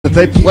but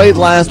they played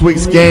last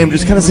week's game.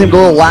 Just kind of seemed a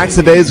little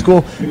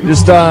lackadaisical.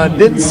 Just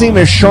didn't seem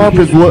as sharp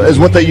as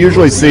what they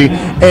usually see.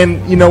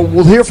 And,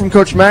 we'll hear from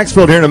Coach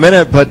Maxfield here in a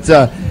minute,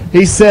 but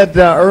he said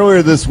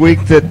earlier this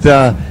week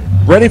that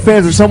Ready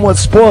fans are somewhat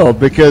spoiled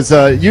because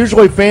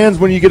usually fans,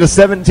 when you get a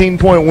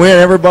 17-point win,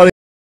 everybody,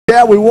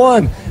 yeah, we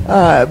won.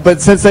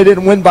 But since they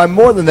didn't win by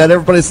more than that,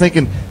 everybody's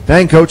thinking,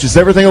 dang, Coach, is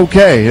everything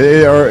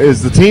okay? Or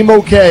is the team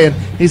okay? And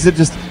he said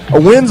just a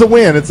win's a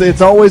win.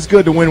 It's always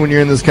good to win when you're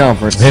in this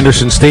conference.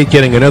 Henderson State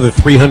getting another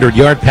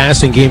 300-yard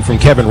passing game from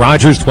Kevin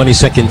Rogers,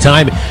 22nd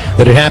time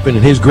that it happened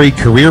in his great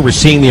career. We're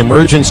seeing the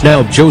emergence now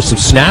of Joseph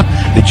Snap,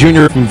 the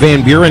junior from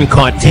Van Buren,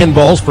 caught 10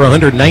 balls for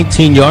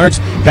 119 yards.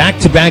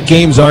 Back-to-back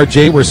games,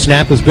 RJ, where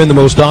Snap has been the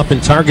most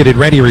often targeted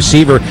ready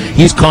receiver.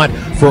 He's caught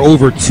for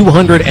over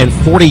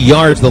 240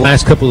 yards the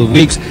last couple of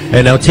weeks,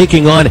 and now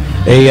taking on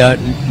a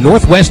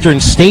Northwestern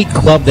State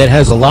club that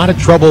has a lot of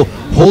trouble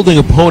holding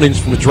opponents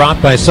from the drop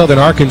by Southern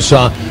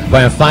Arkansas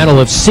by a final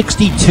of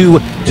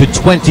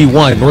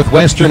 62-21.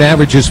 Northwestern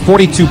averages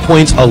 42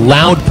 points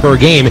allowed per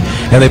game,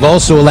 and they've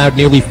also allowed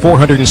nearly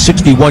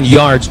 461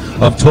 yards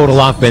of total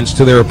offense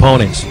to their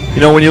opponents.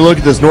 When you look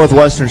at this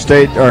Northwestern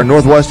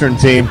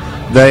team,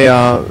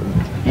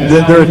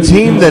 they're a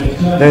team that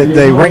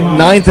they rank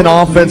 9th in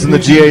offense in the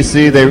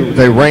GAC.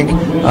 They rank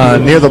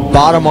near the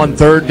bottom on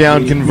third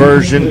down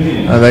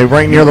conversion. They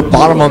rank near the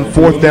bottom on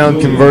fourth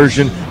down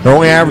conversion. They're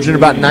only averaging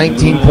about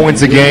 19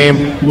 points a game.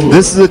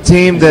 This is a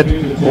team that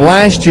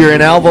last year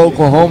in Alva,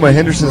 Oklahoma,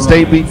 Henderson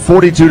State beat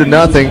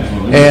 42-0,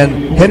 and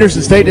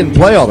Henderson State didn't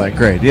play all that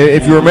great.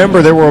 If you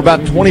remember, there were about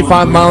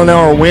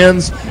 25-mile-an-hour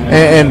winds,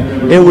 and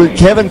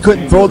Kevin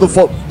couldn't throw the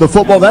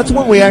football. That's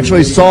when we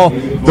actually saw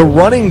the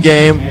running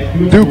game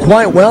do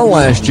quite well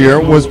last year,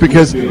 was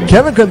because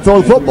Kevin couldn't throw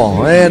the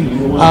football. And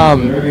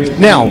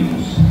now,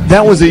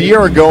 that was a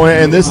year ago,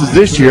 and this is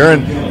this year,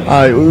 and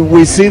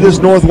we see this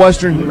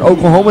Northwestern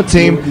Oklahoma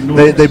team.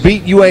 They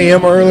beat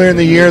UAM earlier in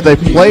the year. They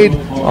played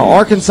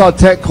Arkansas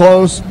Tech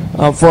close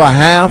for a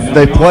half.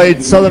 They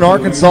played Southern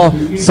Arkansas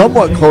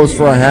somewhat close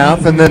for a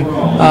half, and then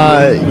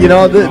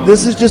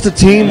this is just a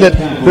team that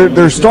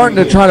they're starting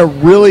to try to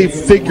really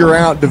figure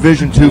out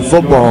Division II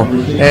football,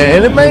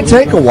 and it may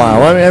take a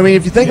while. I mean,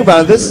 if you think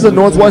about it, this is a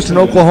Northwestern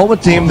Oklahoma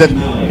team that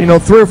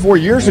 3 or 4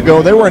 years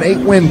ago they were an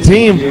 8-win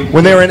team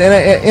when they were in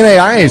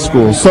NAIA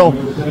schools. So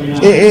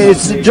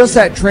it's just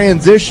that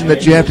transition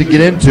that you have to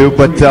get into,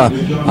 but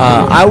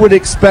I would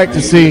expect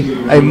to see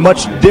a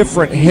much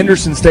different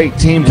Henderson State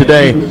team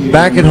today,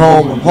 back at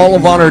home, Hall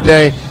of Honor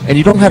Day, and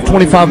you don't have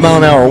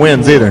 25-mile-an-hour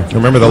winds either.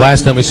 Remember the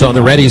last time we saw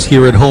the Reddies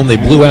here at home, they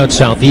blew out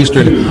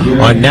Southeastern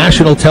on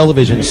national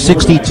television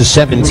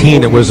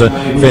 60-17. It was a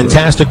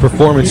fantastic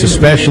performance,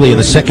 especially in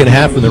the second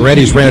half, when the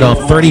Reddies ran off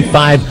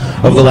 35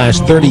 of the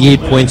last 38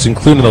 points,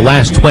 including the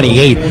last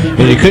 28.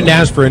 And you couldn't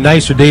ask for a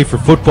nicer day for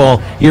football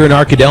here in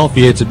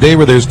Arkadelphia. It's a day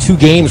where there's 2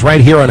 games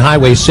right here on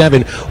Highway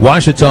 7.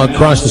 Washita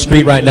across the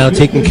street right now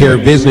taking care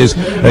of business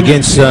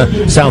against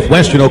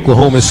Southwestern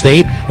Oklahoma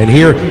State. And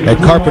here at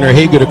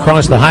Carpenter-Haygood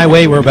across the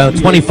highway, we're about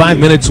 25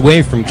 minutes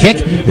away from kick.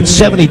 It's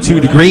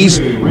 72 degrees.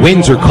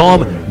 Winds are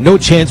calm. No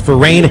chance for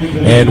rain.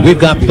 And we've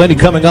got plenty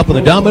coming up on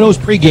the Domino's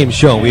pregame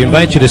show. We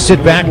invite you to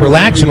sit back,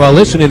 relax, and while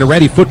listening to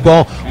Ready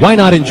Football, why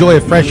not enjoy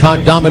a fresh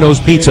hot Domino's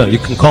pizza? You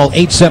can call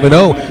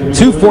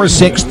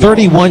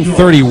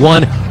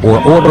 870-246-3131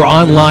 or order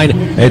online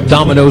at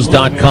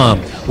Domino's.com.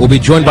 We'll be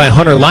joined by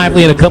Hunter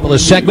Lively in a couple of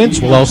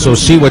segments. We'll also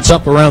see what's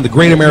up around the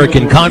Great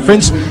American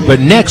Conference. But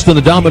next on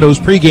the Domino's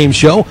pregame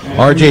show,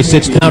 RJ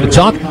sits down to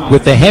talk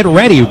with the head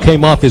Ready, who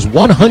came off his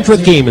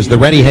 100th game as the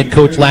Ready head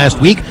coach last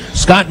week.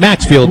 Scott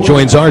Maxfield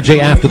joins RJ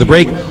after the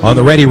break on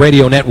the Ready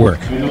Radio Network.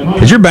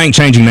 Is your bank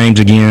changing names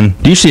again?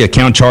 Do you see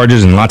account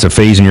charges and lots of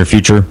fees in your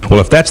future? Well,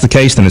 if that's the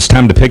case, then it's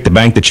time to pick the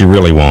bank that you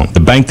really want, the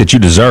bank that you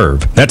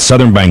deserve. That's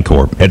Southern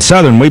Bancorp. At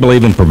Southern, we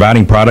believe in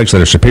providing products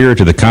that are superior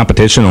to the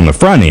competition on the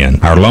front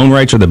end. Our loan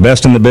rates are the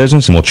best in the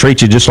business, and we'll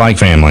treat you just like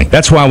family.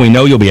 That's why we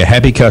know you'll be a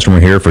happy customer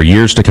here for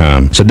years to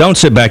come. So don't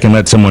sit back and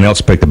let someone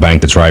else pick the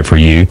bank that's right for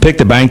you. Pick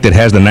the bank that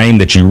has the name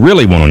that you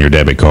really want on your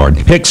debit card.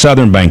 Pick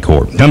Southern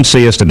Bancorp. Come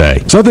see us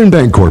today. Southern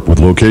Bancorp, with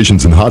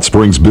locations in Hot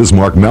Springs,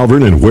 Bismarck,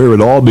 Malvern, and where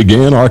it all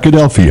began,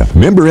 Arkadelphia.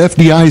 Member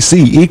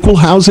FDIC, equal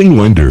housing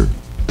lender.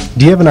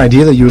 Do you have an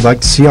idea that you would like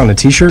to see on a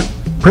t-shirt?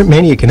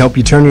 Printmania can help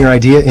you turn your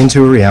idea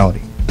into a reality.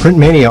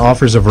 Printmania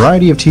offers a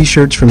variety of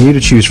t-shirts from you to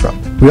choose from.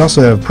 We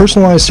also have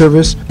personalized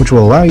service, which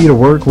will allow you to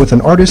work with an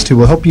artist who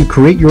will help you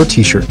create your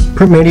t-shirt.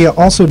 Printmania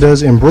also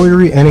does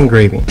embroidery and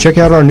engraving. Check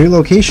out our new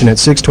location at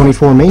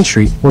 624 Main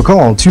Street or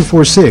call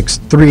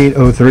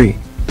 246-3803.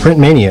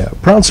 Printmania,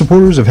 proud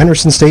supporters of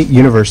Henderson State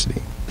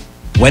University.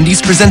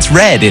 Wendy's presents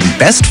Red in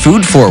Best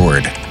Food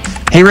Forward.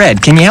 Hey,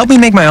 Red, can you help me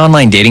make my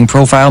online dating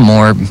profile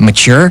more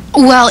mature?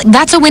 Well,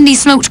 that's a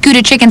Wendy's smoked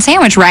Gouda chicken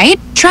sandwich, right?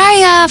 Try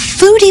a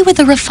foodie with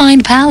a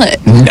refined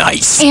palate.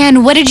 Nice.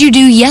 And what did you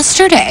do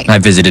yesterday? I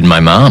visited my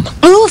mom.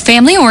 Ooh,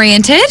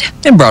 family-oriented.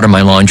 And brought her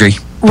my laundry.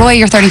 Roy,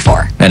 you're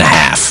 34. And a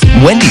half.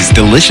 Wendy's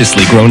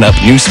deliciously grown-up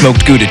new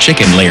smoked Gouda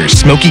chicken layers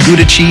smoky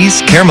Gouda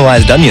cheese,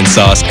 caramelized onion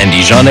sauce, and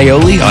Dijon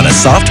aioli on a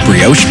soft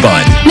brioche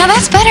bun. Now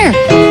that's better.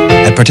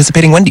 At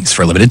participating Wendy's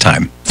for a limited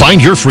time.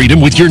 Find your freedom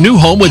with your new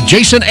home with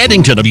Jason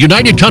Eddington of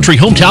United Country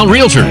Hometown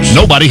Realtors.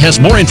 Nobody has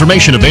more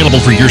information available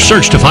for your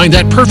search to find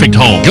that perfect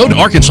home. Go to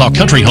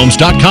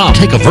ArkansasCountryHomes.com.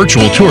 Take a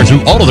virtual tour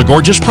through all of the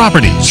gorgeous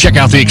properties. Check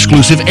out the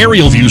exclusive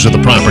aerial views of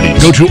the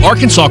properties. Go to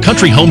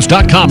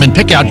ArkansasCountryHomes.com and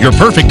pick out your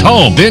perfect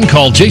home. Then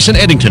call Jason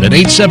Eddington at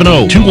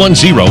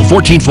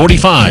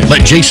 870-210-1445.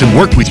 Let Jason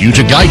work with you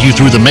to guide you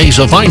through the maze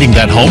of finding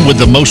that home with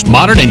the most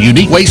modern and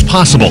unique ways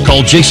possible.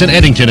 Call Jason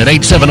Eddington at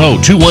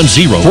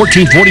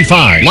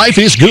 870-210-1445. Life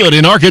is good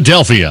in Arkansas.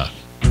 Arkadelphia.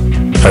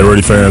 Hey,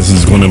 Ready fans, this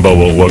is Clement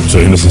Bobo. Welcome to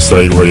Henderson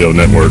State Radio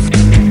Network.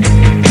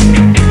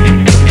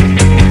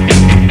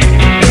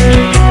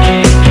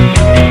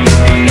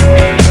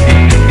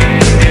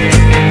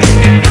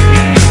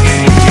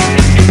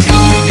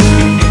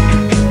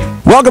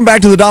 Welcome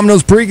back to the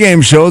Domino's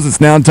pregame shows. It's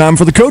now time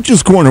for the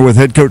Coach's Corner with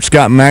head coach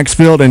Scott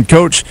Maxfield. And,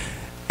 Coach,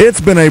 it's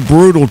been a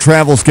brutal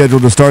travel schedule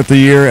to start the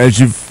year as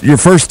your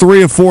first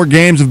 3 of 4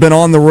 games have been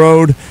on the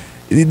road.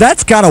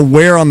 That's got to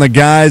wear on the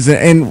guys.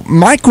 And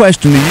my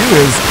question to you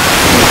is,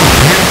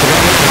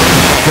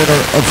 that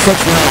are of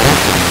such we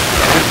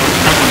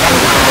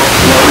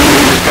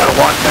just got to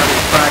watch how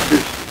they practice,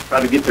 try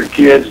to get their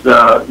kids,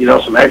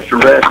 some extra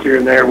rest here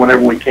and there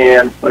whenever we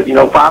can. But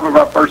 5 of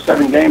our first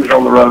 7 games are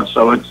on the road,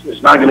 so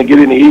it's not going to get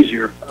any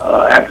easier.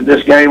 After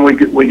this game, we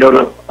go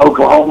to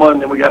Oklahoma,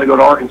 and then we got to go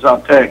to Arkansas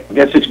Tech. I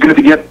guess it's good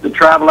to get the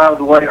travel out of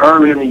the way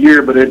early in the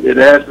year, but it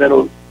has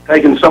been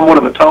taking somewhat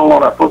of a toll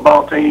on our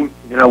football team.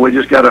 We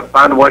just got to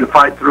find a way to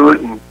fight through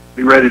it and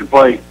be ready to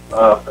play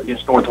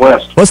against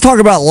Northwest. Let's talk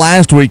about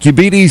last week. You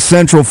beat East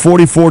Central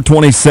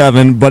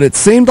 44-27, but it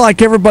seemed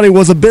like everybody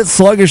was a bit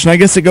sluggish, and I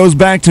guess it goes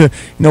back to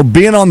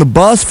being on the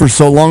bus for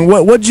so long.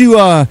 What'd you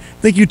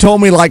think you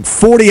told me like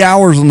 40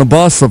 hours on the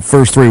bus the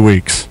first 3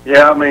 weeks?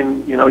 Yeah,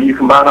 you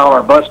combine all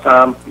our bus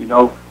time,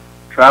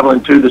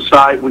 traveling to the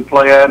site we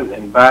play at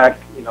and back.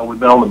 We've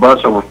been on the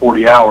bus over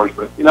 40 hours,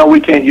 but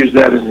we can't use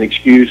that as an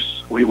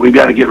excuse. We've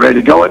got to get ready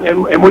to go,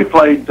 and we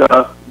played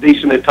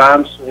decent at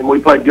times, and we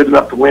played good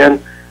enough to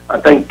win. I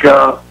think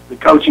the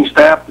coaching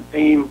staff, the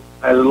team,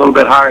 has a little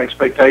bit higher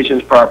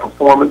expectations for our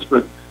performance,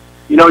 but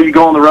you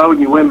go on the road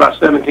and you win by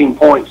 17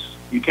 points.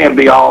 You can't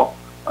be all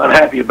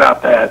unhappy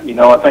about that.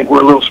 I think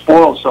we're a little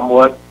spoiled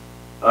somewhat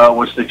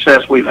with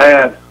success we've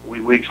had.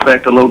 We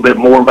expect a little bit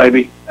more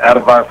maybe out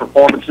of our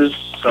performances,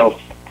 so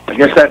I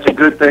guess that's a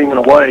good thing in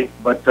a way,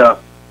 but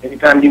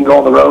anytime you can go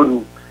on the road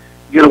and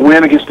get a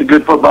win against a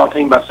good football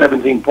team by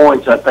 17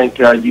 points, I think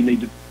you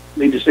need to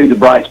see the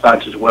bright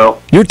spots as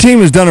well. Your team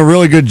has done a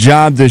really good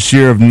job this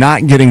year of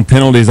not getting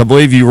penalties. I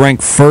believe you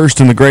rank first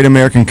in the Great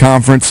American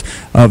Conference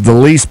of the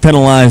least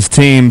penalized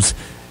teams.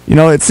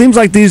 It seems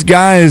like these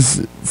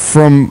guys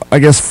from,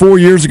 4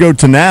 years ago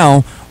to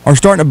now are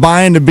starting to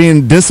buy into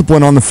being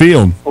disciplined on the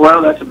field.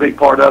 Well, that's a big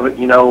part of it.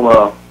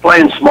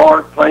 Playing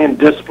smart, playing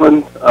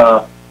disciplined,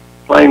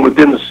 playing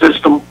within the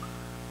system.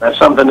 That's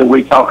something that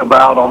we talk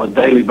about on a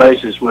daily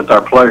basis with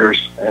our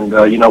players. And,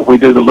 if we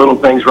do the little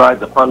things right,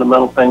 the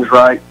fundamental things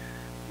right,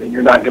 then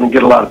you're not going to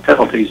get a lot of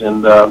penalties.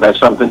 And that's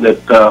something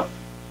that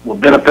will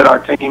benefit our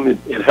team.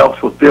 It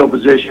helps with field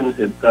position.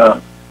 It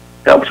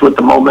helps with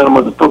the momentum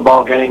of the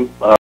football game,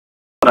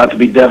 not to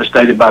be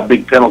devastated by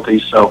big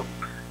penalties. So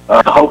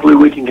hopefully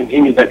we can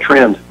continue that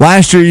trend.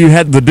 Last year you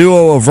had the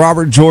duo of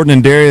Robert Jordan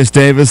and Darius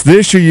Davis.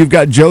 This year you've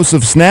got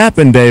Joseph Snap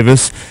and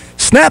Davis.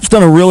 Snap's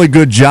done a really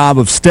good job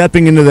of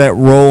stepping into that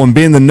role and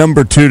being the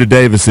number 2 to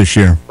Davis this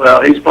year.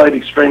 Well, he's played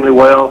extremely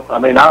well.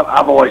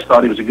 I've always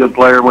thought he was a good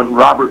player. When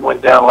Robert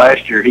went down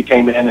last year, he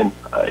came in and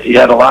he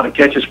had a lot of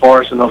catches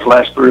for us in those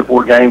last 3 or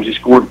 4 games. He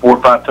scored 4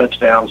 or 5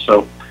 touchdowns.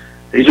 So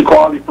he's a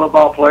quality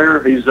football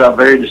player. He's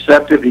very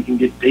deceptive. He can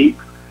get deep,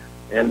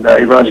 and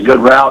he runs good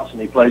routes, and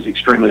he plays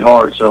extremely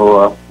hard.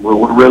 So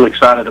we're really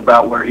excited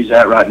about where he's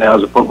at right now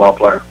as a football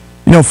player.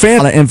 Fans, a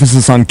lot of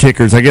emphasis on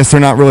kickers. I guess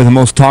they're not really the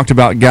most talked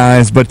about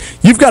guys, but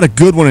you've got a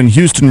good one in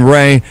Houston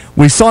Ray.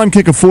 We saw him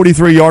kick a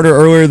 43-yarder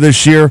earlier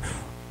this year.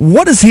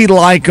 What is he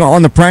like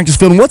on the practice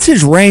field, and what's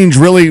his range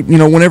really,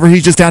 whenever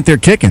he's just out there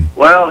kicking?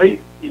 Well, I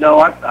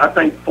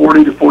think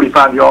 40 to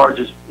 45 yards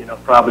is,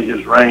 probably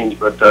his range,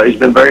 but he's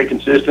been very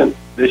consistent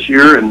this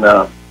year and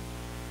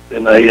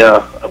been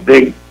a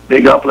big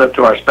uplift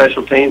to our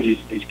special teams.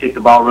 He's kicked the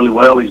ball really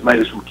well. He's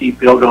made some key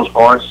field goals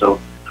for us, so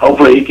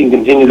hopefully he can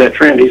continue that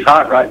trend. He's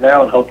hot right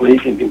now, and hopefully he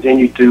can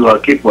continue to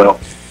kick well.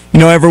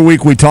 Every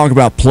week we talk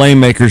about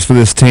playmakers for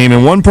this team,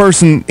 and one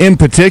person in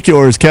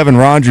particular is Kevin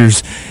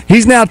Rogers.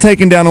 He's now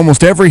taken down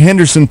almost every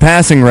Henderson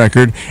passing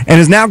record and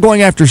is now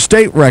going after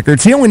state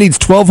records. He only needs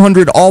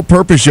 1,200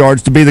 all-purpose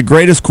yards to be the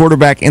greatest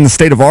quarterback in the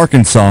state of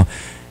Arkansas.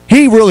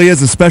 He really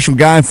is a special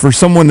guy for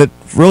someone that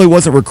really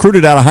wasn't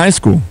recruited out of high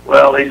school.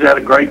 Well, he's had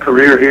a great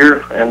career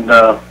here, and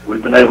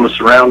we've been able to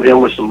surround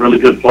him with some really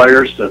good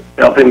players to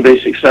help him be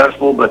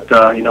successful. But,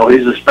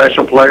 he's a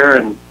special player,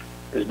 and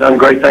has done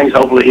great things.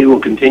 Hopefully he will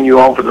continue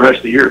on for the rest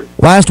of the year.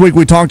 Last week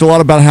we talked a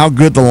lot about how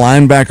good the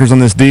linebackers on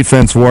this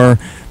defense were,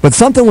 but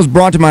something was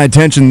brought to my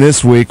attention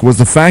this week was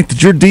the fact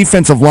that your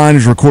defensive line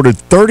has recorded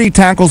 30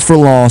 tackles for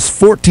loss,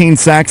 14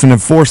 sacks, and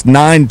have forced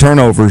 9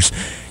 turnovers.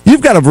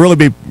 You've got to really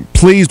be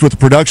pleased with the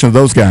production of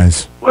those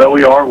guys. Well,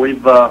 we are.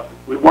 We've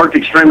worked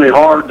extremely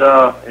hard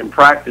in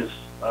practice,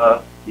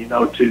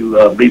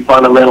 to be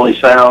fundamentally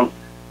sound.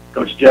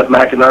 Coach Jeff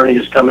McInerney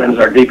has come in as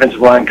our defensive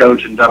line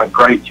coach and done a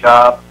great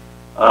job.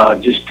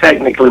 Just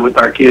technically with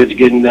our kids,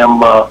 getting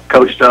them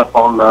coached up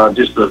on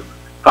just the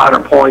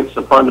finer points,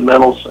 the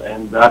fundamentals,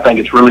 and I think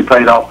it's really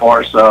paid off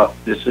for us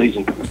this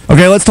season.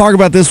 Okay, let's talk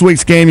about this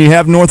week's game. You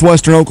have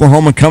Northwestern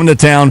Oklahoma coming to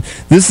town.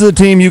 This is a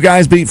team you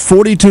guys beat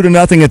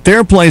 42-0 at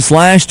their place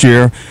last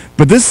year,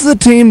 but this is a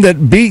team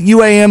that beat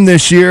UAM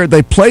this year.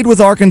 They played with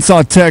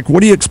Arkansas Tech.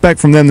 What do you expect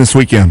from them this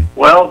weekend?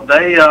 Well,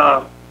 they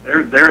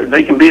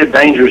can be a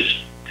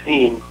dangerous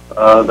team.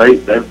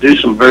 They do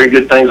some very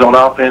good things on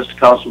offense to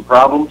cause some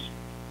problems.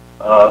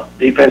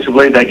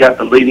 Defensively, they got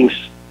the leading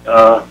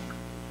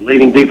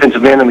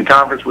defensive end in the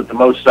conference with the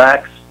most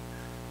sacks.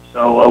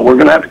 So we're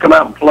going to have to come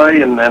out and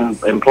play and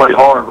play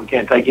hard. We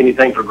can't take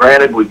anything for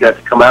granted. We've got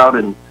to come out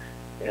and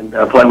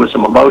play with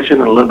some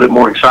emotion and a little bit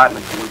more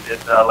excitement than we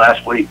did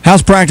last week.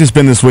 How's practice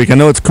been this week? I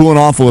know it's cooling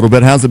off a little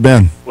bit. How's it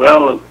been?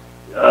 Well,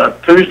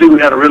 Tuesday we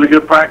had a really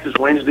good practice.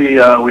 Wednesday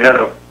we had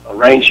a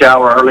rain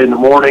shower early in the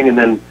morning, and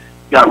then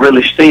got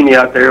really steamy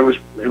out there.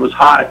 It was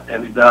hot,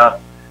 and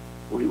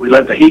we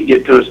let the heat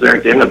get to us there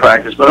at the end of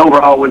practice. But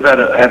overall, we've had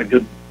a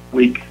good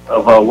week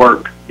of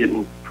work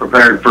getting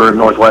prepared for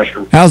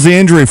Northwestern. How's the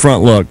injury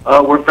front look?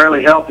 We're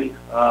fairly healthy.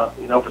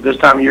 For this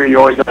time of year, you're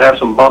always going to have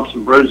some bumps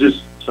and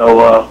bruises.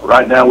 So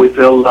right now, we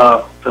feel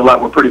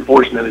like we're pretty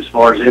fortunate as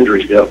far as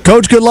injuries go.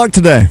 Coach, good luck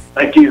today.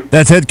 Thank you.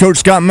 That's head coach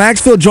Scott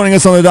Maxfield joining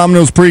us on the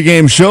Domino's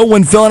pregame show.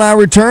 When Phil and I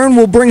return,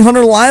 we'll bring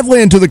Hunter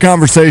Lively into the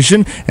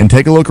conversation and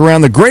take a look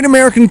around the Great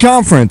American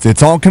Conference.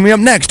 It's all coming up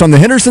next on the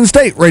Henderson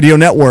State Radio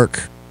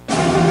Network.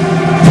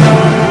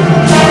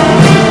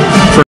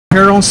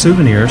 Apparel and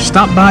souvenirs,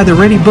 stop by the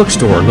Ready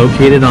Bookstore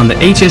located on the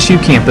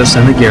HSU campus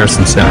and the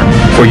Garrison Center.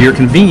 For your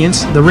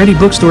convenience, the Ready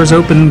Bookstore is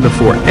open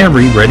before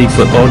every Ready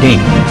football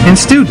game. And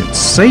students,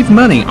 save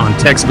money on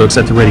textbooks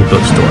at the Ready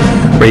Bookstore,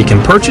 where you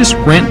can purchase,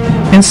 rent,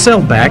 and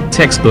sell back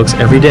textbooks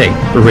every day.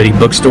 The Ready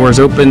Bookstore is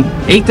open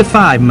 8 to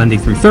 5 Monday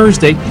through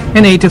Thursday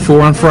and 8 to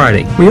 4 on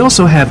Friday. We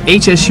also have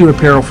HSU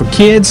apparel for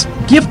kids,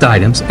 gift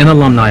items, and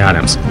alumni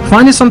items.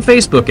 Find us on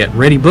Facebook at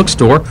Ready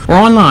Bookstore or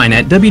online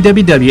at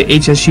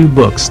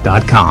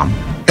www.hsubooks.com.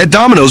 At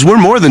Domino's,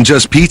 we're more than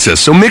just pizza,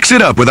 so mix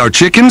it up with our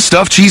chicken,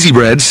 stuffed cheesy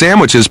bread,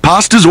 sandwiches,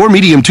 pastas, or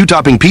medium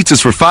 2-topping pizzas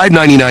for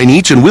 $5.99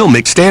 each, and we'll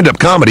mix stand-up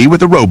comedy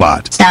with a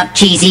robot. Stuffed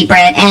cheesy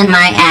bread and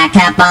my act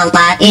have a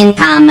lot in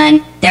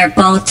common. They're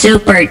both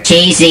super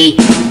cheesy.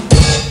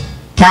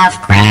 Tough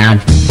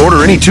crowd.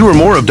 Order any 2 or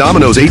more of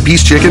Domino's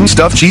 8-piece chicken,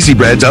 stuffed cheesy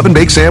breads,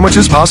 oven-baked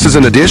sandwiches, pastas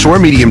in a dish, or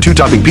medium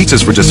 2-topping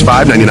pizzas for just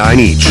 $5.99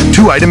 each.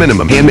 2-item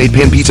minimum. Handmade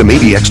pan pizza may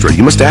be extra.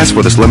 You must ask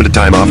for this limited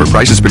time offer.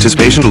 Prices,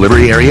 participation,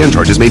 delivery area, and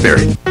charges may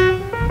vary.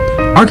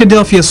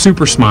 Arkadelphia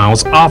Super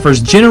Smiles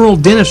offers general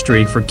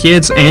dentistry for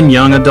kids and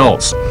young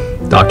adults.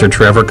 Dr.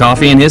 Trevor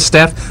Coffey and his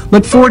staff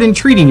look forward in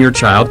treating your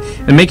child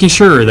and making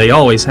sure they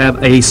always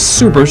have a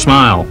super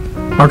smile.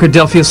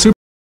 Arkadelphia Super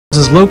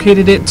is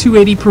located at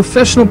 280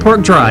 Professional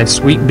Park Drive,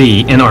 Suite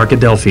B in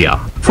Arkadelphia.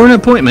 For an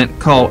appointment,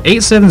 call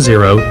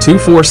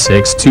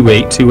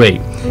 870-246-2828.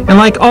 And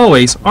like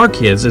always, our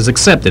kids is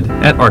accepted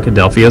at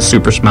Arkadelphia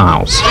Super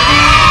Smiles.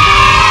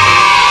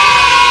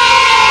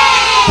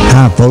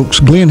 Hi folks,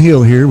 Glenn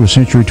Hill here with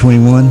Century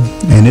 21,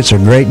 and it's a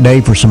great day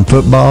for some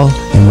football,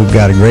 and we've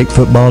got a great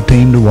football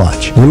team to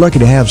watch. We're lucky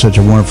to have such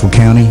a wonderful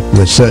county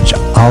with such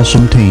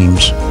awesome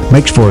teams.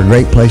 Makes for a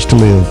great place to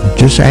live.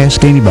 Just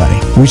ask anybody.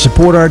 We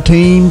support our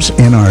teams,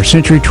 and our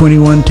Century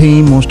 21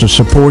 team wants to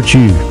support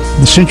you.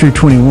 The Century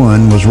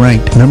 21 was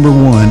ranked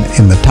 #1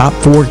 in the top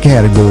 4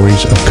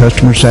 categories of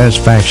customer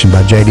satisfaction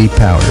by J.D.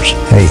 Powers.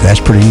 Hey, that's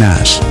pretty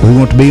nice. We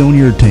want to be on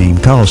your team.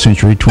 Call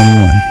Century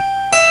 21.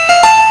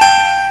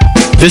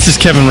 This is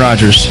Kevin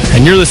Rogers,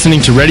 and you're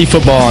listening to Ready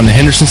Football on the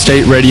Henderson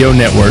State Radio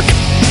Network.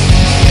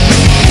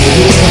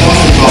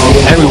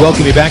 And we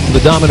welcome you back to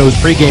the Domino's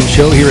pregame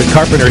show here at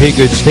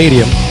Carpenter-Haygood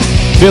Stadium.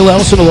 Phil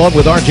Elson, along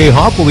with R.J.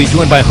 Hawk, will be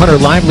joined by Hunter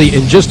Lively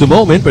in just a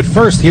moment. But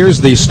first, here's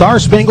the Star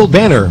Spangled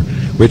Banner,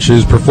 which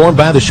is performed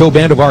by the Show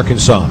Band of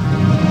Arkansas.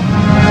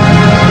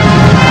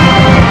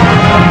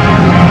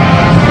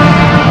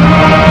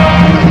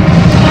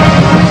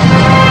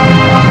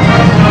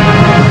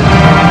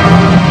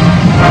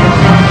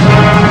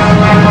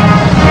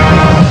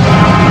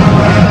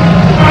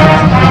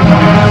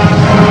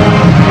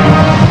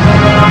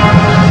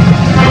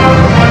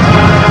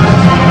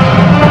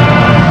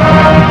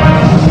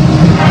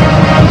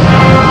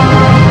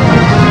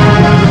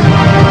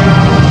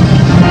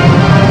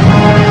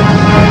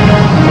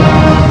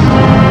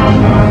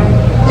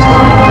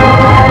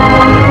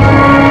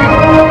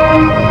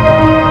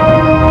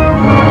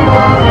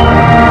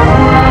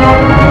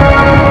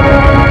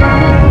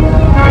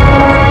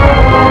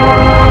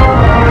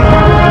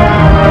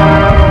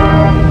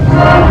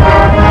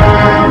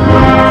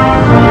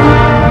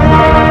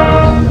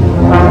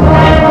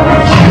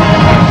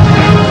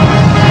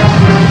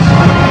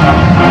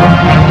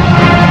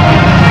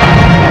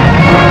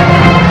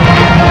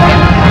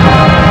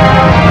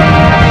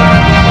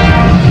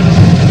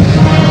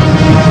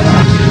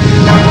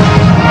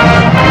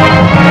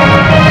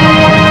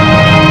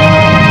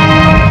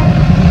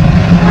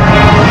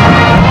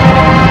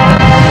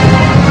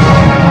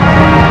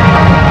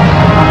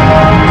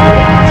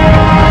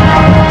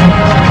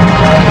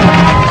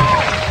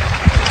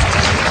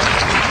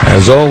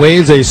 As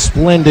always, a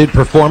splendid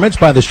performance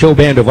by the show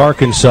band of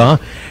Arkansas.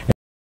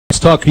 Let's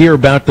talk here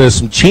about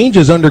some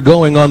changes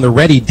undergoing on the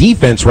Ready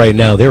defense right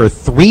now. There are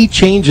 3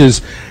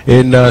 changes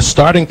in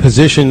starting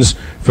positions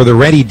for the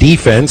Ready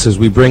defense as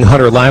we bring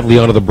Hunter Lively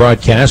onto the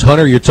broadcast.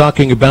 Hunter, you're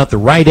talking about the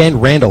right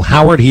end, Randall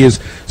Howard. He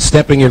is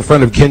stepping in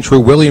front of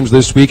Kentrell Williams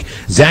this week.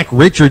 Zach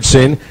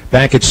Richardson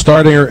back at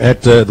starter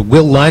at the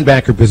will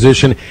linebacker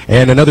position,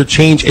 and another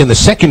change in the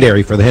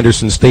secondary for the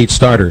Henderson State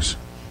starters.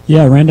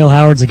 Yeah, Randall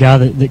Howard's a guy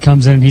that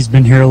comes in. He's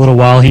been here a little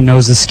while. He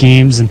knows the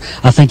schemes, and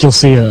I think you'll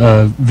see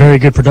a very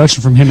good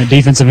production from him at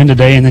defensive end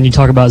today. And then you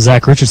talk about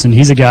Zach Richardson.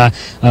 He's a guy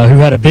who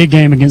had a big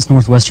game against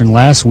Northwestern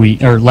last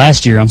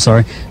year,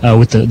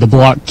 with the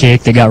block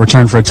kick that got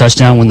returned for a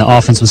touchdown when the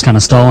offense was kind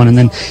of stalling. And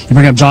then you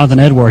bring up Jonathan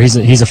Edward.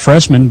 He's a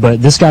freshman,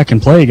 but this guy can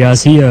play,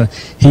 guys. He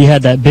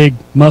had that big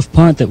muff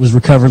punt that was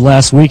recovered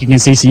last week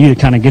against ECU to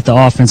kind of get the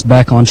offense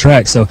back on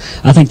track. So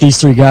I think these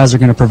 3 guys are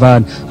going to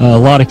provide a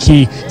lot of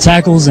key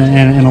tackles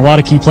and a lot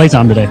of key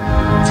playtime today.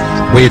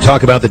 When you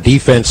talk about the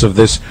defense of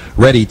this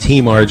Ready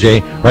team,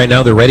 RJ, right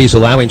now the Ready's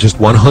allowing just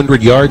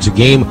 100 yards a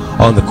game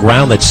on the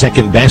ground. That's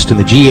second best in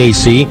the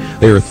GAC.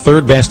 They are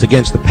third best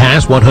against the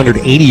pass,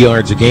 180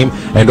 yards a game.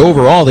 And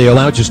overall, they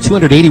allow just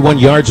 281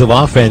 yards of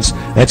offense.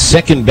 That's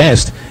second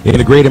best in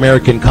the Great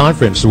American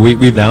Conference. So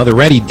we've now, the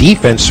Ready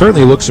defense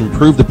certainly looks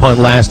improved upon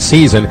last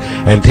season,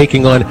 and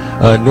taking on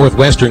a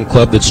Northwestern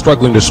club that's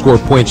struggling to score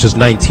points, just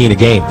 19 a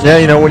game. Yeah,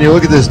 you know, when you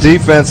look at this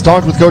defense,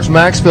 talked with Coach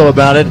Maxfield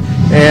about it,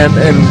 and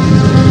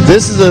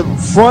this is a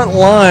front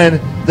line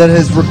that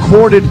has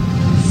recorded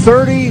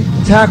 30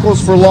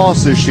 tackles for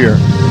loss this year.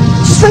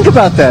 Just think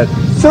about that.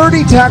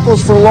 30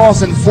 tackles for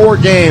loss in 4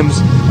 games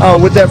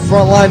with that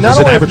front line. That's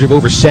an average of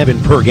over 7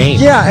 per game.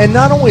 Yeah, and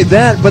not only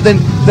that, but then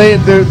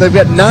they've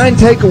got 9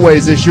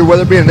 takeaways this year,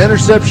 whether it be an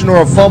interception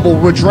or a fumble,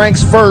 which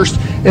ranks first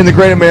in the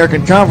Great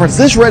American Conference.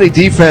 This Ready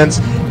defense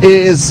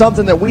is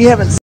something that we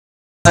haven't seen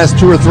in the last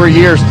 2 or 3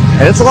 years,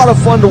 and it's a lot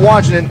of fun to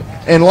watch.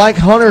 And like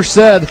Hunter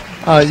said,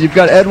 you've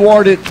got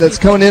Edward that's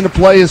coming in to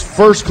play his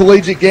first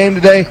collegiate game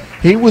today.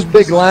 He was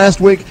big last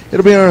week.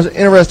 It'll be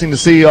interesting to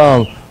see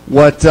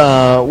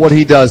what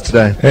he does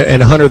today.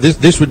 And Hunter,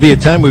 this would be a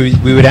time we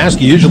would ask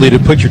you usually to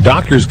put your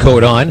doctor's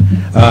coat on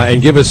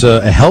and give us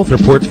a health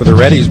report for the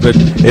Reddies, but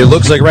it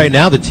looks like right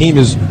now the team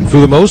is, for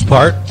the most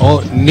part,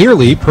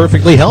 nearly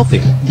perfectly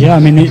healthy. Yeah, I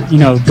mean,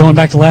 going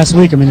back to last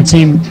week, I mean, the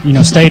team,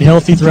 stayed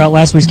healthy throughout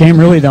last week's game.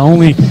 Really, the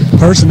only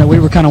person that we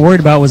were kind of worried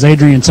about was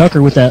Adrian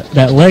Tucker with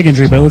that leg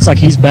injury, but it looks like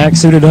he's back,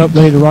 suited up,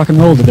 ready to rock and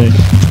roll today.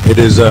 It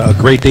is a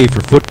great day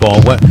for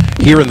football.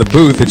 Here in the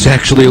booth, it's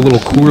actually a little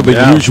cooler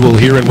than usual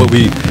here in what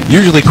we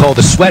usually call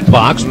the sweat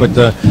box, but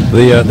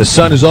the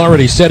sun is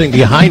already setting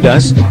behind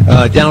us.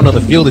 Down on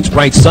the field, it's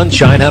bright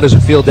sunshine. How does it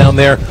feel down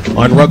there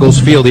on Ruggles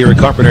Field here at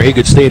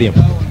Carpenter-Haygood Stadium?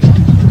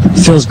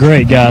 It feels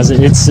great, guys.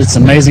 It's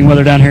amazing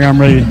weather down here. I'm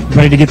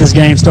ready to get this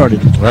game started.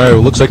 All right, well,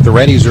 it looks like the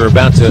Reddies are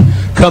about to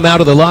come out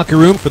of the locker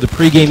room for the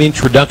pregame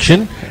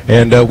introduction,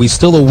 and we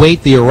still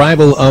await the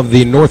arrival of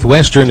the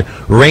Northwestern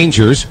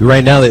Rangers, who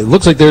right now, it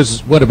looks like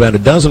there's, about a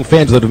dozen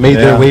fans that have made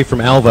their way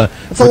from Alva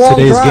for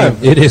today's game.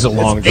 It is a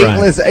long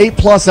drive. It's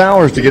 8+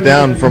 hours to get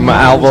down from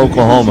Alva,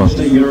 Oklahoma.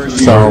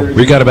 So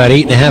we got about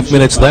 8.5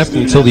 minutes left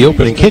until the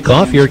opening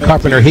kickoff here at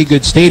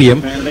Carpenter-Haygood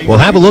Stadium. We'll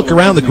have a look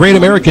around the Great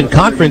American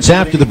Conference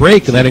after the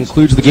break, and that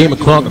includes the game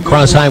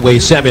across Highway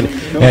 7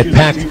 at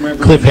packed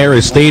Cliff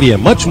Harris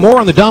Stadium. Much more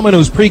on the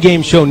Domino's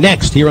pregame show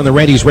next here on the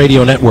Reddies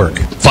Radio Network.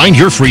 Find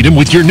your freedom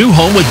with your new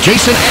home with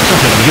Jason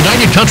Edington of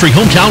United Country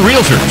Hometown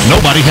Realtors.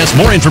 Nobody has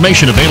more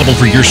information available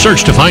for your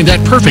search to find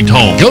that perfect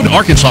home. Go to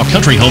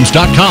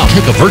ArkansasCountryHomes.com.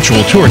 Take a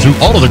virtual tour through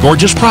all of the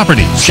gorgeous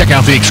properties. Check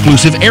out the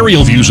exclusive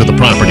aerial views of the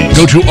properties.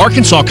 Go to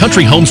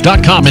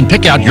ArkansasCountryHomes.com and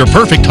pick out your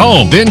perfect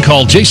home. Then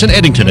call Jason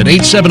Edington at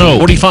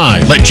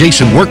 870-45. Let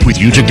Jason work with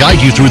you to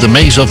guide you through the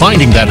maze of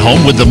finding that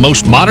home with the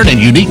most modern and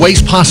unique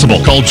ways possible.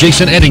 Call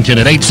Jason Edington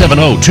at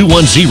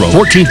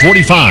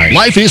 870-210-1445.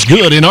 Life is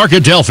good in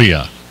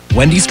Arkadelphia.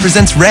 Wendy's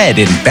presents Red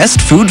in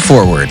Best Food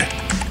Forward.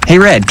 Hey,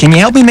 Red, can you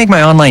help me make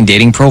my online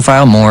dating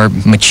profile more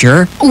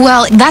mature?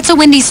 Well, that's a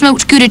Wendy's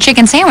smoked Gouda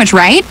chicken sandwich,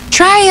 right?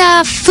 Try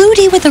a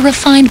foodie with a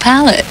refined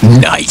palate.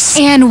 Nice.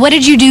 And what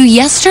did you do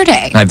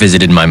yesterday? I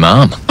visited my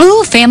mom.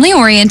 Ooh,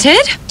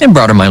 family-oriented. And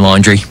brought her my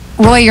laundry.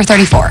 Roy, you're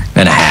 34.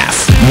 And a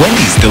half.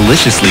 Wendy's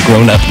deliciously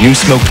grown-up new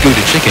smoked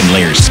Gouda chicken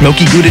layers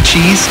smoky Gouda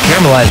cheese,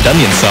 caramelized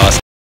onion sauce,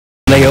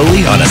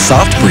 aioli on a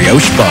soft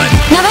brioche bun.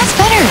 Now that's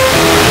better.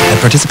 At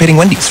participating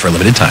Wendy's for a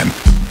limited time.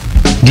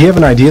 Do you have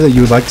an idea that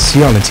you would like to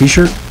see on a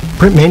t-shirt?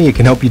 Print Mania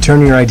can help you turn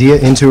your idea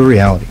into a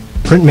reality.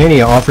 Print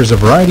Mania offers a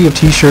variety of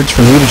t-shirts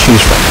for you to choose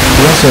from.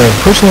 We also have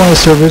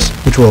personalized service,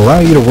 which will allow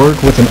you to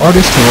work with an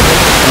artist to work with.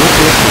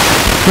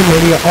 Print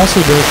Mania also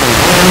does a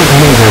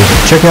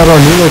check out our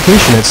new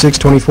location at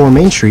 624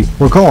 Main Street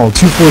or call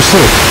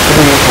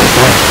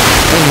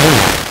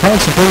 246-7843.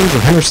 Proud supporters of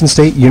Henderson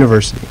State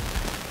University.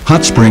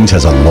 Hot Springs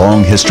has a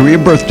long history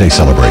of birthday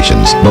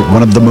celebrations, but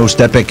one of the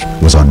most epic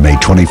was on May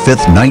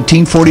 25th,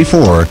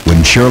 1944,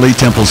 when Shirley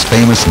Temple's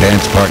famous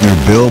dance partner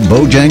Bill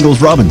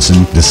Bojangles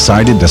Robinson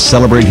decided to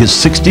celebrate his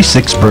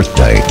 66th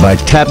birthday by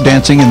tap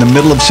dancing in the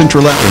middle of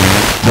Central Avenue,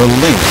 the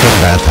link to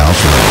Bathhouse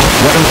Road.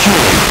 What don't you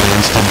wait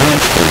fans to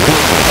dance for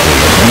Bill's birthday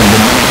at one of the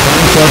many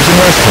fine clubs and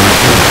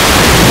restaurants?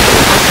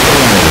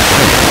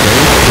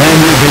 Plan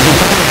your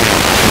visit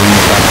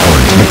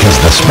because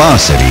the Spa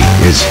City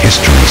is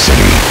History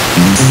City.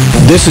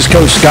 This is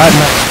Coach Scott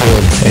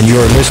Maxford, and you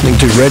are listening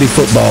to Ready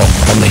Football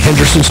on the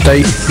Henderson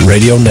State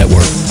Radio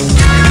Network.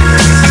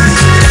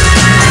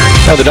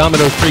 Now the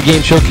Domino's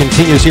pregame show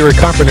continues here at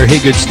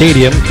Carpenter-Haygood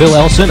Stadium. Phil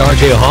Elson,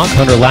 RJ Hawk,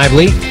 Hunter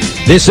Lively.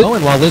 This is,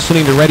 and while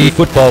listening to Ready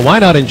Football, why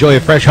not enjoy a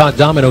fresh hot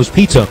Domino's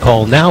pizza?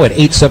 Call now at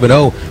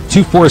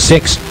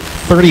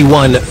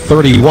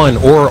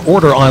 870-246-3131 or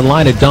order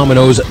online at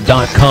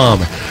Domino's.com.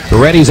 The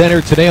Reddies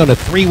entered today on a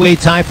three-way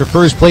tie for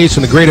first place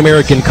in the Great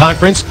American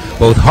Conference.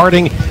 Both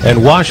Harding and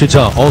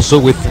Ouachita also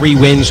with 3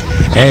 wins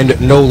and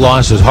no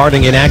losses.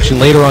 Harding in action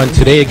later on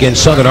today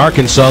against Southern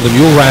Arkansas. The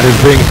Mule Riders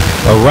bring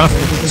a rough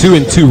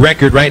 2-2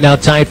 record right now,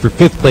 tied for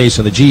 5th place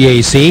in the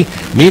GAC.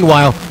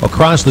 Meanwhile,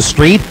 across the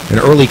street, an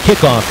early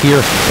kickoff here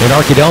in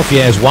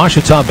Arkadelphia as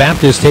Ouachita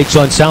Baptist takes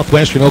on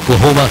Southwestern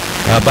Oklahoma.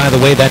 By the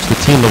way, that's the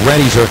team the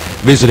Reddies are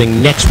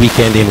visiting next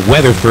weekend in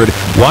Weatherford.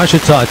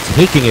 Ouachita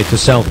taking it to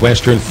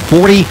Southwestern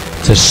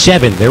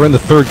 40-7. They're in the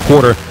third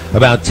quarter,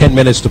 about 10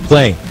 minutes to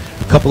play.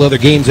 A couple other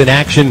games in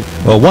action,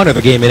 well, one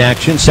other game in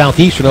action.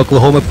 Southeastern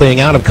Oklahoma playing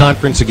out of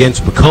conference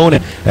against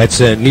Pecona. That's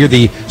near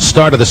the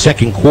start of the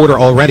second quarter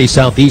already.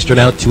 Southeastern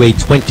out to a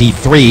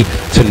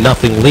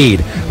 23-0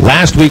 lead.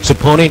 Last week's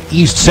opponent,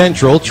 East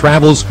Central,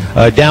 travels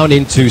down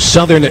into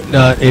Southern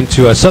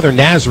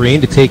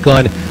Nazarene to take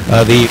on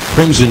the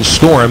Crimson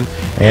Storm.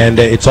 And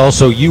it's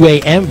also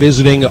UAM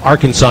visiting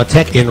Arkansas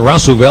Tech in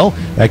Russellville.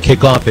 That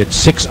kickoff at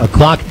 6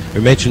 o'clock.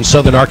 We mentioned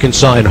Southern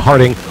Arkansas and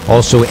Harding,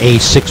 also a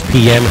 6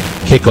 p.m.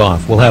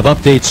 kickoff. We'll have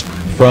updates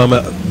from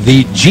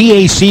the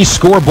GAC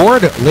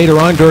scoreboard later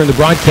on during the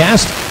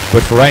broadcast.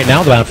 But for right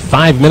now, about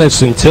 5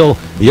 minutes until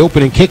the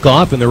opening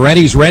kickoff, and the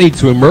Reddies ready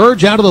to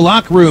emerge out of the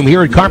locker room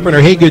here at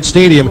Carpenter-Haygood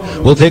Stadium.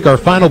 We'll take our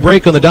final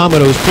break on the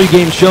Domino's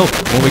pregame show.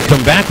 When we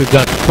come back, we've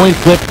got the coin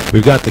flip,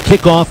 we've got the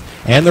kickoff,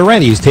 and the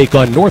Reddies take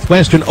on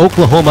Northwestern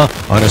Oklahoma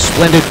on a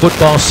splendid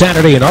football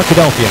Saturday in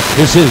Arkadelphia.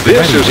 This is the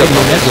Reddies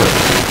Radio Network.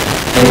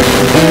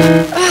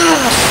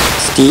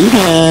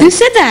 Steven. Who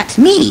said that?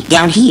 Me,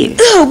 down here.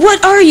 Ugh,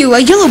 what are you, a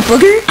yellow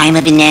booger? I'm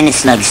a banana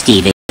slug,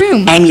 Steven.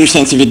 I'm your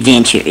sense of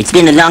adventure. It's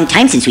been a long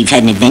time since we've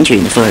had an adventure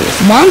in the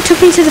forest. Mom took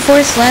me to the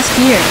forest last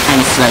year. I'm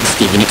a slug,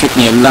 Steven. It took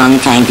me a long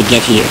time to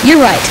get here. You're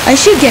right. I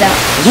should get out.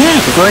 Yeah,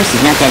 the forest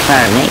is not that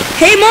far away.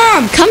 Hey,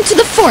 Mom! Come to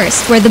the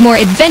forest where the more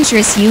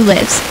adventurous you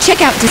lives.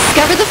 Check out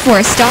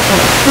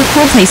discovertheforest.org for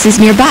cool places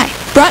nearby.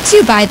 Brought to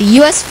you by the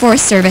U.S.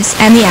 Forest Service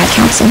and the Ad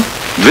Council.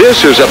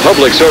 This is a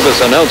public service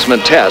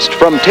announcement test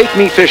from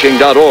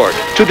TakeMeFishing.org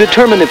to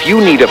determine if you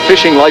need a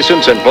fishing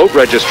license and boat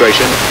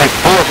registration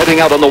before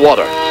heading out on the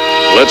water.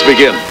 Let's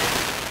begin.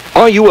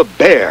 Are you a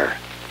bear?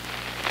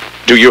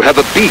 Do you have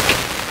a beak?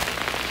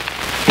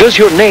 Does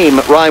your name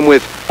rhyme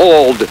with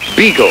Ald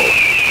Beagle?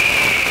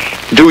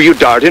 Do you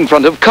dart in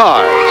front of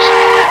cars?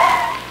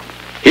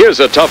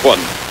 Here's a tough one.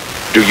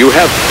 Do you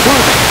have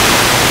clothing?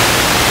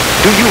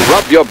 Do you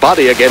rub your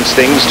body against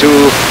things to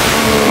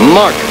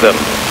mark them?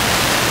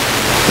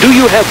 Do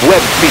you have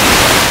webbed feet?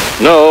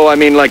 No, I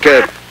mean like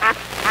a... Will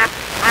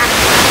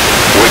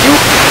you...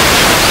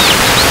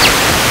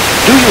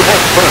 Do you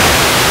have fur?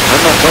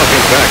 I'm not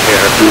talking back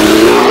here.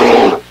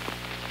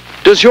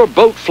 Does your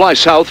boat fly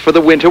south for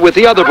the winter with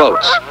the other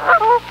boats?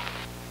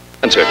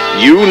 Answer.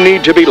 You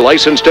need to be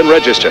licensed and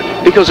registered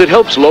because it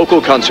helps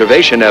local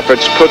conservation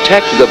efforts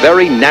protect the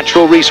very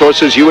natural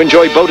resources you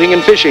enjoy boating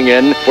and fishing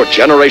in for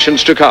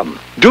generations to come.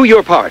 Do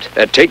your part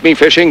at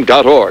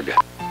TakeMeFishing.org.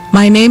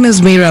 My name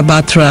is Meera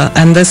Batra,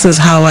 and this is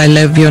How I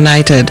Live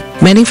United.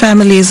 Many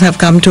families have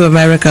come to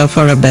America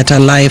for a better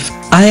life.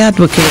 I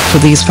advocate for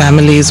these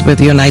families with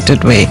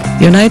United Way.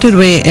 United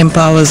Way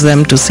empowers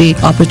them to see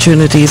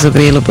opportunities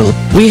available.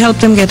 We help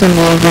them get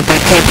involved with their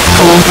kids,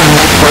 schools, and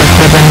network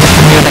within the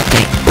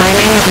community. My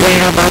name is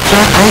Meera Batra.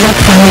 I help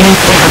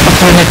families see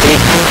opportunity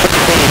and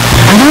succeed.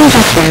 I don't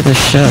just wear the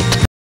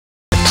shirt.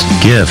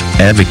 Give,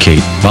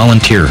 advocate,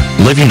 volunteer.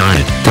 Live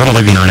United. Go to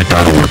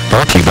liveunited.org.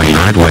 Brought to you by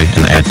United Way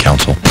and the Ad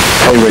Council.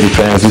 Hey, Ready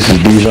fans, this is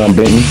Dijon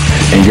Benton,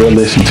 and you're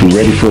listening to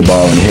Ready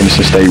Football on the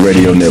Henderson State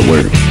Radio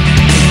Network.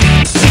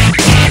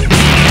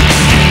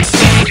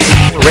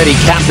 Ready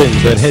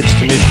captains that heads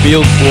to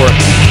midfield for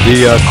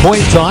the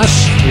coin toss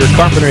here at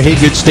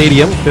Carpenter-Haygood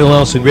Stadium. Phil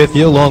Elson with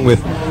you, along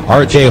with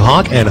RJ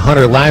Hawk and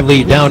Hunter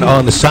Lively down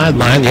on the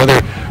sideline. The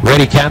other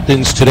Ready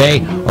captains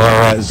today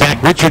are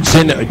Zach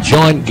Richardson,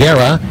 John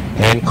Guerra,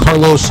 and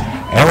Carlos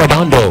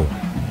Arredondo.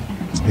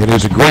 It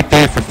is a great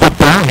day for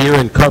football here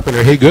in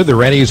Carpenter-Haygood. The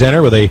Reddies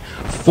enter with a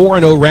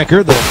 4-0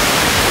 record.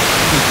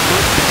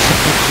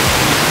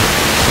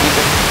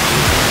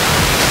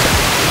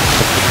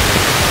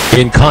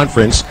 in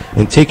conference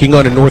and taking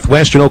on a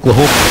Northwestern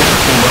Oklahoma.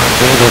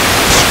 They were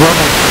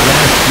struggling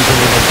last season.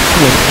 They went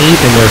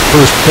 2-8 in their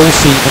first full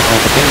season.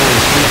 They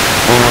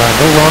were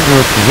no longer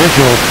a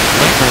provisional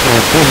member or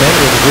a full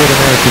member of the Great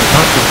American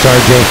Conference,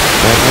 RJ.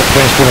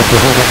 Northwestern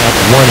Oklahoma at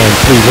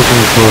 1-3,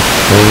 looking for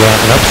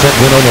an upset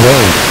win on the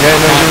road. Yeah,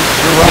 no,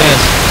 you're right. Yes.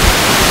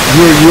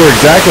 You're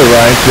exactly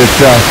right.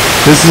 That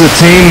this is a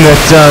team that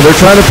they're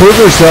trying to prove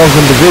themselves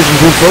in Division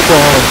II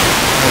football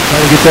and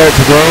trying to get that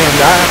today. And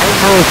I don't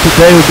know if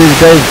today would be the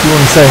day if you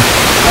want to say,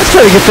 let's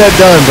try to get that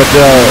done. But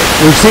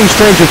we've seen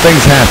stranger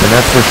things happen,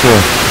 that's for sure.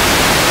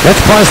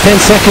 Let's pause 10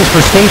 seconds for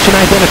station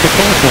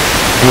identification.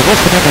 You're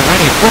listening to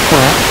Ready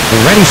Football, the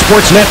Ready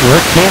Sports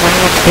Network,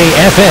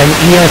 KYXK-FM,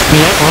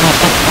 ESPN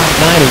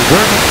 106.9 in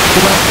Gordon.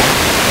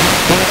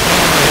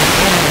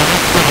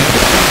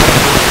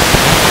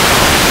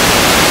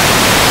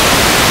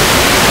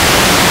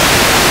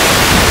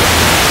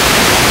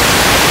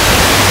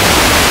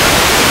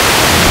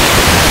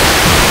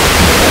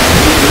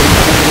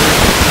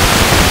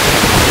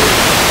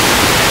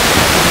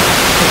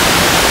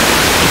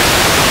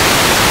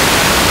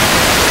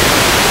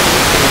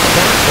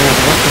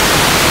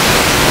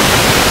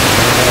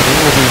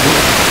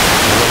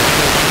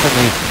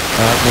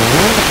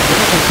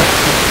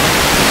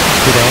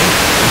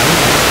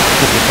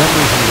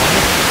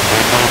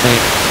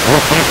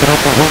 Northwestern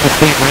Oklahoma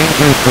State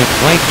Rangers with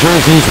white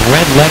jerseys,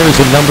 red letters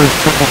and numbers,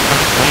 triple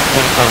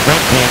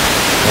red pants.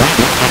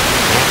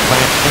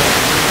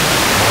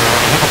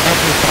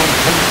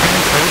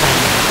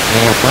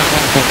 And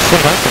Ruggles can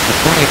set up at the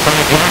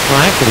 25-yard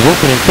line for the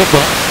opening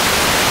kickoff.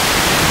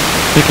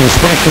 Kicking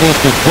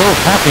specialist is Will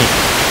Hawkins.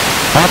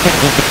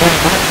 Hawkins is the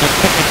quarterback and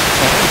kicking.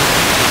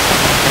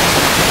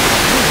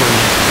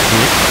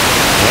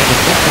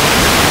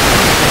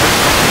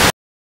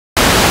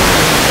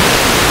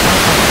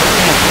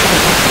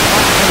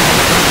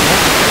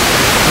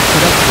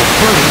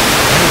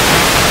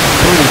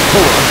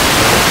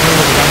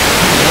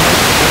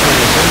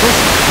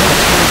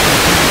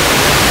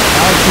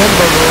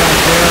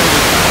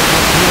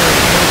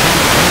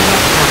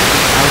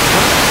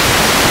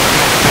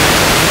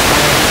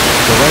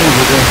 The Rays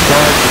are going to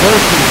start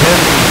first and 10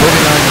 from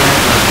 39-yard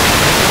line.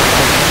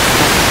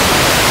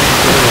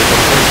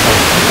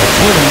 A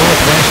team in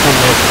Northwestern,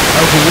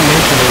 as you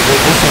mentioned,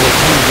 this is a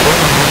team that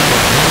don't know how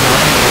to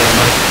run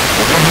like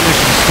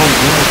Henderson State,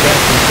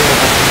 Northwestern,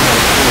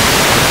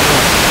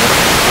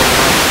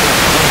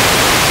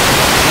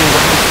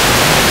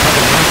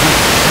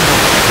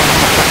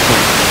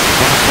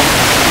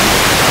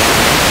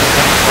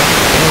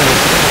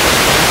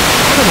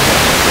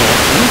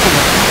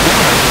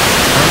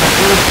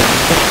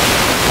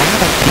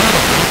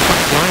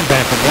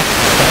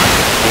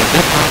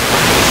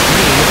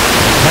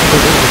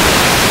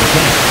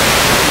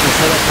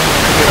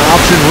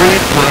 option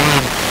read.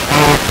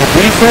 The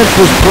defense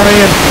was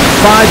playing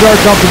 5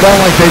 yards off the ball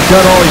like they've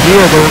done all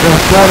year. They were going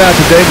to throw it out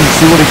to David and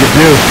see what he could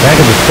do. Back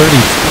in the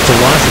 30s to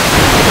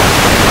Washington.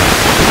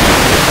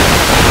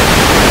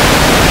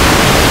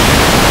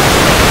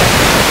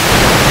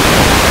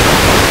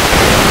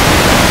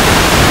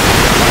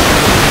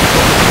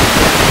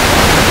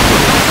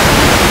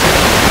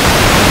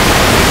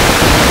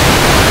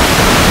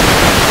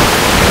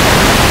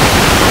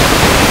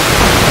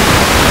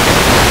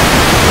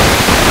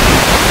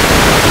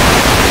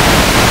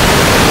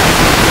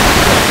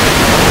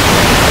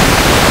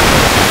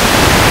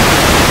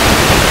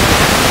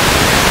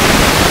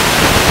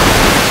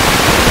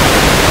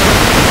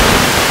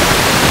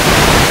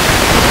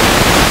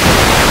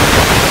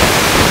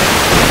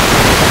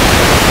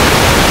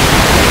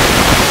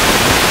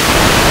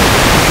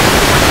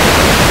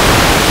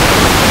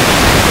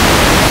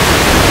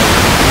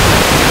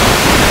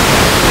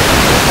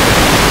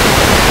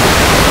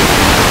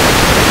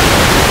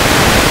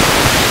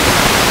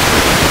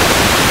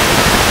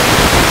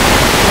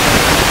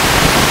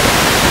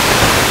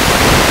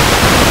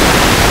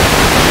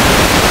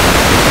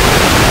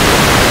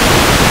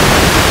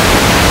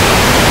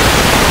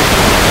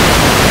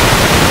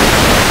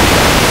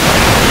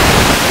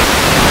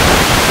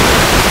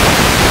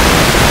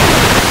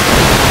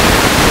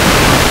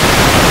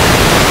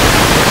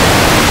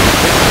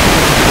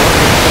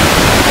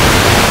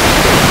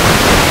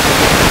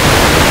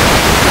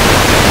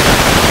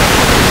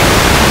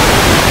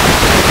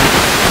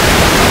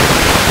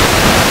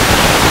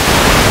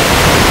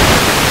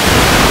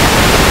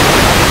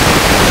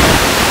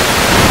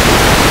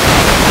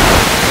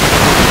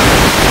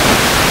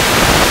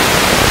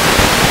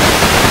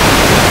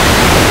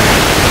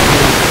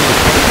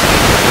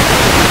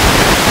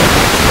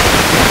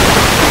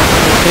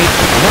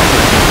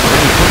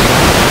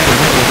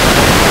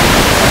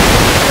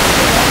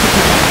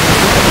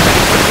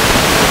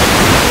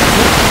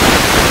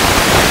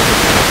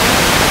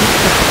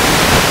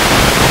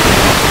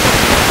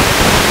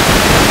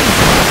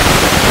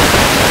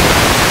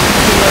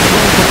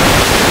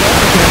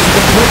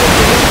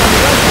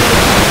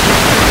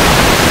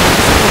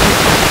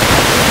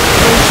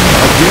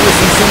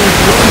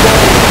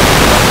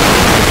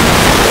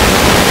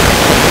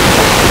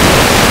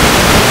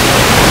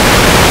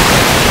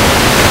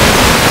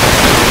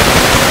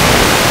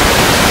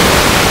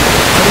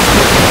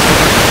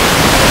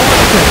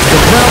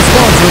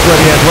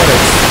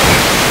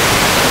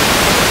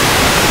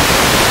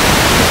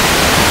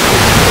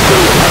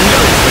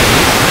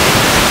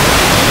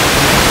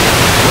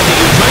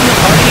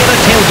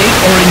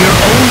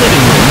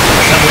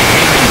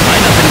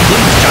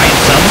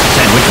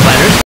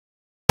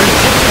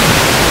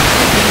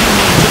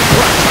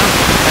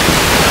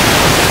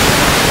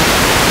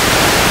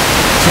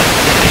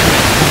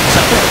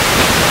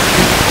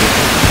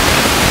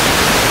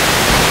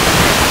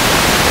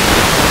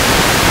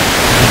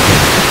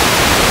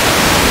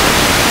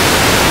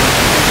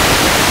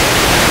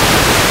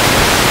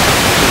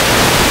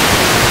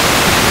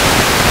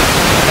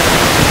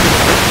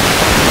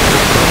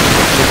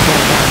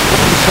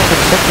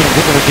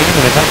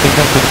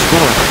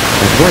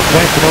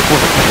 Northwestern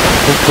Oklahoma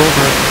looks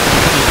over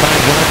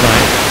 25-yard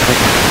line.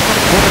 The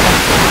quarterback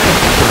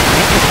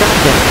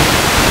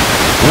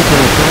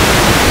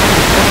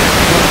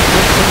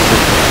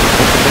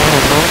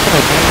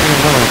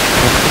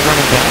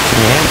running backs,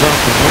 and he hands off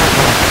to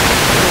Northwestern.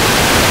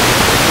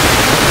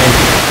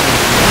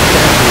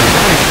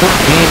 Very short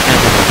game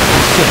at the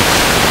 6.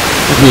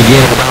 This will be a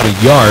gain of about a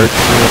yard.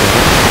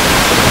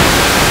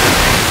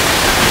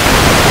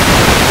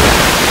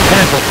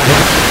 Tackle.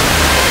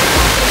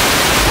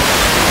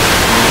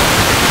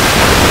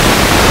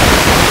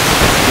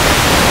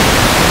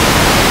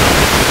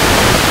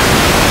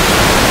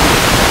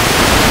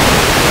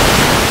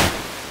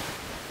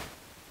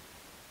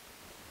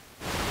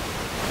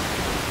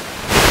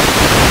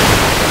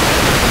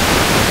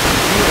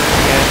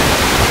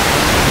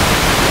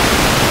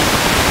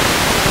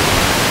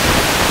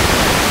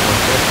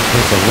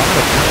 There's a lot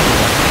of time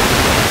left.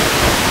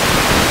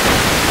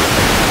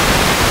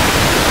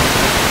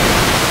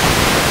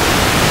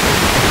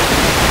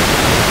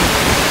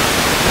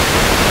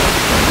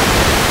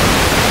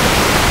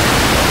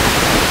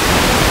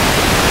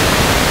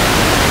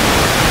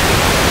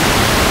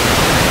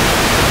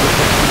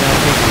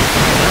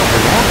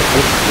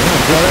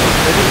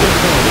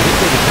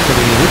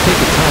 We'll take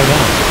a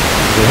timeout.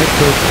 The head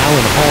coach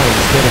Alan Hall,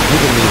 instead of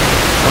giving the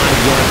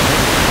 5-yard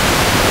penalty.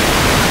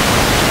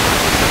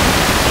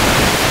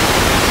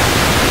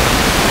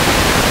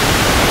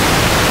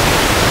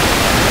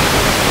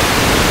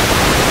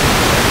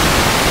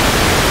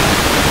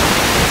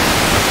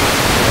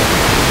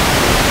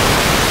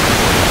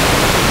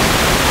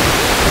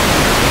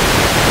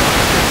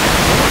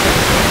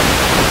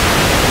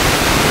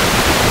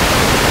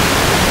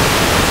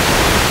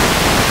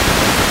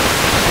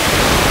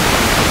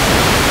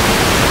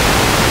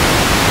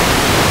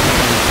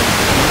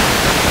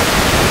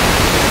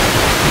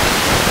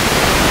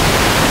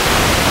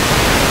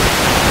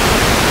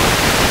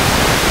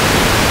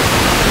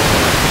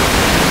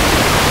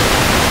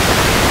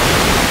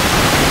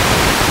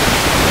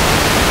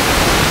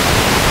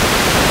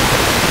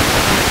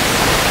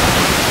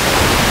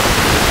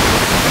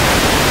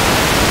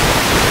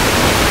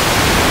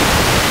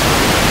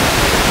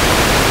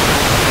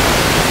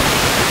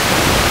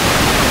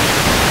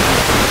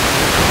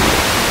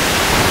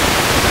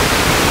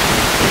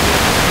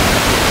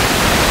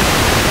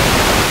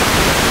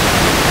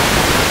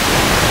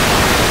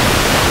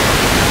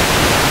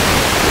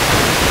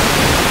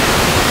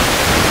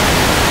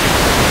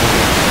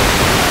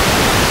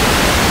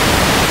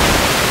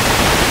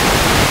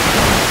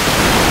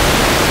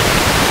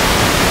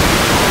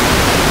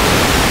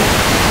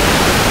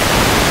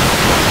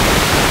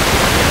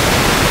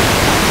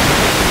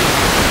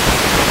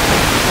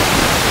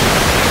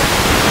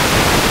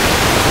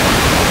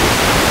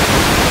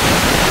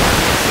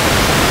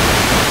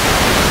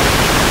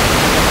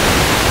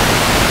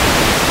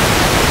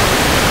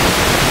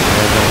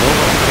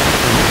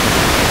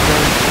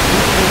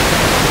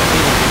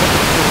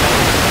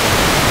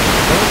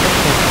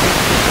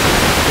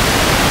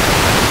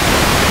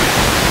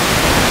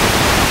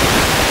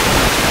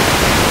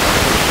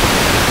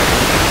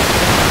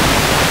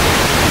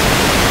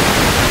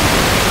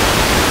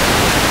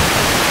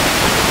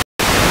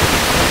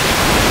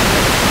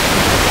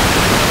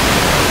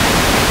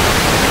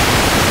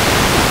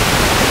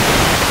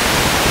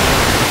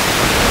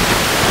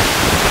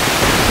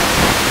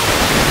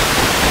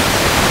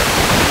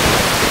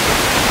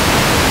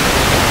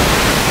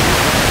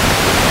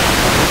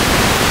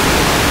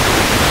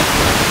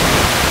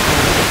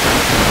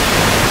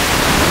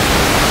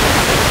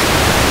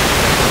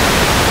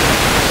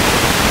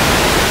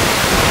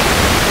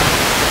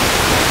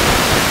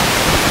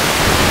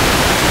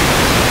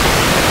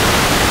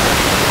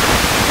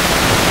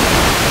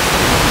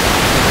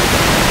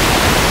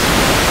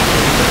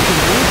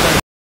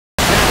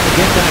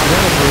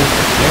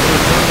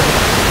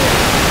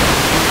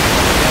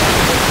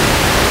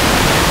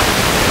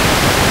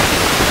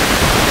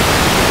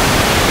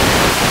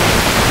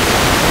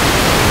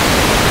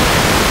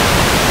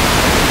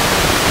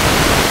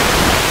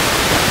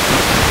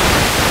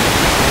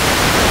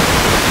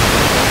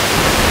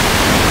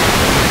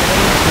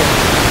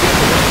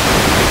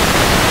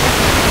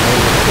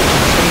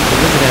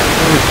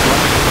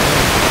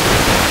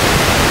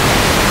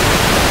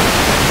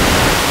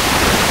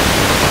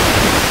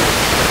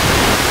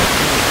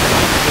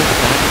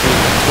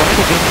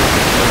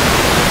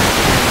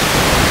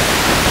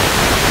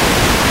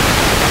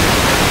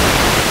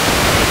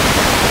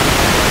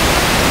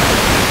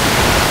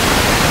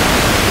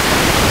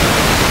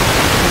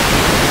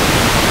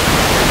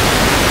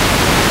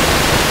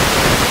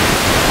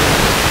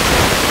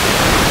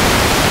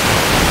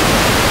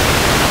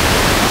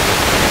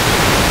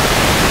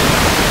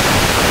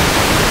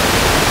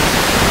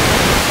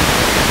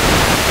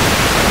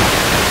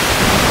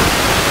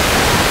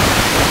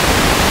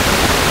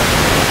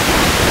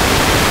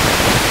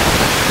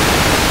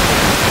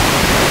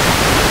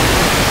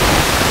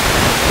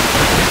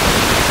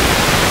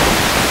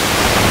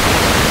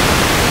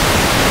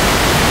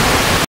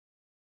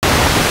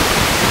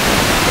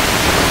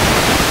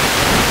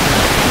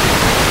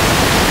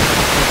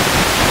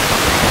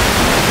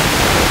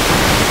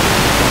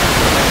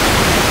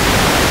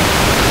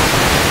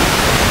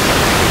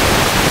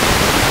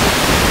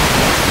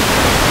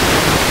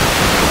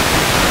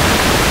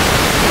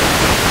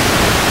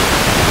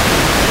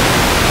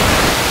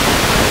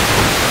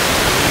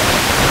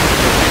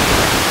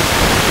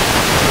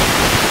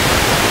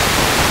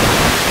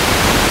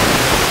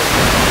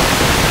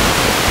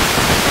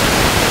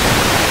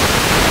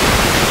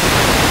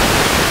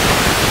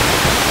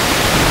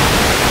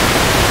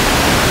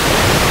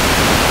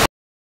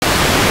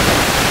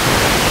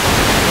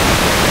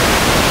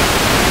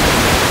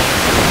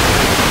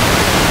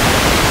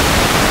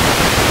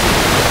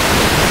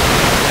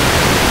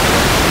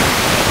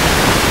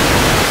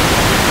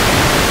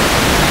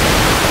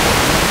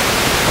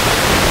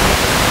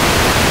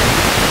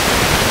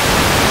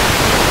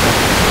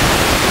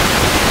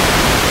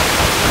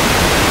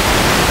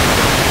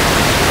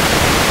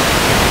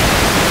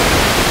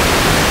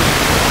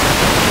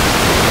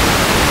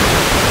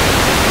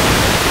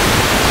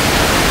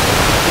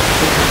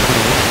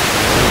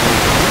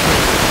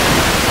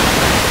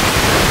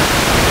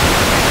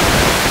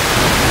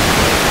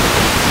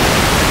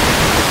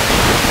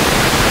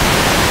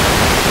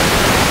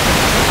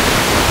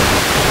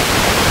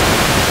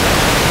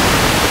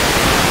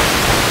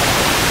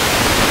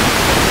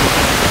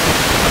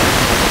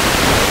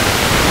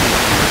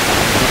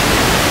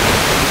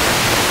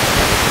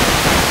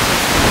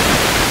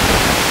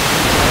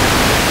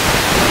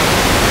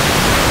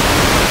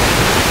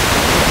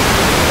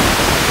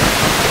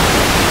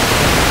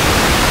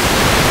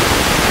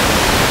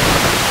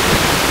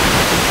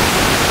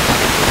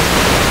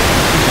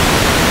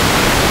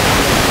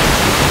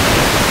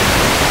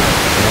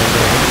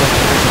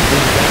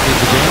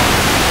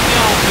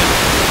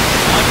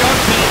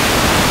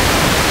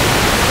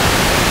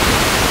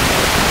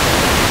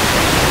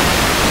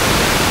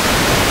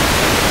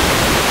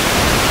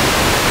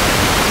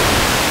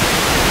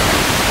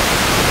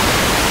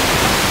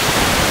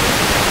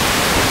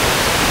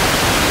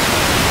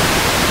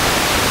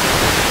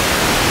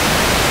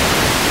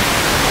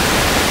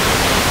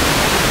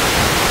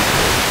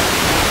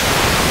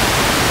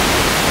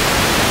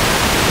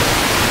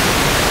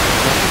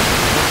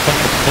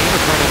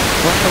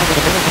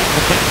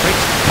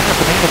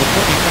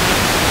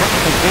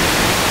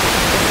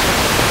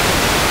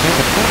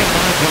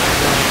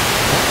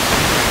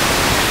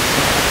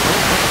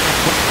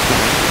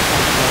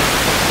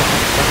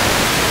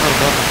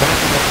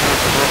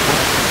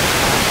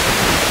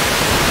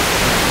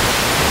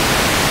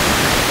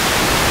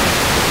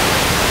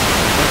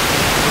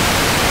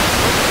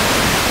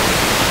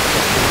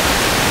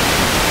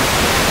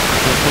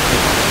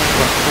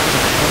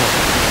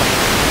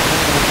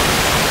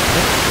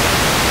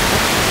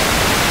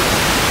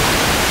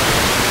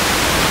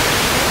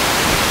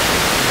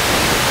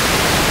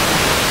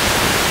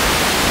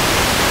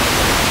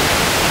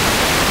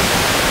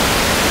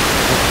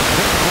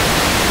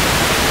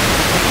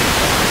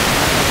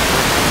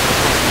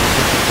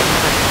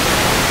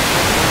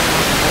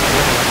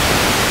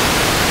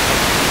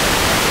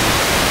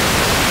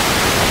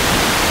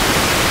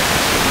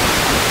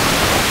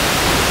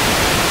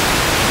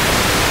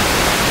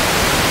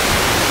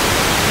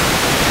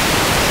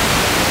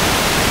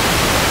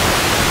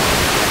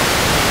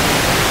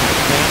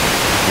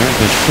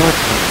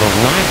 The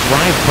line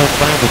drive put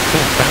by the 2,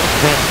 bounce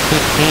back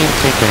 15,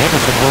 take the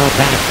Henderson roll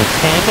back to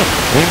 10,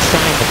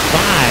 inside the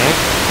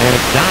 5, and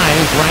it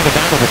dives right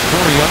about to the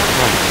 4-yard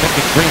line.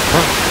 Second great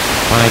punt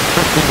by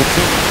Christian the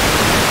 2.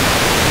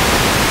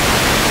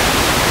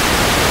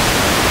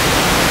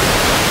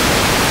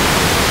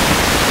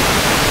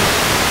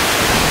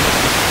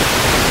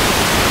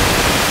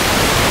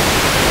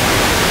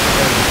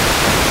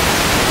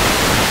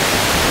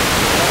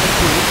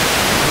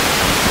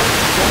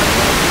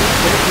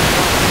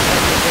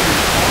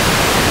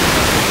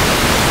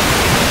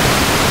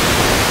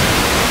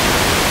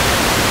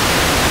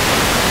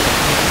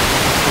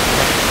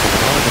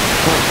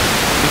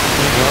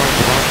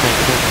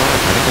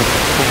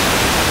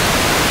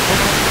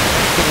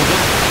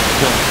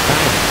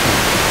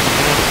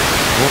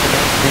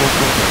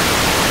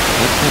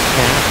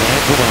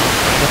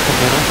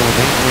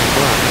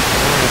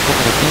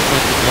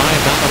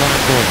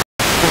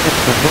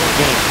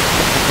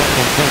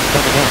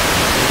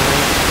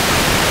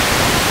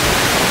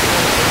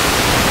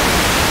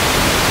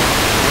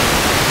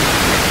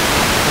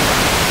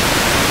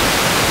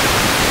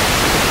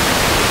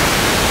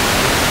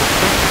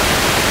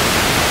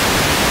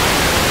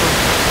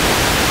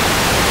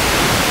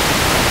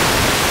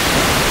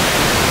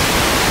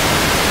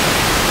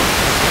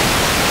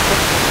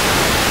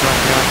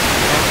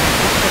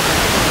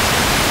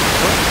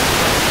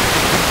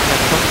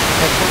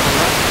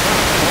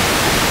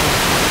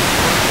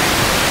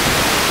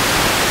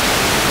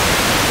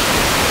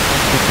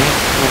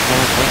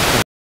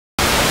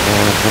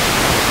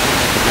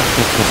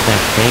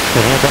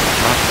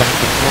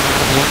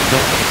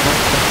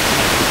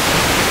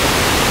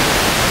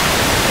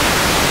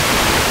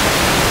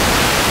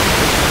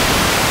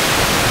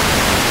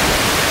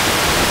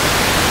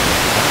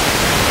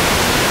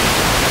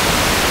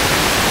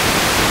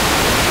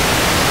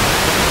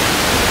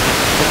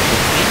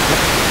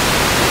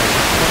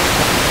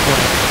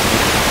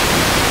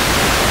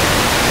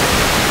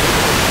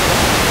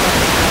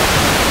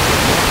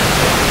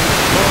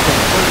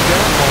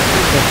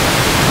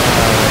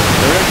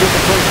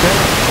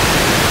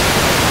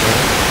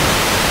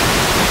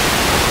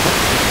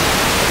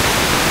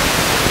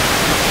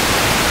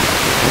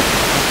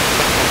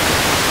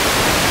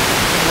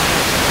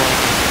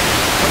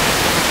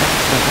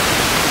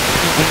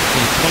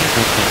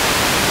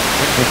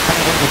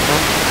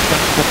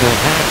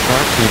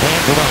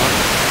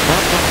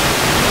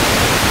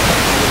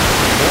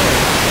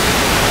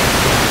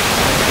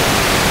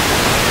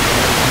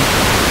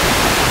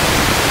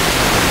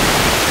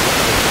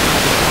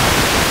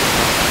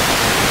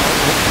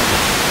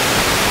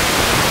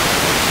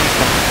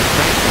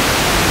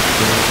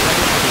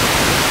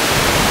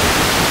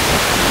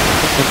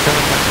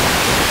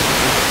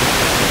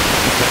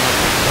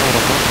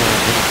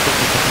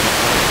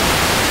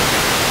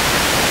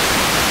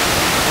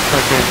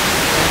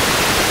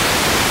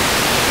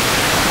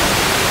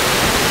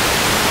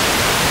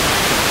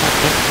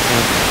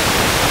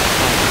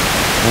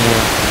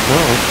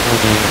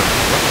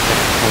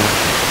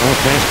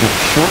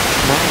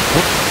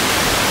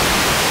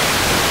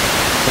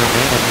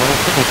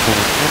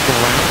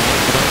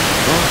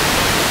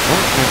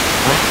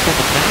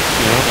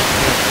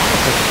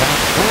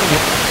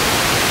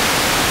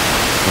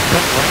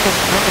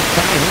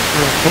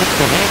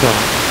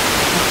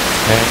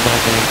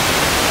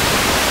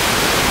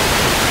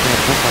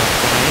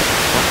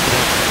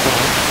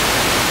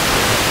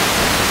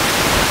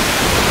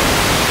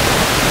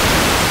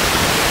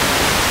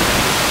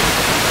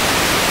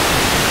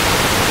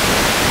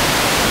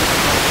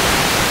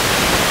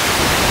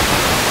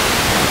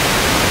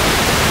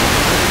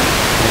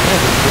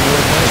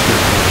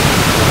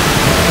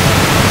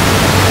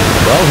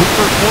 Well,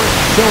 Hooper forced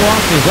to show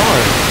off his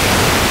arm.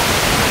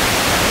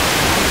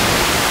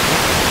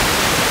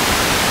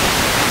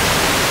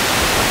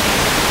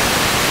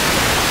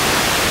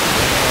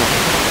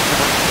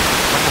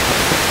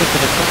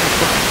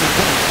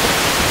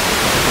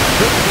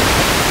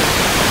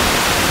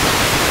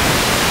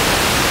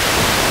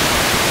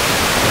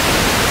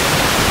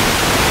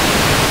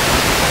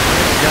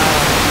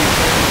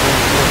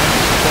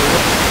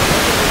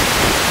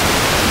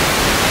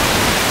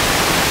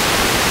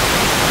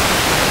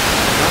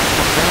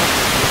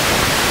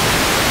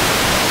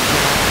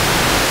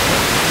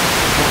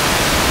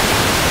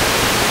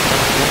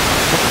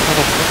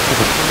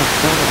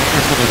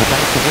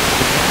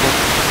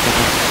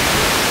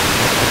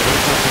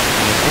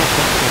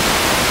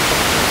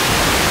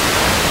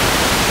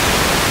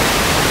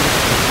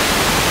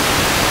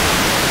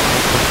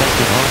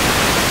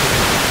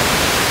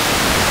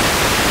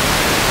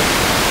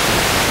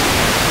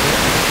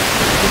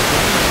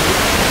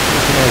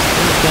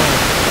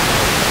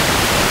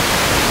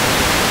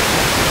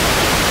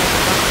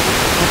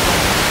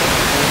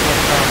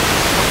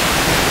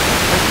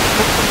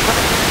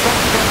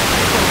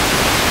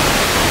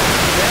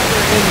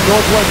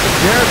 Northwestern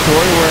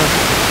territory where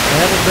they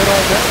haven't been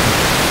all day.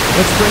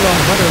 Let's bring on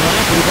Hunter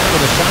Lafferty down to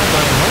the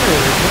sideline. Hunter,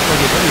 it looks like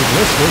a very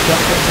listless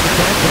offensive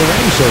attack for the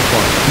Rams so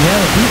far.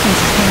 Yeah, the defense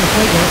is trying to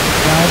play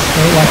guys,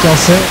 like y'all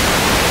said.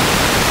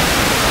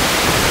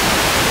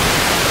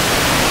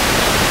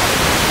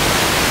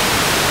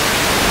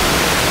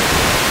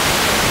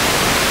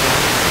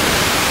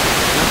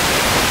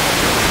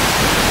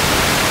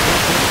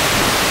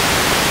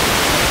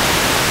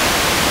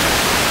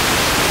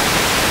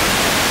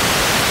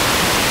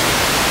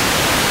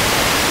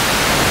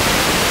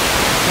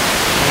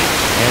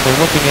 They're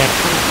looking at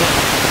first down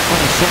from the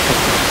 22nd.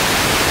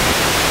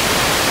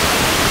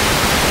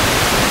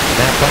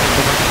 Snap back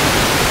to the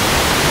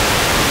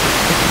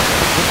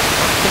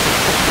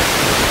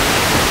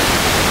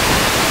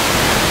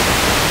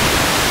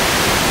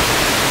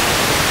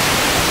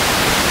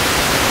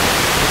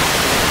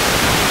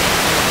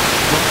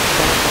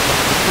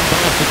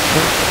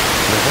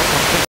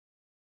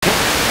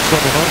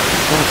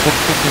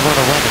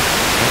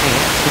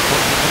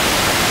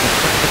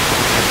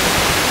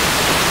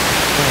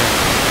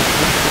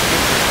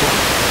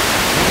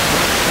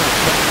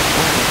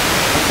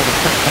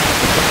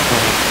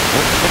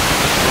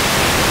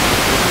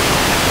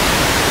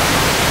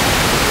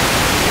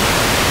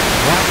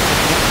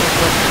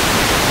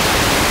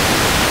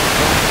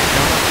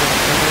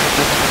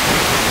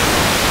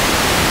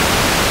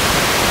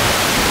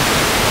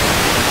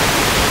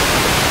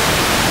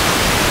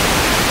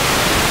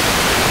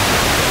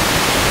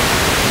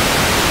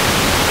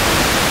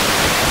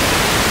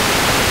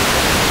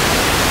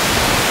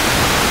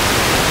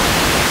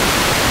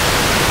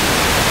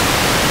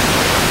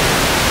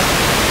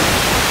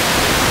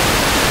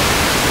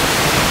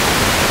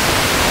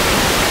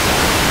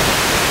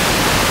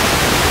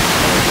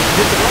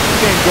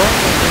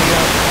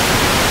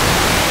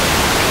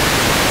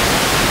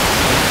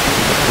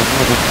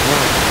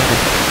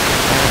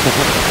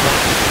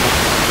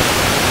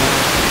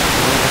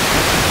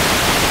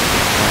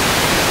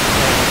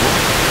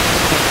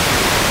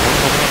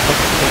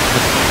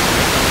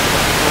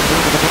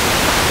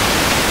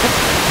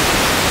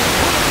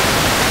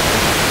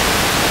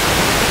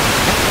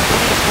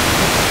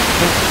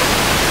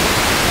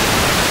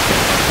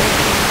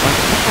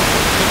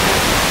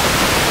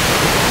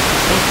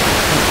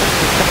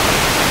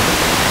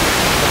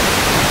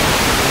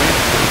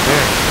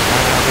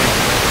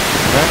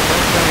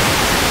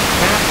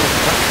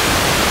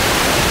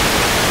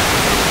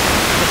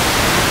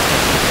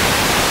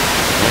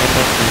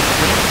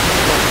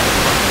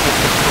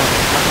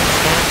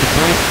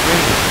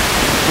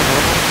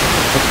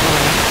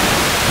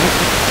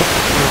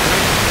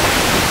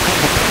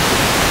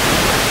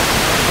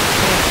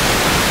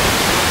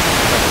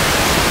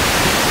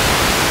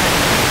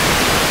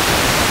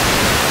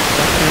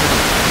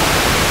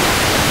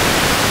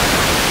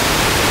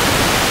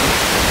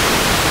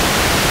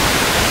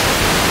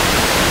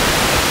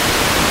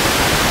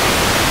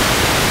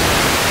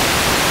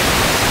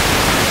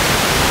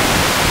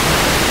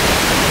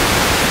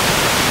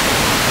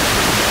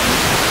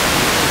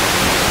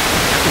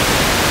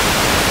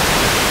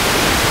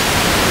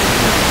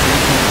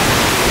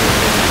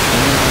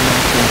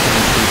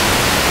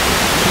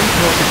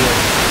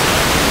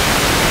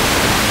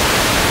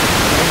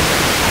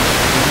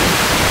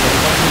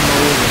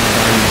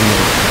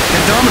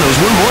Domino's,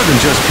 we're more than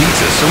just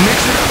pizza, so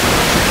mix it up.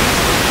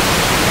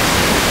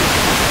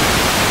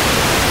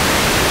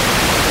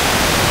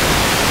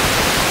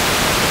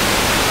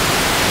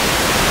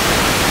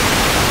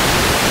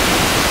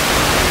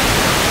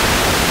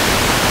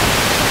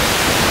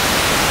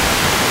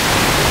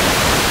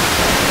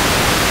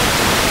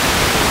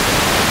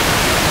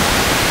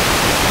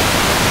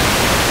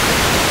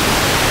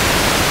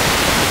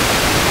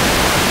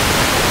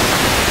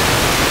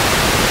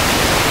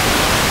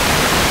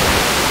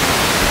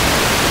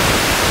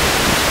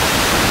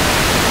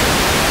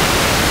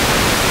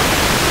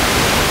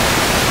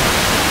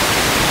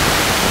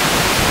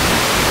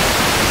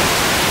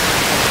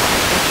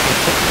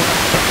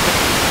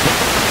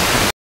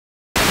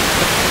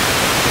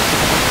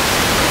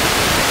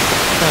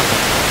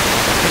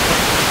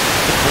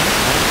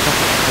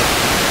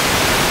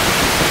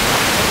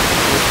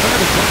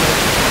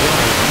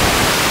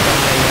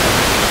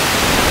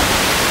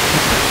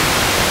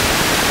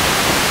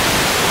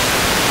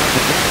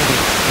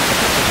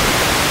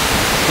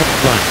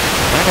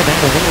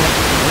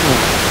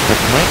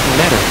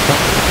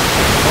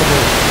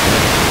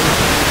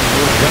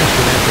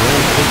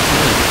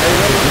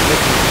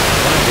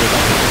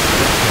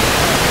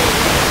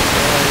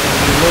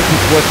 you look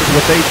at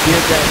what they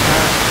did that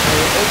time, they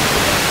were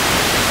opening up.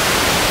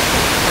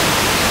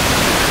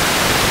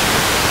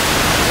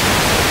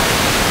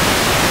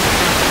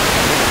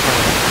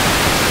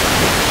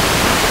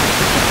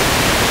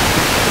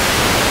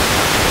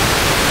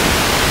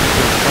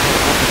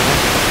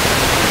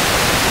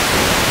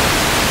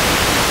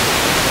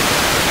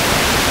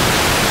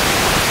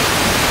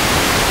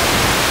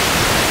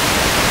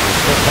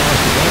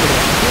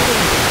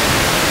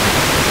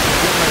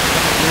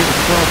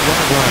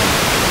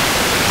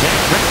 Zach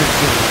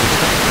Richardson is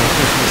not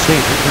Henderson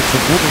State.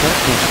 Henderson moving up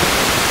this.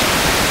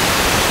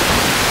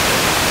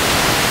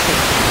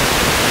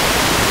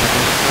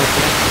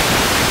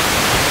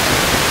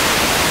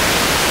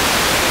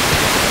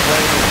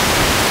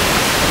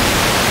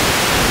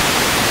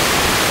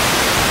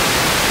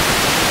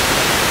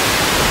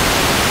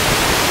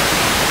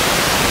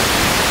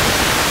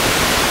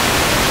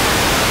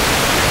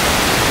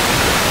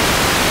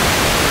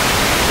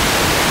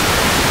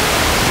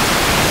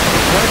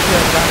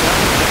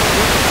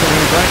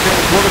 Right there,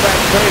 the quarterback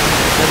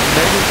face.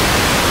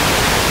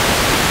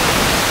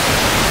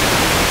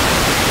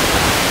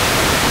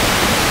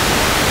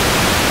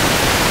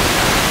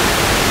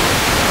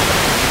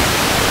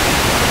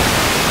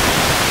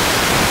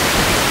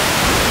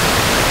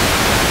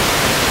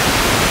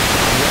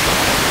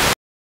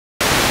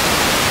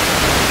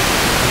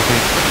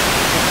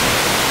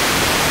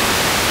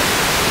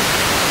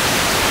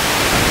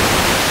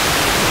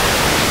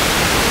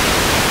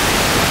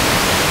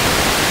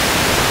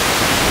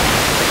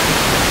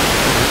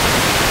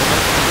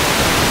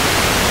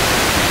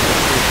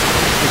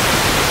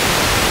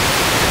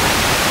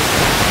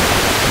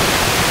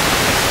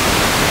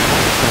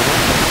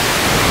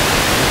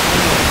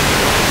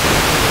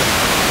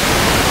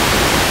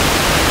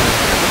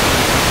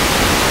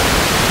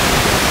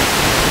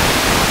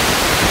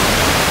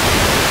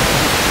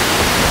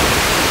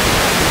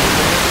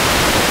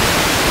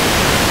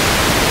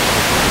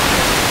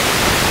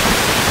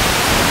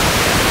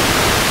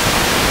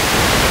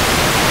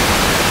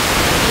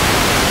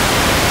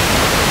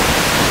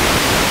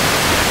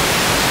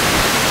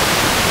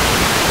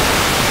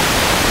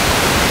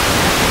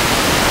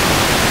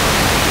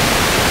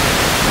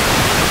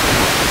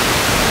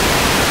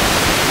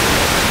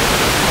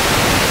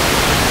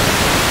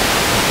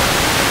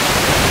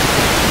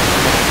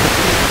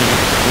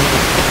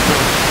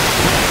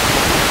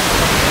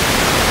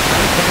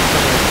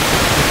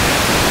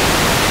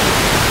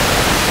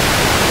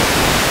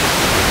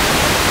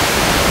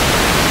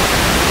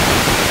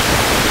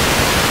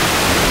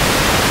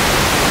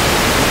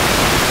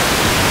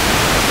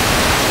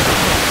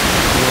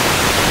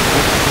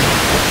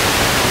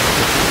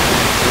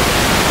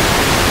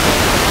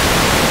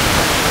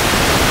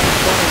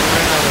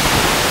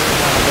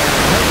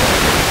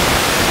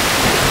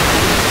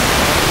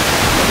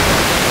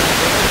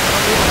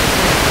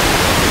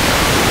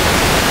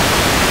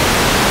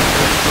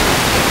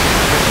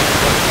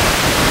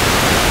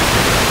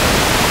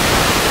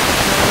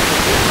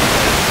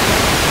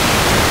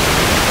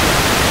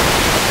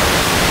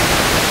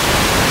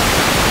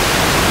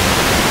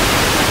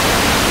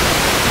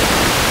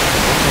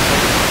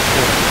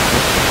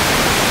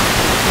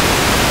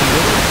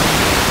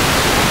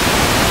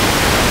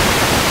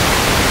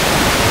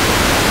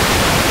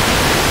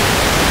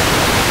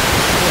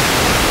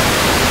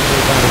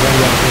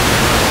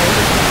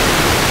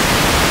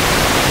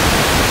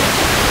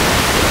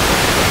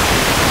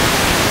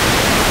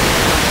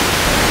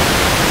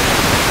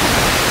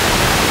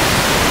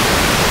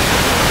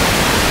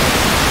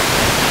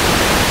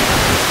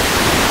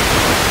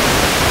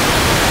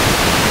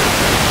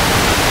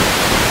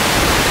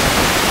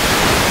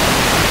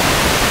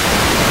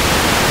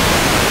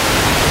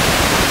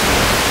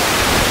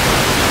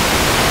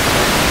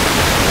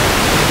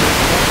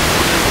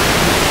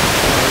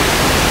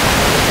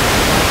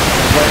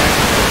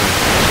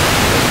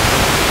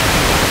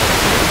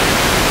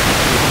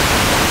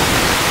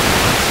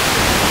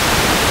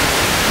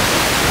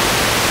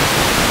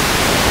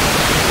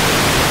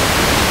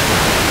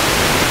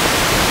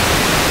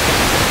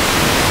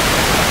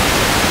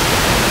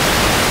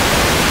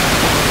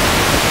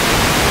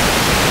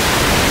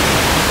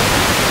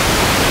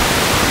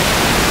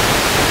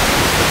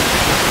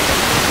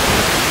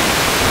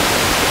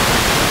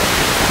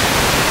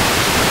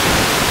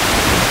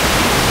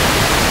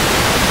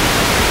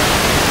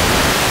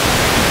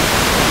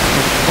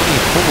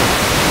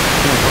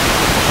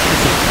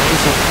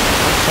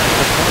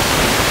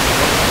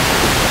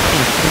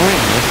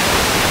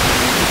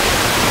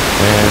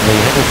 And the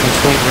Henderson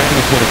State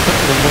Rams get a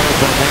couple of yards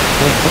on that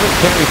play. Third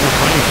carry for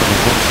Bryson has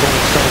been so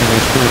exciting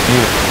his first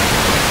year.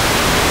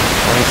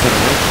 Bryson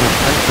looks for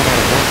Bryson on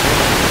a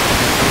one-hand.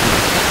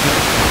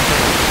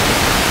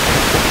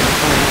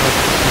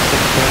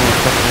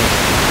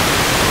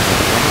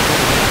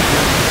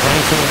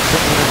 Bryson on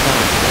 2nd and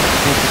 9.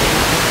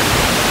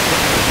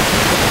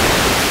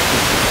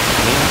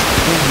 Gains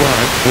 2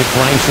 yards with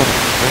Bryson.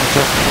 Brings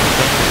up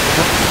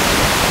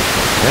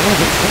that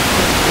was a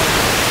second.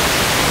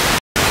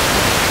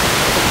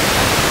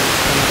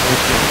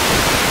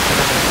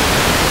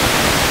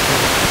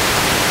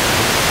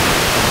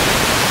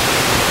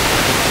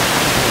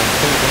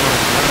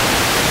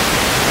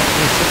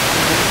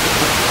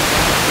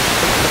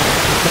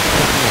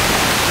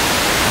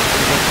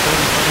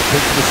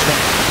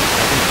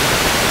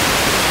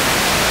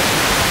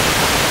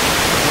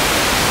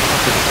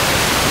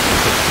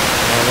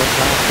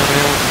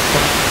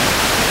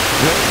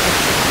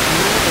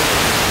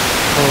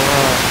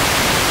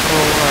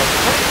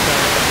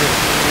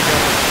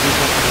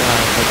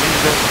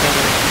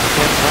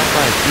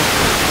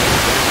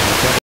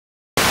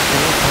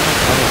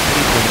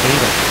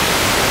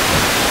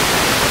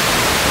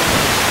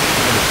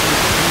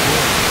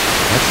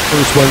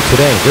 First one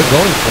today. They're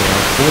going for it.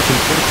 4th and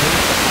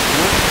 14.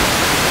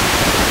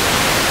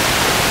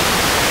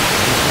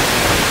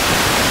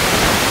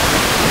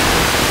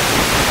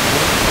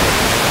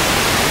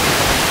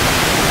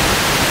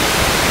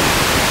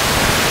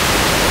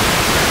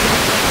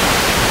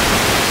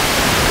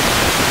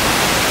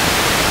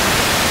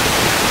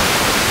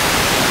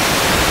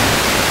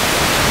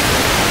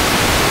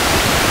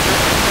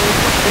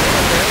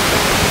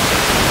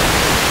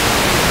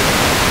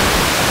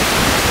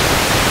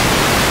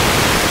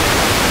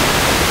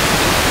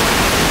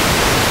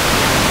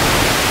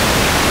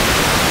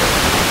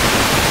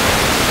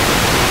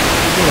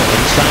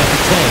 Inside the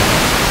 10.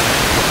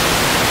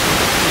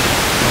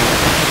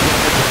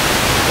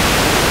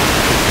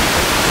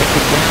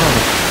 Second down.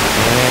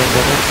 And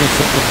eventually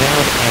second down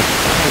at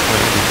 5 for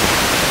Henderson.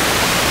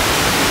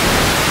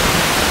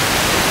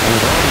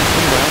 We've already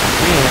seen all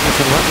three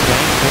Henderson running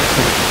backs get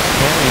some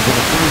carries in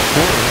the first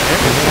quarter.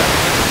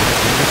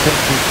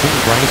 Interception 2.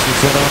 Bryson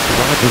set off to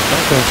Ruggles.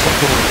 Back on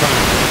 2nd and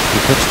 5. He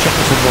puts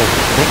Johnson over.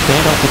 Quick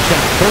hand off the check.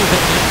 Throws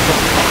it in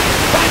from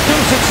 5. Back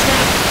goes it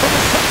snap from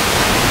the second.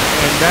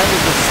 And that is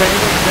the same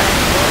exact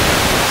play.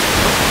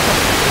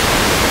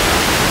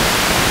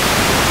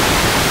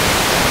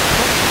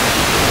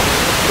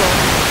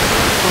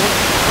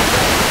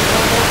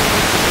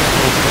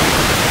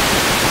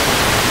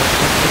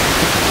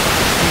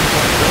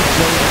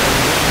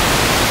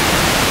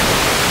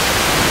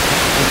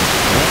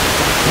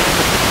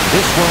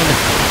 This one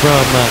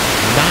from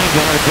 9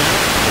 yards out.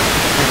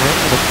 The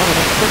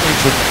opponent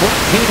privilege of 14-0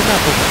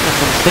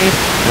 Henderson State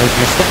as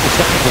you step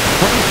aside with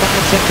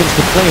 25 seconds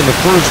to play in the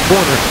first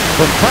quarter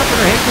from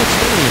Carpenter-Haygood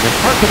Stadium in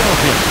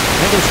Philadelphia.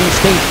 Henderson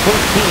State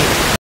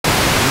 14-0.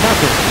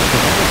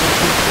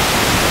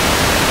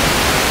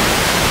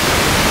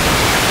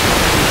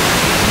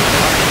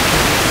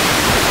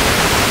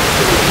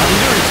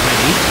 Hunger is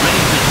ready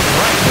to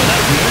strike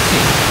without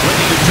mercy.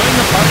 Whether you join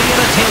the party at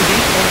a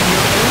tailgate or in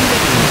your own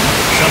living room,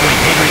 Subway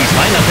Catering's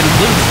lineup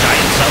includes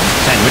giant subs,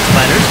 sandwich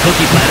platters,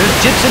 cookie platters,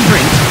 chips and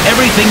drinks,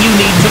 everything you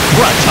need to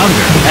crush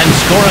hunger and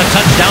score a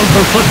touchdown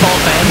for football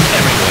fans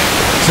everywhere.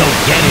 So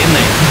get in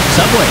there.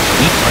 Subway,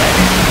 eat fresh.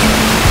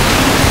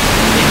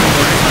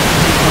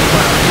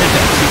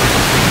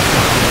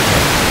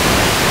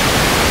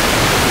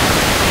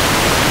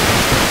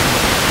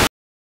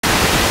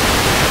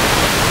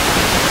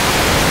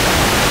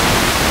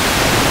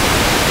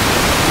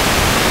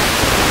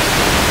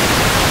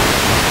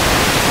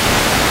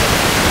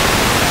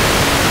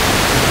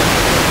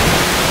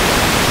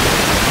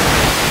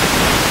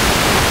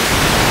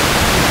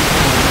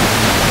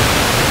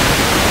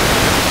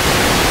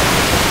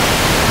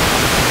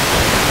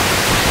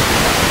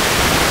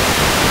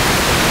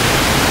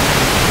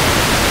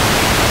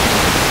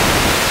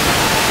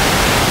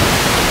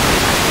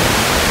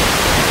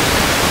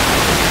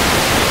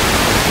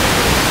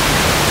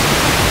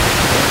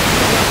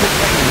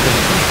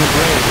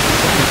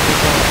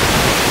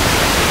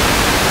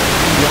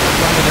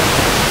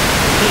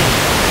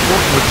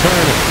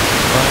 Return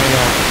by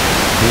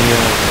the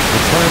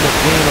retirement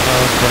game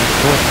of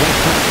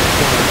Northwestern.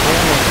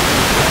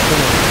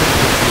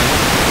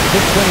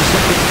 Just 20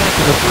 seconds left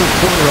in the first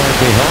quarter,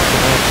 RJ Hawk,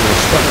 and after a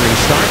sputtering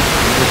start,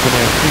 looking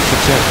at 3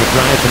 successful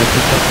drives and a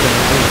 2-touchdown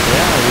lead.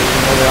 Yeah,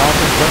 the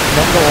offense doesn't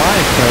come to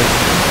life because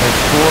they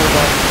scored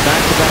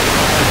back-to-back.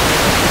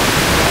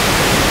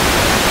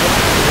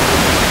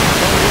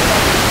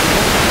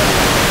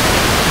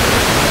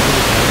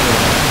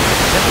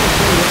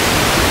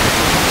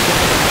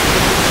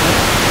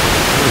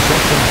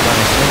 Receptions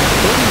by Sam.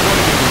 31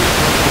 to the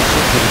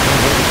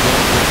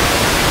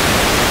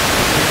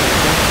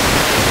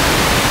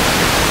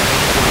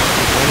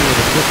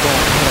the football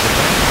out of the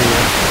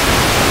backfield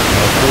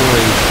for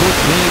a short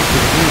game to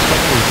the near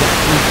side of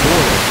Zachary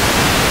Boyle.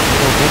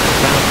 Boyle gets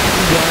about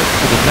 2 yards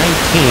to the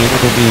 19.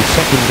 It'll be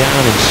second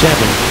down and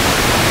 7.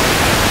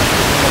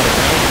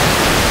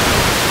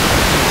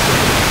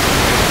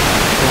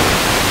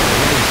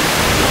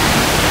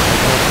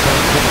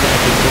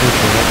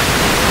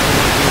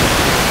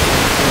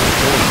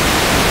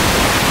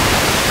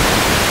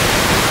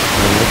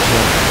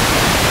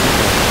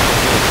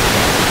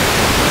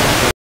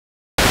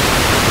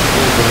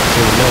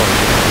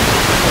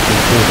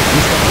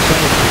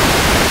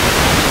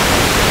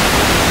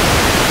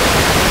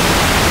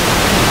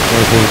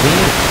 As they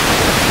lead,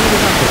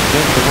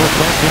 against the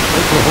Northwestern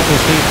Oklahoma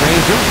State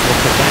Rangers. We'll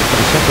come back to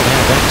the second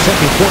half. That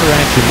second quarter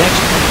action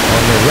next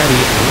on the Ready.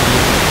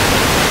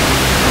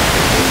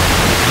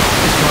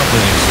 This come up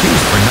with an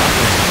excuse for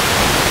nothing.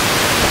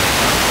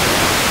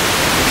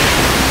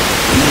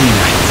 Many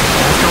nights.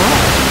 After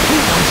all, who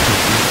wants to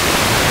eat?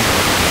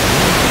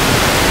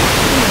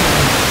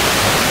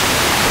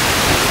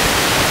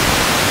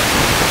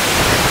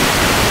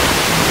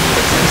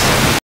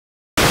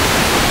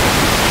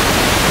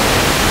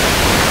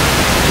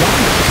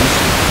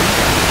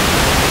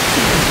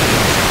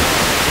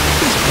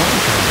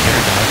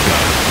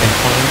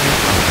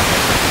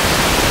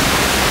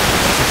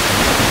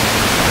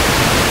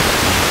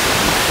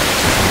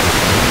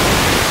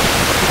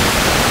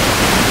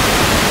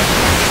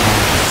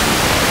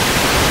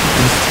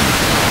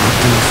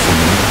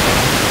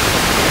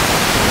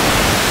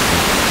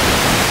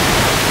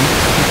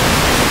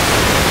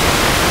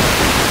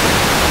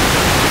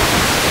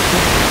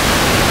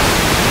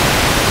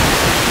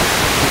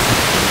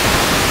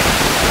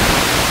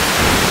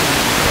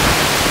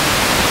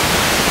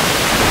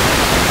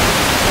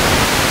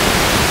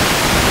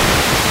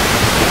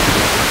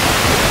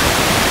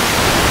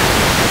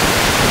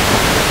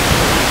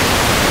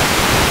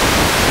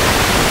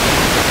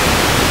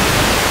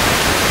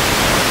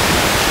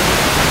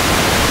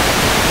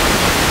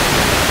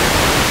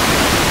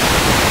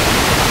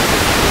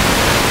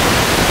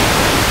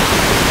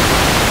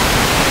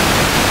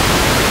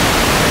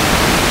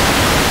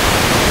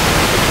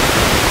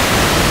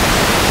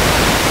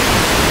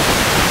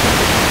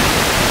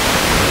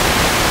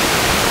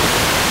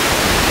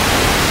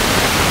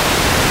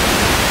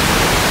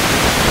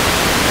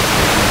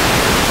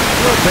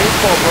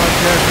 baseball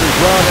broadcasters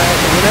run out.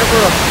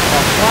 Whenever a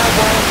fly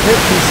ball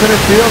hits in center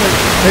field,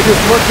 they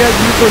just look at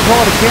it, usually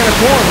call it a can of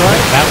corn,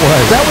 right? That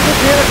was a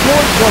can of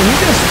corn. So he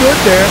just stood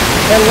there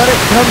and let it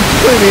come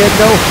to him.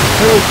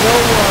 There was no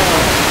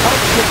help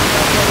sitting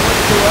up there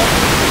went to up,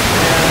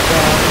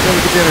 and then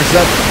he gets the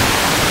interception.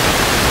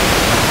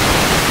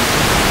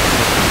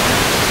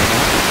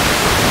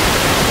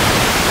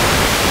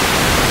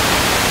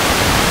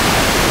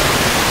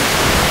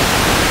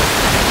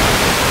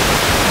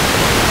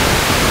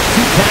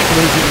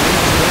 Tacklers in the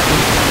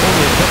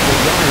only a couple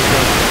of yards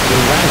of the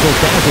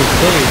razzle-dazzle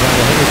play by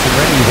the Henderson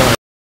Reddies on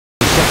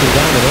second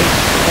down and 8.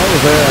 That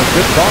was a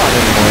good thought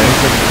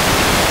anyway.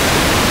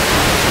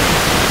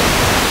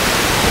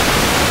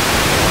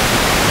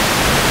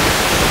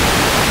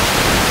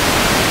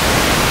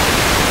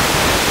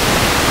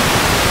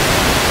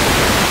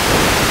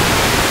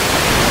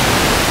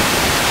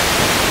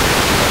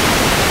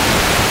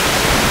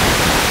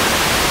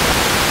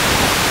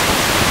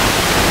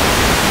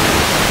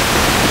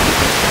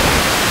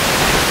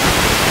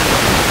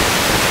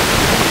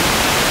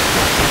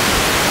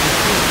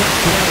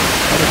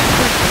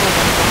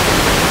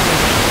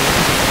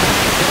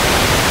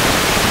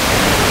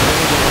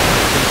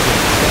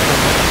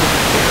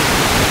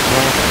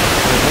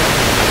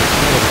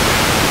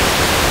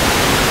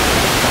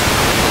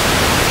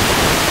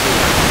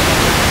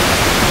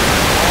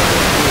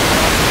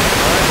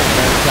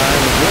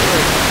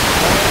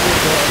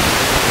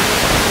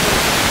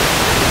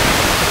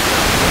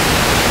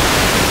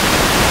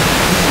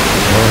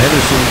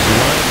 Henderson's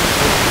line.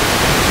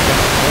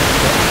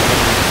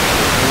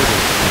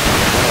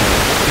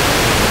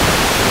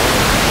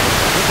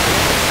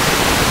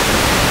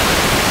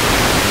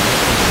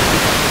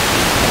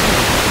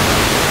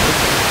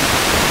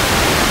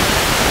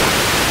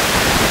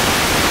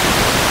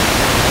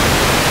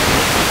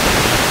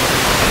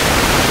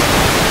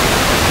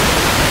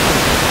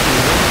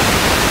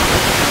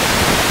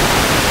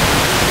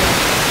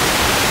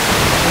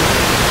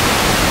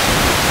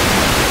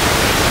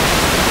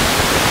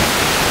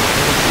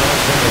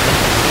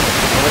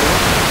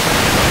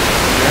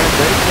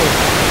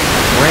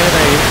 Ran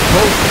a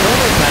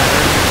post-normal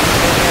pattern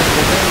and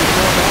the very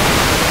short off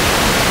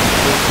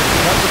with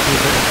coverage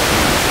with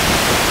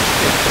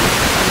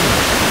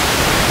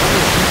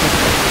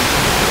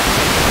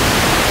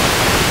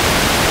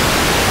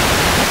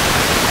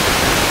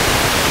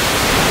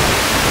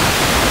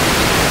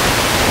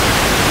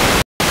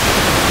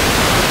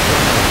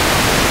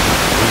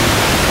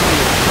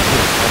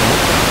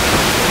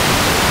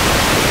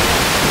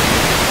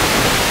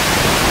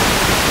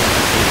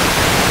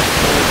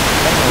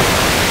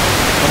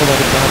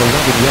Down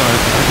 11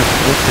 yards.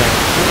 Henderson looks at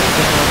third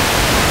down.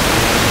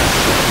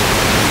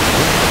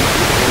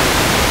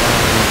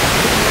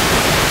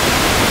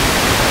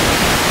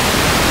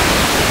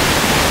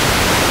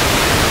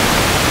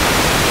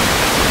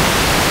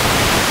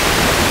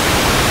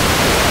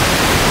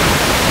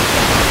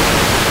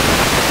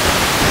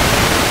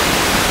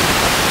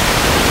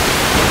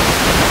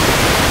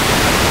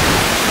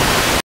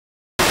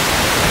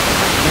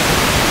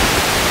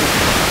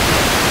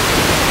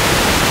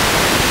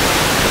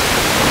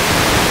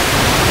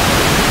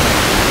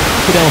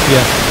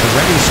 Philadelphia, the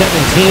Ready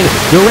 17,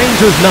 the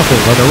Rangers nothing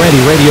on the Ready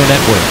Radio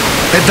Network.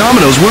 At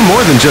Domino's, we're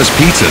more than just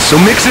pizza,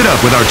 so mix it up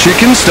with our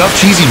chicken, stuffed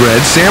cheesy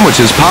breads,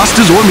 sandwiches,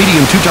 pastas, or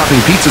medium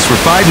two-topping pizzas for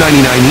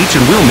 $5.99 each,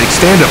 and we'll make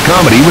stand-up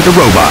comedy with the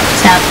robot.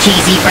 Stuffed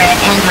cheesy bread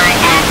and my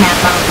acne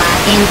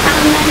robot in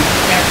common.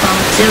 They're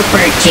both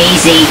super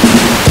cheesy.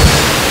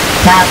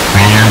 Top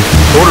round.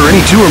 Order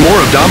any 2 or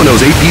more of Domino's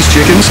 8-piece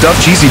chicken,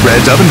 stuffed cheesy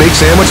breads, oven-baked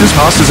sandwiches,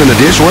 pastas in a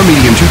dish, or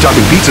medium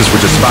two-topping pizzas for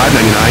just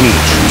 $5.99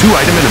 each.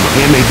 2-item minimum.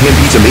 Handmade pan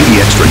pizza may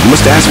be extra. You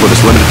must ask for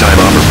this limited-time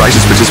offer.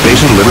 Prices,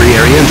 participation, delivery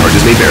area, and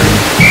charges may vary.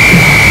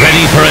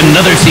 Ready for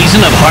another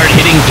season of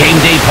hard-hitting game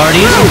day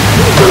parties?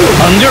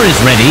 Hunger is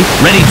ready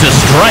to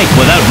strike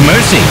without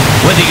mercy.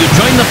 Whether you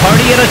join the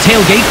party at a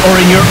tailgate or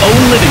in your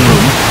own living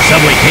room,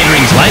 Subway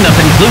Catering's lineup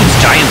includes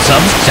giant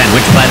subs,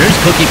 sandwich platters,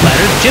 cookie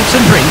platters, chips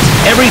and drinks,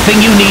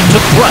 everything you need to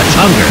crush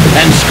hunger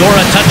and score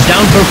a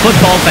touchdown for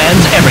football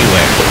fans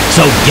everywhere.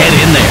 So get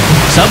in there.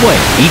 Subway,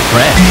 eat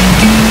fresh.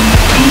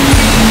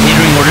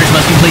 Catering orders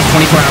must be placed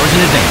 24 hours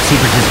in advance. See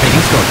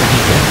participating store for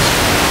details.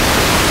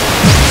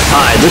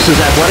 Hi, this is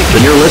Athletic,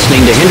 and you're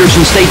listening to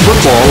Henderson State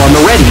Football on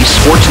the Ready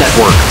Sports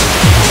Network.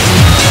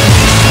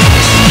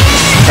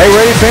 Hey,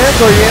 Ready fans,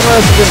 are you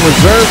interested in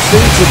reserved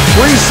seats with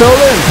free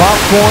soda and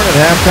popcorn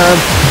at halftime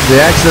to the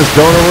Access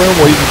Donor Room,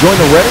 where you can join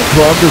the Ready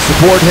Club to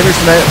support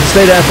Henderson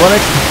State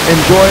Athletics?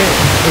 Enjoy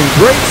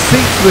great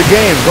seats for the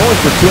game. Going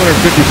for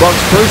 $250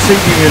 per seat,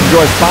 you can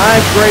enjoy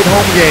 5 great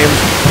home games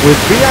with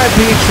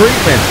VIP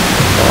treatment.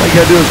 All you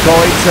got to do is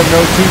call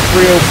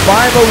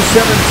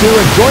 870-230-5072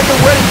 and join the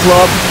Ready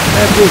Club.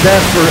 And please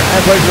ask for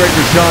Athletic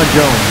Director Sean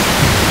Jones.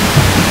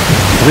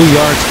 3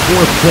 yards, 4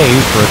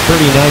 plays for a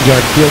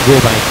 39-yard field goal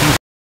by Houston.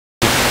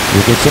 Who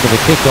gets into the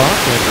kickoff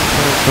and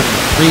returns from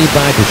 3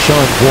 by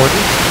Deshaun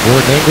Gordon.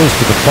 Gordon angles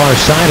to the far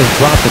side and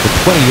drops at the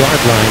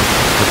 20-yard line.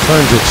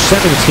 Returns at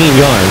 17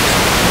 yards.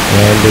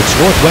 And it's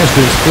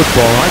Northwestern's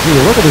football. Archie,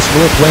 look at this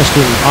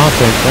Northwestern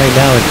offense right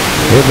now, and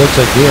it looks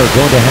like they are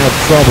going to have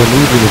trouble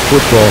moving the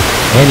football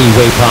any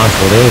way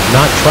possible. They have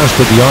not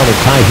trusted the arm of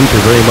Ty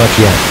Hooper very much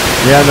yet.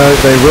 Yeah, no,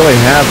 they really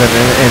haven't.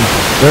 And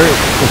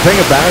the thing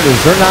about it is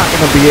they're not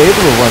going to be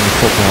able to run the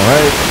football,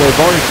 right?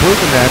 They've already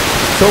proven that.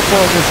 So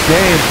far in this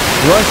game,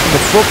 rushing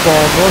the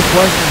football,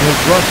 Northwestern has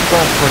rushed the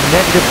ball for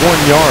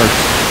 -1 yards.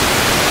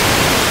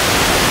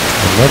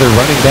 Another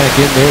running back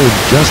in there is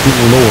Justin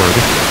Lord.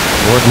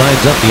 Lord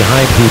lines up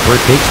behind Hooper,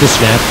 takes the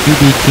snap,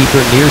 QB keeper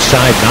near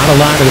side, not a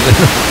lot of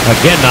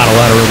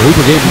room.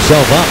 Hooper gave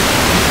himself up.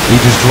 He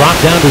just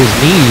dropped down to his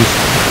knees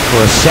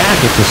for a sack.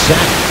 It's a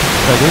sack.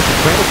 So there's a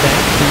credit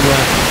back to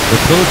the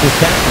closest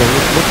tackler.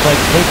 It looks like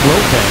Jake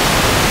Lopez.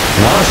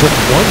 Loss of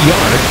 1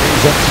 yard,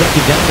 brings up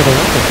second down to the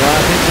line. Well,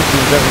 I think this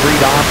is that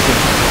read option,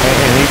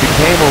 and he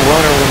became a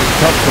runner when he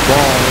touched the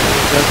ball.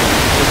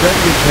 It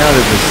doesn't get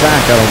counted as a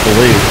sack, I don't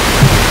believe.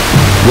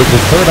 With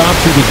the third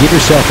option to give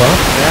yourself up?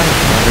 Yeah,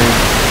 I mean.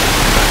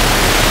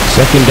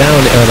 Second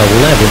down and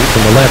 11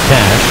 from the left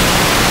hash.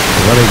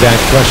 The running back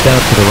flushed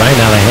out to the right.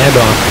 Now the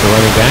handoff to the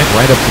running back.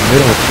 Right up the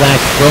middle, a flag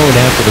thrown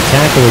after the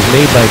tackle was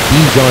made by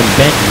Bijan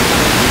Benton.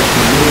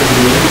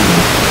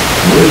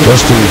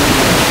 Justin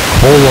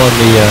Cole on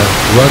the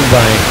run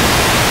by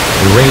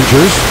the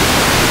Rangers.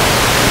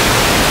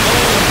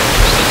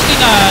 69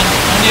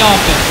 on the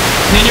offense.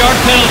 10-yard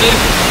penalty,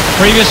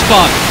 previous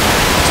spot.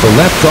 It's the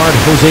left guard,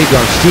 Jose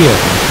Garcia.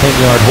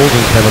 10-yard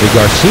holding penalty.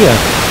 Garcia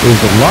is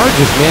the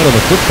largest man on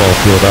the football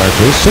field,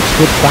 RJ.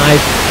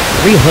 6'5",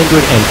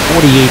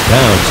 348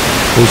 pounds.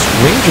 This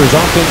Rangers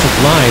offensive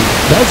line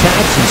does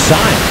have some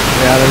size.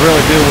 Yeah, they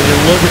really do. When you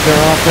look at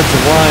their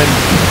offensive line,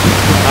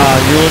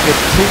 you look at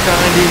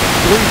 290,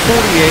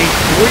 348,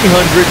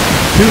 300,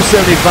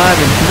 275,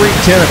 and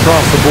 310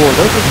 across the board.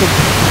 Those are some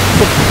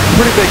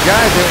pretty big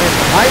guys, and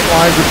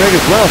height-wise are big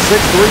as well.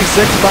 6'3",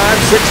 6'5",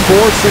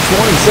 6'4",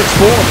 6'1", and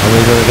 6'4". I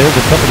mean, there's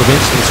a couple of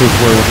instances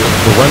where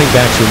the running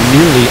backs are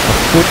nearly a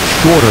foot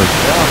shorter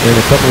than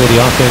a couple of the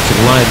offensive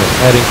linemen.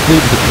 That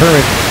includes the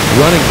current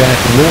running back,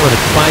 Lord,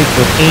 at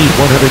 5'8",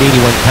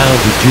 181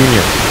 pounds, a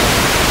junior.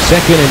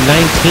 Second and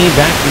 19,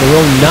 back from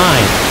their own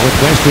 9.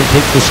 Northwestern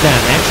takes the snap.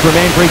 Extra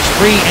man breaks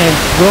free and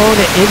thrown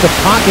in the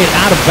pocket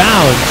out of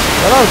bounds.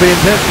 That ought to be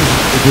intentional.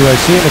 Do I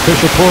see an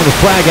official pulling the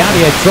flag out?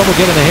 He had trouble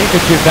getting the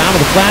handkerchief out of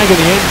the flag in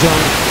the end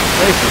zone.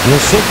 Will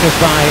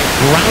signify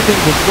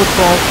grounding the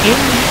football in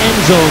the end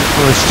zone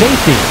for a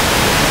safety.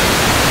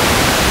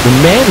 The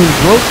man who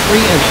broke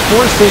free and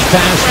forced this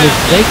pass was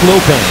Jake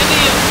Lopez. In the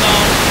end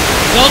zone,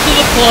 result of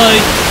the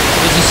play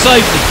is a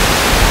safety.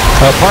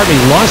 Pardon me,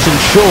 Lawson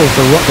Scholes,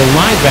 the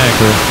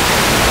linebacker,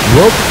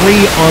 broke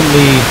free on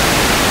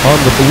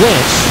the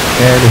blitz,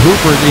 and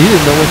Hooper, he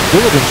didn't know what to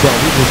do with himself.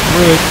 He just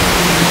threw it,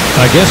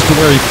 I guess, to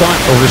where he thought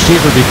a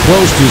receiver would be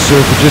close to, so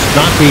it could just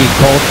not be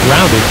called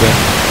grounded. But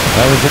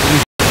that was an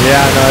easy.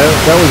 Yeah, no,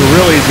 that was a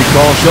real easy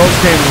call. Scholes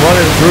came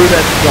running through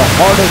the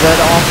heart of that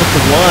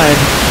offensive line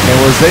and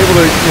was able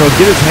to,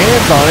 get his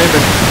hands on him.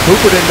 And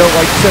Hooper didn't know,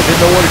 like you said,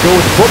 didn't know where to go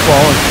with the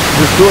football and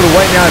just threw it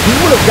away. Now, if he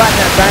would have gotten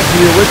that back to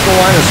the original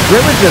line of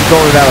scrimmage and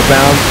thrown it out of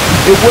bounds,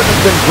 it wouldn't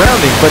have been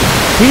grounding. But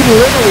he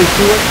literally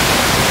threw it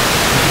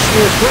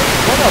straight in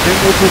front of him,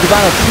 which was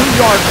about a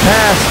 2-yard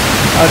pass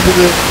to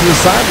the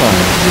sideline.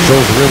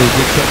 Scholes really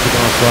did catch it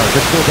off guard.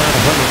 Let's go down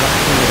to Hunter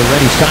Rockley with a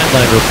ready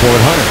sideline report.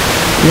 Hunter.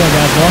 Yeah,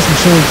 guys, Lawson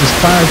Scholes just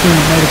fired through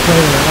and made a play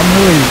there. I'm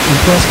really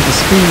impressed with the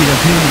speed of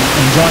him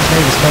and Josh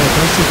Davis both.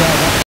 Those two guys,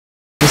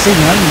 this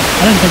season, I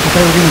didn't think that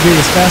they were going to be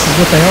as fast as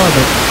what they are,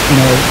 but,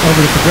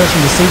 over the progression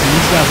of the season,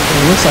 these guys,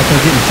 it looks like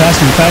they're getting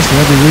faster and faster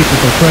every week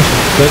with their pressure.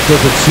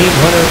 Does it seem,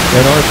 Hunter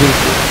and RJ,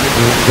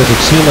 does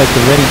it seem like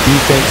the Ready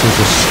defense is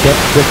a step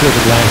quicker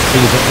than last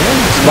season?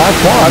 Yeah, by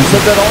far. I've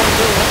said that all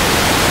year.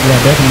 Yeah,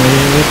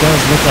 definitely. It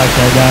does look like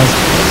that, guys.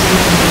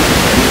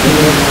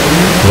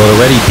 Well, the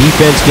Ready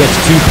defense gets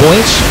 2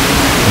 points.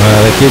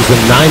 That gives them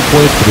 9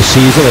 points for the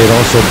season. They'd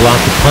also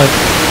blocked a punt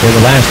in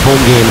the last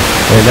home game,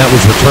 and that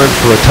was returned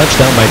for a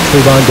touchdown by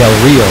Trevon Del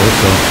Rio.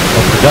 So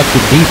a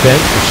productive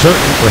defense for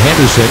certain for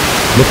Henderson,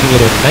 looking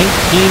at a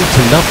 19-0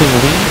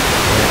 lead.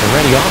 And the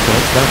Ready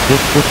offense got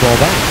this football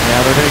back.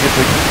 Yeah, they're going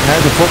to have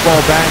the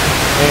football back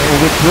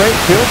and with great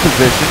field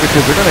position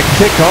because they're going to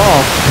kick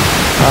off.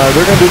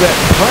 They're going to do that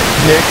punt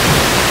kick.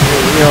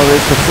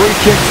 It's a free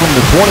kick from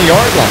the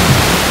 20-yard line.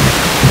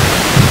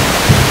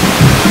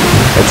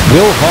 That's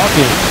Will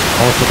Hawkins,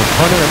 also the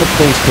punter and the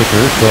place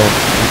kicker, so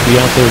he'll be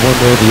out there one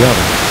way or the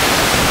other.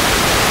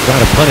 Got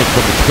to punt it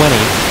from the 20.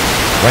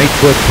 Right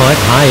foot punt,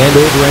 high end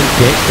over end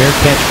kick. Fair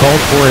catch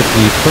called for at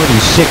the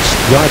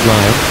 36-yard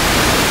line.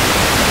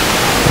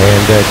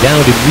 And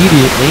down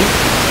immediately,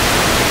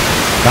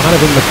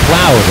 Donovan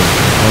McLeod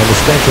on the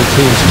special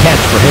teams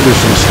catch for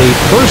Henderson State.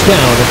 First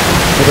down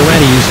for the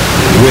Reddies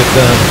with,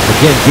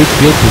 again, good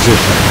field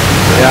position.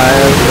 Yeah,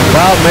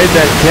 McLeod made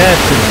that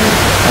catch. And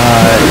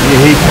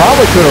He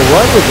probably could have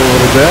run with a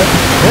little bit.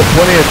 He had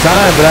plenty of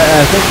time, but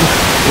I think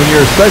when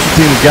you're a special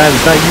teams guy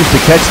that's not used to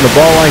catching the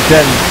ball like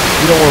that,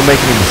 you don't want to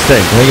make any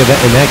mistakes. I think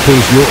in that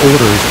case, your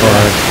orders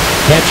are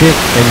catch it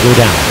and go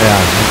down. Yeah.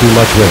 Don't do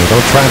much with it.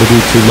 Don't try to do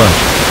too much.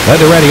 Let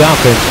the ready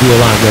offense do a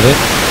lot with it.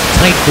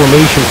 Tight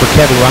formation for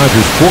Kevin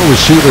Rogers. 4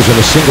 receivers and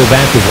a single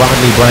back of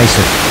Rodney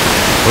Bryson.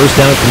 First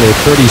down from the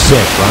 36.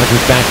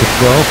 Rogers back to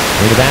throw.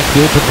 In the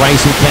backfield to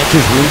Bryson.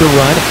 Catches. Room to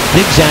run.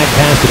 Zigzag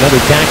past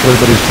another tackler,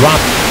 but is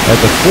dropped at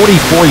the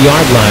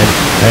 44-yard line.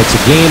 That's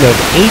a gain of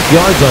 8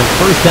 yards on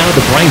first down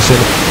to Bryson.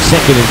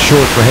 Second and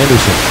short for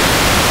Henderson.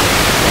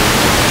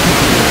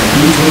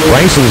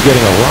 Bryson's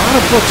getting a lot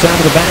of looks out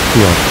of the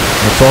backfield.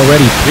 That's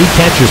already 3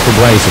 catches for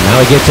Bryson. Now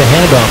he gets a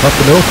handoff up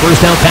the middle.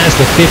 First down pass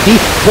to 50,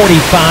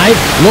 45.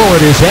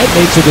 Lowered his head,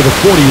 makes it to the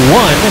 41.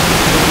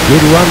 Good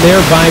run there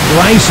by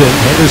Bryson.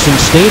 Henderson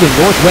State in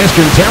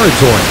Northwestern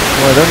territory.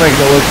 Well, they're making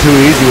it look too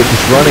easy with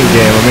this running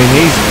game. I mean,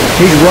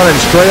 he's running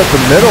straight up the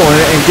middle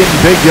and getting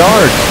big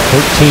yards.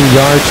 13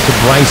 yards to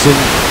Bryson,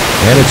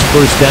 and it's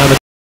first down to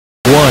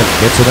 1.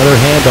 Gets another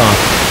handoff.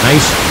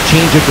 Nice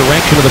change of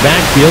direction of the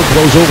backfield.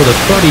 Throws over the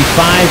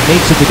 35,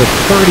 makes it to the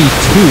 32.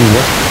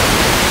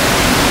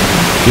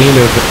 Gain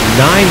of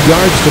 9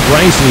 yards to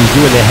Bryson. He's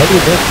doing the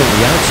heavy lift from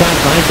the outside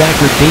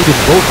linebacker David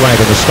Boatwright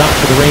on the stop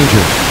for the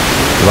Rangers.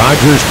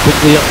 Rogers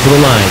quickly up to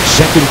the line.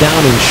 Second down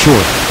and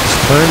short.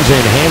 Turns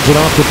and hands it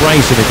off to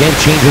Bryson. Again,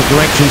 changes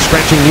direction,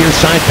 stretching near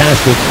side pass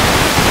to.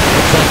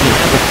 Looks like he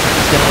had the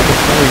first down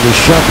before he was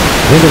shoved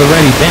into the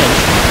ready bench.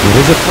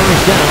 It is a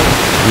first down.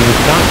 He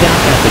was knocked out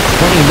at the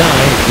 29,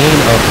 gain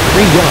of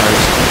 3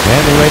 yards,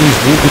 and the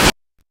Reddies move the.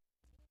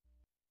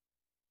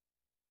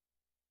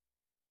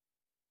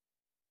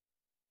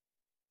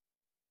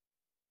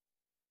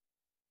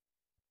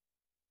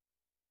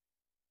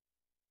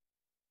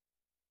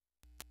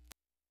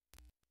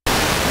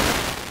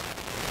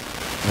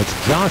 It's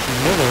Josh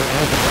Miller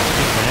as the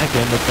running back,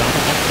 and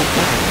McDonald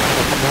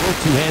has the Miller,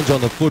 2 hands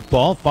on the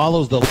football,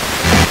 follows the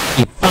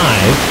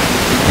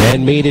 5,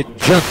 and made it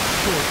just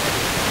short.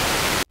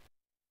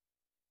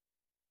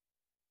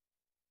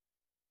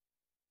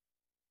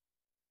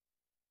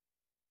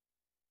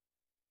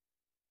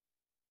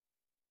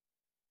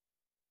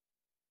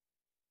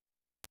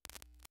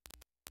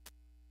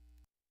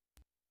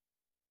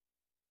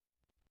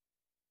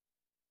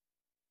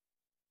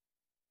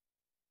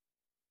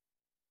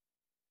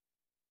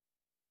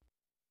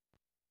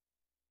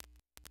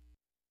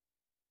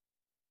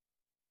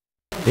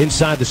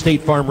 Inside the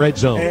State Farm red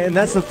zone. And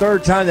that's the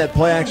 3rd time that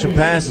play-action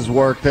pass has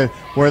worked,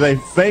 where they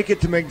fake it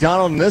to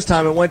McDonald, and this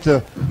time it went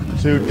to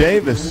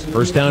Davis.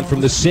 First down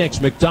from the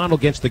 6. McDonald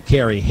gets the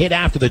carry. Hit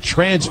after the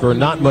transfer,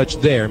 not much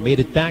there. Made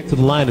it back to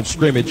the line of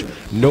scrimmage.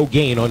 No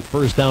gain on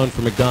first down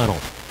for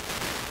McDonald.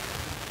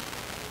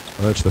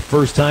 Well, it's the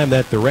first time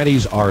that the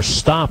Reddies are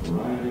stopped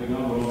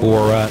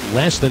for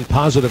less than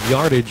positive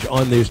yardage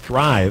on this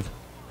drive.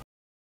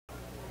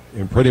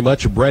 And pretty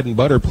much a bread and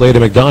butter play to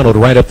McDonald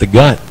right up the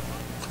gut.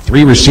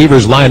 3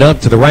 receivers line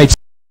up to the right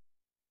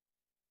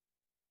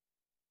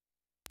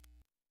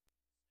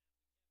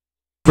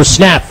for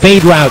snap,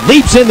 fade route,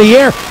 leaps in the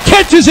air,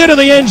 catches into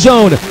the end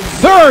zone.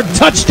 3rd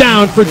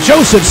touchdown for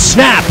Joseph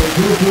Snap.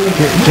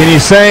 Can you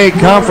say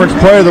conference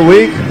player of the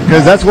week?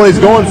 Because that's what he's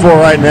going for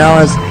right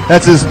now.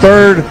 That's his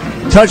 3rd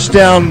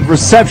touchdown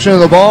reception of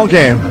the ball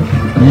game.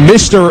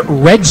 Mr.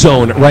 Red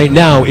Zone right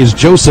now is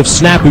Joseph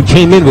Snap, who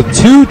came in with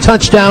 2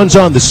 touchdowns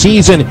on the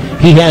season.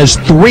 He has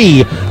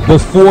 3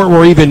 before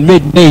or even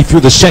midway through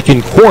the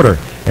second quarter.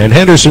 And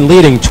Henderson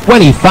leading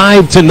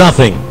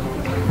 25-0.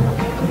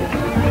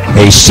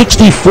 A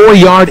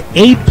 64-yard,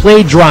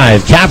 8-play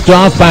drive capped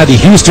off by the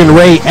Houston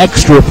Ray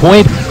extra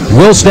point.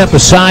 We'll step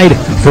aside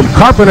from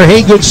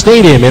Carpenter-Haygood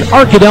Stadium in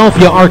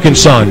Arkadelphia,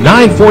 Arkansas.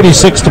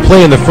 9:46 to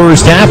play in the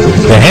first half.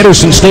 The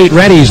Henderson State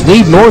Reddies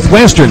lead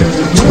Northwestern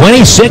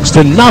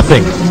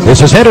 26-0.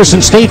 This is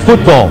Henderson State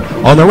football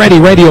on the Ready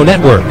Radio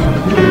Network.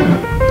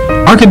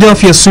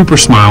 Arkadelphia Super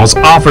Smiles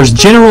offers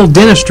general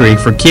dentistry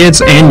for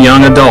kids and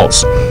young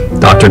adults.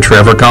 Dr.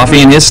 Trevor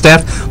Coffey and his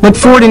staff look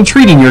forward in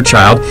treating your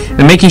child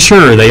and making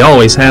sure they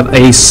always have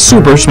a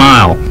super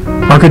smile.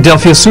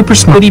 Arkadelphia Super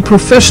Smile,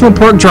 Professional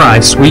Park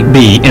Drive, Suite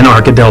B in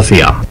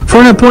Arkadelphia. For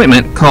an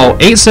appointment, call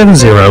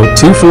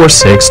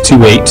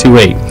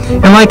 870-246-2828.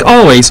 And like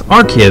always,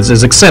 our kids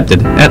is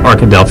accepted at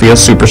Arkadelphia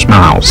Super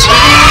Smiles.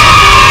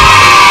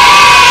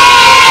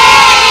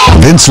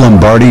 Vince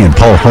Lombardi and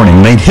Paul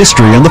Horning made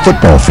history on the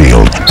football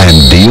field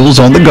and deals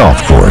on the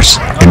golf course.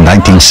 In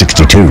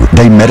 1962,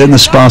 they met in the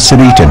Spa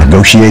City to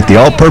negotiate the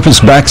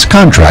all-purpose backs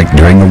contract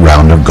during a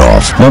round of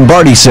golf.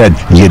 Lombardi said,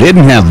 "You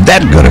didn't have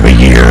that good of a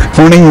year."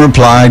 Horning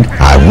replied,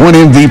 "I won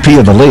MVP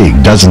of the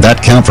league. Doesn't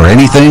that count for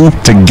anything?"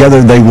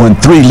 Together they won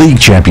 3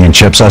 league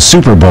championships, a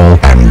Super Bowl,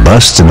 and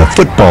busts in the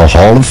Football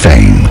Hall of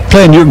Fame.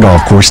 Plan your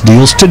golf course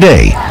deals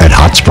today at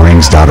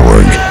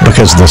hotsprings.org,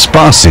 because the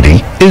Spa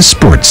City is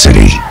Sports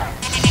City.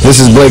 This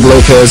is Blake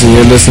Lopez, and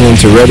you're listening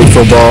to Ready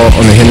Football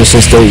on the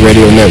Henderson State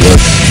Radio Network.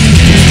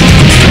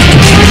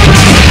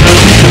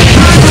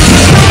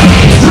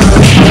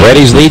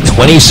 Reddies lead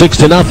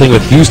 26-0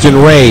 with Houston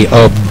Ray.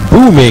 A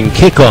booming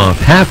kickoff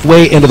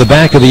halfway into the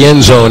back of the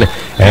end zone.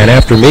 And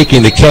after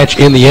making the catch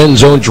in the end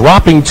zone,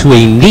 dropping to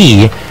a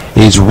knee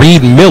is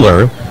Reed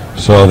Miller.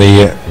 So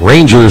the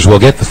Rangers will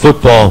get the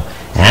football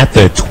at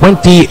the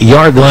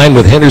 20-yard line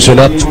with Henderson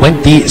up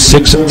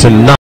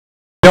 26-9.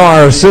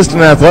 Our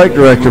assistant athletic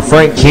director,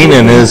 Frank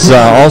Keenan, is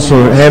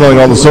also handling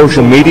all the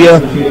social media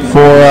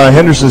for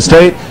Henderson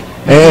State.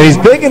 And he's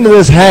big into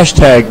this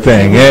hashtag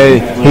thing.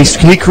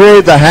 He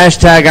created the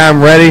hashtag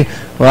I'm ready.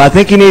 Well, I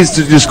think he needs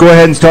to just go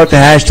ahead and start the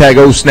hashtag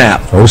OSNAP.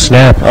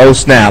 OSNAP.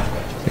 OSNAP.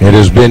 It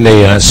has been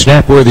a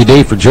snap-worthy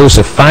day for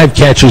Joseph. 5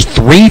 catches,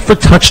 3 for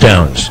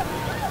touchdowns.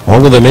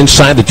 All of them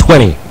inside the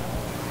 20.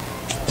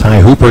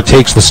 Ty Hooper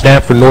takes the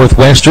snap for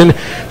Northwestern.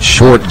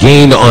 Short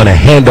gain on a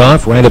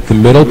handoff right up the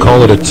middle.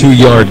 Call it a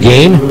 2-yard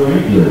gain.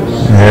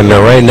 And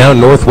right now,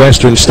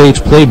 Northwestern State's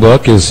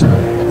playbook is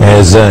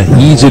as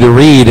easy to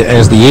read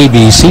as the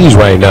ABCs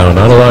right now.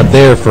 Not a lot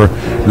there for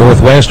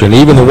Northwestern.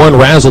 Even the one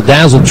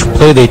razzle-dazzle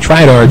play they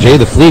tried, RJ,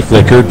 the flea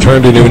flicker,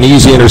 turned into an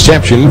easy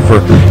interception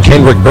for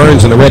Kendrick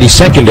Burns in the Ready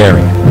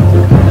secondary.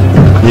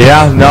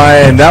 Yeah, no,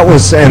 and that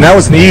was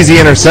an easy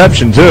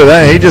interception too.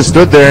 He just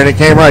stood there and it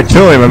came right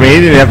to him. I mean,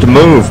 he didn't have to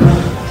move.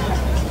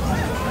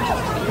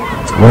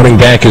 Running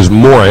back is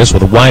Morris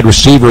with a wide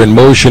receiver in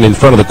motion in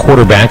front of the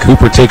quarterback.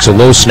 Hooper takes a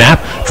low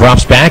snap,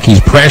 drops back.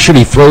 He's pressured.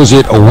 He throws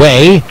it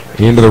away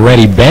into the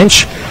Ready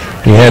bench.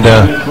 He had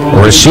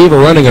a receiver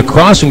running a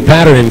crossing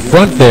pattern in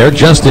front there,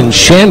 Justin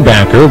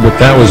Schanbacher, but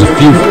that was a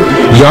few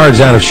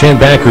yards out of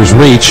Schanbacher's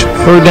reach.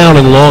 3rd down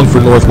and long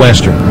for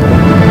Northwestern.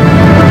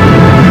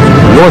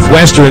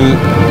 Northwestern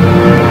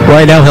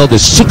right now held to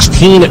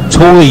 16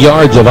 total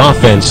yards of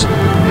offense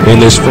in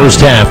this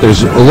first half.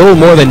 There's a little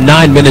more than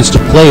 9 minutes to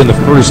play in the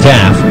first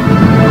half.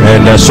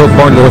 And so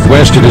far,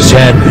 Northwestern has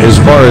had, as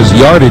far as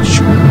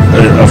yardage,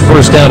 a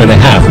 1st down and a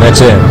half.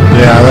 That's it.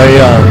 Yeah, they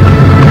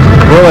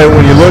really,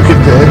 when you look at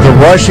the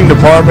rushing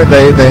department,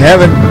 they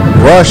haven't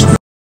rushed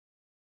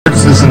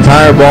this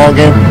entire ball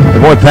game.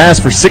 They've only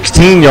passed for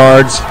 16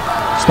 yards.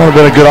 It's not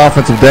been a good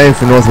offensive day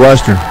for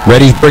Northwestern.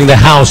 Ready to bring the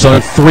house on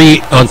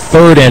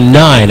 3rd and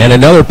 9. And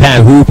another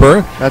Pat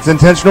Hooper. That's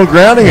intentional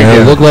grounding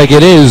again. It looked like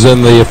it is,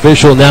 and the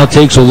official now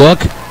takes a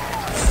look,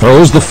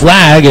 throws the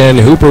flag, and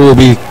Hooper will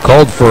be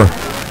called for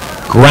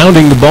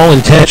grounding the ball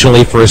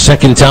intentionally for a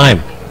 2nd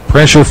time.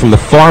 Pressure from the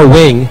far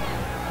wing,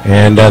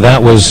 and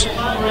that was...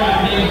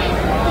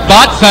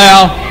 Dot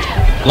foul.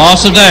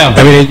 Loss of down.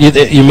 I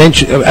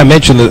mean, I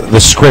mentioned the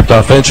script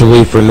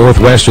offensively for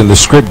Northwestern, the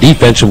script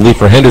defensively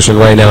for Henderson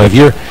right now.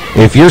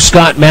 If you're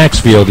Scott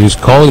Maxfield, who's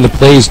calling the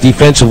plays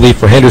defensively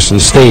for Henderson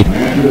State,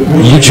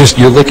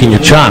 you're licking your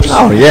chops.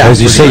 Oh yeah, as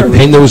you say, sure.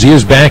 Pin those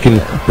ears back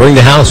and bring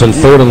the house on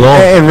 3rd and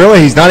long. And really,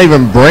 he's not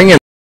even bringing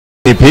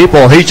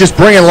people. He's just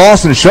bringing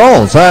Lawson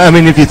Scholes. I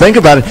mean, if you think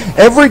about it,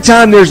 every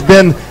time there's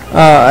been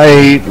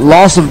a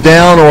loss of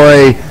down or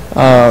a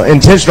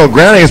intentional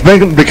grounding, it's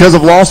been because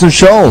of Lawson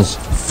Scholes.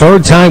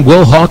 3rd time,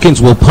 Will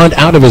Hawkins will punt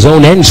out of his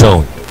own end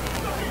zone.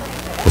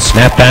 The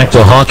snap back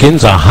to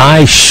Hawkins, a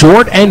high,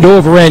 short, and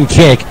over-end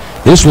kick.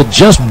 This will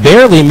just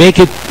barely make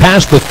it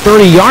past the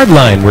 30-yard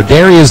line, where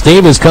Darius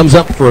Davis comes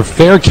up for a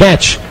fair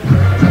catch.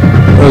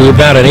 It was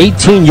about an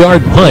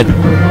 18-yard punt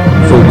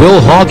for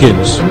Will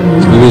Hawkins,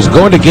 who is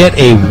going to get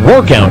a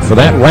workout for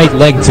that right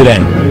leg today.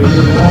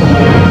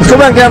 Let's go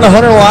back down to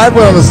Hunter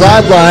Lively on the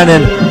sideline,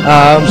 and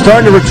I'm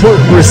starting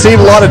to receive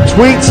a lot of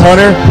tweets,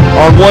 Hunter,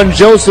 on one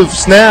Joseph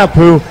Snap,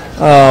 who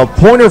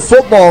Pointer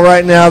football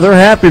right now, they're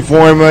happy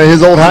for him,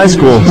 his old high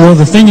school. Well,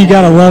 the thing you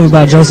got to love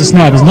about Joseph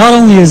Snap is not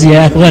only is he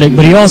athletic,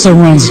 but he also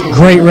runs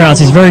great routes.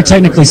 He's very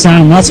technically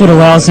sound, and that's what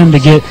allows him to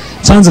get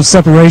tons of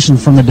separation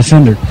from the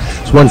defender.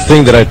 It's one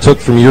thing that I took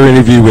from your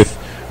interview with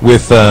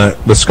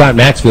Scott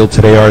Maxfield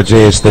today, RJ,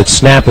 is that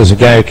Snap is a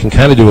guy who can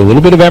kind of do a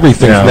little bit of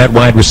everything from that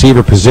wide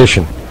receiver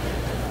position.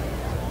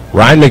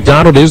 Ryan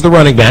McDonald is the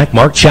running back.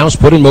 Mark Chouse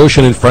put in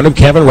motion in front of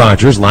Kevin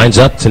Rogers. Lines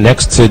up to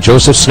next to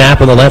Joseph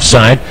Snap on the left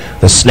side.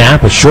 The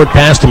snap, a short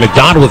pass to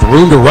McDonald with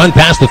room to run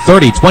past the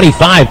 30,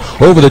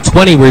 25, over the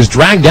 20, where he's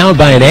dragged down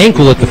by an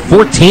ankle at the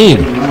 14.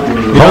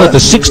 Call it the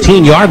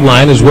 16-yard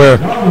line is where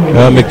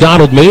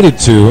McDonald made it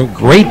to.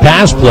 Great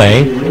pass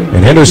play.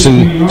 And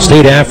Henderson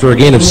State, after a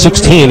gain of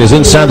 16, is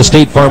inside the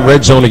State Farm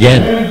red zone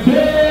again.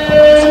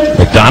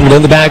 McDonald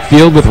in the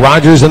backfield with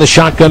Rogers in the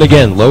shotgun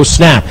again. Low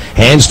snap.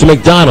 Hands to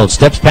McDonald.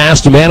 Steps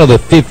past a man of the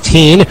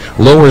 15.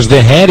 Lowers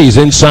the head. He's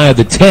inside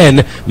the 10.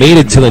 Made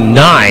it to the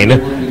 9.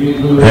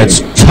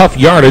 That's tough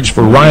yardage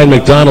for Ryan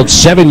McDonald.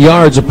 7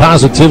 yards of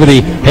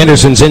positivity.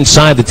 Henderson's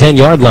inside the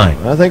 10-yard line.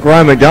 I think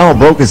Ryan McDonald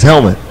broke his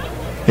helmet.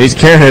 He's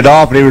carrying it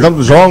off, and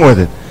something's wrong with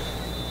it.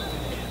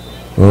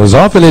 Well, as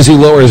often as he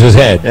lowers his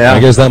head, I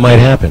guess that might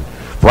happen.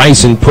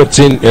 Bryson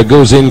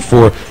goes in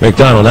for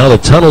McDonald. Now the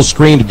tunnel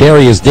screen to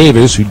Darius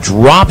Davis, who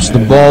drops the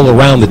ball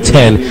around the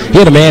 10. He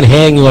had a man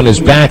hanging on his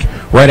back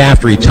right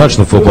after he touched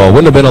the football.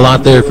 Wouldn't have been a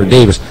lot there for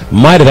Davis.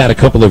 Might have had a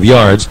couple of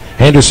yards.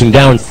 Henderson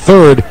down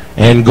 3rd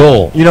and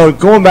goal. You know,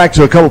 going back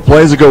to a couple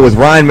plays ago with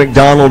Ryan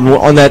McDonald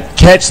on that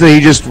catch that he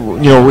just,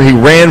 he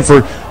ran for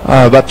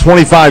about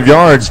 25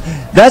 yards.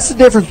 That's the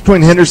difference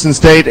between Henderson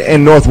State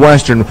and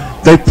Northwestern.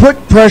 They put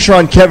pressure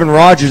on Kevin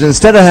Rogers.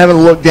 Instead of having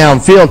to look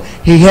downfield,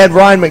 he had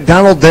Ryan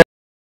McDonald there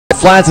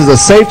flats as a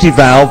safety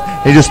valve.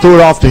 He just threw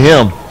it off to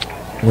him.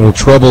 A little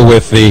trouble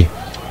with the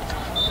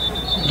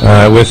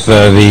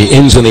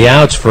ins and the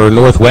outs for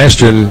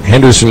Northwestern.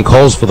 Henderson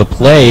calls for the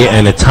play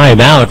and a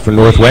timeout for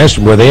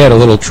Northwestern, where they had a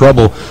little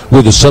trouble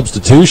with the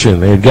substitution.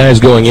 They had guys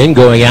going in,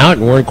 going out,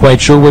 and weren't quite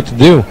sure what to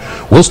do.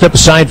 We'll step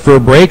aside for a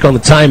break on the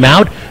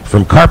timeout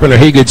from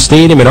Carpenter-Haygood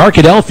Stadium in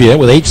Arkadelphia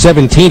with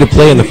 8:17 to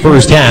play in the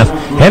first half.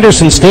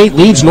 Henderson State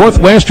leads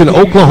Northwestern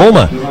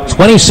Oklahoma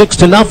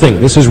 26-0.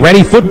 This is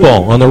Ready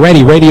Football on the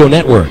Ready Radio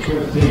Network.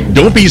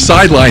 Don't be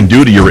sidelined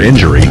due to your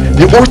injury.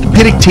 The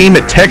orthopedic team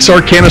at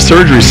Texarkana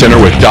Surgery Center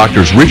with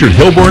doctors Richard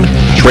Hilborn,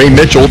 Trey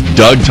Mitchell,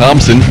 Doug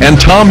Thompson, and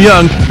Tom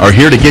Young are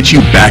here to get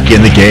you back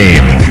in the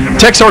game.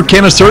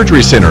 Texarkana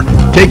Surgery Center,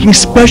 taking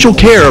special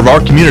care of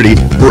our community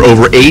for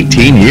over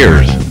 18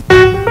 years.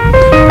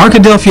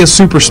 Arkadelphia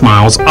Super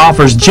Smiles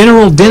offers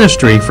general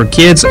dentistry for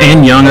kids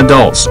and young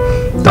adults.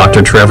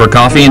 Dr. Trevor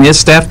Coffey and his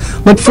staff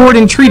look forward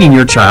in treating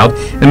your child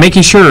and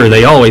making sure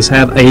they always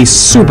have a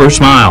super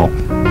smile.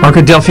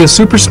 Arkadelphia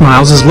Super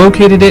Smiles is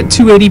located at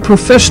 280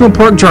 Professional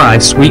Park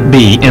Drive, Suite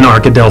B in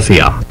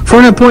Arkadelphia. For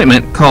an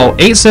appointment, call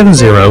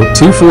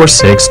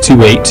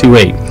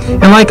 870-246-2828.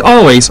 And like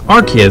always,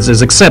 our kids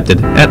is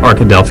accepted at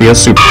Arkadelphia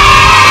Super.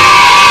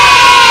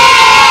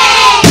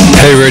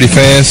 Hey Ready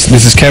fans,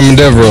 this is Cameron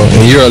Devereaux,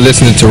 and you are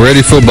listening to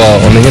Ready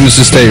Football on the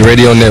Henderson State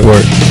Radio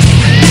Network.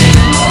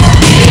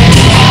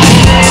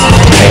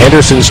 A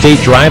Henderson State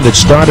drive that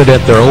started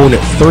at their own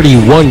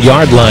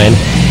 31-yard line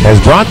has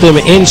brought them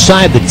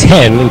inside the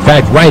 10, in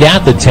fact, right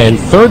at the 10.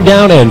 3rd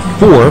down and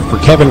 4 for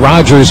Kevin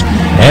Rogers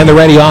and the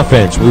Ready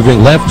offense.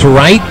 Moving left to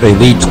right, they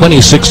lead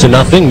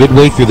 26-0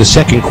 midway through the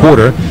second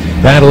quarter,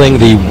 battling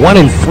the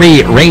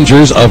 1-3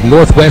 Rangers of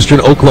Northwestern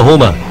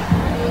Oklahoma.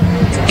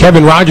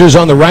 Kevin Rogers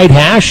on the right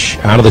hash,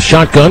 out of the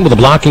shotgun with a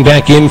blocking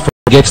back in,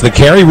 gets the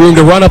carry, room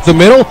to run up the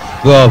middle.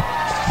 The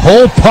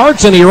hole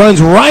parts, and he runs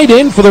right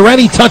in for the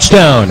Ready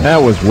touchdown.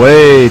 That was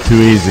way too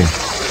easy.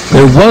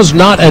 There was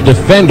not a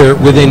defender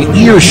within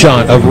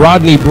earshot of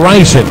Rodney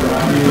Bryson.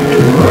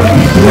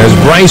 As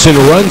Bryson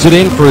runs it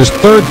in for his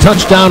 3rd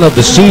touchdown of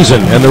the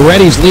season, and the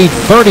Reddies lead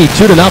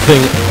 32-0.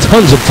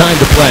 Tons of time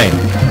to play.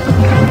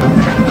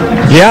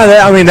 Yeah,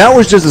 that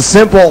was just a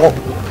simple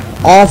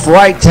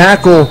off-right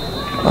tackle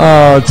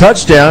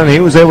touchdown. He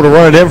was able to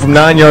run it in from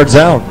 9 yards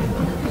out.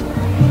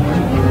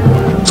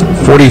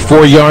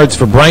 44 yards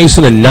for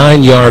Bryson, a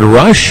 9-yard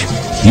rush.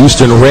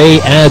 Houston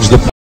Ray adds the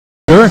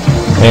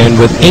and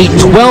with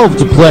 8:12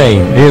 to play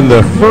in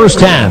the first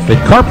half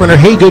at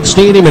Carpenter-Haygood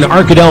Stadium in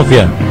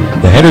Arkadelphia,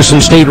 the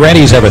Henderson State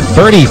Reddies have a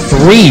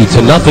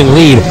 33-0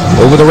 lead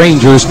over the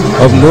Rangers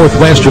of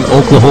Northwestern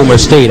Oklahoma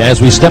State as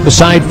we step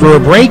aside for a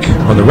break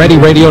on the Ready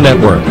Radio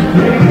Network.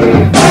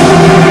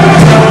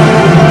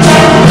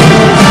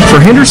 For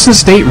Henderson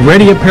State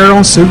Ready Apparel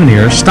and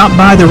Souvenirs, stop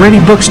by the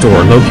Ready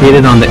Bookstore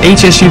located on the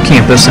HSU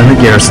campus and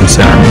the Garrison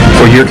Center.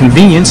 For your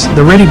convenience,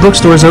 the Ready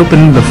Bookstore is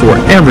open before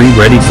every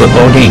Ready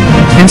football game.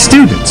 And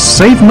students,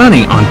 save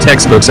money on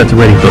textbooks at the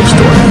Ready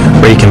Bookstore,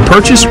 where you can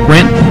purchase,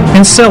 rent,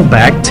 and sell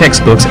back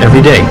textbooks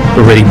every day.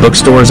 The Ready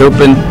Bookstore is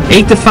open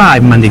 8 to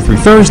 5 Monday through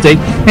Thursday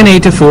and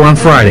 8 to 4 on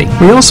Friday.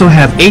 We also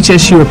have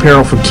HSU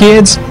apparel for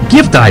kids,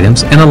 gift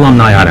items, and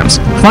alumni items.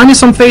 Find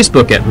us on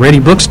Facebook at Ready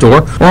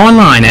Bookstore or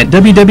online at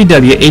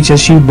www.hsubooks.com.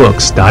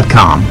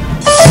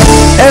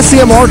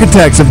 SCM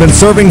Architects have been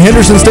serving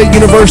Henderson State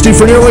University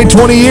for nearly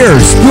 20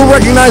 years. You'll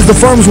recognize the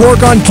firm's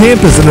work on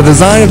campus in the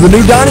design of the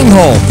new dining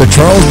hall, the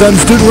Charles Dunn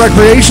Student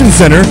Recreation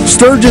Center,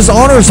 Sturgis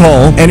Honors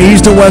Hall, and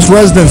East and West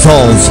Residence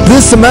Halls.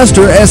 This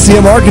semester,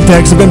 SCM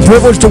Architects have been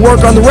privileged to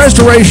work on the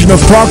restoration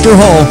of Proctor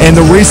Hall and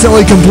the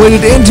recently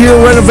completed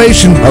interior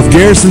renovation of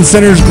Garrison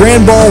Center's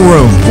Grand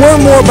Ballroom.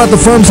 Learn more about the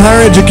firm's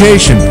higher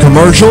education,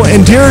 commercial,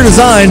 interior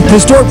design,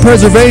 historic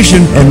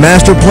preservation, and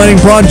master planning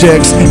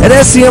projects at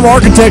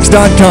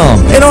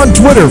scmarchitects.com. And on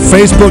Twitter,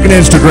 Facebook, and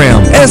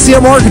Instagram.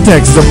 SCM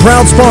Architects is a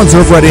proud sponsor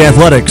of Ready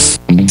Athletics.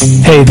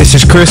 Hey, this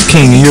is Chris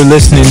King, and you're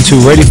listening to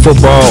Ready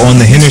Football on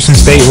the Henderson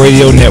State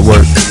Radio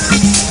Network.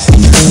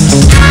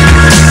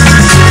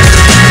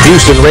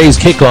 Houston Rays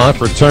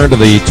kickoff, return to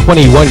the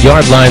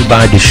 21-yard line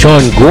by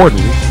Deshaun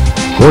Gordon.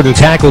 Gordon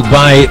tackled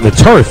by the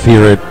turf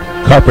here at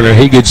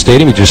Carpenter-Haygood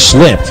Stadium. He just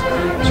slipped.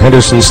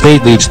 Henderson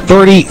State leads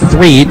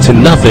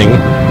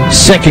 33-0.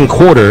 Second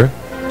quarter,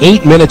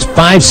 8 minutes,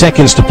 5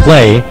 seconds to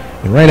play.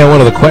 And right now, one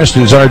of the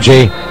questions,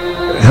 RJ,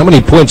 how many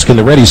points can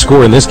the Reddies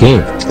score in this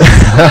game?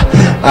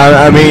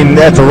 I mean,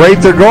 at the rate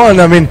they're going,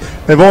 I mean,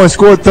 they've only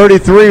scored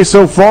 33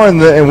 so far,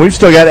 and we've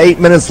still got 8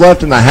 minutes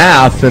left in the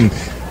half, and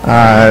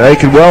they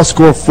could well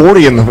score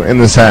 40 in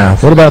this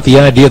half. What about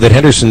the idea that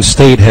Henderson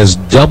State has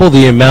double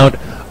the amount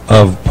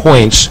of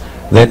points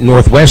that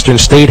Northwestern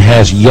State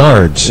has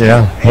yards?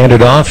 Yeah.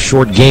 Handed off,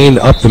 short gain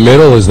up the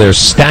middle as they're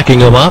stacking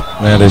them up.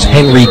 That is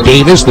Henry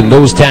Davis, the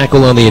nose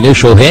tackle on the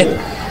initial hit.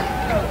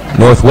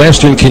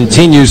 Northwestern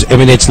continues. I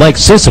mean, it's like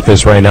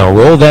Sisyphus right now.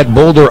 Roll that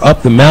boulder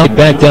up the mountain,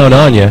 back down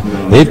on you.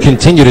 They've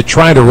continued to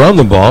try to run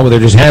the ball, but there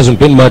just hasn't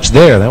been much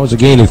there. That was a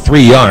gain of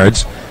 3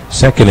 yards.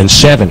 2nd and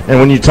 7. And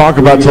when you talk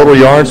about total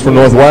yards for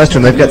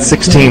Northwestern, they've got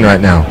 16 right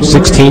now.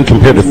 16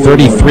 compared to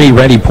 33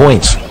 Ready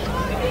points.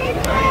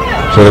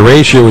 So the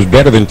ratio is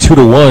better than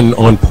 2-to-1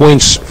 on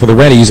points for the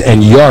Reddies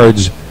and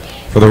yards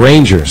for the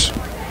Rangers.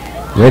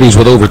 Reddies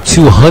with over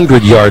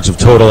 200 yards of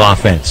total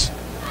offense.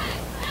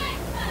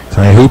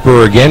 Ty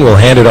Hooper again will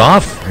hand it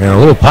off, and a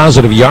little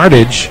positive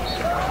yardage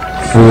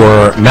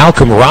for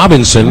Malcolm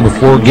Robinson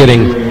before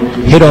getting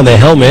hit on the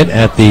helmet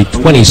at the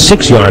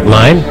 26-yard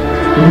line.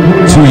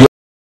 2 yards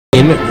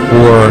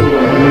for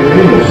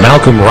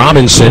Malcolm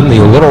Robinson, the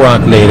Little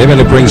Rock native,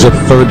 and it brings up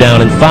 3rd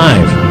down and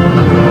 5.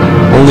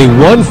 Only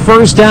 1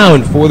 first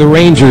down for the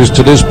Rangers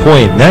to this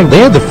point. Now, they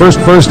had the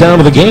first down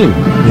of the game.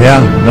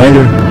 Yeah,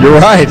 you're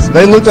right.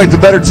 They looked like the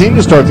better team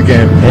to start the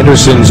game.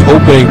 Henderson's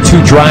opening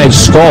 2 drives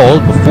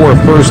stalled before a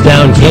first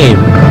down came.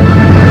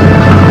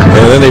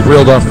 And then they've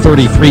reeled off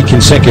 33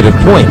 consecutive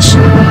points.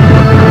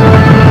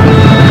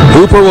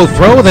 Hooper will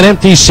throw with an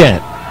empty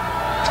set.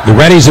 The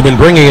Reddies have been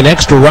bringing an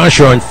extra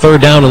rusher on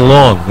 3rd down and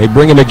long. They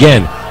bring him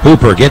again.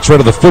 Hooper gets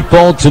rid of the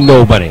football to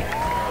nobody.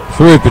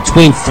 Threw it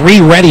between 3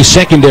 Reddy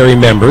secondary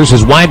members.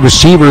 His wide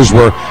receivers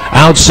were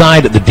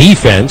outside the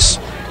defense.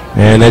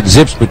 And it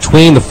zips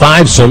between the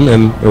fivesome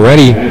and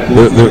already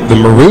the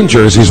maroon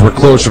jerseys were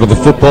closer to the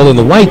football than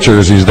the white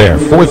jerseys there.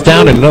 4th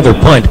down and another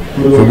punt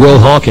for Will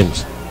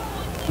Hawkins.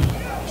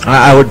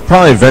 I would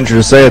probably venture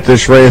to say at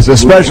this race,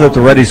 especially at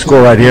the Ready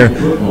score right here,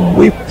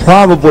 we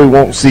probably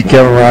won't see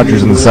Kevin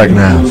Rogers in the second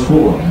half.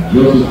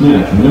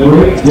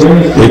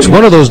 It's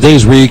one of those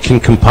days where you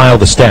can compile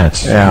the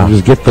stats. Yeah.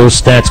 Just get those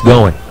stats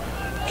going.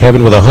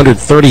 Kevin with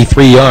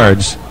 133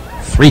 yards,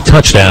 3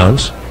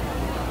 touchdowns.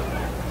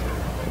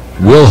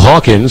 Will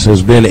Hawkins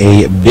has been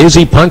a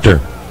busy punter.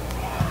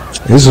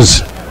 This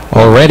is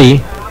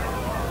already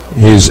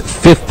his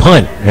 5th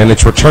punt, and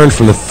it's returned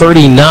from the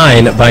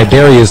 39 by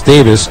Darius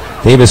Davis.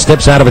 Davis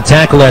steps out of a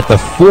tackle at the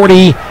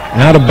 40,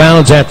 out of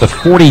bounds at the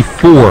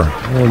 44.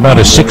 About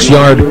a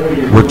 6-yard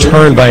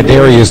return by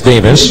Darius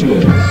Davis.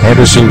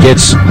 Henderson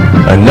gets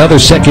another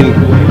second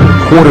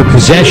quarter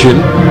possession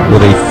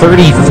with a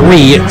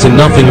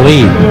 33-0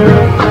 lead.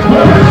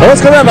 Well,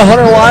 let's go down to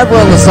Hunter Lively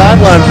on the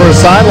sideline for a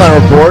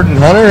sideline report. And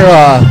Hunter,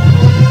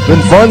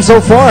 been fun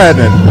so far,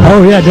 hasn't it?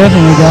 Oh, yeah,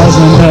 definitely, guys.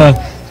 And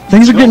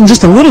things are getting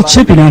just a little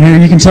chippy down here.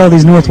 You can tell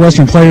these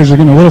Northwestern players are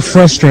getting a little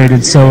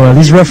frustrated. So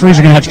these referees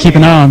are going to have to keep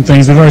an eye on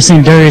things. We've already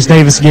seen Darius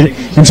Davis get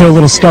into a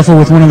little scuffle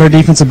with one of their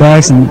defensive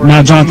backs, and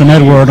now Jonathan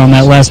Edward on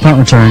that last punt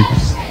return.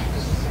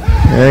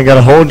 Yeah, you got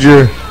to hold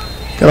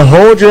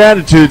your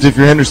attitudes if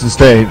you're Henderson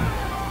State.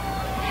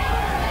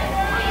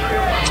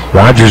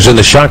 Rogers in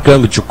the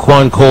shotgun with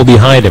Jaquan Cole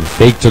behind him.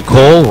 Fake to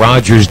Cole.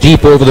 Rogers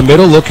deep over the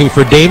middle looking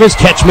for Davis.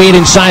 Catch made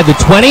inside the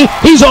 20.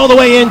 He's all the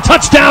way in.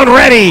 Touchdown,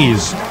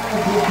 Reddies.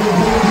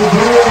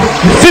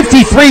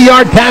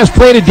 53-yard pass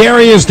play to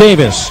Darius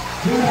Davis.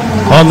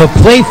 On the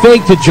play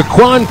fake to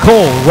Jaquan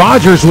Cole.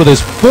 Rogers with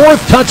his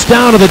 4th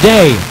touchdown of the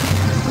day.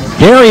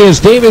 Darius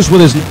Davis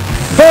with his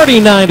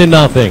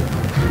 39-0.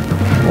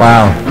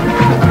 Wow.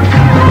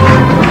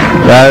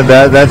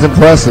 That's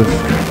impressive.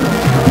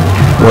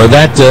 Well,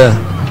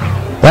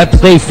 that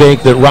play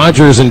fake that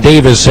Rogers and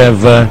Davis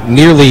have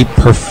nearly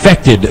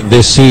perfected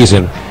this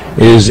season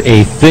is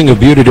a thing of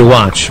beauty to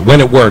watch when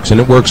it works, and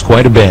it works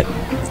quite a bit.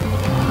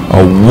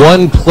 A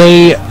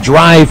 1-play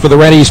drive for the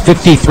Reddies,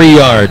 53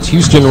 yards.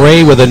 Houston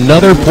Ray with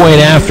another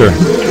point after.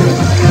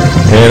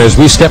 And as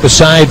we step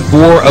aside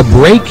for a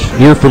break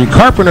here from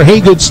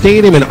Carpenter-Haygood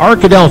Stadium in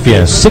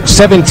Arkadelphia,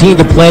 6:17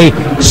 to play,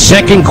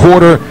 2nd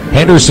quarter,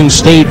 Henderson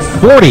State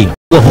 40.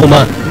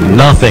 Oklahoma,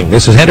 nothing.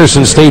 This is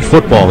Henderson State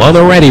football on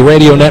the Ready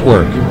Radio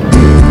Network.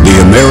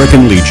 The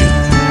American Legion.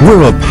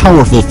 We're a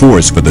powerful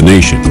force for the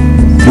nation.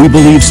 We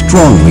believe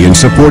strongly in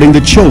supporting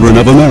the children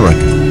of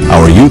America.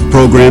 Our youth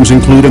programs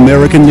include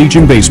American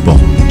Legion Baseball,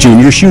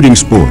 junior shooting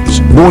sports,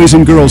 Boys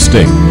and Girls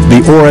State,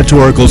 the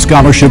Oratorical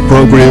Scholarship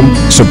Program,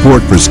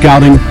 support for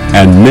scouting,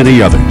 and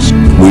many others.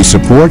 We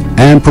support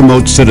and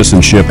promote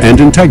citizenship and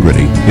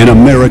integrity in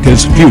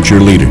America's future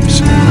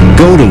leaders.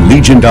 Go to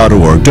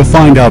legion.org to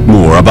find out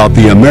more about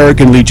the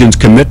American Legion's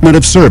commitment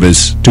of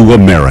service to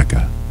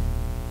America.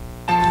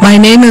 My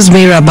name is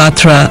Meera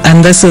Batra,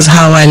 and this is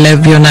How I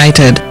Live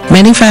United.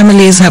 Many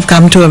families have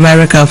come to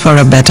America for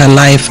a better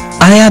life.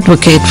 I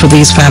advocate for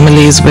these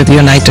families with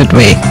United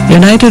Way.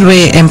 United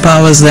Way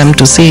empowers them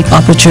to see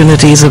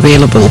opportunities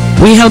available.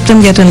 We help them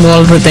get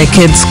involved with their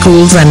kids'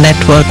 schools and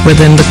network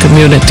within the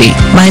community.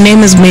 My name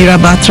is Meera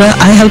Batra.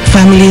 I help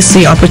families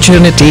see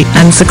opportunity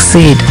and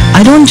succeed.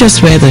 I don't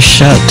just wear the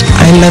shirt,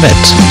 I live it.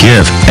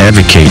 Give,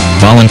 advocate,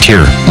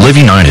 volunteer, Live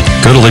United.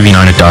 Go to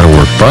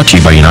liveunited.org. Brought to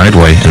you by United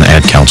Way and the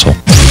Ad Council.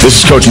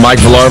 This is Coach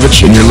Mike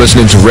Vlarovich, and you're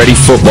listening to Ready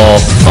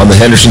Football on the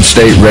Henderson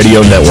State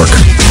Radio Network.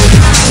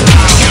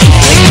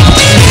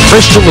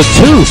 Christian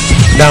Latouth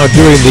now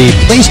doing the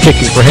place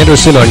kicking for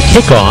Henderson on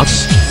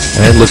kickoffs.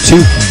 And Latu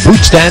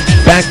boots that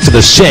back to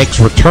the 6,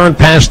 returned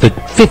past the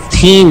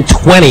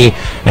 15-20,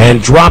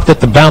 and dropped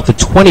at about the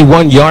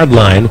 21-yard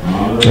line.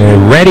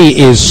 And Reddy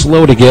is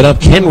slow to get up.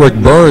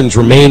 Kenrick Burns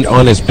remained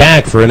on his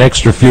back for an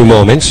extra few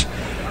moments.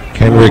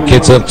 Kenrick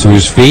gets up to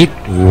his feet.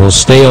 He will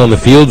stay on the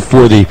field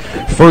for the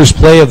first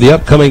play of the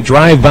upcoming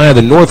drive by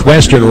the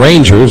Northwestern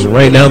Rangers. And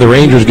right now the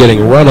Rangers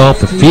getting run off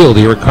the field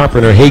here at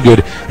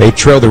Carpenter-Haygood. They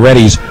trail the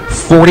Reddies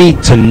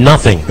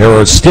 40-0. There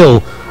are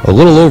still a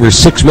little over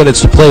 6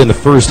 minutes to play in the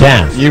first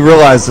half. You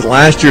realize that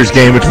last year's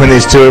game between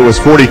these two, it was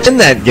 40 in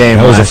that game.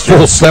 That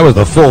was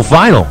the full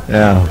final.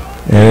 Yeah.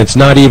 And it's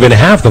not even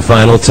half the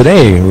final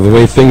today, the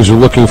way things are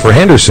looking for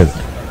Henderson.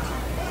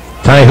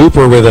 Ty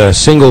Hooper with a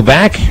single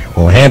back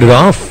will hand it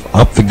off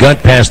up the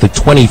gut past the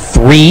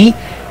 23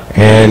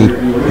 and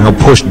now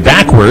pushed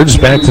backwards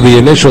back to the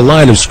initial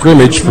line of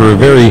scrimmage for a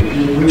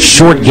very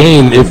short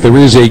gain, if there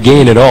is a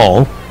gain at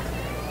all.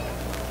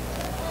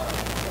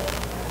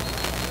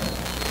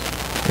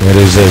 It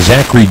is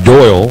Zachary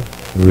Doyle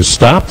who is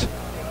stopped.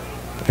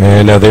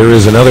 And there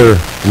is another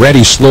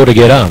Reddy slow to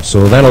get up.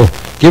 So that'll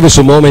give us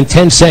a moment,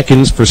 10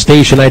 seconds for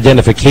station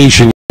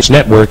identification.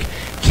 Network,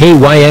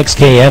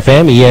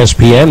 KYXK-FM,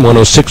 ESPN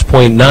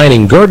 106.9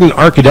 in Gordon,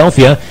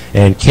 Arkadelphia,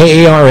 and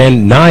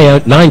KARN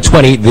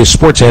 920, the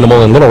sports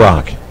animal in Little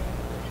Rock.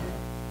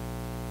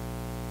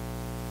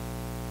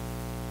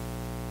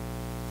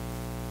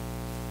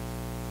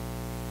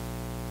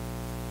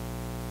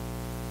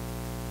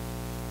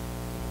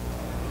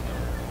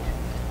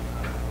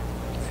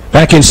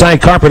 Back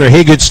inside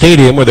Carpenter-Haygood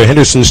Stadium, where the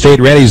Henderson State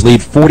Reddies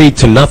lead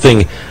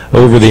 40-0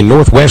 over the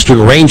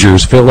Northwestern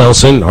Rangers. Phil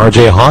Elson,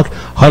 R.J. Hawk,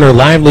 Hunter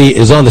Lively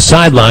is on the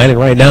sideline, and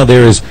right now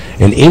there is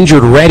an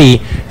injured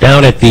Reddy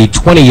down at the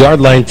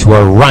 20-yard line to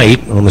our right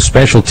on the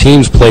special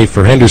teams play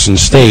for Henderson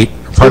State.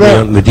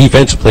 On the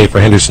defensive play for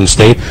Henderson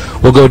State.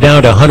 We'll go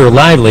down to Hunter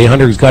Lively.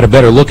 Hunter's got a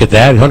better look at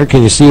that. Hunter,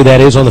 can you see who that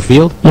is on the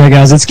field? Yeah,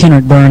 guys, it's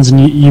Kenrick Burns, and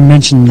you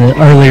mentioned that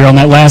earlier on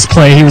that last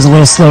play he was a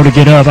little slow to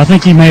get up. I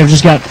think he may have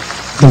just got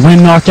the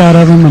wind knocked out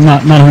of him. I'm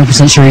not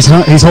 100% sure.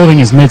 He's holding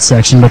his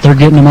midsection, but they're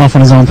getting him off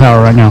on his own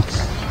power right now.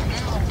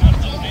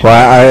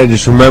 Well, I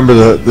just remember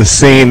the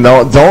scene.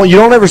 You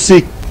don't ever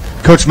see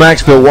Coach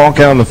Maxfield walk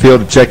out on the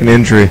field to check an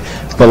injury.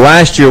 But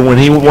last year when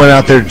he went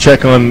out there to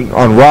check on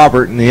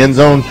Robert in the end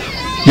zone,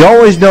 you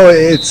always know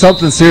it's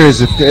something serious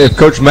if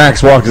Coach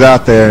Max walks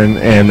out there.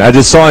 And I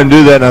just saw him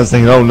do that, and I was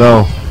thinking, oh,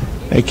 no,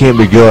 that can't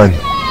be good.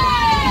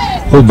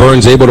 Well,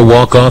 Burns able to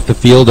walk off the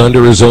field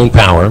under his own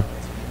power.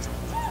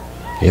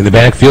 In the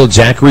backfield,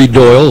 Zachary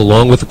Doyle,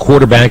 along with the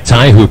quarterback,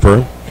 Ty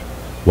Hooper.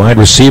 Wide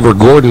receiver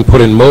Gordon put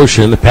in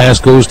motion. The pass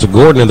goes to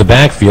Gordon in the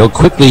backfield,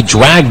 quickly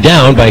dragged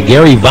down by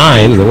Gary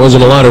Vines. There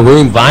wasn't a lot of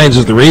room. Vines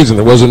is the reason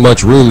there wasn't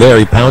much room there.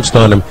 He pounced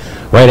on him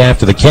right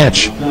after the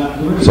catch.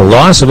 It's a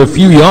loss of a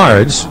few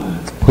yards,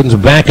 putting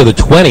him back of the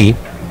 20.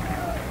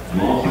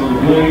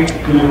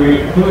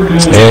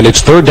 And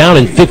it's 3rd down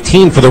and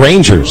 15 for the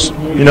Rangers.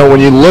 You know, when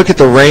you look at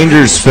the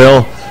Rangers,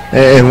 Phil,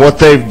 and what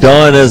they've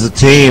done as a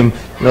team,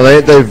 you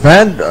know, they've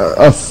had,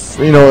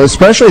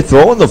 especially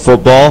throwing the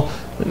football,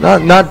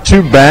 not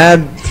too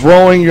bad.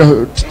 Throwing,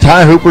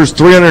 Ty Hooper's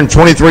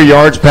 323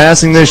 yards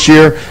passing this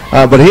year,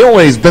 but he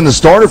only has been the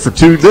starter for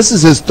 2. This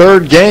is his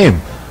 3rd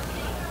game.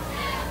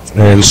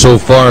 And so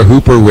far,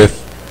 Hooper with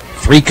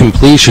 3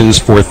 completions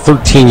for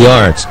 13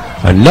 yards.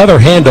 Another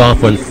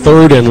handoff on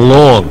 3rd and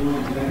long.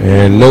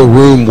 And no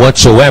room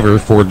whatsoever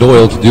for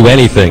Doyle to do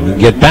anything.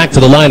 Get back to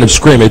the line of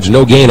scrimmage,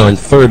 no gain on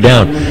 3rd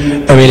down.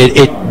 I mean,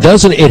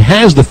 it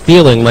has the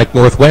feeling like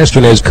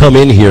Northwestern has come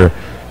in here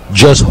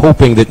just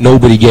hoping that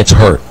nobody gets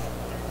hurt.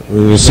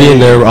 We're seeing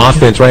their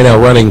offense right now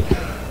running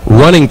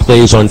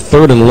plays on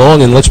 3rd and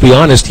long, and let's be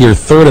honest here,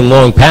 3rd and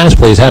long pass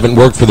plays haven't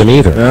worked for them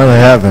either. No, they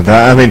haven't.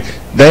 I mean,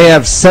 they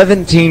have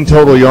 17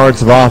 total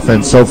yards of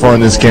offense so far in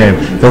this game.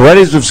 The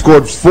Reddies have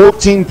scored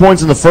 14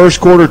 points in the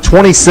first quarter,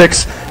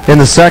 26 in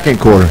the second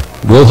quarter.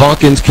 Will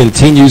Hawkins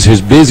continues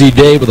his busy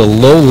day with a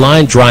low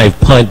line drive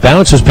punt.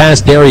 Bounces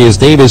past Darius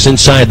Davis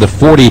inside the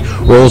 40,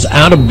 rolls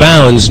out of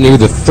bounds near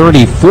the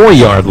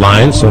 34-yard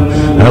line. So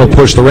that'll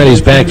push the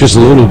Reddies back just a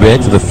little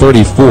bit to the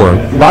 34.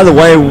 By the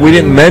way, we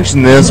didn't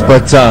mention this,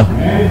 but,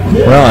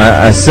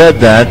 I said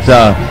that.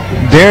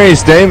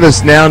 Darius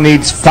Davis now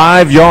needs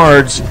 5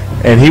 yards,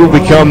 and he will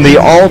become the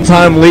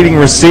all-time leading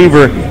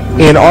receiver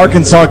in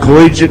Arkansas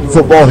collegiate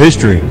football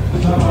history.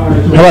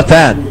 How about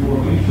that?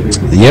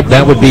 Yep,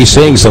 that would be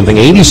saying something.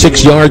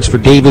 86 yards for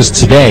Davis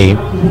today.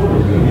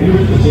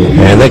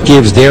 And that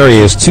gives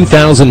Darius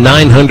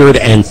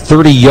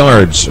 2,930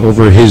 yards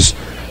over his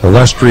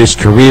illustrious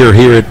career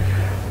here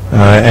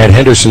at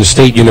Henderson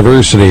State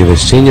University. The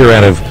senior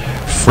out of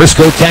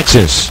Frisco,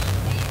 Texas,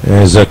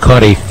 has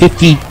caught a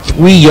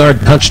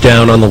 53-yard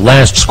touchdown on the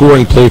last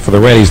scoring play for the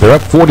Reddies. They're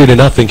up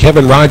 40-0.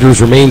 Kevin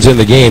Rogers remains in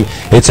the game.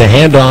 It's a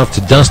handoff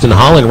to Dustin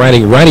Holland,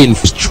 riding right in,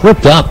 was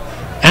tripped up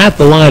at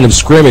the line of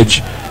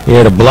scrimmage. He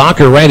had a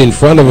blocker right in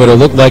front of it. It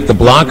looked like the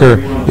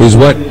blocker is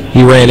what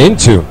he ran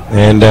into.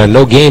 And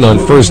no gain on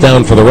 1st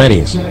down for the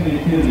Reddies.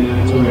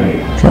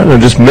 Trying to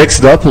just mix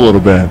it up a little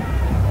bit.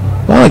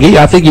 Well,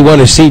 I think you want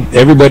to see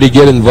everybody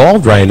get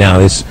involved right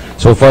now.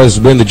 So far, this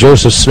has been the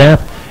Joseph Snap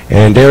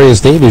and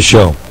Darius Davis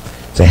show.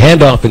 It's a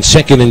handoff in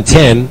 2nd and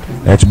 10.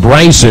 That's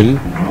Bryson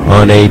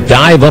on a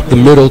dive up the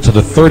middle to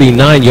the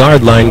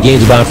 39-yard line.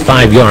 Gains about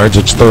 5 yards.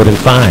 It's 3rd and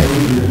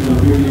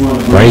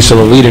 5. Bryson,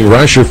 the leading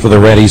rusher for the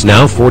Reddies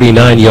now,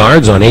 49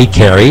 yards on 8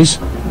 carries.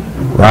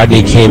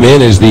 Rodney came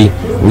in as the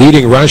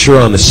leading rusher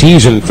on the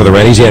season for the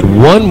Reddies. He had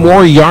one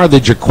more yard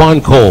than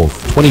Jaquan Cole,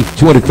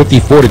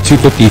 254 to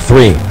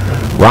 253.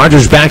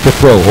 Rogers back to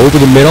throw over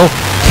the middle.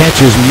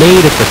 Catch is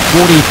made at the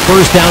 40.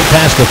 First down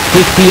past the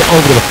 50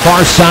 over to the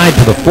far side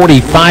to the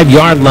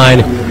 45-yard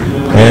line.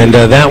 And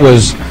that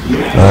was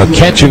a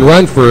catch and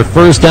run for a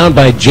first down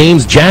by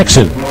James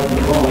Jackson,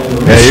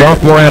 a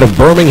sophomore out of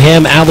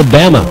Birmingham,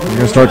 Alabama. You're going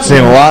to start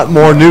seeing a lot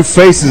more new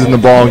faces in the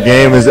ball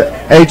game as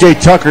A.J.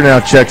 Tucker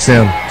now checks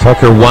in.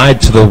 Tucker wide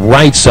to the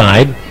right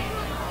side.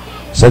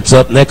 Sets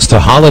up next to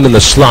Holland in the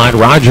slot.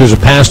 Rogers a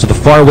pass to the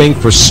far wing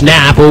for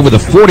snap over the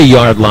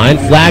 40-yard line.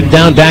 Flag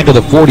down back of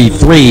the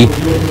 43.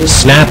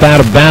 Snap out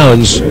of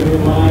bounds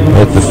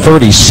at the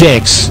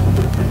 36.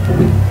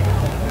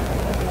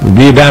 It'll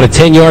be about a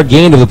 10-yard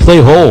gain to the play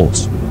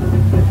holds.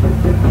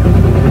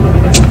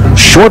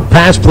 Short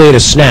pass play to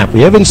snap.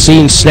 We haven't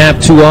seen snap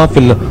too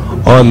often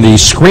on the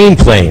screen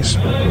plays.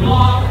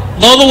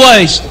 Below the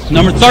waist,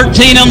 number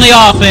 13 on the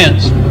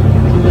offense.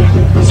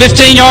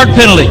 15-yard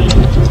penalty.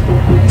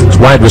 It's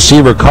wide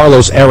receiver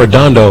Carlos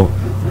Arredondo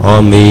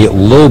on the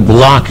low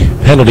block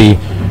penalty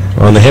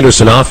on the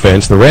Henderson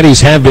offense. The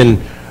Reddies have been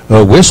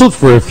whistled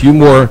for a few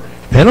more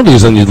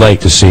penalties than you'd like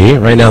to see.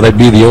 Right now, that'd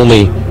be the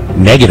only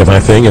negative, I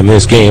think, in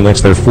this game.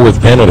 That's their 4th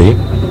penalty.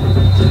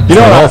 You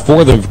know, all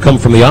 4 of them come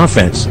from the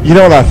offense. You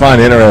know what I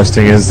find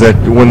interesting is that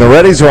when the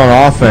Reddies are on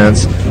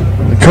offense,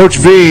 Coach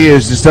V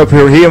is just up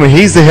here.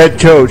 He's the head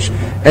coach,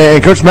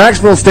 and Coach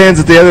Maxwell stands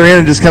at the other end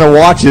and just kind of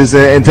watches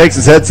and takes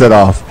his headset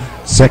off.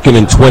 2nd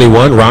and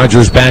 21.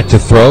 Rogers back to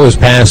throw. His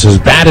pass is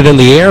batted in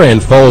the air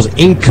and falls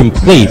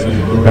incomplete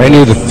right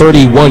near the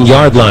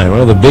 31-yard line.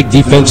 One of the big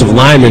defensive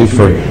linemen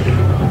for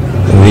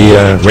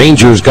the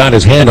Rangers got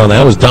his hand on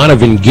that. Was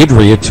Donovan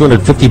Guidry, a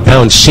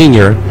 250-pound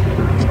senior.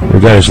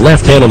 We got his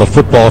left hand on the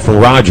football from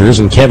Rogers,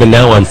 and Kevin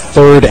now on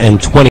 3rd and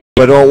 20.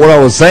 But what I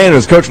was saying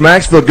is Coach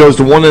Maxfield goes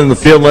to one end of the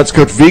field and lets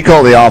Coach V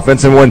call the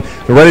offense, and when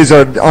the Reddies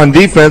are on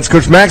defense,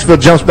 Coach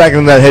Maxfield jumps back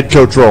into that head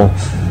coach role.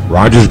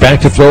 Rogers back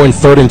to throw in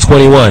 3rd and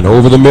 21.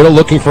 Over the middle,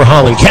 looking for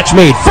Holland. Catch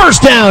made.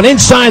 First down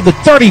inside the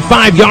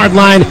 35-yard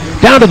line.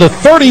 Down to the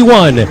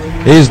 31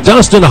 is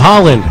Dustin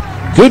Holland.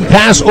 Good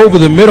pass over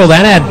the middle.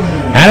 That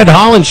added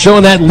Holland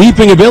showing that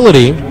leaping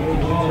ability.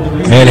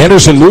 And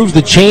Henderson moves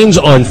the chains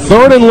on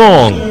 3rd and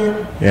long.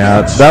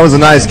 Yeah, that was a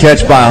nice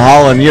catch by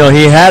Holland. You know,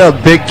 he had a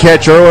big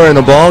catch earlier in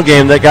the ball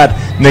game that got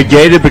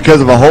negated because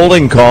of a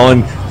holding call,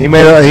 and he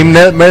made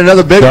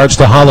another big. Yards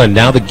to Holland.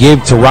 Now the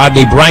give to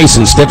Rodney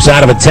Bryson. Steps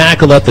out of a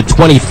tackle at the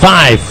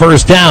 25.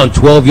 First down,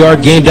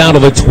 12-yard gain down to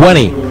the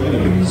 20.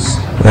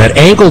 That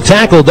ankle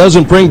tackle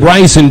doesn't bring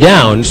Bryson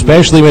down,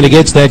 especially when he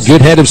gets that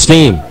good head of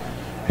steam.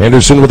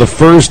 Henderson with a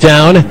first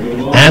down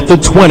at the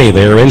 20.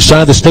 They're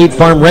inside the State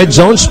Farm Red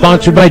Zone,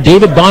 sponsored by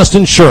David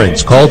Boston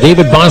Insurance. Call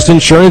David Boston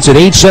Insurance at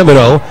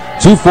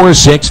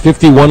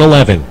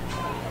 870-246-5111.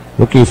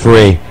 Looking for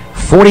a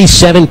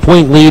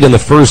 47-point lead in the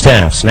first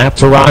half. Snap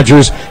to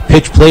Rogers,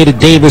 pitch play to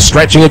Davis,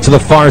 stretching it to the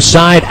far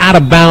side, out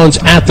of bounds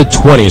at the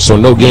 20, so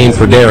no gain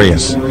for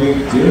Darius.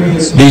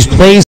 These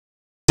plays,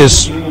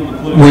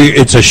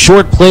 it's a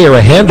short play or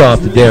a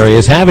handoff to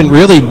Darius, haven't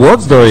really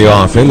worked very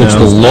often. It's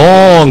the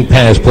long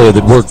pass play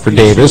that worked for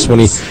Davis when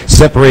he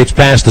separates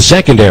past the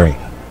secondary.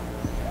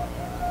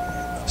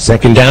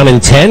 2nd down and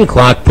 10.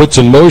 Clock puts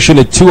in motion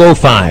at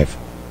 2:05.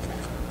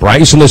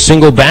 Bryson, the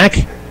single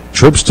back,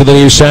 trips to the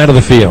near side of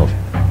the field.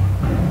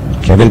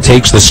 Kevin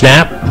takes the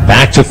snap,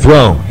 back to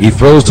throw. He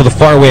throws to the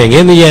far wing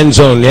in the end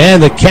zone, and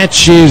the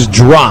catch is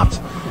dropped.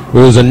 It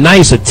was a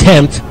nice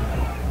attempt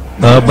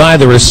by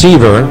the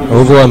receiver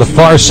over on the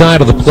far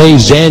side of the play,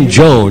 Zan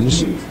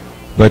Jones.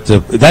 But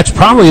that's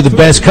probably the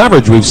best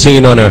coverage we've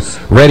seen on a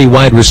ready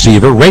wide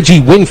receiver.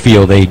 Reggie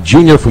Winfield, a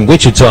junior from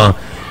Wichita,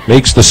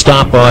 makes the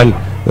stop on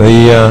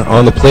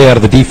the play out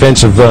of the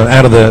defensive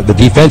the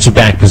defensive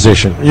back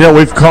position. You know,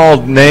 we've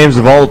called names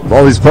of all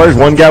these players.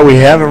 One guy we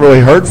haven't really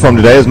heard from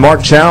today is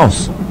Mark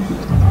Chouse.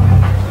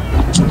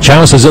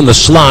 Chouse is in the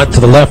slot to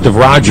the left of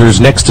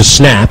Rogers next to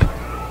snap.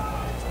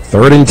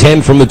 3rd and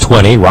 10 from the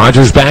 20.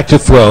 Rogers back to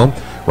throw.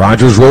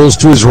 Rogers rolls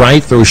to his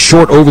right, throws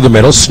short over the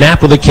middle.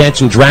 Snap with a catch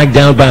and dragged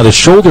down by the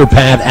shoulder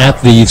pad at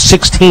the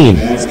 16.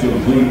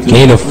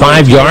 Gain of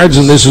 5 yards,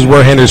 and this is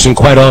where Henderson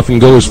quite often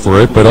goes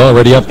for it, but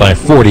already up by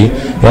 40.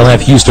 They'll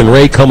have Houston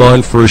Ray come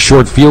on for a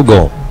short field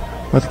goal.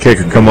 Let the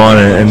kicker come on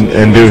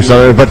and do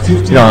something. But,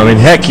 you know, I mean,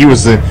 heck, he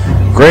was the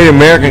Great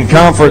American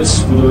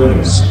Conference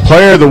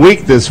Player of the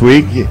Week this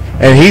week,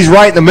 and he's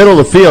right in the middle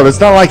of the field.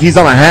 It's not like he's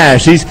on a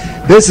hash. This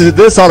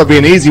ought to be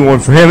an easy one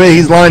for him.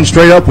 He's lined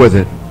straight up with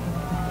it.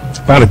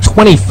 About a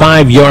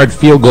 25-yard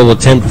field goal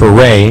attempt for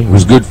Ray. It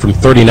was good from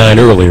 39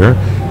 earlier.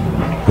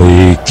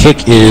 The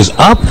kick is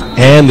up,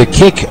 and the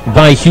kick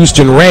by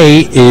Houston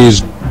Ray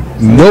is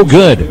no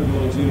good.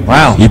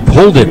 Wow. He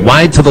pulled it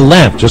wide to the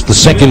left. Just the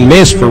second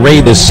miss for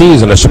Ray this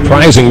season. A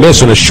surprising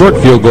miss and a short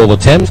field goal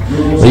attempt.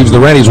 Leaves the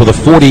Reddies with a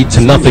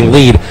 40-0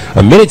 lead.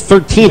 A minute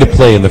 13 to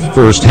play in the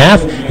first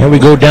half. And we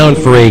go down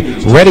for a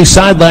Reddy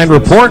sideline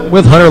report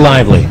with Hunter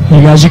Lively.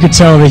 Hey guys, you could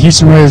tell that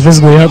Houston Ray was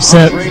visibly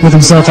upset with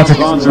himself after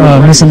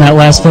missing that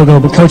last field goal.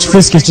 But Coach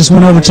Fiskus just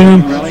went over to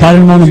him, patted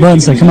him on the butt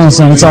and said, "Come on,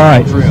 son, it's all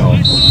right."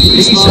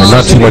 There's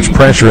not too much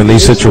pressure in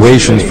these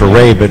situations for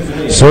Ray, but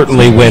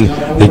certainly when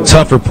the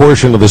tougher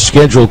portion of the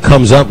schedule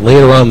comes up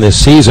later on this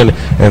season,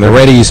 and the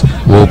Reddies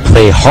will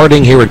play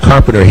Harding here at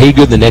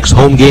Carpenter-Haygood the next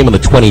home game on the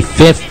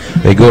 25th.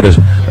 They go to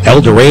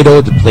El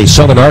Dorado to play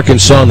Southern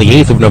Arkansas on the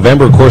 8th of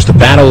November. Of course, the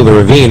Battle of the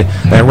Ravine.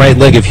 That right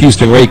leg of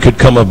Houston Ray could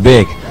come up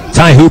big.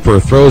 Ty Hooper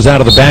throws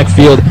out of the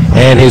backfield,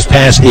 and his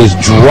pass is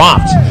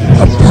dropped.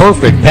 A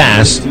perfect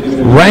pass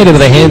right into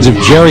the hands of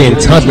Jerry and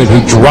Tubman,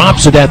 who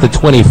drops it at the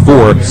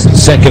 24.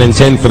 2nd and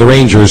 10 for the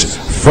Rangers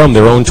from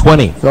their own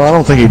 20. No, I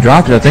don't think he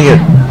dropped it. I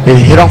think it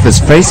hit off his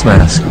face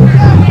mask.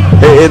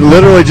 It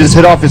literally just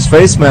hit off his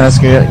face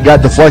mask and it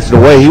got deflected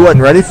away. He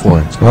wasn't ready for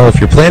it. Well, if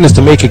your plan is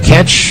to make a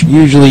catch,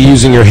 usually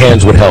using your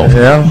hands would help.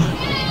 Yeah.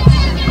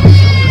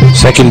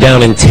 2nd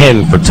down and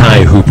 10 for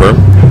Ty Hooper.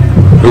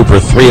 Hooper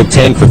 3 of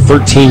 10 for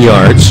 13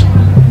 yards.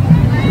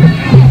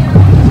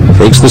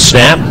 Takes the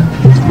snap.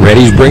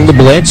 Reddies bring the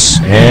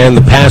blitz, and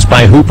the pass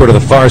by Hooper to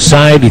the far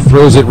side. He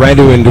throws it right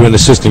into an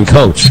assistant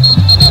coach.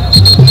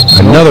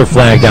 Another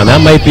flag down.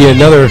 That might be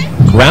another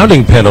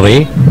grounding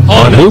penalty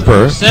on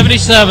Hooper.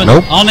 77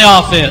 on the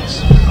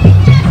offense.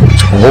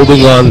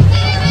 Holding on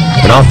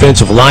an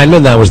offensive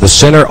lineman. That was the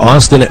center,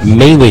 Austin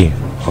Maley,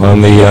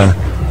 on the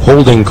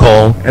holding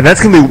call. And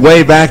that's going to be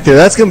way back there.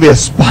 That's going to be a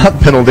spot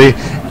penalty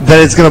that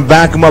it's going to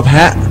back him up.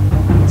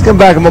 It's going to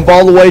back him up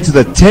all the way to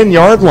the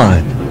 10-yard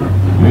line.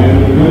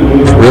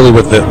 Really,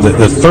 with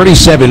the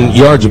 37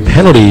 yards of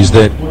penalties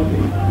that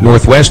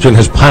Northwestern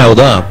has piled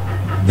up,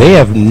 they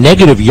have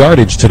negative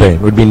yardage today.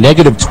 It would be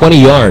negative 20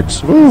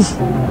 yards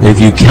if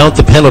you count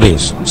the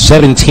penalties.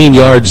 17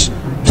 yards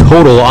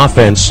total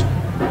offense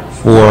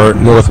for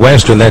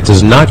Northwestern. That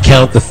does not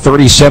count the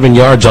 37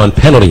 yards on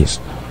penalties.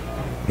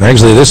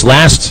 Actually, this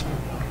last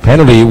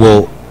penalty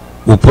will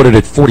put it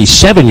at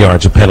 47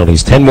 yards of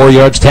penalties. 10 more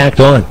yards tacked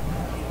on.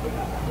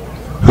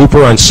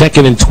 Hooper on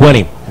 2nd and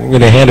 20. They're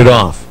going to hand it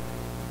off.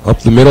 Up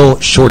the middle,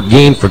 short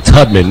gain for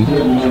Tubman.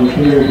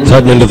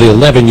 Tubman to the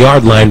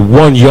 11-yard line,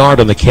 1 yard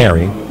on the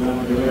carry.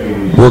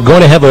 We're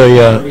going to have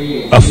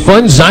a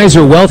fun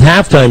Zeiser Wealth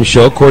halftime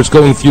show. Of course,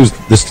 going through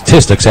the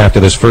statistics after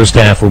this first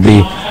half will be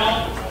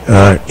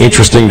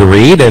interesting to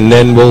read. And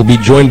then we'll be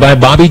joined by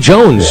Bobby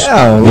Jones,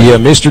 the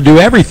Mr. Do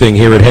Everything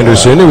here at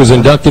Henderson, who was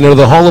inducted into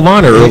the Hall of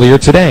Honor earlier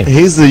today.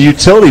 He's the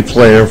utility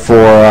player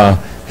for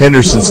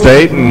Henderson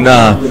State, and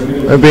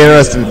it'd be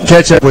interesting to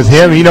catch up with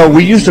him. You know,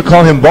 we used to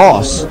call him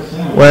Boss.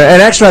 Well,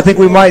 and actually, I think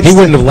we might. He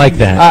wouldn't have liked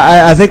that.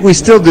 I think we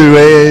still do,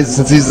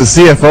 since he's the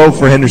CFO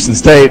for Henderson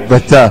State.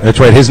 But that's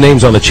right. His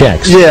name's on the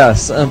checks.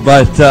 Yes,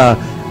 but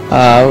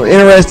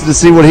interested to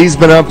see what he's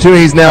been up to.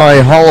 He's now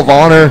a Hall of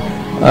Honor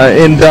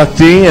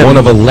inductee. And, one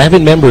of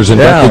 11 members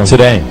inducted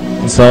today.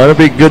 So it'll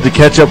be good to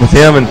catch up with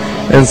him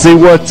and see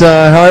what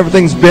how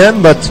everything's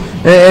been. But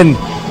and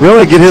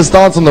really get his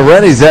thoughts on the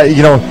Reddies.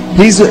 You know,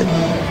 he's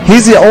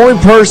the only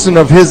person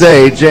of his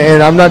age,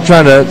 and I'm not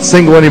trying to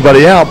single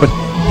anybody out, but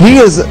he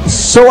is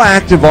so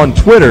active on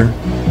Twitter.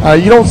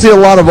 You don't see a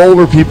lot of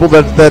older people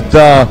that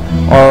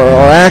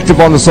are active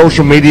on the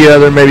social media,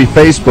 other than maybe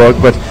Facebook.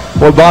 But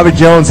Bobby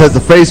Jones has the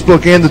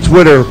Facebook and the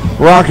Twitter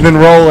rocking and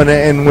rolling.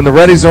 And when the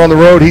Reddies are on the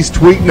road, he's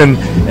tweeting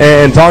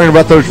and talking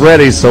about those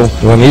Reddies. So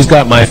he's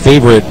got my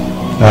favorite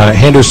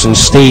Henderson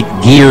State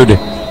geared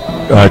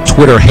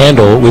Twitter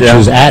handle, which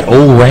is at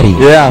Old Reddy.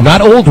 Yeah.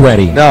 Not Old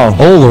Reddy. No.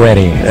 Old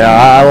Reddy.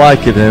 Yeah, I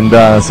like it. And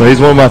so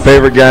he's one of my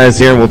favorite guys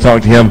here, and we'll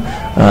talk to him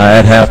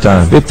at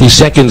halftime. 50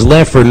 seconds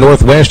left for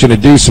Northwestern to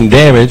do some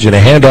damage, and a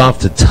handoff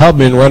to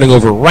Tubman running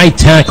over right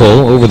tackle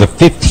over the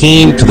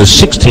 15 to the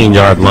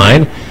 16-yard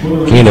line.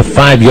 Gain of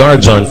 5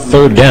 yards on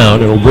 3rd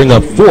down. It'll bring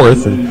up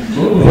 4th, and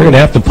they're going to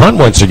have to punt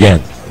once again.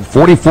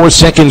 44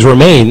 seconds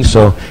remain,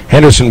 so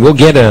Henderson will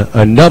get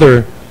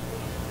another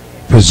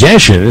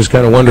possession. Just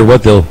kind of wonder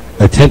what they'll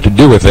attempt to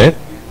do with it.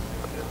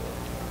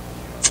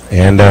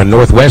 And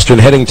Northwestern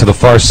heading to the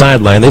far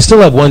sideline. They still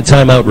have 1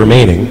 timeout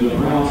remaining.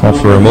 Thought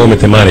for a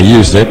moment they might have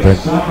used it, but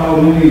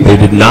they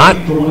did not.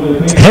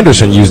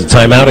 Henderson used the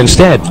timeout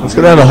instead. Let's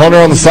go down to Hunter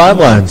on the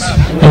sidelines.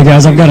 Hey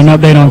guys, I've got an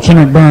update on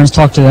Kendrick Burns.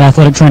 Talked to the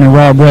athletic trainer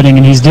Rob Redding,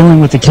 and he's dealing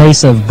with the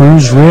case of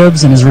bruised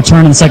ribs, and his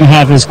return in the second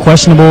half is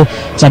questionable.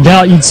 So I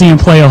doubt you'd see him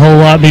play a whole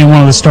lot, being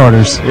one of the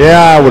starters.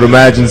 Yeah, I would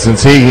imagine,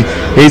 since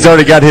he's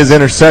already got his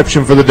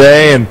interception for the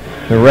day, and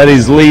the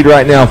Reddies lead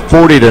right now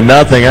 40-0.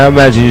 I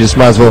imagine you just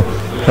might as well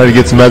try to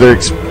get some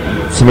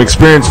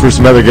experience for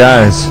some other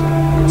guys.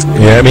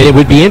 Yeah, I mean, it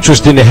would be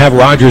interesting to have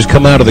Rogers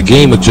come out of the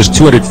game with just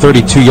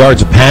 232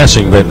 yards of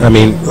passing, but, I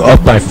mean,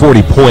 up by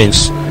 40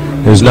 points.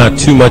 there's not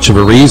too much of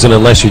a reason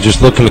unless you're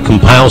just looking to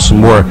compile some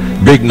more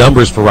big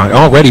numbers for Rogers.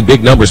 Already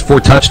big numbers, 4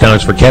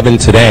 touchdowns for Kevin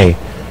today.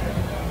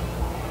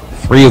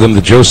 3 of them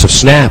to Joseph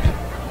Snap.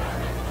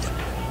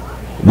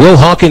 Will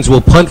Hawkins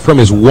will punt from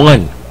his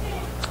 1.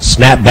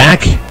 Snap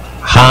back,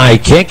 high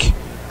kick,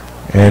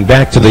 and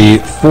back to the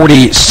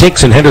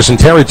 46 in Henderson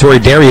territory.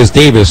 Darius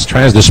Davis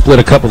tries to split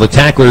a couple of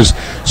tacklers,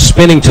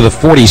 spinning to the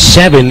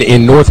 47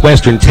 in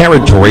Northwestern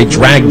territory,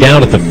 dragged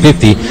down at the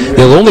 50.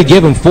 They'll only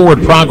give him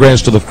forward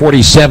progress to the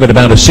 47,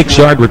 about a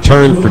 6-yard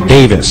return for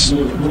Davis.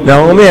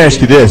 Now, let me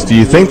ask you this. Do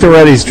you think the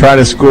Reddies try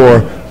to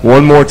score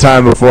one more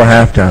time before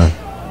halftime?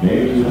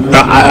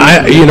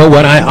 You know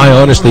what? I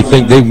honestly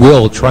think they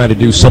will try to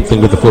do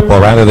something with the football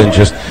rather than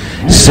just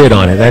sit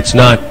on it. That's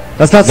not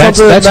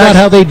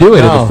how they do it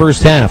in the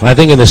first half. I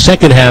think in the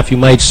second half you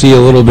might see a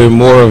little bit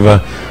more of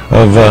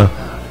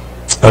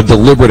a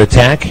deliberate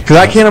attack. Because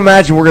I can't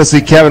imagine we're going to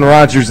see Kevin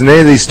Rogers and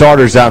any of these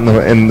starters out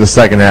in the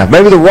second half.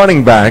 Maybe the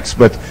running backs,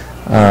 but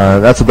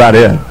that's about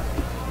it.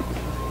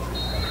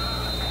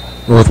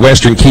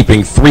 Northwestern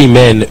keeping 3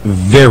 men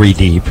very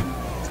deep.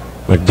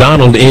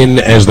 McDonald in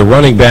as the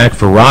running back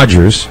for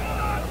Rogers.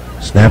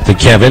 Snap to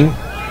Kevin.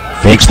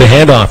 Fakes the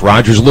handoff.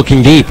 Rogers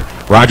looking deep.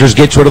 Rogers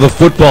gets rid of the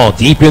football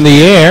deep in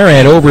the air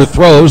and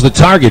overthrows the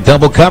target.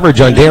 Double coverage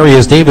on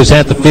Darius Davis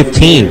at the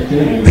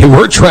 15. They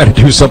were trying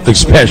to do something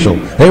special.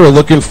 They were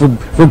looking for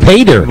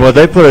pay dirt. Well,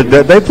 they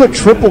put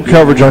triple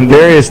coverage on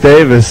Darius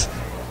Davis,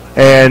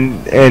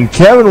 and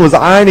Kevin was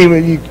eyeing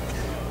him.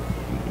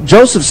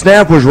 Joseph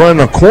Snap was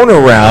running a corner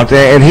route,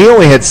 and he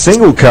only had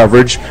single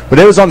coverage, but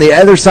it was on the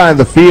other side of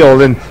the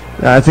field, and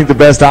I think the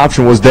best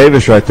option was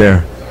Davis right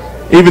there,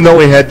 even though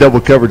he had double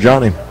coverage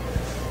on him.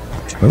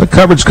 Well, the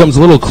coverage comes a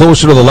little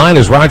closer to the line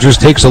as Rogers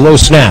takes a low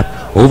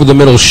snap. Over the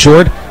middle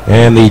short,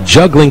 and the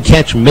juggling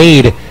catch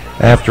made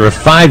after a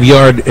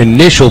 5-yard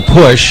initial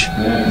push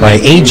by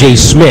A.J.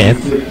 Smith.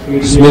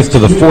 Smith to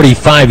the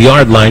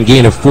 45-yard line,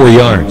 gain of 4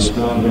 yards.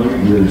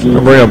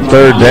 We'll bring up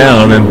 3rd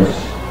down, and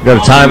got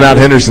a timeout,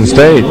 Henderson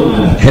State.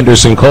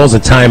 Henderson calls a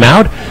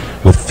timeout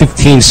with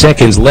 15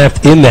 seconds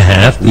left in the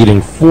half, leading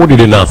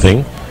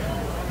 40-0.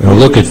 We'll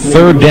look at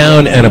 3rd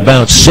down and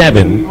about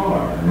 7.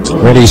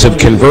 Reddies have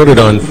converted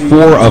on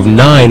 4 of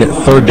 9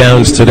 third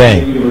downs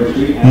today.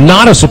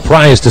 Not a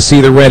surprise to see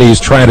the Reddies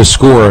try to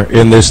score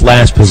in this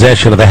last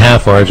possession of the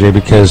half, RJ,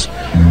 because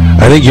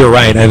I think you're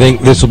right. I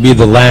think this will be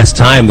the last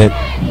time that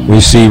we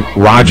see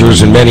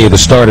Rogers and many of the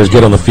starters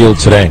get on the field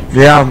today.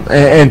 Yeah,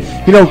 and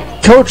you know,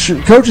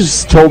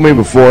 coaches told me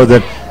before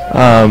that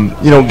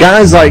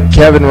guys like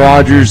Kevin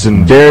Rogers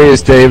and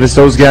Darius Davis,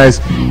 those guys,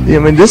 I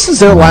mean, this is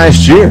their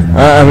last year.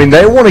 I mean,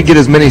 they want to get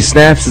as many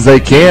snaps as they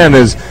can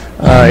as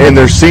in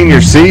their senior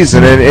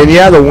season. And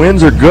yeah, the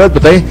wins are good,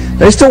 but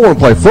they still want to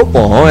play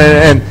football.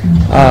 And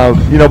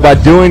by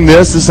doing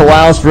this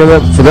allows for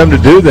them to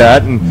do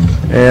that.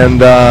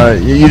 And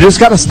you just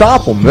got to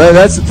stop them.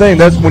 That's the thing.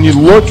 That's when you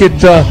look at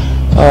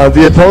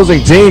the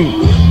opposing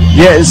team.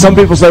 Yeah, some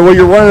people say, well,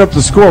 you're running up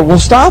the score. Well,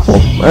 stop them.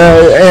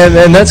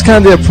 And that's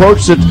kind of the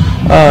approach that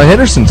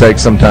Henderson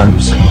takes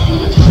sometimes.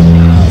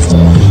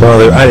 Well,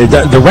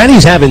 the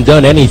Reddies haven't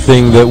done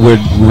anything that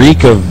would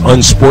reek of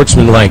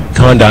unsportsmanlike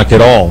conduct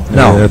at all.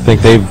 No. I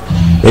think they've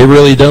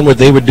really done what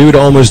they would do to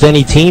almost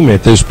any team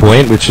at this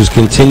point, which is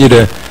continue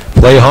to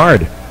play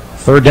hard.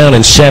 3rd down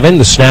and 7,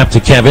 the snap to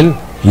Kevin.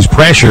 He's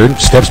pressured,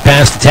 steps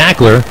past the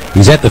tackler.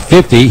 He's at the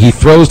 50. He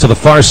throws to the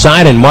far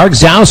side, and Mark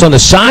Zaus on the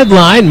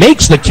sideline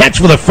makes the catch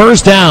for the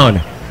 1st down.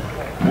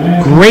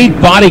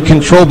 Great body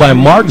control by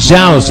Mark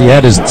Zaus. He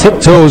had his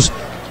tiptoes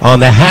on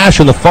the hash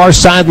on the far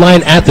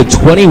sideline at the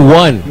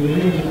 21.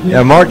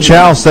 Yeah, Mark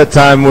Chouse that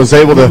time was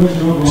able to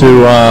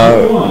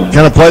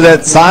kind of play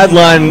that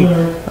sideline,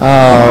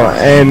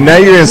 and now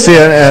you're going to see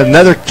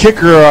another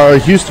kicker.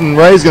 Houston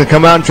Ray's going to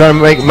come out and try to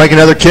make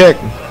another kick.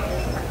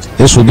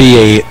 This will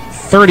be a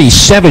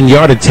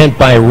 37-yard attempt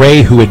by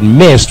Ray, who had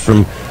missed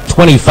from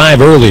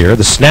 25 earlier.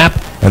 The snap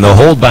and the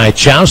hold by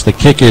Chouse. The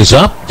kick is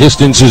up.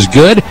 Distance is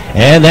good,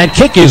 and that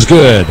kick is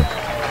good.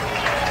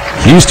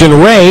 Houston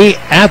Ray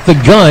at the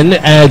gun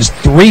adds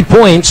 3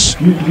 points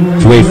to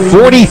a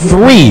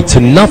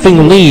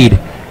 43-0 lead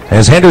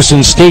as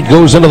Henderson State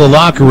goes into the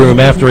locker room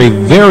after a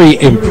very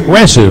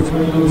impressive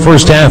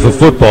first half of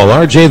football.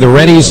 RJ, the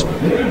Reddies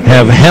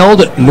have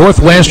held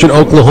Northwestern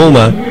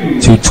Oklahoma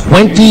to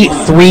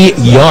 23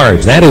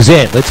 yards. That is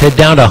it. Let's head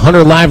down to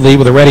Hunter Lively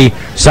with a Ready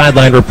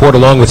sideline report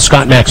along with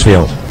Scott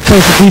Maxfield.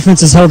 Coach, the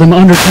defense has held them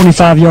under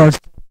 25 yards.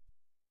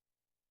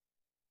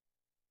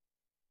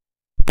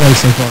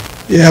 So far.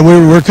 Yeah,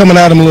 we're coming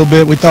at them a little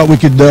bit. We thought we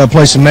could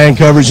play some man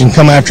coverage and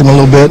come after them a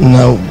little bit, and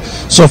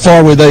so far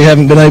they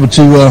haven't been able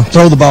to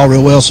throw the ball real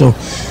well, so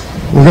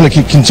we're going to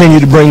continue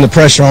to bring the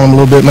pressure on them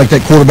a little bit, make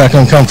that quarterback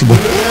uncomfortable.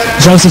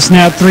 Joseph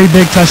Snap, 3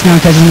 big touchdown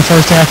catches in the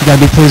first half. You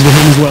got to be pleased with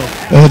him as well.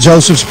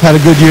 Joseph's had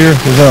a good year.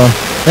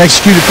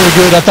 Executed pretty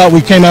good. I thought we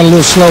came out a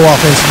little slow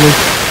offensively.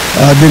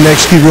 Didn't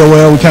execute real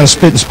well. We kind of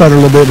spit and sputter a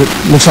little bit, but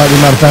looks like we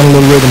might have found a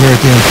little rhythm here at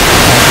the end.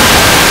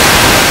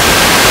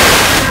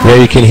 Yeah,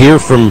 you can hear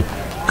from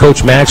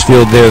Coach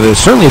Maxfield there.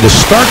 Certainly the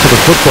start to the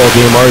football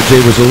game,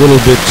 RJ, was a little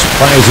bit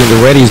surprising.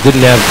 The Reddies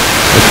didn't have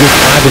a good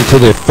drive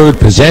until their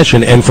third possession,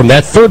 and from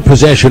that third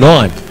possession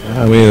on,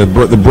 I mean,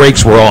 the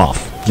brakes were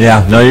off.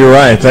 Yeah, no, you're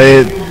right.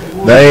 The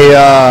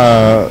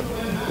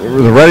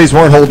Reddies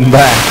weren't holding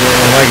back.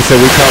 Like I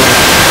said, we covered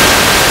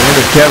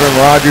Kevin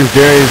Rogers,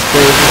 Darius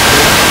Davis,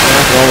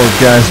 all those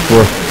guys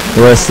for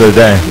the rest of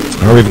the day.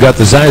 Well, we've got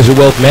the Zizer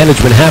Wealth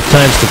Management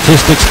halftime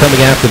statistics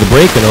coming after the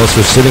break, and also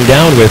sitting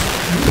down with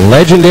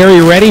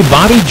legendary Reddy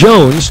Bobby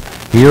Jones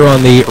here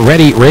on the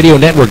Ready Radio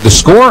Network. The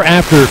score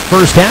after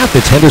first half,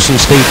 it's Henderson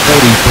State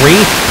 43,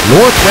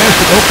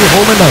 Northwestern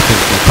Oklahoma nothing.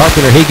 From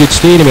Carpenter-Haygood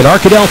Stadium in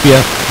Arkadelphia,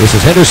 this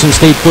is Henderson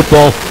State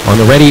football on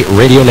the Ready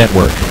Radio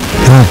Network.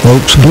 Hi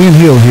folks, Glenn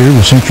Hill here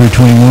with Century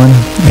 21,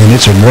 and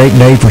it's a great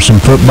day for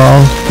some football,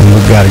 and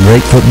we've got a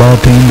great football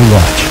team to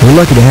watch. We're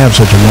lucky to have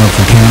such a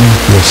wonderful county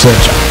with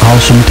such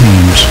awesome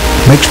teams.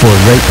 Makes for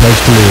a great place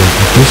to live.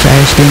 Just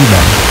ask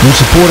anybody. We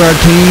support our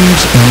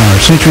teams, and our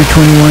Century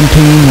 21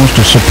 team wants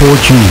to support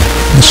you.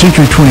 The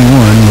Century 21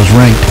 was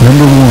ranked #1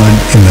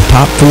 in the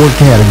top 4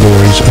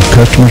 categories of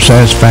customer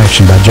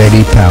satisfaction by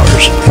J.D.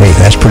 Powers. Hey,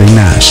 that's pretty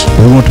nice.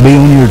 We want to be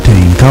on your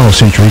team. Call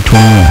Century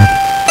 21.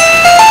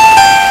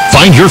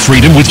 Find your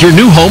freedom with your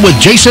new home with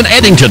Jason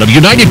Eddington of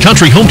United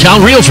Country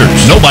Hometown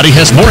Realtors. Nobody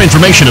has more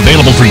information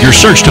available for your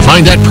search to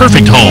find that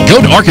perfect home.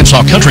 Go to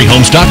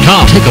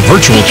ArkansasCountryHomes.com. Take a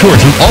virtual tour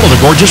through all of the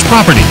gorgeous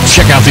properties.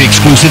 Check out the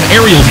exclusive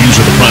aerial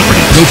views of the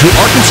property. Go to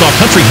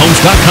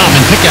ArkansasCountryHomes.com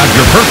and pick out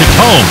your perfect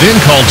home. Then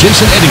call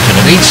Jason Eddington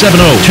at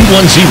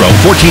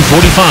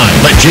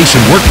 870-210-1445. Let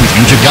Jason work with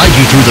you to guide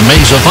you through the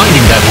maze of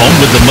finding that home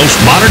with the most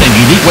modern and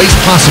unique ways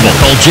possible.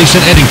 Call Jason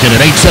Eddington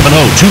at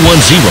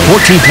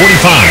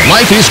 870-210-1445.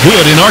 Life is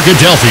good in Arkansas.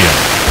 Philadelphia.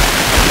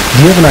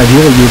 Do you have an idea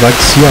that you'd like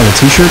to see on a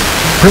t-shirt?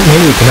 Print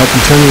Mania can help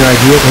you turn your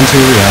idea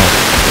into a reality.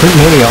 Print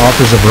Mania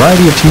offers a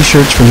variety of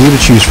t-shirts for you to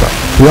choose from.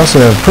 We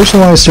also have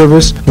personalized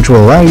service which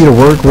will allow you to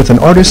work with an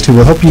artist who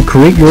will help you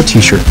create your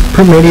t-shirt.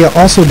 Print Mania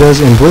also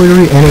does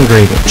embroidery and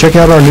engraving. Check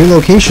out our new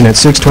location at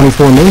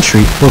 624 Main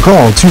Street or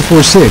call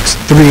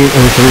 246-3803.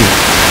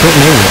 Print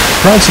Mania,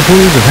 proud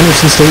supporters of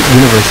Henderson State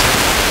University.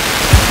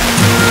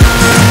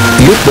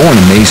 You're born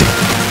amazing,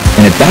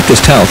 and at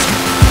Baptist Health,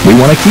 we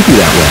want to keep you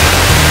that way.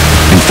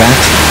 In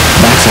fact,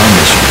 that's our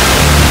mission.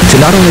 To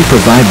not only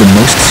provide the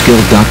most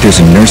skilled doctors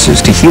and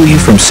nurses to heal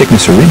you from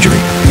sickness or injury,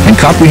 and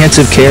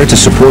comprehensive care to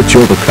support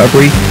your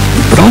recovery,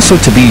 but also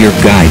to be your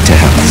guide to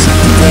health.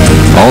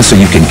 Also,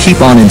 you can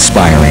keep on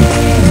inspiring,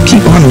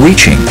 keep on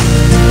reaching,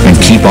 and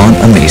keep on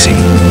amazing.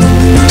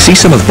 See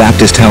some of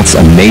Baptist Health's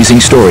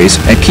amazing stories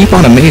at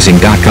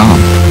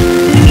keeponamazing.com.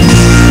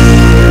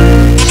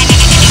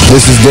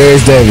 This is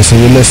Darius Davis,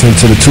 and you're listening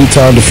to the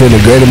two-time defending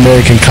Great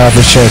American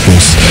Conference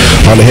champions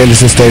on the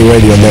Henderson State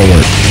Radio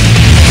Network.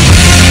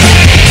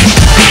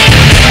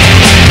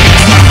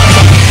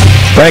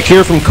 Back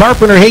here from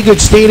Carpenter-Haygood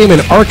Stadium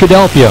in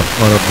Arkadelphia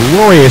on a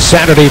glorious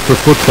Saturday for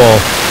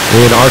football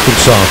in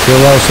Arkansas. Phil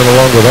Ellison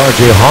along with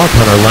R.J. Hawk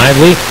on our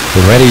lively.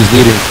 The Reddies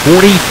leading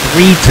 43-0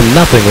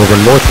 over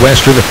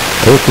Northwestern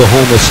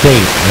Oklahoma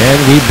State. And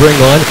we bring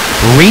on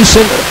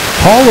recent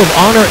Hall of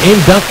Honor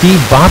inductee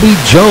Bobby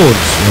Jones.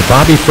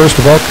 Bobby, first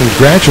of all,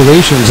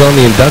 congratulations on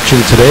the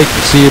induction today. You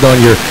can see it on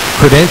your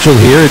credential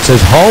here. It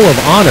says Hall of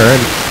Honor,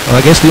 and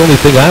I guess the only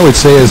thing I would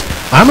say is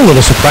I'm a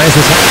little surprised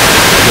this happened.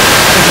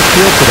 How does it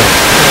feel today?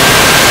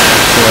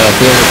 Well, I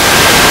feel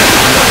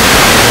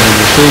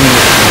receiving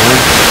it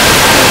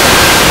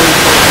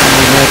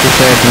this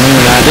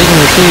afternoon. I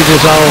didn't receive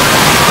this all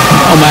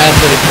on my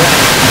athletic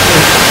practice.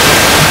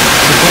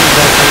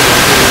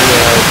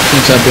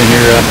 Since I've been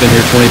here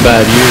 25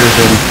 years,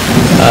 and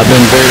I've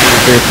been very,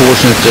 very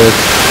fortunate to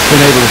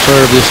been able to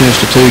serve this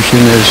institution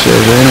as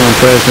an interim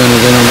president,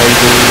 as interim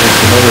AD, and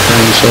some other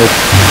things. So,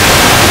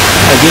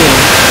 again,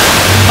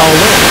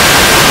 although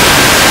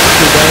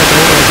too bad,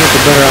 the older I get, the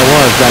better I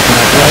was back in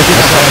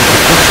athletics.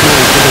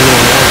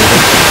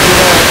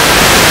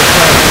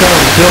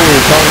 Until we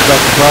were talking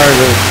about the prior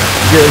to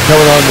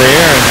coming on the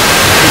air, and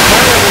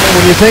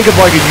when you think of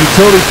like a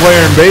utility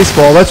player in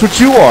baseball, that's what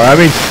you are. I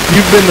mean,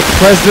 you've been the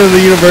president of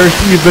the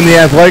university, you've been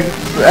the athletic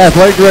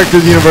director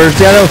of the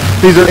university. I know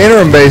these are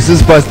interim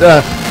bases, but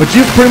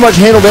you've pretty much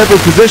handled every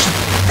position,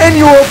 and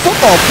you were a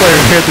football player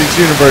here at this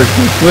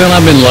university. Well,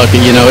 I've been lucky.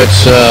 You know,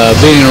 it's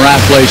being in the right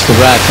place at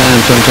the right time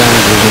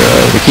sometimes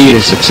is the key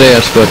to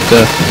success. But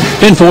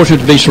been fortunate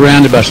to be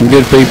surrounded by some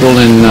good people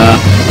and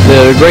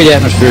the great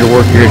atmosphere to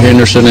work here at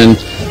Henderson. And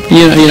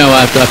you know,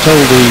 I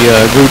told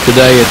the group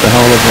today at the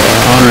Hall of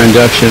Honor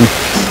induction,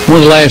 one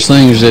of the last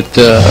things that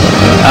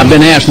I've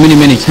been asked many,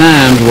 many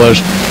times was,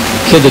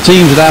 could the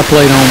teams that I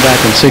played on back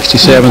in 67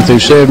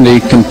 through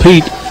 70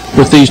 compete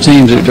with these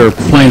teams that are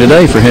playing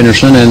today for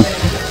Henderson? And,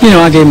 you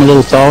know, I gave them a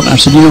little thought, and I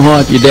said, you know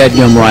what, you're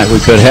dadgum right, we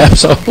could have.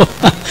 So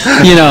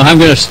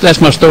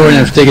That's my story, and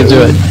I'm sticking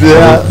to it.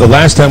 Yeah. The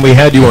last time we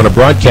had you on a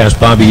broadcast,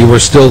 Bobby, you were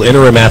still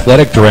interim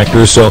athletic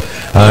director. So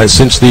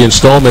since the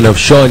installment of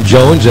Sean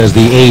Jones as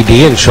the AD,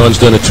 and Sean's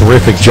done a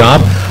terrific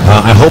job,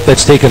 I hope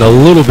that's taken a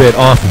little bit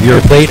off of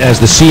your plate as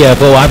the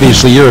CFO.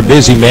 Obviously, you're a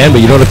busy man,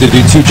 but you don't have to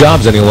do two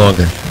jobs any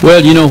longer.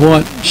 Well, you know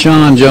what?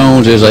 Sean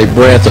Jones is a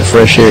breath of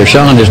fresh air.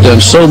 Sean has done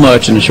so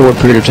much in the short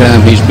period of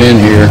time he's been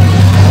here.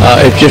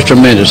 It's just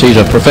tremendous. He's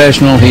a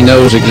professional. He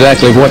knows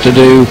exactly what to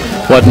do,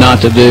 what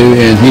not to do,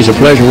 and he's a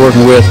pleasure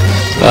working with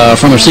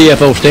from a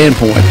CFO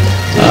standpoint.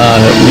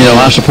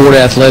 I support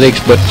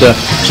athletics, but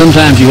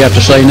sometimes you have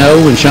to say no,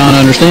 and Sean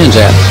understands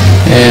that.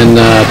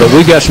 But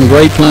we've got some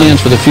great plans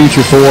for the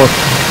future for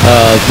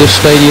this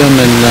stadium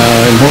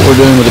and what we're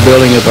doing with the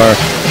building of our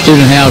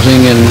student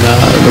housing and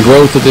the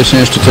growth of this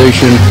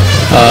institution.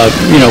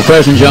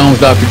 President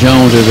Jones, Dr.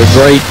 Jones, is a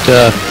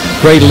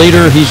great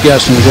leader. He's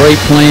got some great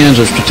plans,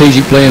 a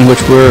strategic plan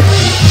which we're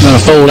going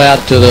to fold out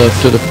to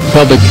the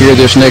public here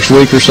this next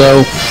week or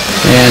so.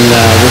 And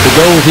with the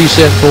goals he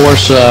set for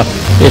us,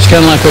 it's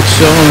kind of like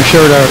what's on a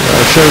shirt. Our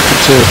shirt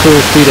that's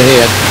full speed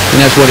ahead, and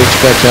that's what he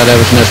expects out of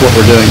us, and that's what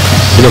we're doing.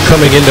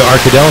 Coming into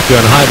Arkadelphia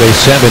on Highway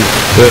 7,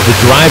 the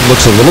drive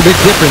looks a little bit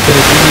different than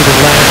it did even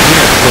last year.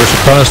 Of course,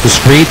 across the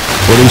street,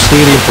 the new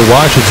stadium for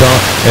Washita,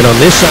 and on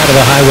this side of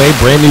the highway,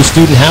 brand new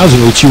student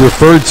housing, which you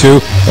referred to.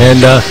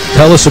 And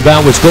tell us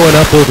about what's going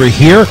up over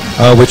here,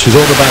 which is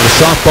over by the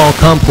softball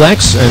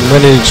complex, and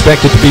when it's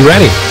expected to be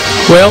ready.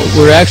 Well,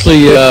 we're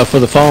actually, for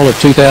the fall of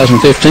 2015,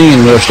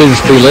 our students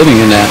will be living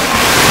in that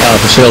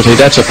facility.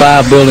 That's a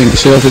 5-building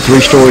facility, 3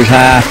 stories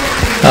high.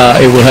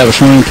 It will have a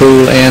swimming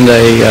pool and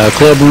a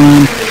club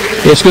room.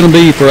 It's going to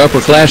be for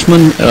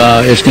upperclassmen.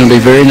 It's going to be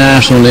very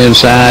nice on the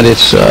inside.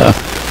 It's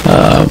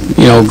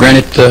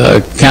granite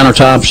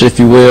countertops, if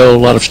you will, a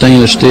lot of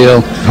stainless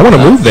steel. I want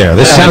to move there.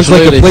 This sounds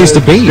like a place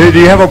to be. Do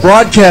you have a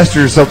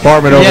broadcaster's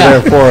apartment over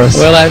there for us?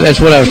 Well, that's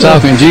what I was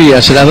talking to G. I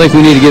said, I think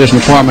we need to get us an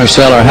apartment,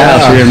 sell our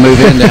house here, and move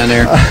in down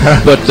there.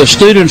 But the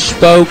students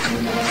spoke.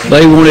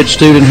 They wanted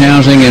student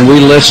housing, and we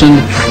listened,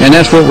 and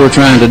that's what we're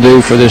trying to do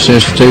for this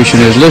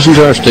institution, is listen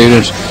to our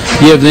students,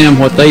 give them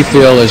what they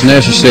feel is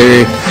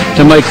necessary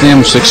to make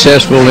them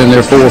successful in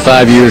their 4 or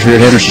 5 years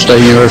here at Henderson State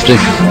University.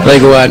 They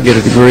go out and get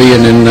a degree,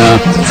 and then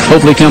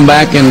hopefully come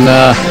back and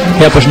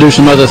help us do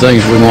some other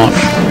things we want.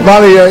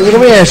 Bobby,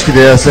 let me ask you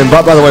this, and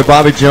by the way,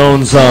 Bobby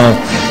Jones,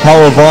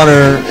 Hall of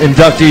Honor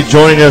inductee,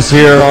 joining us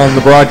here on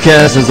the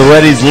broadcast as the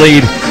Reddies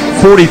lead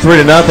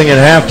 43-0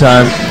 at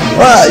halftime.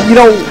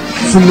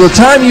 From the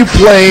time you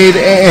played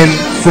and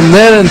from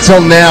then until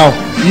now,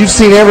 you've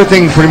seen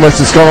everything pretty much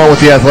that's going on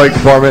with the athletic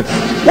department.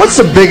 What's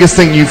the biggest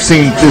thing you've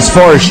seen as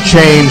far as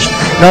change,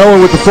 not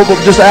only with the football,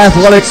 but just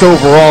athletics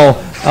overall,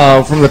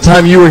 from the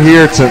time you were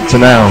here to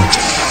now?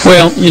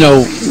 Well,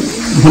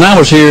 when I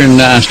was here and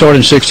I started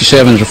in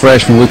 '67 as a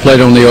freshman, we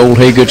played on the old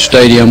Haygood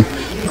Stadium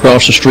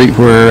across the street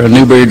where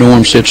Newberry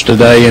Dorm sits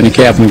today in the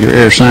Carpenter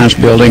Air Science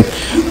Building.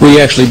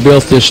 We actually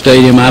built this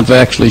stadium. I've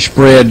actually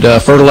spread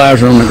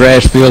fertilizer on the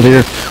grass field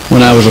here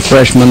when I was a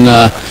freshman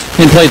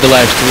and played the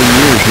last 3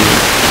 years here.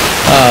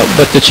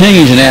 But the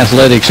change in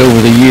athletics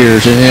over the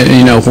years,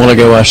 and a while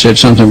ago I said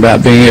something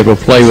about being able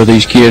to play with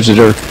these kids that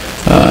are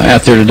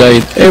out there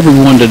today.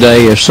 Everyone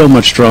today is so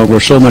much stronger,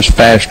 so much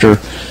faster,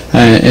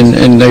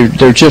 and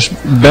they're just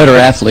better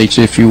athletes,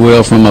 if you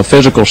will, from a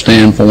physical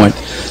standpoint.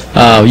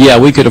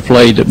 We could have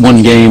played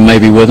one game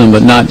maybe with them,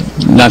 but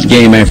not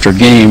game after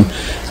game.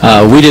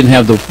 We didn't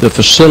have the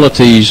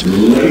facilities,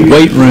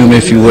 weight room,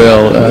 if you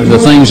will, the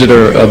things that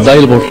are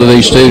available to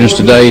these students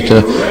today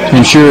to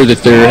ensure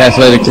that they're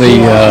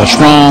athletically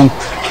strong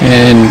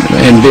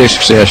and be a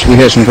success. We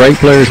had some great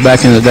players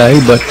back in the day,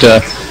 but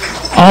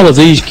all of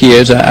these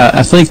kids,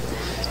 I think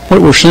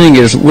what we're seeing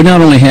is we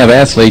not only have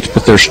athletes,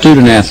 but they're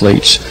student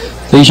athletes.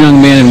 These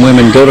young men and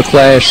women go to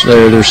class.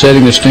 They're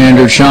setting the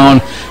standard. Sean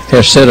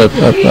has set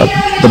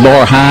the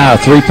bar high, a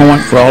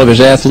 3-point for all of his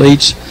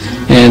athletes.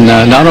 And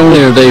not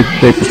only are they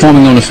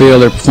performing on the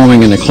field, they're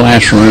performing in the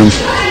classroom.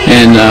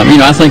 And,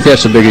 I think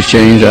that's the biggest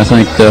change. I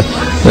think the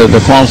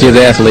quality of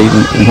the athlete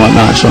and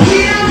whatnot. So.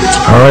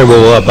 All right,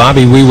 well,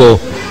 Bobby, we will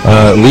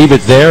leave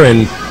it there.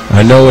 And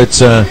I know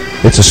it's a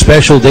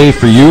special day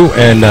for you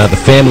and the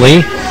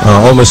family.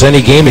 Almost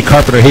any game at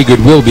Carpenter-Haygood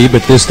will be,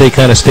 but this day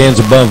kind of stands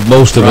above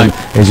most of them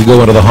as you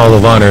go into the Hall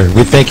of Honor.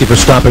 We thank you for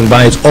stopping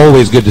by. It's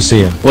always good to see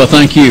you. Well,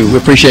 thank you. We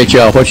appreciate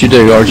y'all, what you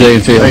do, RJ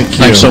and Phil.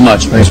 Thanks so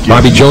much.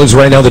 Bobby Jones,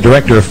 right now the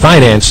Director of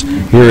Finance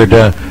here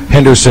at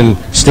Henderson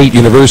State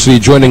University,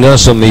 joining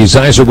us on the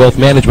Zeiser Wealth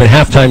Management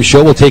Halftime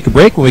Show. We'll take a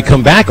break. When we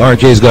come back,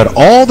 RJ's got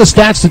all the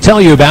stats to tell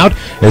you about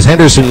as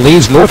Henderson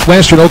leads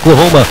Northwestern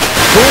Oklahoma 40-0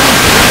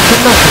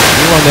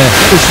 here on the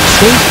Henderson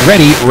State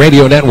Ready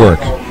Radio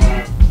Network.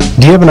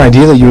 Do you have an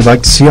idea that you would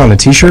like to see on a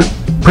t-shirt?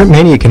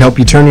 Printmania can help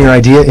you turn your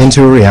idea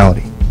into a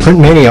reality.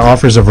 Printmania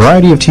offers a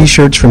variety of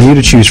t-shirts from you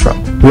to choose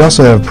from. We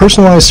also have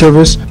personalized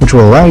service which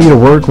will allow you to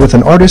work with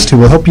an artist who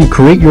will help you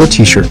create your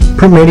t-shirt.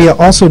 Printmania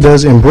also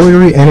does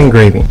embroidery and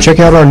engraving. Check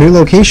out our new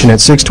location at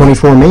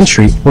 624 Main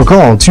Street or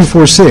call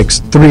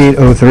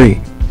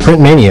 246-3803. Print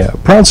Mania,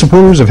 proud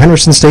supporters of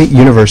Henderson State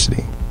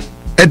University.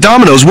 At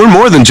Domino's, we're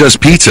more than just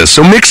pizza,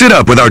 so mix it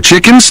up with our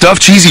chicken,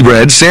 stuffed cheesy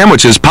bread,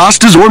 sandwiches,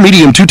 pastas, or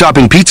medium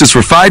two-topping pizzas for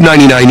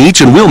 $5.99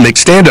 each, and we'll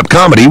mix stand-up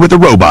comedy with a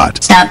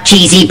robot. Stuffed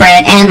cheesy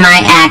bread and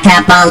my act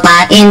have a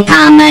lot in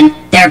common.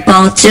 They're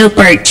both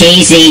super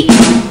cheesy.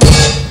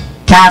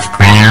 Tough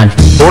crowd.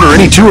 Order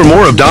any 2 or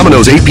more of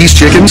Domino's 8-piece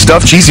chicken,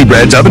 stuffed cheesy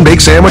breads,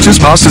 oven-baked sandwiches,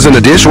 pastas in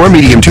a dish, or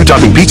medium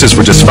two-topping pizzas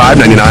for just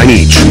 $5.99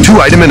 each.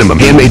 2-item minimum.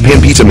 Handmade pan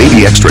pizza may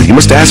be extra. You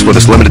must ask for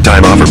this limited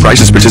time offer.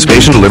 Prices,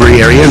 participation,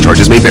 delivery area, and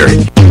charges may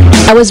vary.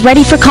 I was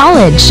ready for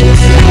college.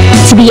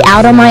 To be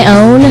out on my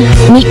own,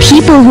 meet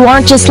people who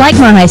aren't just like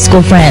my high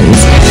school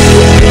friends.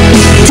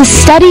 To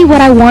study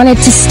what I wanted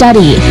to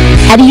study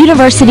at a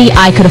university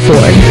I could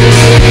afford.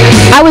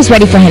 I was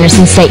ready for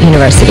Henderson State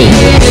University.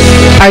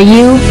 Are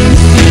you?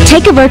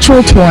 Take a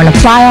virtual tour and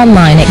apply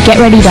online at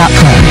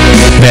getready.com.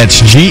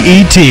 That's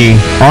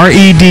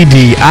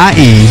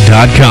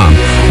GETREDDIE.com.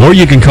 Or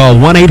you can call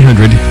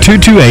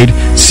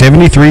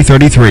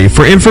 1-800-228-7333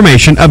 for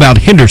information about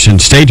Henderson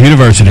State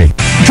University.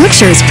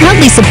 Brookshires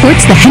proudly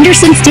supports the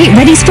Henderson State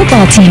Reddies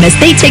football team as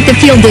they take the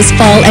field this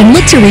fall and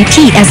look to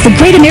repeat as the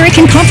Great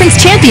American Conference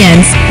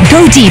champions.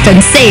 Go deep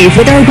and save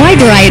with our wide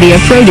variety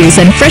of produce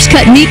and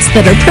fresh-cut meats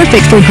that are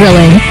perfect for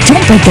grilling.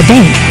 Don't break the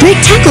bank. Break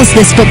tackles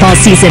this football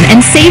season and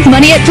save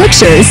money at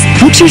Brookshires.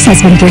 Brookshires has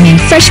been bringing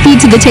fresh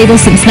feed to the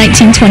table since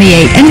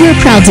 1928, and we're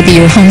proud to be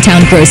your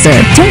hometown grocer.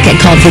 Don't get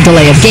called for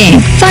delay of game.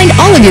 Find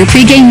all of your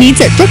pregame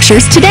needs at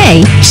Brookshires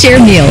today.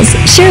 Share meals,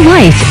 share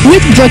life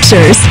with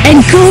Brookshires,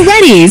 and go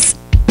Reddies!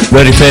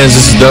 Ready fans,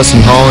 this is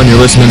Dustin Hall, and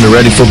you're listening to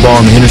Ready Football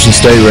on the Henderson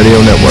State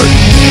Radio Network.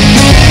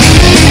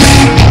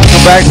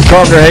 Welcome back to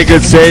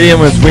Carpenter-Haygood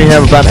Stadium as we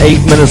have about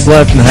 8 minutes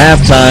left in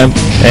halftime.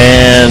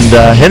 And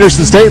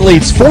Henderson State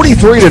leads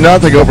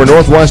 43-0 over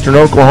Northwestern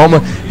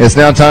Oklahoma. It's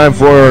now time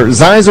for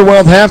Zizer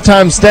Wealth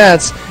halftime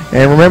stats.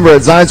 And remember,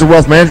 at Zizer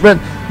Wealth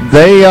Management,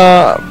 they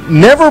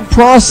never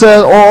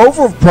process or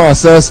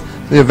over-process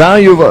the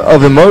value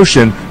of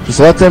emotion. Just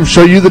let them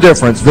show you the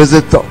difference.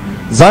 Visit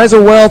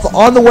Zizer Wealth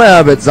on the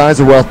web at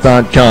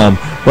ZizerWealth.com.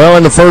 Well,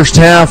 in the first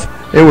half,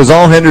 it was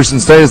all Henderson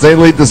State as they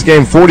lead this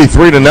game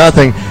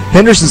 43-0.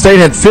 Henderson State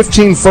had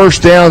 15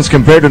 first downs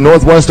compared to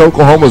Northwest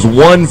Oklahoma's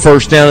 1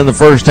 first down in the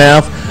first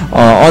half.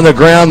 On the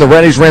ground, the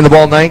Reddies ran the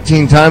ball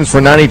 19 times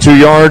for 92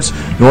 yards.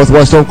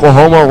 Northwest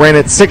Oklahoma ran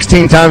it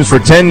 16 times for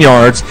 10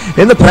 yards.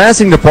 In the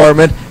passing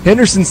department,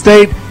 Henderson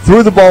State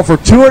threw the ball for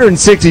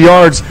 260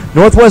 yards.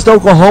 Northwest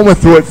Oklahoma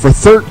threw it for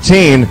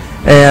 13.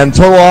 And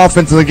total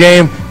offense in the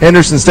game,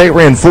 Henderson State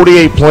ran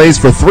 48 plays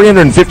for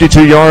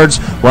 352 yards,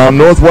 while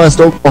Northwest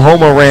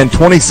Oklahoma ran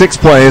 26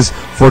 plays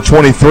for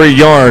 23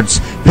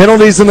 yards.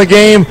 Penalties in the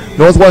game,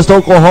 Northwest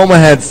Oklahoma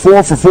had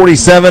 4 for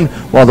 47,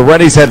 while the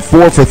Reddies had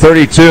 4 for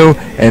 32.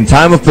 And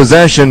time of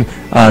possession,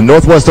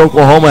 Northwest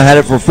Oklahoma had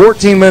it for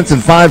 14 minutes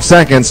and 5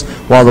 seconds,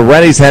 while the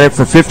Reddies had it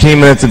for 15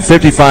 minutes and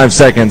 55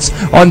 seconds.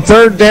 On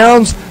third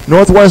downs,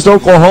 Northwest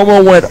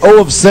Oklahoma went 0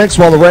 of 6,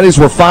 while the Reddies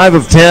were 5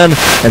 of 10,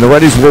 and the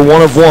Reddies were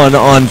 1 of 1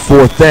 on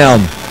fourth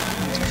down.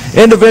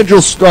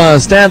 Individual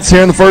stats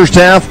here in the first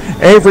half.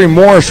 Avery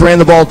Morris ran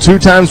the ball 2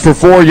 times for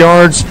 4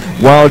 yards,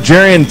 while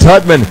Jarian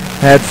Tudman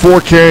had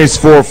 4 carries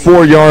for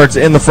 4 yards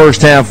in the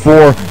first half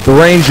for the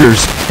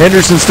Rangers.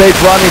 Henderson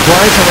State's Rodney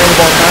Bryson ran the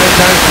ball 9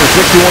 times for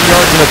 61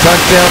 yards and a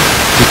touchdown.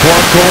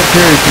 DeQuan Cole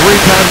carried 3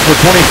 times for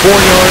 24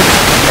 yards,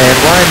 and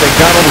Ryan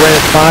McDonald ran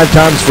it 5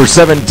 times for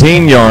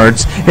 17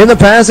 yards. In the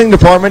passing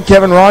department,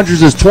 Kevin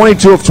Rogers is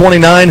 22 of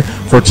 29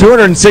 for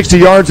 260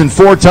 yards and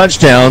 4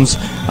 touchdowns,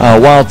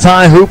 while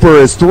Ty Hooper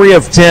is 3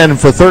 of 10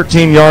 for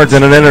 13 yards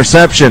and an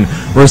interception.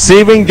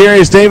 Receiving,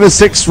 Darius Davis,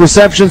 6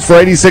 receptions for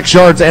 86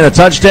 yards and a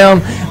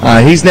touchdown.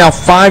 He's now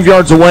 5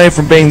 yards away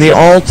from being the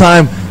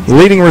all-time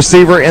leading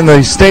receiver in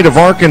the state of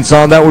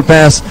Arkansas. That would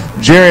pass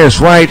Jarius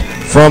Wright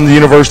from the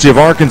University of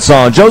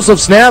Arkansas. Joseph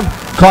Snap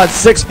caught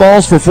 6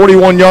 balls for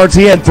 41 yards.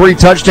 He had 3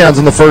 touchdowns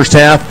in the first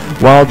half,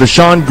 while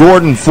Deshaun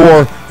Gordon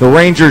for the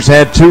Rangers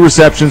had 2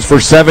 receptions for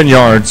 7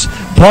 yards.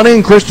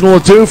 Punting, Christian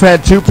Latouf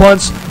had 2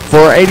 punts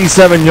for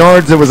 87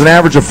 yards. It was an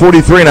average of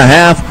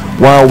 43.5,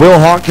 while Will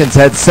Hawkins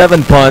had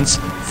 7 punts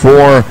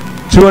for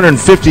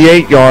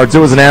 258 yards. It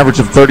was an average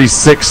of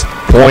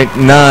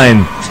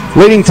 36.9.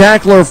 Leading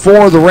tackler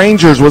for the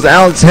Rangers was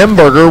Alex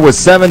Hemberger with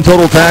 7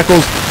 total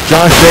tackles.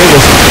 Josh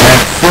Davis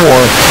had 4.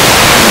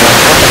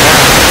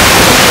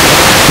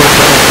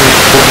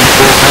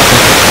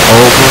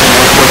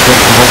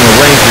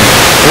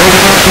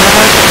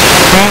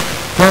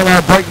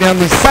 We'll break down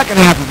the second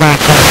half of that.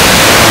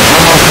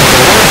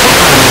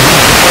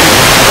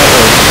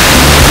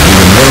 The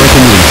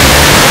American Legion.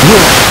 You're a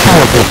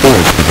powerful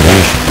force for the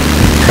nation.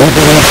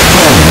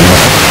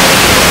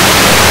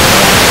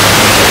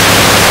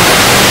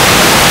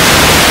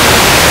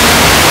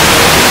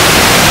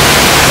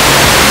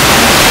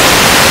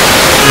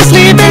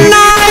 Sleeping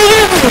night.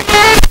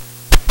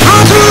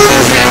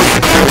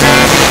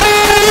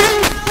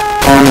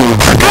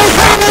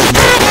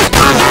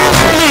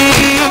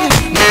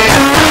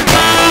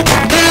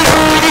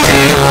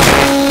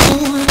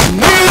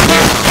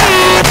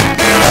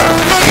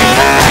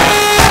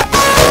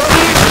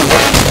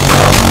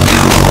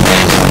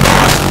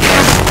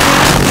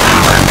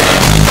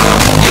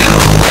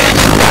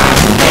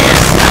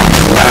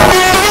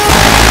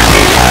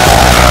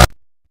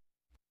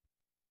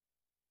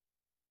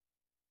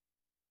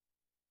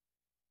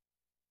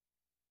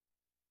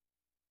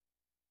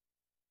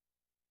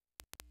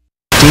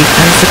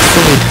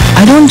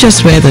 I don't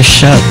just wear the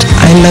shirt,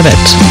 I live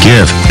it.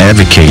 Give,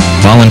 advocate,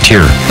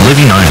 volunteer. Live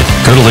United.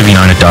 Go to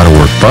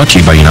liveunited.org. Brought to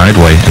you by United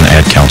Way and the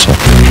Ad Council.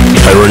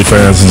 Hey, Ready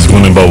fans, this is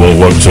Glenn Bobo.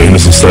 Welcome to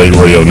Henderson State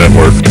Radio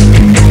Network.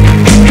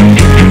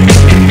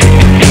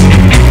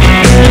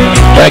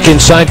 Back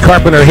inside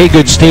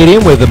Carpenter-Haygood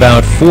Stadium with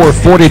about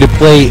 4:40 to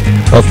play,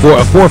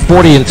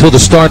 4:40 until the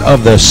start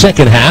of the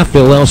second half.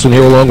 Phil Elson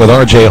here along with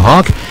R.J.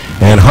 Hawk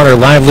and Hunter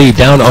Lively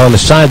down on the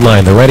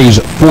sideline. The Reddies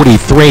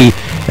 43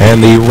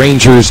 and the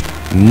Rangers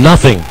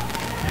nothing.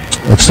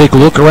 Let's take a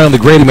look around the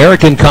Great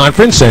American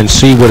Conference and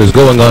see what is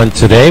going on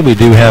today. We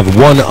do have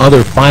one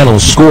other final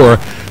score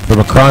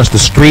from across the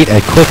street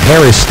at Cliff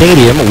Harris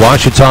Stadium.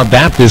 Ouachita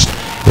Baptist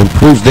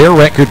improves their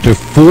record to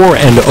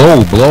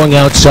 4-0, blowing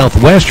out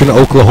Southwestern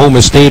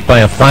Oklahoma State by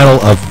a final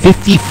of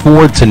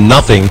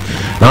 54-0.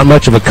 Not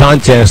much of a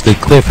contest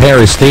at Cliff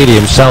Harris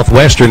Stadium.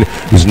 Southwestern,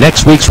 whose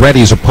next week's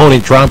Reddies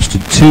opponent, drops to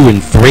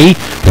 2-3.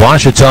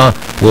 Ouachita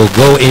will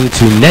go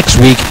into next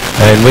week,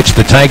 in which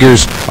the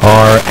Tigers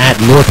are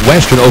at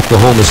Northwestern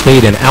Oklahoma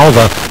State and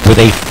Alva with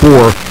a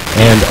 4-0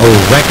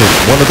 record.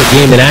 One other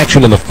game in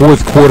action in the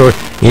fourth quarter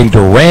in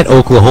Durant,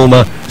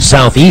 Oklahoma.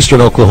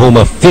 Southeastern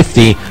Oklahoma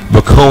 50,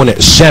 Macomb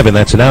 7.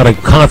 That's an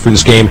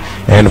out-of-conference game,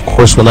 and of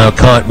course will not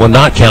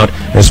count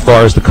as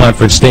far as the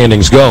conference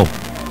standings go.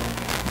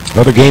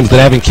 Other games that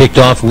haven't kicked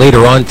off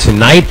later on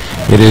tonight.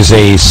 It is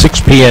a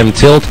 6 p.m.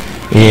 tilt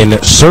in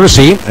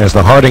Searcy as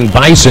the Harding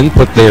Bison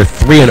put their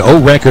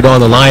 3-0 record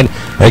on the line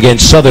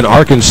against Southern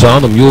Arkansas.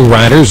 The Mule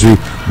Riders, who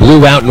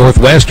blew out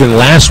Northwestern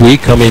last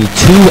week, come in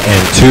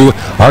 2-2.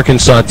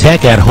 Arkansas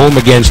Tech at home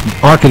against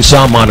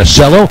Arkansas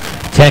Monticello.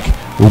 Tech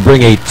will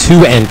bring a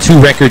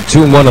 2-2 record,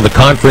 2-1 of the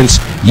conference.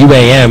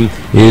 UAM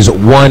is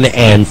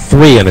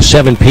 1-3, and a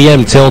 7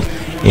 p.m. tilt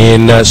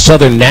in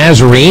Southern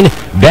Nazarene,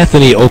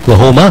 Bethany,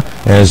 Oklahoma,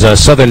 as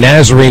Southern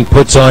Nazarene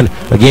puts on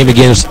a game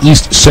against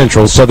East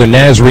Central. Southern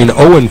Nazarene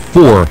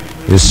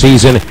 0-4 this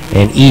season,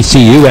 and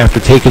ECU, after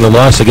taking the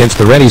loss against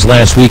the Reddies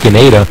last week in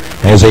Ada,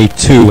 has a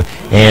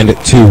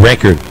 2-2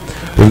 record.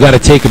 We've got to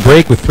take a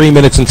break with 3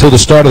 minutes until the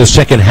start of the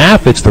second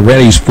half. It's the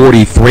Reddies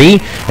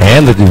 43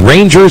 and the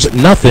Rangers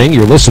nothing.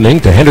 You're listening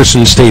to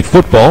Henderson State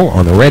Football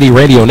on the Ready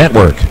Radio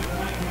Network.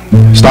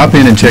 Stop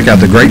in and check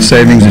out the great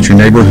savings at your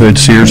neighborhood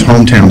Sears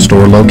hometown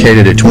store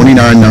located at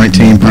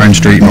 2919 Pine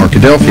Street in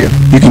Arkadelphia.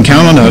 You can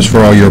count on us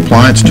for all your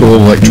appliance, tool,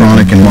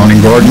 electronic, and lawn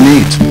and garden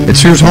needs. At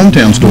Sears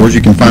hometown stores,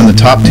 you can find the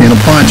top 10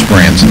 appliance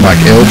brands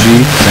like LG,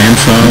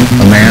 Samsung,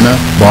 Amana,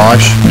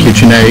 Bosch,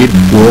 KitchenAid,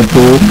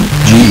 Whirlpool,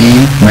 GE,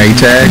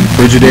 Maytag,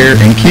 Frigidaire,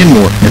 and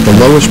Kenmore at the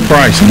lowest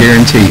price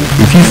guaranteed.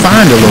 If you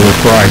find a lower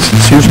price,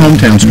 Sears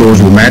hometown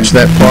stores will match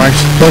that price,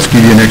 plus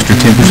give you an extra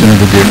 10% of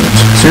the difference.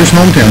 Sears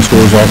hometown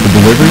stores offer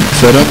delivery,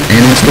 setup,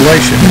 and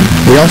installation.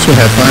 We also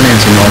have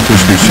financing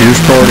offers through Sears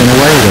Card and a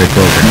layaway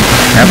program.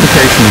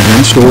 Application is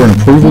in-store and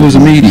approval is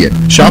immediate.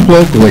 Shop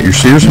local at your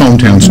Sears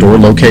hometown store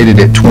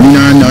located at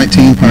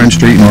 2919 Pine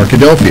Street in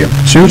Arkadelphia.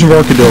 Sears of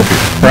Arkadelphia,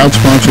 proud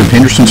sponsor of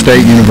Henderson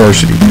State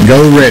University.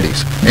 Go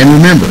Reddies. And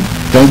remember,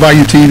 don't buy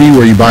your TV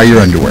where you buy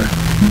your underwear.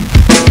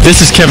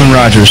 This is Kevin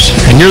Rogers,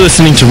 and you're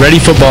listening to Ready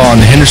Football on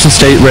the Henderson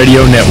State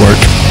Radio Network.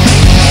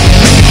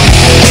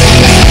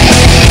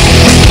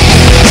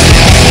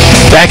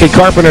 Back at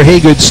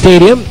Carpenter-Haygood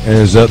Stadium,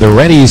 as the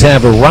Reddies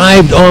have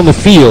arrived on the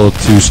field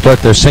to start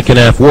their second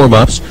half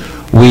warm-ups.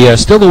 We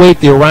still await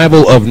the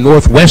arrival of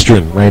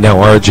Northwestern right now,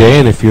 RJ,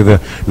 and if you're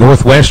the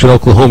Northwestern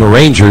Oklahoma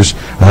Rangers,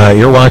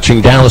 you're watching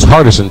Dallas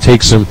Hardison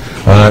take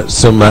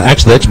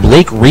actually that's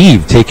Blake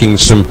Reeve taking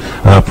some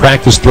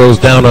practice throws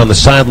down on the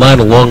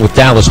sideline along with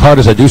Dallas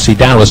Hardison. I do see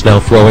Dallas now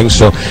throwing,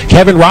 so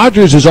Kevin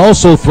Rogers is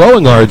also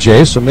throwing,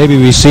 RJ, so maybe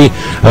we see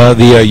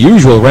the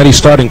usual Ready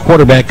starting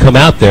quarterback come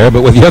out there,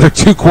 but with the other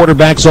two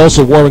quarterbacks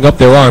also warming up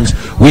their arms,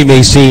 we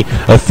may see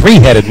a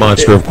three-headed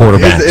monster of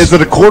quarterbacks. Is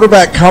it a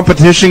quarterback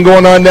competition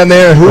going on down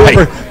there?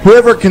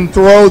 Whoever can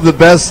throw the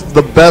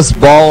best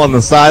ball on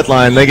the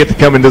sideline, they get to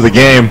come into the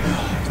game.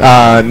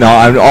 No,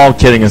 I'm all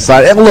kidding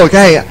aside. And look,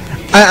 hey,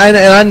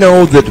 I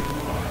know that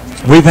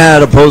we've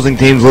had opposing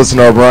teams listen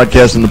to our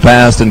broadcast in the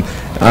past, and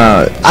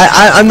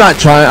I'm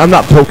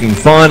not poking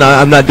fun.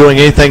 I'm not doing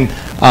anything.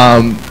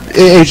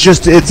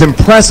 It's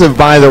impressive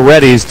by the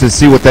Reddies to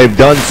see what they've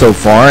done so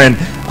far, and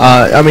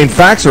I mean,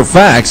 facts are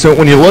facts. So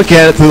when you look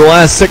at it through the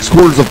last 6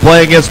 quarters of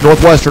play against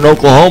Northwestern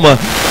Oklahoma,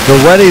 the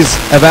Reddies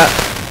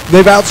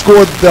they've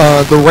outscored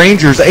the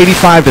Rangers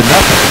 85-0.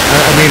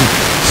 I mean,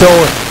 so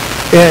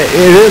it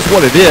is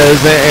what it is,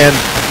 and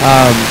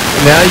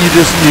now you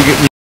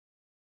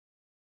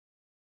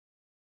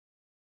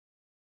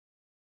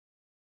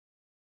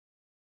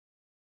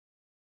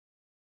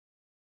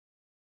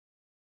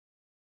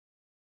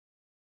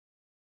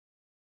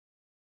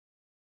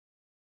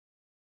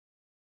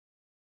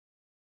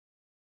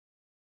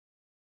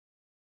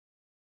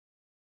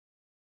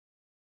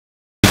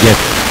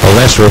a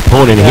lesser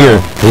opponent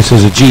here. This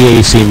is a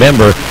GAC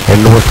member, and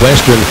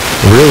Northwestern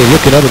really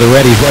looking up at the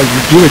Reddies. Well,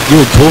 you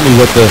had told me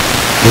what the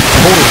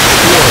total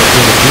score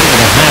in a game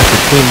and a half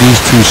between these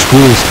two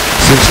schools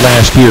since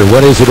last year.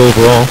 What is it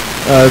overall?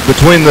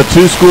 between the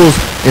two schools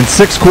in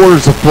 6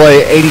 quarters of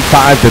play,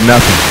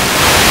 85-0.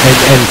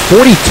 And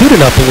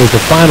 42-0 was the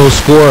final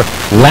score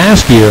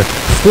last year.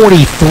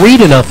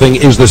 43-0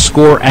 is the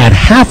score at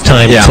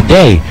halftime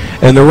today.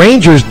 And the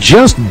Rangers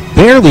just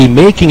barely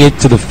making it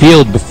to the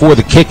field before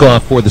the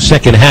kickoff for the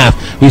second half.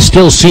 We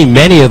still see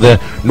many of the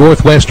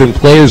Northwestern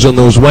players in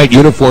those white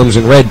uniforms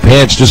and red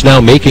pants just now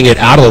making it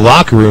out of the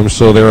locker room,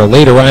 so they're a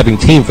late arriving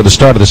team for the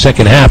start of the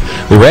second half.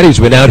 The Reddies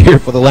have been out here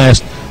for the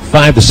last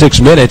 5 to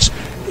 6 minutes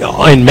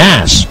en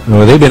masse.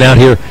 They've been out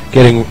here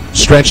getting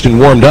stretched and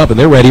warmed up, and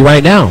they're ready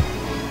right now.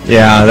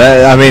 Yeah,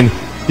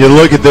 you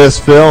look at this,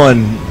 Phil,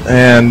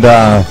 and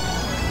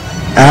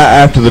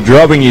after the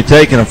drubbing you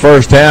take in the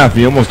first half,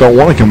 you almost don't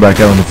want to come back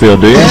out on the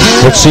field, do you?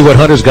 Let's see what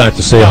Hunter's got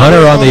to say.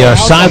 Hunter on the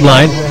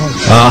sideline.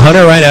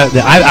 Hunter,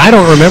 I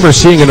don't remember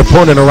seeing an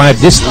opponent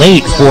arrive this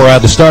late for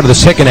the start of the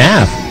second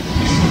half.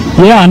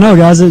 Yeah, I know,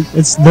 guys.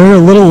 They're a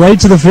little late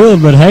to the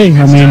field, but hey,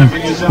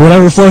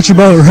 whatever floats your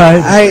boat,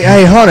 right?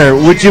 Hey, Hunter,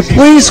 would you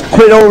please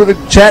quit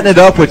chatting it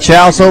up with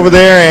Chouse over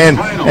there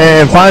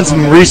and find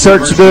some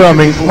research to do?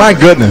 My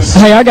goodness.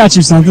 Hey, I got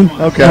you something.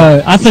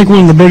 Okay. I think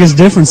one of the biggest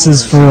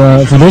differences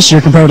for this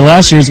year compared to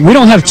last year is we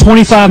don't have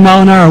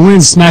 25-mile-an-hour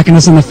winds smacking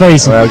us in the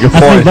face. Well, good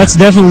point. I think that's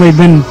definitely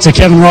been to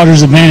Kevin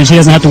Rogers' advantage. He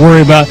doesn't have to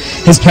worry about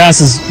his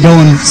passes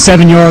going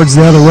 7 yards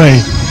the other way.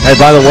 Hey,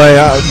 by the way,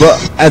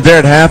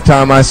 there at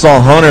halftime, I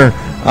saw Hunter.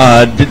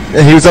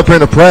 He was up here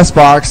in the press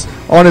box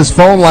on his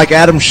phone like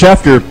Adam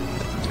Schefter,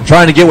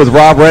 trying to get with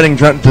Rob Redding,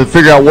 trying to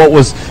figure out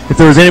if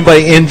there was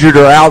anybody injured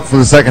or out for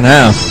the second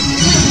half.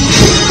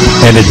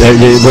 And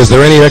was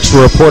there any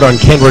extra report on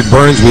Kendrick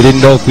Burns? We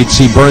didn't know if we'd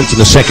see Burns in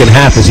the second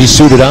half. Is he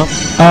suited up?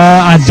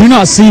 I do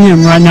not see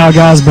him right now,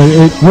 guys, but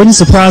it wouldn't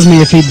surprise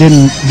me if he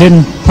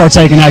didn't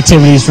partake in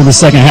activities for the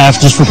second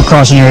half just for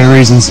precautionary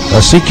reasons.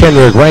 I see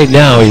Kendrick right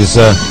now. He's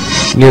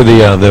near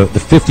the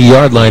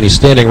 50-yard line. He's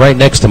standing right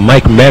next to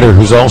Mike Metter,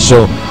 who's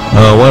also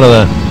one of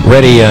the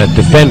ready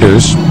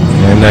defenders.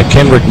 And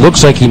Kendrick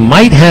looks like he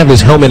might have his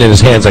helmet in his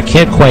hands. I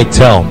can't quite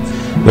tell.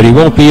 But he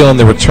won't be on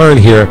the return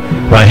here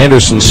by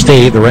Henderson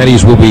State. The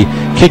Reddies will be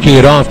kicking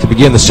it off to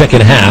begin the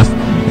second half.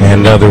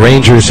 And the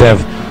Rangers have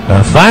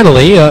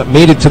finally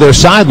made it to their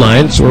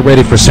sidelines. We're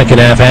ready for second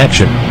half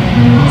action.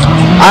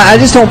 I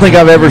just don't think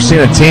I've ever seen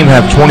a team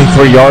have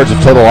 23 yards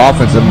of total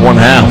offense in one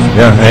half.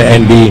 Yeah,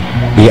 and be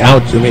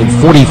out.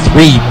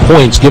 43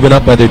 points given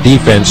up by their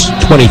defense,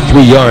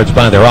 23 yards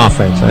by their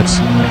offense.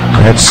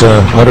 That's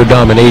utter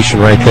domination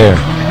right there.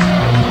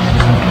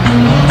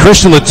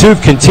 Christian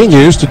Latouf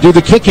continues to do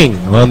the kicking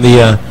on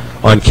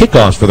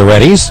kickoffs for the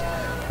Reddies.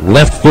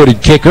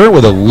 Left-footed kicker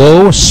with a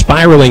low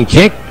spiraling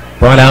kick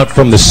brought out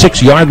from the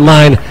 6-yard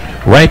line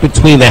right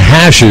between the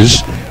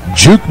hashes.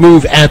 Juke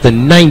move at the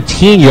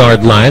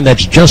 19-yard line.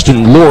 That's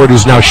Justin Lord,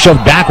 who's now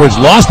shoved backwards,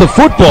 lost the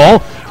football.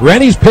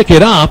 Reddies pick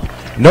it up.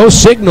 No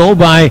signal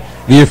by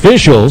the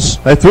officials.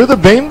 They threw the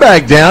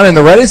beanbag down, and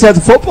the Reddies had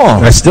the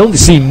football. I still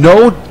see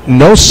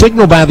no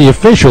signal by the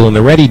official, and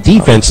the Ready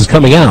defense is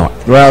coming out.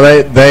 Well,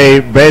 they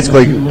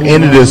basically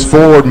ended his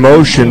forward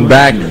motion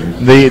back.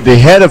 The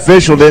head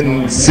official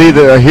didn't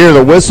hear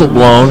the whistle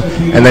blown,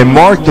 and they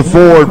marked the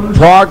forward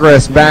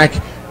progress back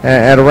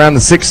at around the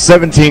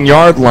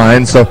 17-yard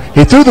line. So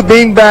he threw the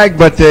beanbag,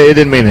 but it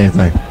didn't mean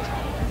anything.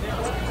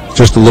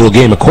 Just a little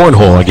game of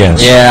cornhole, I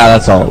guess. Yeah,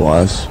 that's all it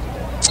was.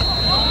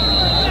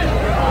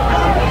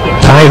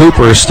 Ty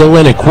Hooper is still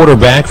in at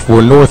quarterback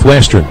for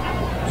Northwestern.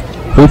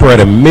 Hooper had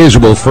a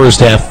miserable first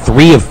half,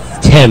 3 of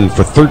 10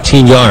 for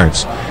 13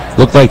 yards.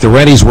 Looked like the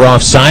Reddies were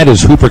offside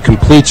as Hooper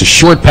completes a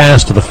short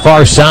pass to the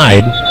far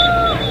side.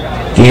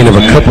 Gain of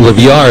a couple of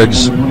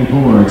yards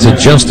to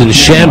Justin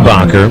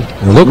Schanbacher.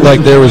 It looked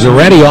like there was a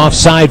Reddy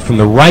offside from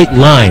the right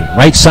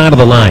side of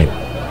the line.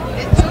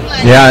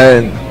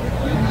 Yeah.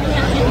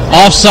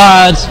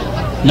 Offsides,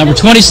 number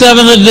 27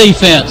 of the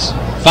defense.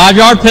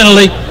 5-yard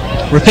penalty.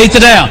 Repeat the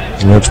down.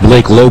 That's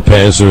Blake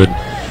Lopez, who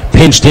had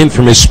pinched in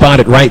from his spot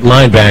at right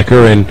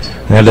linebacker and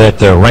had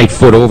that right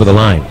foot over the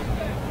line.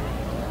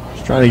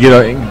 Just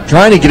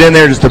trying to get in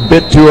there just a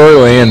bit too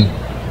early and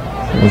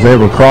was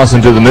able to cross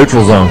into the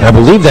neutral zone. I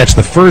believe that's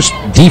the first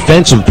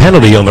defensive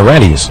penalty on the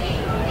Reddies.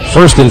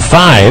 1st and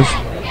 5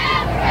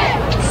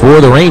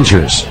 for the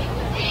Rangers.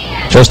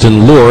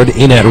 Justin Lord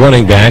in at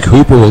running back.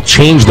 Hooper will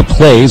change the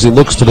plays. He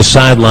looks to the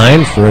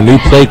sideline for a new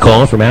play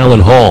call from Alan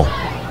Hall.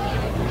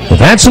 They've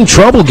had some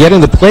trouble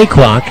getting the play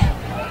clock.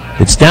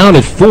 It's down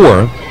at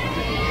 4.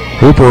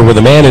 Hooper with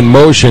a man in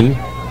motion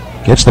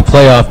gets the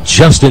play off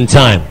just in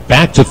time.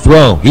 Back to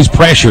throw. He's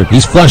pressured.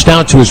 He's flushed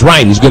out to his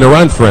right. He's going to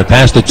run for it.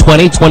 Past the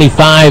 20,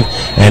 25,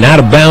 and out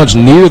of bounds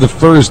near the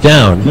first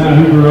down.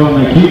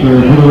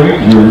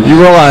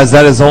 You realize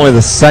that is only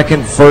the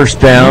second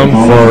first down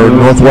for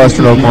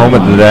Northwestern Oklahoma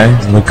today?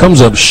 And it comes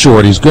up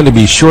short. He's going to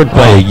be short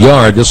by a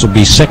yard. This will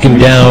be second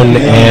down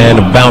and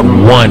about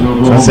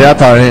 1. See, I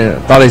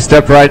thought he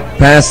stepped right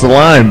past the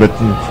line, but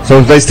so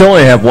they still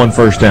only have 1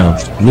 first down.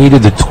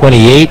 Needed the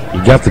 28.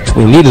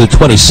 He needed the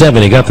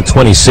 27. He got the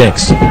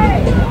 26.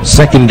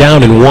 Second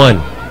down and 1.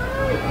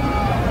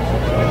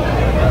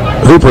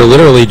 Hooper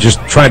literally just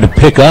tried to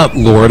pick up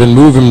Lord and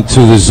move him to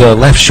his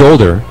left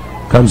shoulder.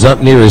 Comes up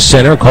near his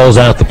center, calls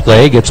out the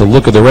play, gets a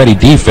look at the Ready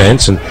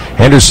defense, and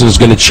Henderson's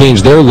going to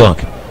change their look.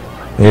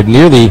 They had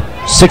nearly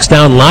 6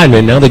 down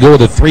linemen. Now they go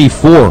with a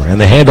 3-4,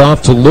 and the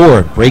handoff to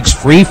Lord. Breaks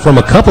free from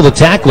a couple of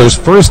tacklers.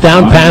 First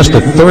down past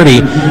the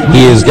 30.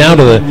 He is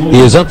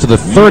up to the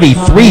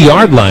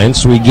 33-yard line,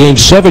 so he gained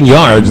 7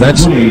 yards.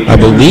 That's, I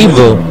believe,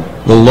 the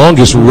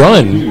longest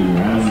run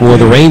for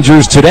the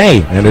Rangers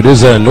today, and it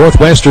is a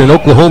Northwestern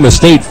Oklahoma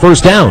State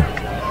first down.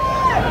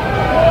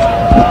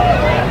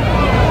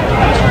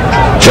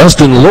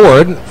 Justin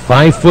Lord,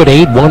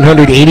 5'8",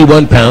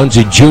 181 pounds,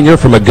 a junior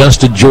from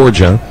Augusta,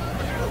 Georgia.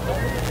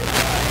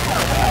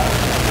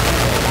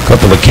 A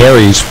couple of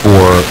carries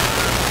for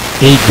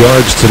 8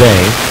 yards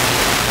today.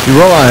 You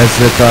realize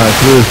that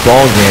through this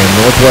ball game,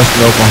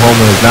 Northwestern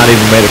Oklahoma has not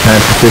even made it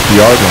past the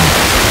 50-yard line.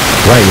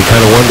 Right, you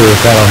kind of wonder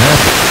if that'll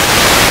happen.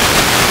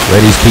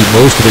 Reddies keep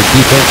most of their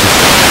defenses.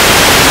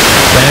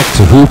 Back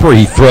to Hooper,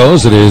 he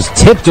throws. It is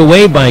tipped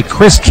away by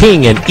Chris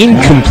King and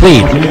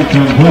incomplete.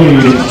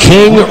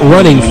 King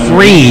running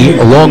free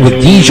along with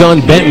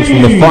Dijon Benton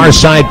from the far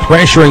side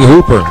pressuring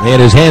Hooper. He had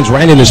his hands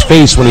right in his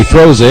face when he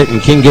throws it,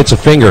 and King gets a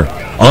finger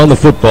on the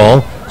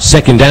football.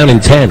 Second down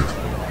and 10.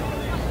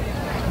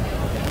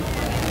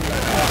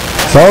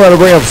 So that'll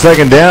bring up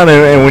second down,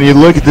 and when you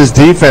look at this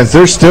defense,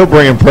 they're still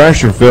bringing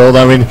pressure, Phil.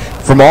 I mean,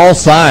 from all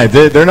sides.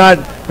 They're not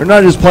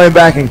just playing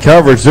back in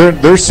coverage.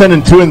 They're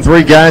sending 2 and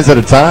 3 guys at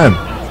a time.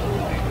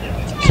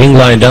 King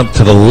lined up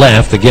to the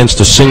left against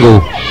a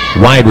single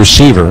wide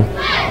receiver.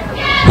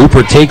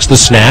 Hooper takes the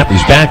snap.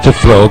 He's back to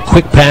throw.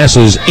 Quick pass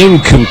is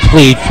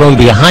incomplete. Thrown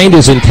behind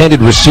his intended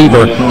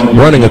receiver,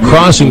 running a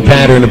crossing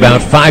pattern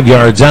about 5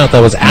 yards out.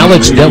 That was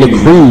Alex Dela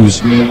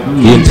Cruz,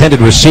 the intended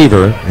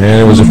receiver,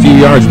 and it was a few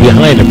yards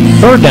behind him.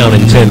 Third down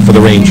and 10 for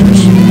the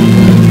Rangers.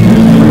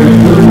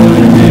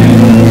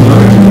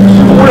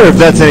 I wonder if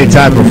that's any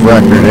type of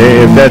record.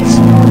 If that's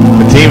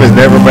the team has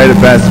never made it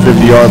past the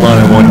 50-yard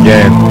line in one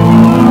game.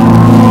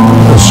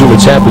 I assume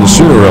it's happened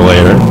sooner or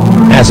later.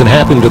 Hasn't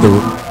happened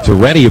to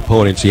Ready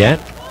opponents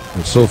yet.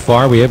 And so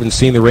far, we haven't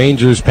seen the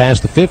Rangers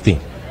past the 50.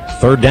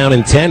 Third down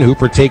and 10.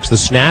 Hooper takes the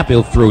snap.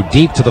 He'll throw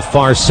deep to the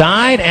far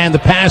side, and the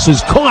pass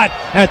is caught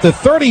at the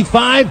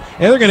 35,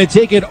 and they're going to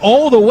take it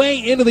all the way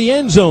into the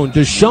end zone.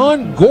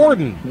 Deshaun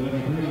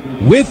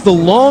Gordon with the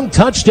long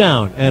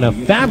touchdown, and a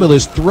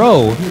fabulous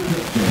throw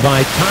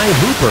by Ty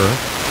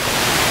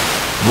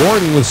Hooper.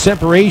 Gordon with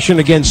separation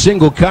against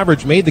single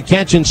coverage made the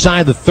catch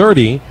inside the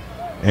 30.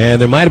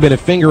 And there might have been a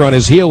finger on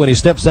his heel when he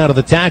steps out of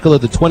the tackle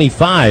at the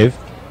 25.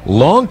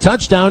 Long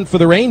touchdown for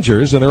the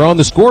Rangers, and they're on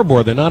the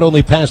scoreboard. They're not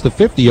only past the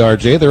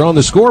 50-yard, Jay, they're on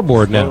the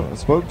scoreboard now. I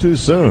spoke too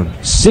soon.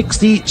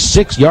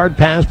 66-yard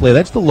pass play.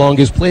 That's the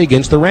longest play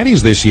against the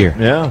Reddies this year.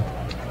 Yeah.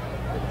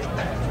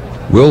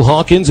 Will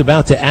Hawkins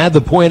about to add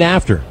the point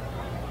after.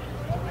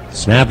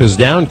 Snap is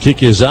down,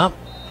 kick is up,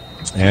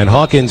 and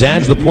Hawkins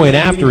adds the point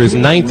after his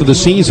 9th of the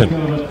season.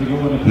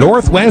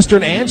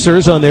 Northwestern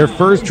answers on their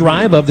first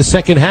drive of the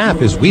second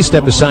half as we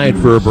step aside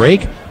for a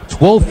break.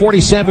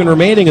 12:47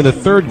 remaining in the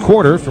third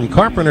quarter from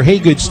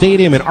Carpenter-Haygood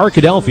Stadium in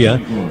Arkadelphia.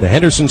 The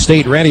Henderson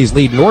State Reddies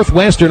lead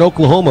Northwestern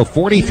Oklahoma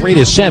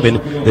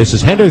 43-7. This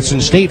is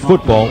Henderson State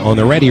football on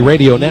the Ready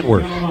Radio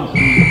Network.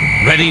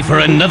 Ready for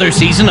another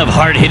season of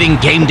hard-hitting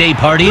game day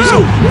parties?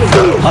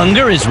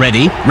 Hunger is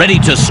ready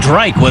to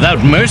strike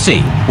without mercy.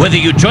 Whether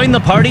you join the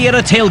party at a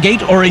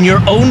tailgate or in your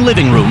own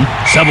living room,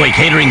 Subway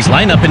Catering's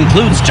lineup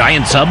includes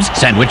giant subs,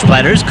 sandwich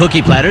platters,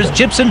 cookie platters,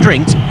 chips and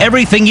drinks,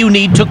 everything you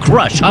need to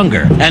crush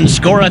hunger and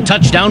score a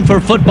touchdown for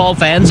football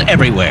fans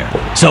everywhere.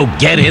 So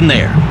get in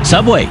there.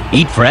 Subway,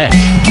 eat fresh.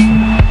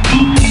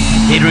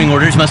 Catering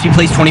orders must be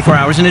placed 24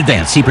 hours in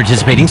advance. See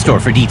participating store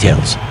for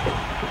details.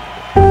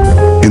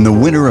 In the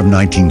winter of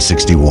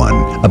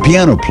 1961, a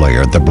piano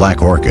player at the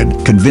Black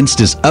Orchid convinced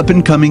his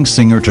up-and-coming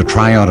singer to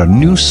try out a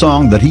new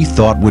song that he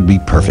thought would be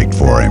perfect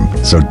for him.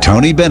 So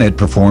Tony Bennett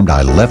performed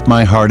I Left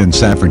My Heart in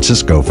San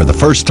Francisco for the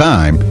first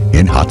time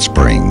in Hot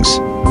Springs.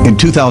 In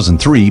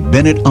 2003,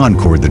 Bennett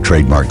encored the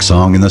trademark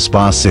song in the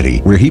Spa City,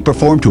 where he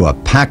performed to a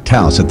packed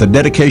house at the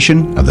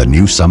dedication of the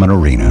new Summit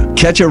Arena.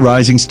 Catch a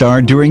rising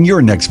star during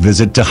your next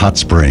visit to Hot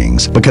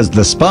Springs, because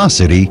the Spa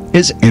City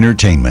is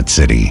Entertainment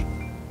City.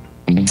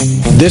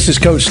 This is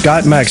Coach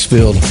Scott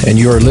Maxfield, and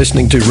you are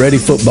listening to Ready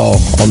Football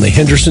on the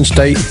Henderson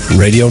State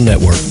Radio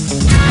Network.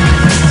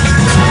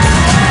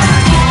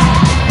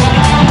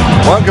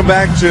 Welcome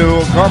back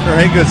to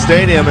Carpenter-Haygood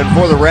Stadium, and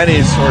for the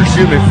Reddies,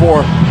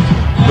 for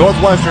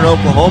Northwestern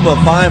Oklahoma,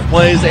 5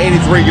 plays,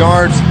 83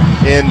 yards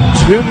in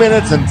 2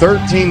 minutes and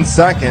 13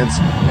 seconds,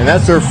 and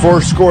that's their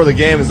first score of the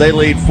game as they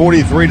lead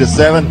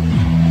 43-7.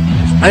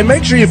 And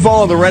make sure you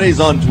follow the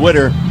Reddies on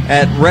Twitter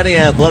at Ready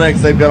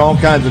Athletics. They've got all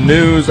kinds of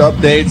news,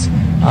 updates,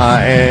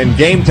 and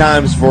game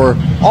times for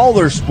all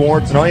their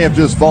sports, and all you have to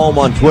do is follow them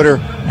on Twitter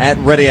at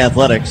Ready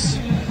Athletics.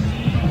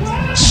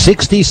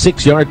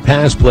 66-yard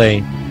pass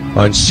play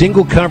on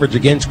single coverage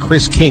against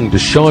Chris King.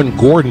 Deshaun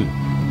Gordon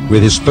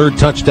with his 3rd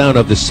touchdown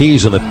of the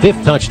season, the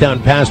 5th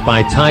touchdown pass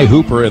by Ty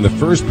Hooper, and the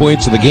first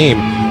points of the game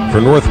for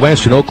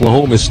Northwestern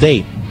Oklahoma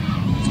State.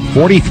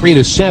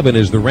 43-7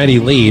 is the Ready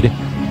lead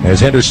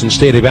as Henderson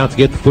State about to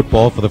get the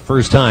football for the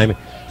first time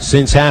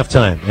since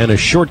halftime. And a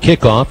short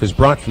kickoff is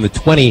brought from the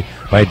 20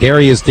 by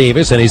Darius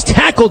Davis, and he's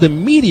tackled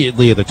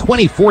immediately at the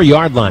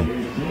 24-yard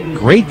line.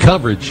 Great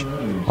coverage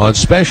on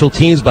special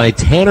teams by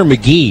Tanner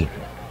McGee.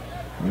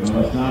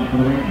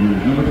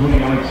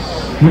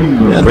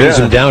 That brings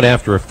him down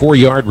after a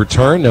 4-yard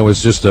return. That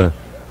was just a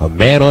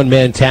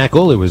man-on-man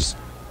tackle. It was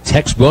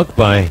textbook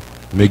by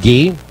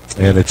McGee,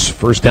 and it's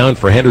first down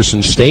for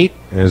Henderson State.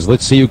 As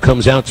let's see who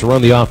comes out to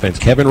run the offense.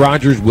 Kevin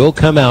Rogers will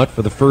come out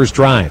for the first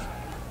drive.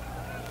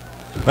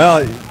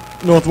 Well,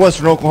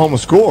 Northwestern Oklahoma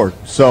scored,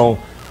 so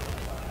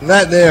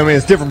that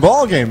it's a different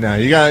ball game now.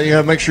 You got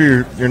to make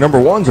sure your number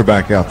ones are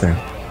back out there.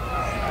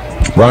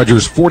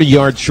 Rogers 40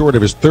 yards short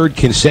of his third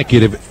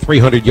consecutive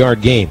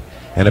 300-yard game.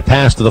 And a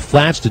pass to the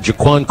flats to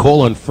Jaquan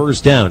Cole on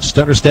first down.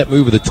 Stutter step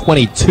move of the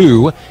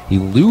 22. He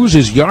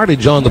loses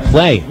yardage on the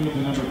play.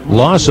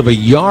 Loss of a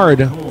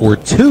yard or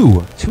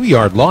two.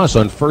 2-yard loss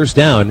on first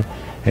down.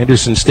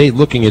 Henderson State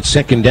looking at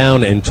second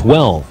down and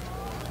 12.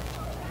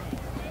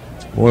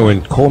 Boy,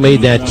 when Cole made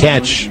that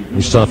catch,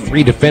 he saw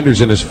 3 defenders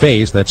in his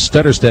face. That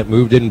stutter step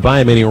move didn't buy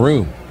him any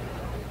room.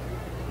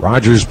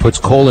 Rogers puts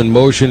Cole in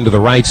motion to the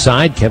right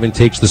side. Kevin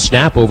takes the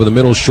snap over the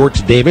middle short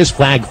to Davis.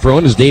 Flag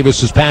thrown as Davis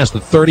has passed the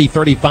 30,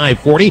 35,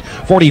 40,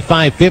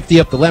 45, 50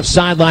 up the left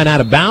sideline out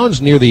of bounds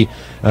near the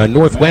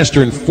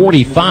Northwestern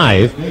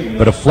 45.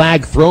 But a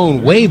flag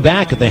thrown way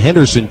back at the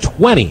Henderson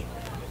 20.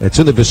 It's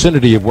in the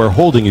vicinity of where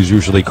holding is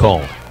usually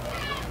called.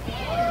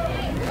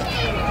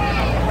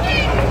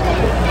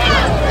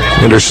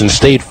 Henderson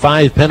State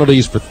 5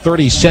 penalties for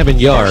 37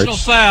 yards. Personal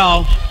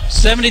foul,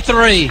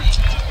 73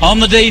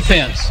 on the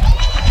defense.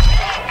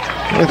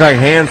 Looked like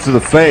hands to the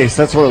face.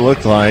 That's what it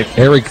looked like.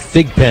 Eric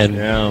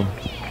Thigpen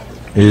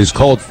is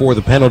called for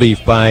the penalty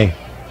by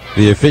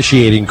the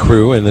officiating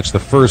crew, and it's the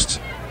first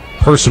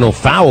personal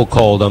foul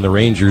called on the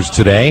Rangers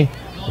today.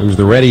 Moves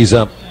the Reddies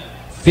up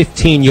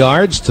 15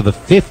 yards to the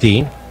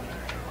 50.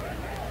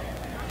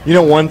 You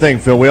know one thing,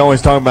 Phil, we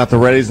always talk about the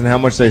Reddies and how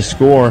much they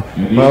score.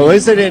 Well, at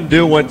least they didn't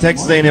do what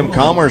Texas A&M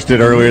Commerce did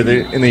earlier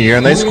in the year,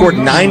 and they scored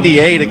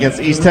 98 against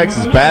East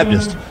Texas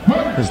Baptist.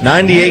 It was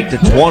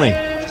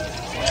 98-20.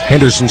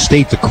 Henderson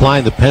State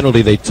declined the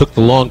penalty. They took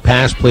the long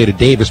pass play to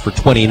Davis for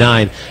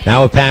 29.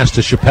 Now a pass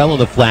to Chappelle in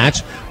the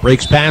flats.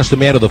 Breaks past the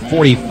man to the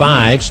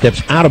 45.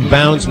 Steps out of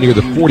bounds near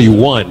the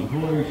 41.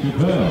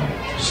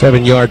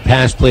 7-yard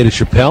pass play to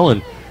Chappelle,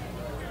 and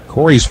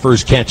Corey's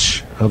first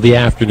catch of the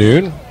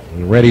afternoon.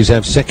 The Reddies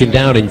have second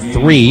down and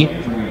 3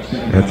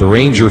 at the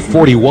Ranger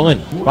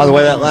 41. By the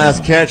way, that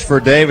last catch for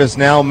Davis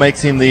now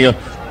makes him the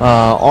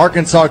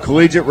Arkansas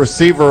collegiate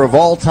receiver of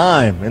all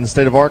time in the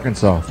state of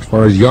Arkansas. As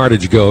far as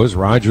yardage goes,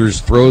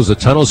 Rogers throws a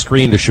tunnel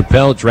screen to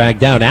Chappelle,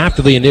 dragged out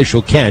after the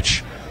initial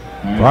catch.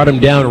 Brought him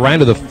down right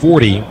to the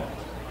 40.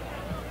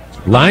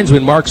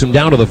 Linesman marks him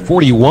down to the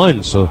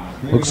 41, so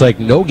looks like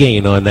no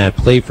gain on that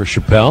play for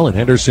Chappelle. And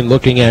Henderson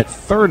looking at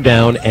third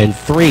down and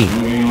 3.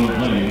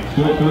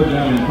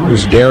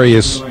 Here's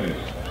Darius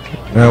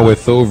now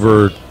with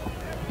over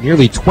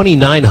nearly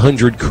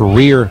 2,900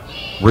 career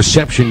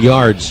reception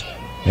yards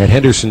at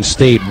Henderson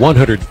State.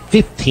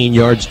 115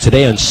 yards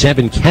today on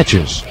 7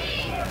 catches,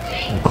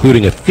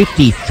 including a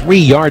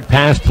 53-yard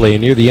pass play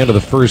near the end of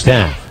the first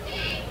half.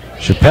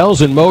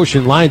 Chappelle's in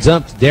motion, lines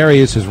up to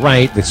Darius's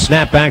right. The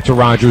snap back to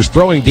Rogers,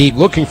 throwing deep,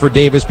 looking for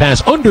Davis.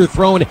 Pass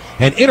underthrown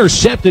and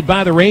intercepted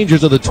by the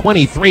Rangers of the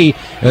 23.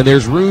 And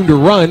there's room to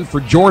run for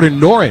Jordan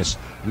Norris.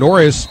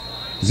 Norris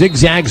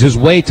zigzags his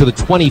way to the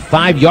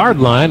 25-yard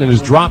line and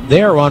is dropped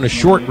there on a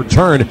short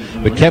return.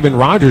 But Kevin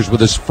Rogers with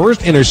his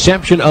first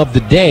interception of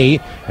the day,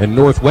 and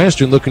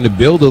Northwestern looking to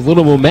build a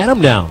little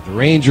momentum now. The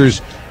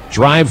Rangers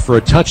drive for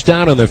a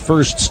touchdown on the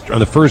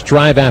first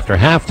drive after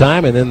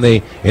halftime, and then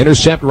they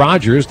intercept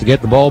Rogers to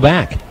get the ball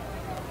back.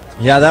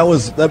 Yeah,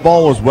 that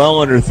ball was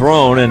well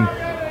underthrown, and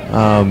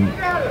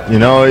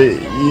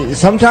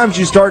sometimes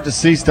you start to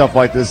see stuff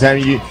like this.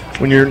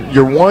 When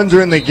your ones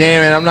are in the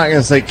game, and I'm not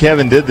going to say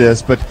Kevin did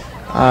this, but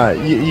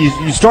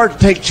you start to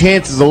take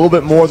chances a little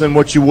bit more than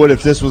what you would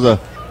if this was a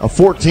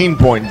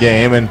 14-point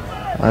game, and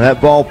that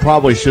ball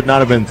probably should not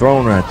have been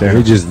thrown right there.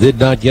 He just did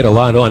not get a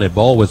lot on it.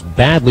 Ball was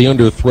badly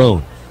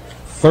underthrown.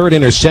 Third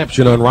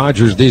interception on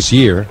Rogers this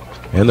year,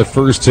 and the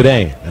first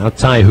today. Now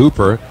Ty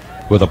Hooper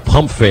with a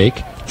pump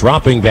fake,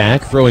 dropping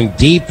back, throwing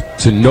deep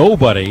to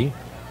nobody.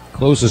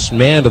 Closest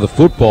man to the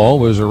football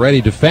was a ready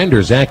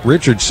defender, Zach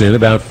Richardson,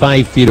 about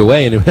 5 feet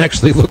away, and it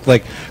actually looked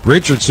like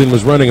Richardson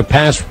was running a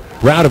pass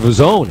route of his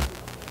own.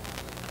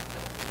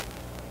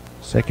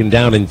 Second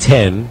down and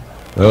 10.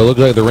 Well, it looked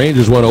like the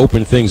Rangers want to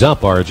open things up,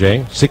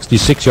 RJ.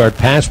 66-yard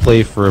pass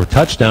play for a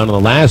touchdown on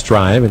the last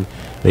drive, and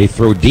they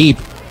throw deep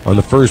on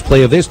the first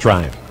play of this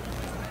drive.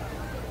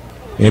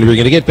 And if you're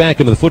going to get back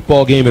into the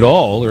football game at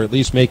all, or at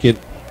least make it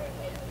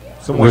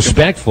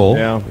respectful,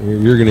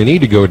 you're going to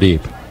need to go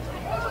deep.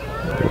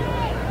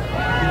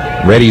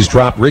 Reddy's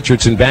drop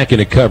Richardson back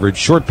into coverage.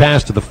 Short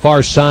pass to the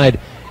far side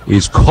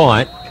is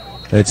caught.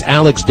 It's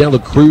Alex Dela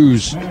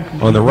Cruz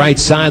on the right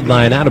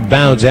sideline, out of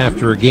bounds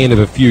after a gain of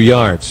a few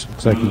yards.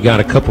 Looks like he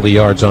got a couple of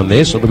yards on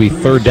this. It'll be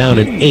 3rd down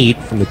and 8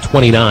 from the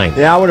 29.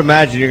 Yeah, I would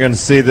imagine you're going to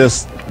see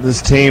this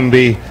team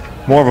be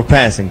more of a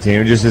passing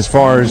team, just as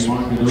far as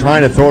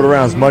trying to throw it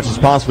around as much as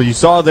possible. You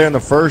saw there in the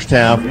first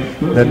half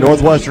that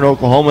Northwestern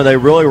Oklahoma, they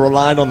really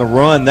relied on the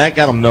run. That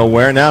got them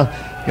nowhere. Now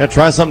you got to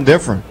try something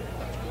different.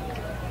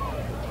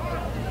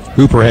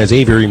 Hooper has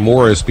Avery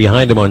Morris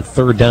behind him on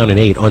 3rd down and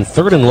 8. On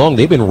 3rd and long,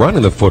 they've been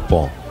running the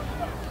football.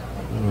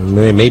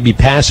 They may be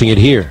passing it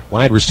here.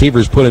 Wide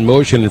receivers put in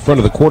motion in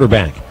front of the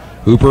quarterback.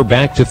 Hooper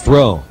back to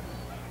throw.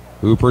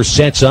 Hooper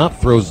sets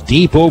up, throws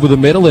deep over the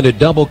middle into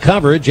double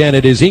coverage, and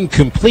it is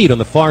incomplete on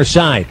the far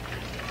side.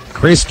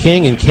 Chris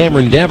King and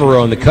Cameron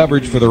Devereaux on the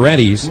coverage for the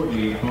Reddies.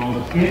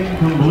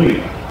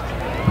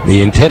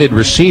 The intended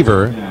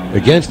receiver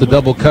against the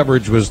double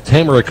coverage was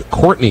Tamarick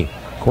Courtney.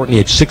 Courtney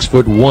at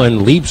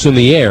 6'1", leaps in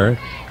the air,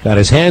 got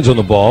his hands on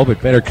the ball, but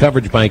better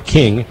coverage by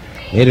King.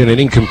 Made it an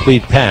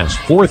incomplete pass.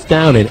 4th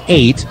down and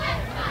 8,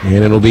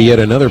 and it'll be yet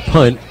another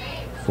punt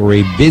for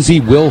a busy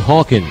Will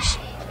Hawkins.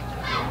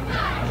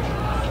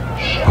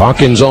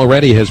 Hawkins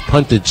already has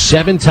punted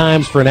 7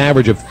 times for an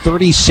average of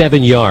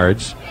 37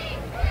 yards.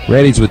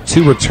 Reddies with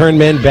 2 return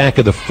men back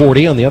of the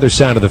 40 on the other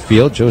side of the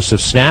field. Joseph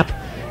Snap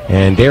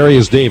and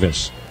Darius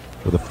Davis.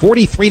 With a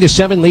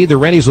 43-7 lead, the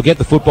Reddies will get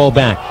the football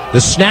back. The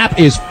snap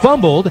is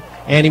fumbled,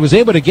 and he was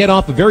able to get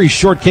off a very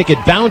short kick. It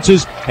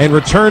bounces and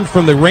returned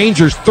from the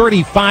Rangers'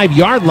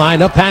 35-yard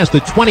line up past the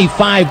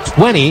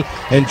 25-20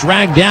 and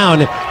dragged down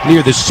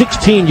near the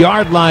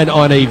 16-yard line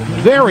on a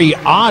very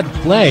odd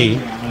play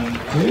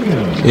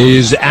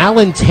is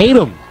Alan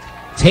Tatum.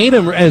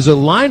 Tatum, as a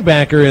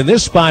linebacker in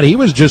this spot, he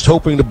was just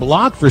hoping to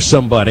block for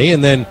somebody,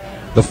 and then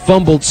the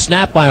fumbled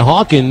snap by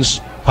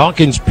Hawkins.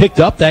 Hawkins picked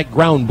up that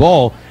ground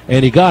ball,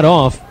 and he got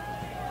off.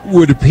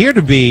 Would appear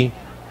to be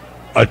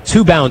a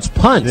 2-bounce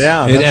punt.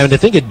 Yeah, and I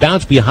think it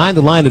bounced behind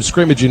the line of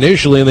scrimmage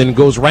initially and then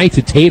goes right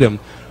to Tatum,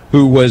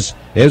 who was,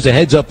 there's a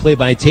heads-up play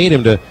by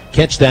Tatum to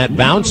catch that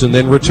bounce and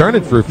then return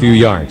it for a few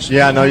yards.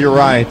 Yeah, no, you're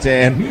right.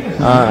 And,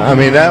 I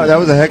mean, that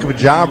was a heck of a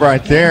job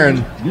right there,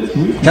 and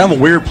kind of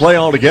a weird play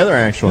altogether,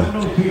 actually.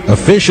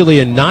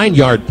 Officially a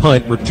 9-yard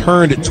punt,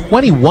 returned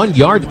 21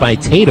 yards by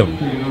Tatum.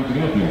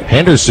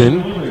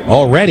 Henderson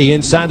already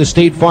inside the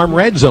State Farm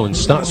Red Zone,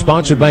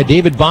 sponsored by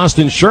David Bost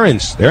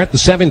Insurance. They're at the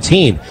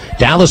 17.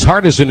 Dallas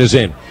Hardison is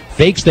in.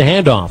 Fakes the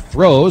handoff,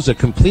 throws a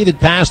completed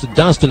pass to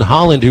Dustin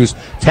Holland, who's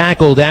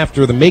tackled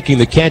after making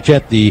the catch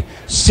at the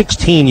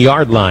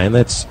 16-yard line.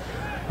 That's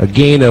a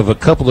gain of a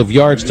couple of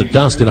yards to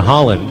Dustin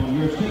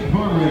Holland.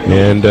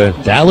 And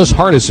Dallas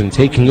Hardison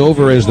taking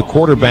over as the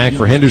quarterback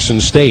for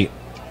Henderson State.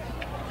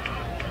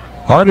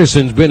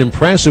 Hardison's been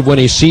impressive when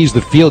he sees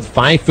the field.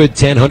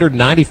 5'10",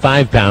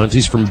 195 pounds.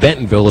 He's from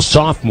Bentonville, a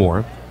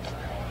sophomore.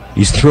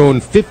 He's thrown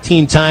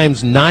 15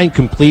 times, 9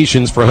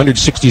 completions for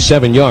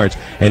 167 yards.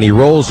 And he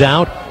rolls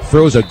out,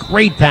 throws a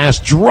great pass,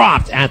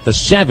 dropped at the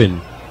 7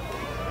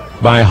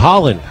 by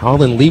Holland.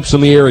 Holland leaps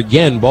in the air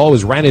again. Ball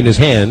was right in his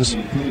hands,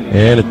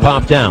 and it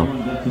popped out.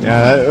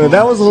 Yeah,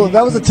 that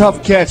was a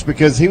tough catch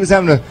because he was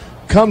having to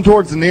come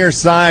towards the near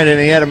side,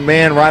 and he had a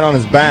man right on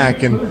his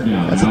back, and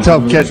that's a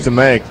tough catch to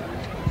make.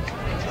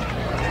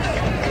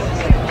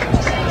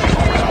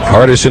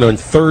 Hardison on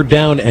 3rd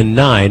down and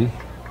 9.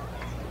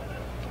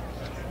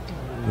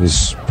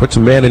 Puts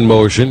a man in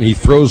motion. He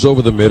throws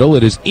over the middle.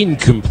 It is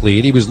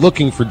incomplete. He was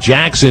looking for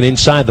Jackson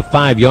inside the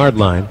 5-yard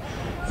line,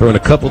 throwing a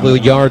couple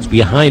of yards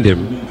behind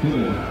him.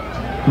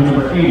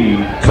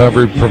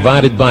 Covered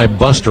provided by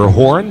Buster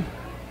Horn.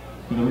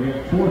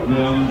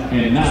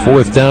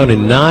 4th down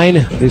and 9.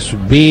 This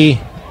would be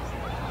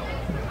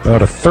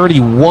about a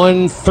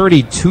 31,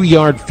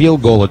 32-yard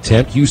field goal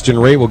attempt. Houston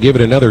Ray will give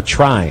it another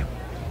try.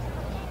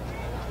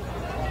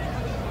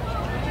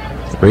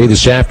 Ray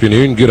this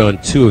afternoon good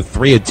on 2 of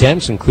 3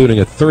 attempts, including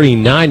a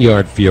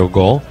 39-yard field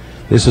goal.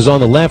 This is on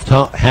the left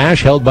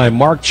hash, held by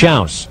Mark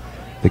Chouse.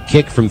 The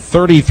kick from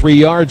 33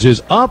 yards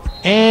is up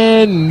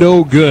and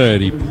no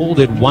good. He pulled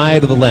it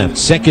wide to the left.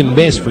 Second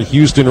miss for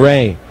Houston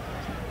Ray.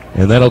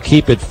 And that'll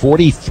keep it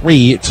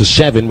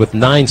 43-7 with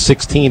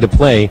 9:16 to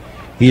play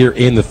here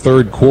in the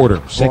 3rd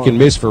quarter. Second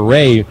miss for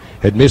Ray.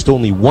 Had missed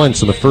only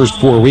once in the first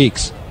 4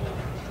 weeks.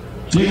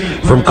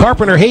 From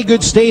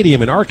Carpenter-Haygood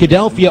Stadium in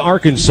Arkadelphia,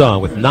 Arkansas,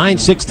 with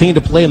 9:16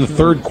 to play in the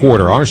 3rd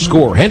quarter. Our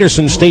score,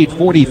 Henderson State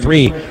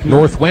 43,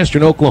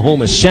 Northwestern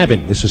Oklahoma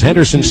 7. This is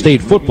Henderson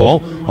State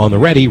football on the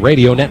Ready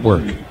Radio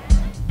Network.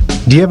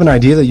 Do you have an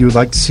idea that you would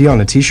like to see on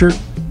a t-shirt?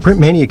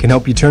 Printmania can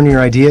help you turn your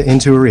idea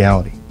into a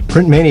reality.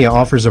 Printmania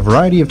offers a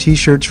variety of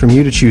t-shirts from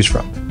you to choose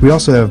from. We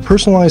also have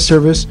personalized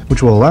service,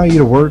 which will allow you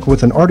to work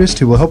with an artist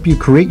who will help you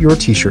create your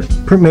t-shirt.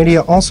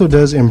 Printmania also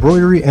does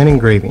embroidery and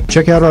engraving.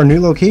 Check out our new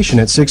location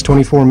at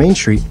 624 Main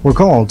Street or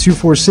call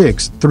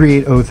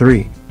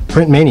 246-3803.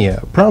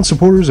 Printmania, proud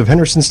supporters of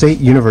Henderson State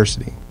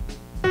University.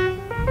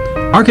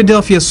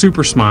 Arkadelphia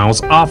Super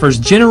Smiles offers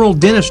general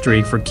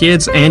dentistry for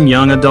kids and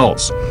young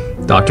adults.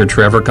 Dr.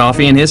 Trevor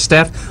Coffey and his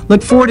staff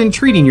look forward in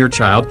treating your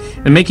child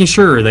and making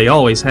sure they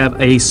always have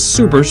a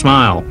super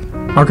smile.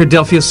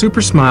 Arkadelphia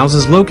Super Smiles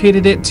is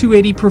located at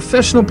 280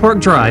 Professional Park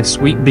Drive,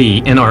 Suite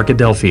B in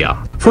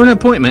Arkadelphia. For an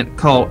appointment,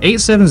 call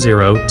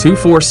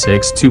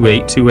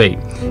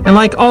 870-246-2828. And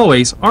like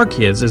always, our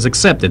kids is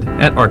accepted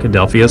at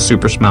Arkadelphia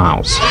Super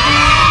Smiles.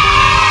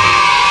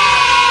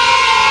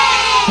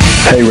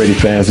 Hey Ready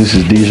fans, this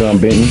is Dijon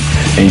Benton,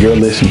 and you're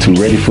listening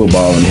to Ready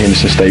Football on the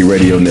Henderson State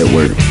Radio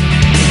Network.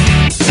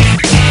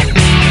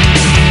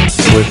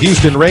 With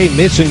Houston Ray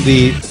missing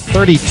the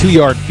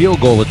 32-yard field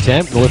goal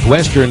attempt,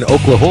 Northwestern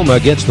Oklahoma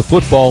gets the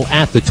football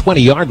at the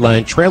 20-yard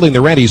line, trailing the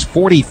Reddies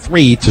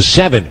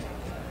 43-7.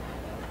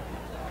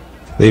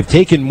 They've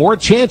taken more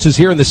chances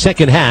here in the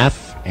second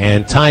half,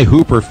 and Ty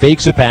Hooper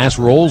fakes a pass,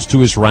 rolls to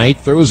his right,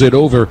 throws it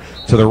over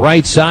to the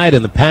right side,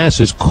 and the pass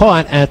is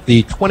caught at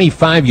the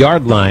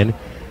 25-yard line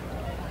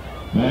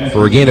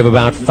for a gain of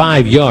about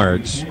 5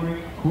 yards.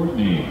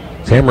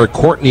 Tamara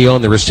Courtney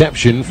on the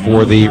reception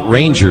for the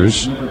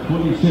Rangers.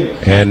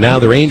 And now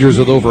the Rangers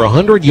with over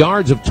 100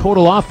 yards of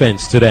total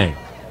offense today.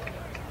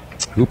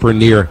 Hooper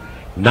near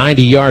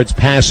 90 yards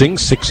passing,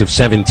 6 of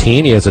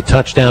 17. He has a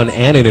touchdown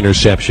and an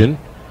interception.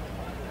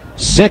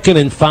 2nd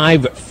and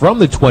 5 from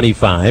the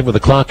 25 with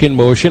the clock in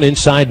motion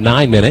inside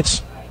 9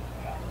 minutes.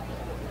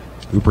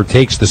 Hooper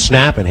takes the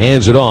snap and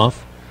hands it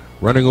off.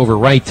 Running over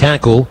right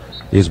tackle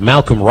is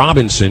Malcolm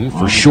Robinson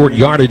for short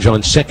yardage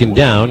on 2nd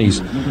down. He's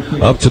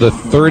up to the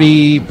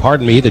 28.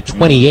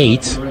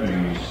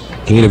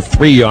 Gain of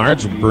 3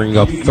 yards will bring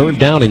up 3rd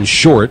down and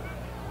short.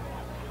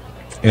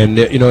 And,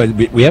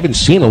 we haven't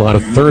seen a lot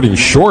of 3rd and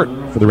short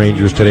for the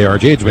Rangers today,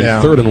 RJ. It's been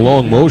 3rd and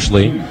long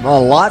mostly. A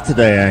lot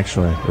today,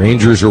 actually.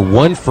 Rangers are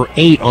 1 for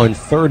 8 on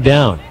 3rd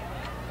down.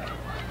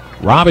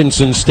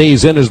 Robinson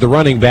stays in as the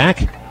running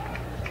back.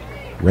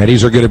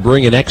 Reddies are going to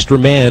bring an extra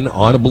man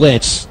on a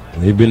blitz.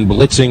 They've been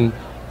blitzing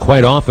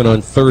quite often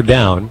on 3rd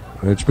down.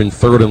 It's been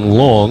 3rd and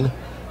long,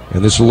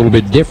 and this is a little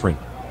bit different.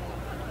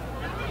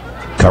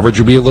 Coverage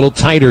will be a little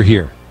tighter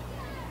here.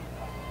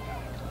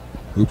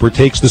 Hooper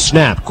takes the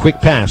snap.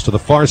 Quick pass to the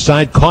far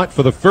side, caught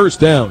for the 1st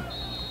down.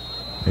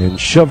 And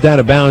shoved out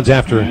of bounds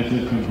after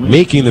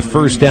making the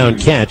 1st down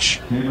catch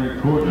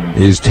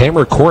is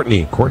Tamara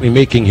Courtney. Courtney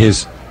making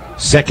his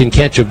 2nd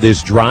catch of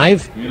this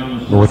drive.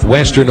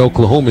 Northwestern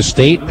Oklahoma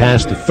State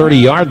past the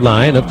 30-yard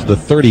line up to the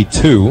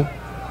 32.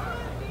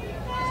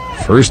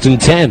 1st and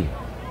 10.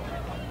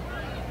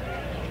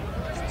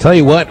 Tell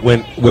you what,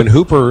 when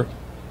Hooper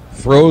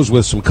throws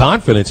with some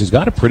confidence, he's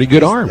got a pretty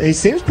good arm. He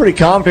seems pretty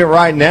confident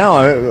right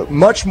now,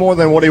 much more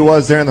than what he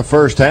was there in the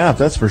first half,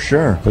 that's for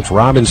sure. Puts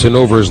Robinson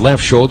over his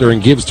left shoulder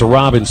and gives to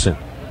Robinson.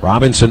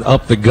 Robinson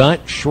up the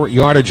gut, short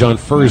yardage on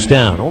 1st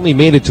down. Only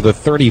made it to the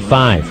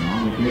 35.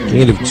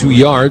 Gain of 2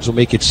 yards will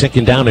make it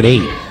 2nd down and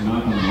 8.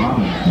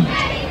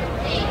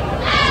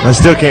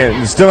 Still not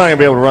going to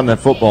be able to run that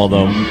football,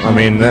 though. I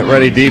mean, that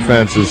Ready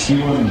defense is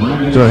doing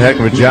a heck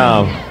of a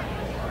job.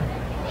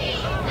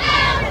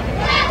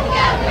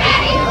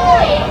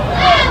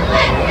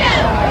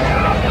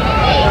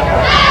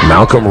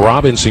 Malcolm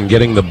Robinson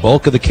getting the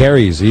bulk of the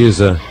carries. He is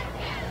a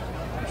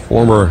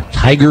former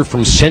Tiger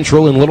from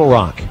Central in Little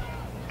Rock.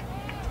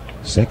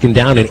 2nd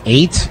down and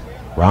 8.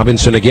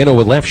 Robinson again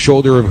over left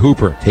shoulder of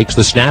Hooper. Takes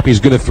the snap, he's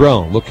going to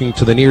throw. Looking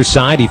to the near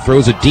side, he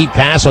throws a deep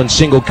pass on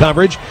single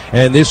coverage,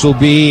 and this will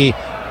be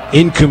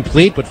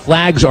incomplete, but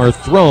flags are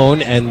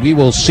thrown, and we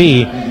will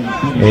see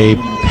a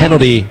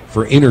penalty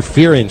for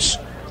interference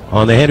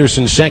on the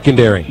Henderson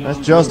secondary. That's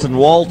Justin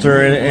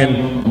Walter,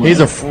 and he's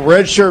a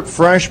redshirt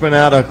freshman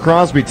out of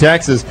Crosby,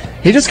 Texas.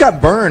 He just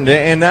got burned,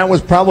 and that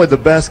was probably the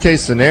best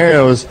case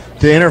scenario, is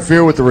to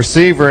interfere with the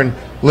receiver and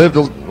live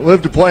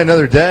to play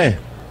another day.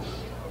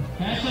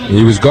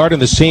 He was guarding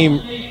the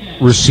same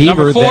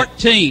receiver. Number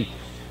 14,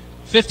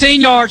 15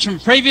 yards from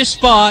previous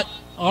spot,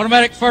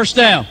 automatic 1st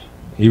down.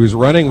 He was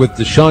running with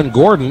Deshaun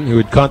Gordon, who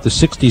had caught the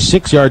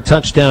 66-yard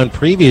touchdown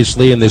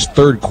previously in this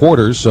 3rd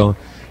quarter, so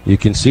you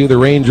can see the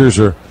Rangers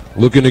are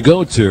looking to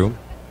go to.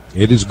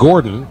 It is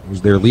Gordon,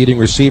 who's their leading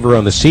receiver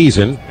on the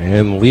season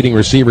and leading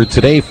receiver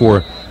today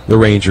for the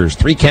Rangers.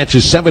 3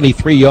 catches,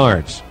 73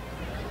 yards.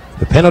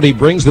 The penalty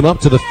brings them up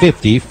to the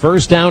 50.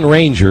 1st down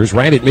Rangers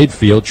right at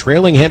midfield,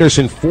 trailing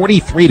Henderson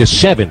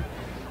 43-7.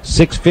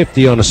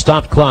 6:50 on a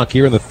stopped clock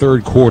here in the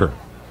 3rd quarter.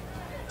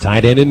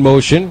 Tight end in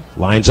motion,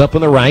 lines up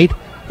on the right.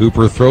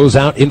 Hooper throws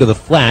out into the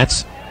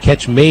flats.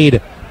 Catch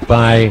made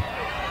by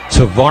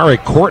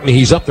Tavares Courtney.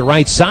 He's up the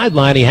right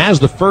sideline. He has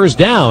the 1st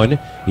down.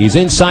 He's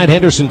inside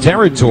Henderson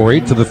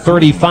territory to the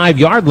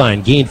 35-yard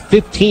line. Gained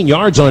 15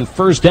 yards on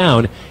 1st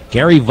down.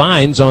 Gary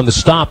Vines on the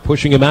stop,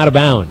 pushing him out of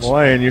bounds.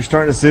 Boy, and you're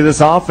starting to see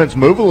this offense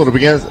move a little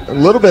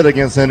bit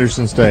against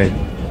Henderson State.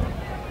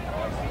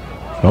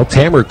 Well,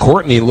 Tamara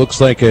Courtney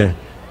looks like an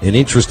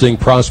interesting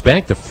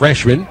prospect, a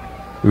freshman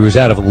who is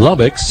out of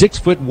Lubbock,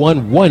 6'1",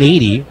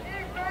 180.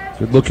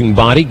 Good-looking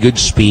body, good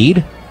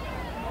speed.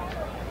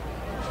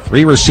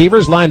 3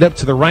 receivers lined up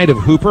to the right of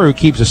Hooper, who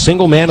keeps a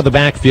single man in the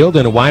backfield,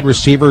 and a wide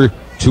receiver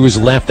to his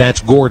left.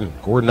 That's Gordon.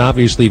 Gordon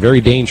obviously very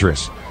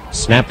dangerous.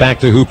 Snap back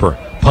to Hooper.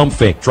 Pump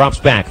fake, drops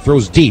back,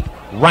 throws deep,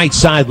 right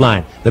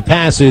sideline. The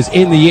pass is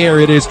in the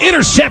air. It is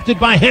intercepted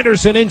by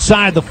Henderson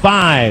inside the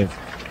 5.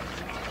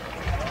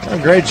 A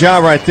great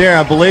job right there.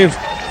 I believe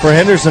for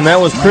Henderson, that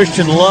was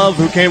Christian Love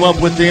who came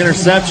up with the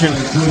interception.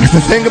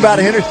 The thing about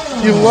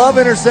Henderson, you love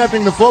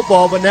intercepting the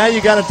football, but now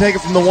you got to take it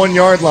from the 1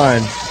 yard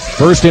line.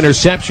 First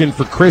interception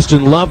for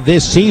Christian Love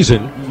this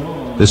season.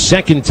 The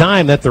second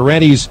time that the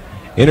Reddies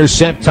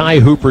intercept Ty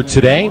Hooper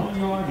today.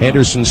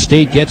 Henderson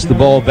State gets the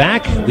ball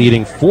back,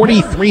 leading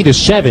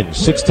 43-7.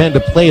 6:10 to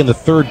play in the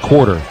third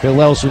quarter.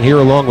 Phil Elson here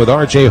along with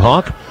R.J.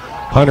 Hawk.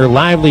 Hunter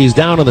Lively is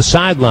down on the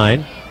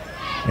sideline.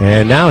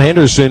 And now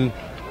Henderson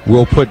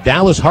will put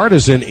Dallas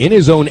Hardison in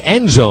his own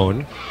end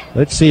zone.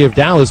 Let's see if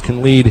Dallas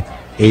can lead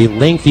a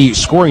lengthy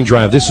scoring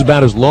drive. This is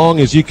about as long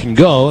as you can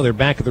go. They're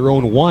back at their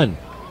own 1.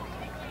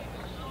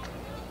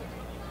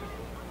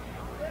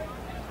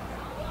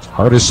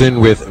 Hardison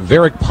with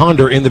Varick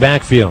Ponder in the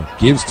backfield.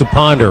 Gives to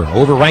Ponder.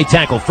 Over right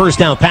tackle. First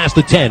down past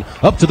the 10.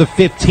 Up to the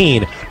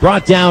 15.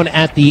 Brought down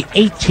at the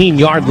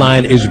 18-yard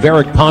line is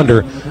Varick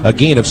Ponder. A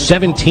gain of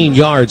 17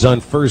 yards on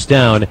first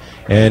down.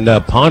 And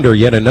Ponder,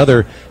 yet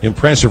another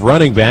impressive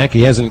running back.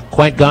 He hasn't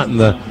quite gotten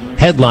the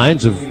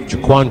headlines of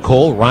Jaquan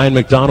Cole, Ryan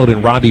McDonald,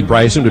 and Robbie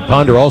Bryson. But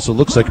Ponder also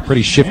looks like a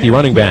pretty shifty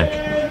running back.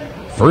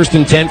 First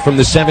and 10 from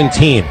the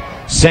 17.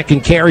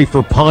 Second carry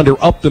for Ponder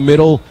up the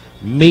middle.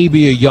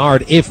 Maybe a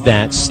yard, if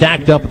that,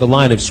 stacked up at the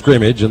line of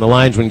scrimmage, and the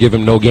linesman give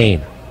him no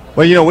gain.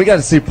 Well, you know, we got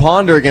to see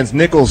Ponder against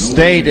Nicholls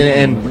State,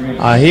 and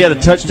he had a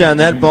touchdown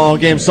that ball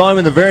game. Saw him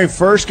in the very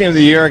first game of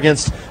the year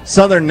against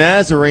Southern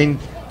Nazarene.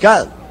 We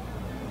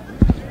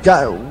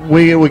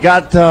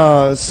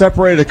got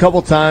separated a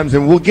couple times,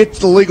 and we'll get to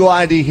the legal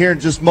ID here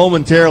just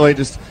momentarily.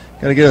 Just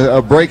got to get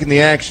a break in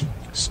the action.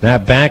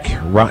 Snap back,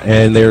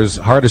 and there's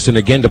Hardison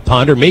again to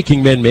Ponder,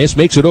 making men miss,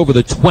 makes it over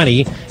the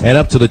 20 and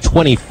up to the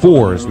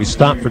 24 as we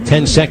stop for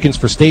 10 seconds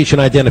for station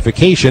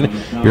identification.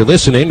 You're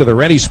listening to the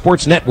Ready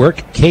Sports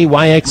Network,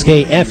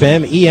 KYXK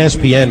FM,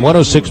 ESPN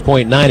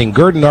 106.9 in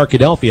Gurdon,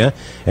 Arkadelphia,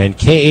 and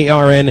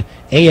KARN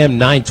AM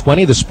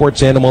 920, the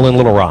sports animal in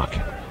Little Rock.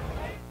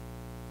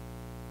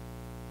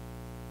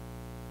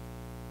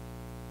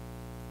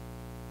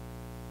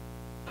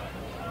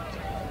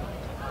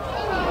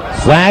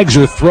 Flags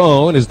are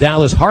thrown as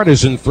Dallas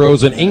Hardison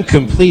throws an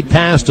incomplete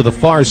pass to the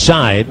far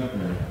side.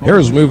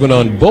 Arrows moving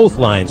on both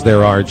lines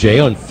there,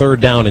 RJ, on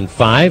 3rd down and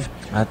 5.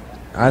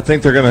 I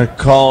think they're going to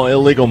call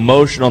illegal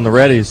motion on the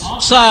Reddies.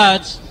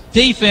 Sides,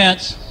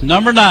 defense,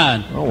 number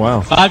 9. Oh,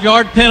 wow.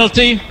 5-yard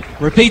penalty.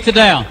 Repeat the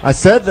down. I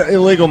said the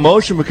illegal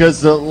motion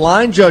because the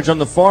line judge on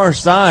the far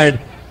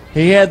side,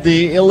 he had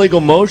the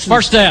illegal motion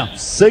first down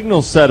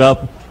signal set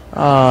up.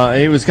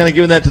 He was kind of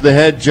giving that to the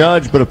head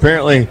judge, but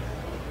apparently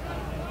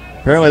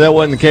that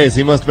wasn't the case.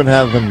 He must have been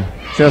having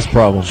chest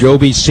problems.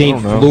 Joby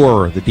St.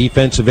 Fleur, the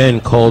defensive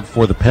end, called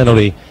for the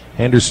penalty.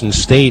 Henderson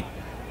State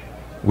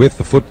with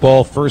the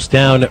football, first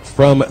down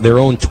from their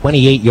own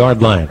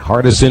 28-yard line.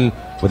 Hardison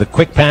with a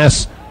quick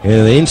pass in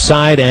the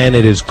inside, and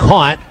it is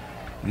caught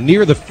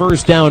near the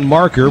first down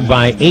marker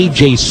by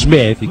A.J.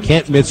 Smith. You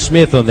can't miss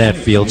Smith on that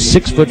field.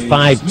 6'5",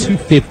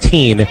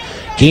 215.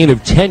 Gain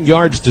of 10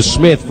 yards to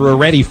Smith for a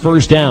ready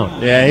first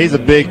down. Yeah, he's a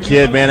big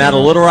kid, man, out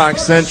of Little Rock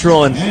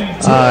Central. And,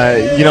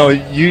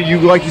 you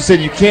like you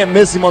said, you can't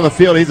miss him on the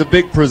field. He's a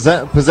big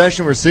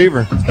possession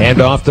receiver. Hand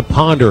off to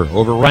Ponder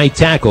over right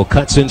tackle.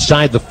 Cuts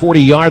inside the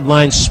 40-yard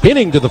line,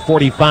 spinning to the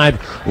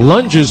 45.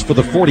 Lunges for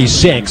the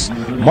 46.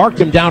 Marked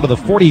him down to the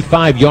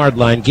 45-yard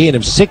line. Gain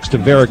of 6 to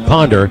Varick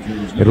Ponder.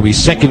 It'll be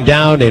 2nd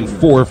down and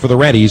 4 for the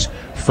Reddies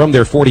from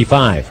their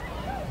 45.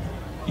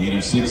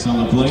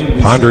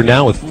 Ponder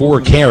now with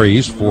 4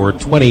 carries for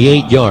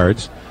 28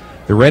 yards.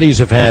 The Reddies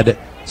have had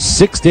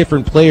 6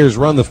 different players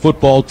run the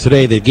football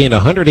today. They've gained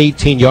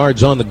 118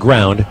 yards on the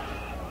ground,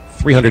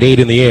 308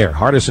 in the air.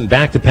 Hardison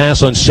back to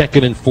pass on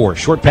 2nd and 4.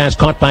 Short pass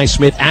caught by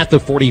Smith at the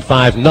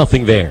 45.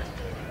 Nothing there.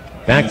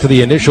 Back to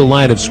the initial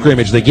line of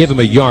scrimmage. They give him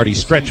a yard. He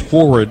stretched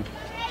forward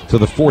to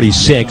the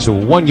 46. A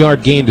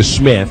 1-yard gain to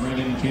Smith.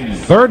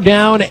 3rd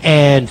down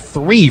and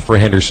 3 for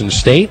Henderson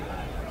State.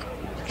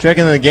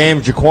 Checking the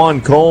game,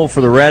 Jaquan Cole for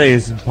the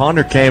Reddies.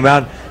 Ponder came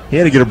out. He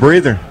had to get a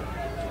breather.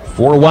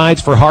 4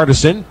 wides for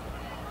Hardison.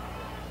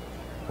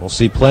 We'll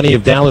see plenty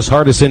of Dallas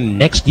Hardison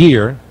next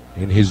year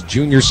in his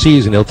junior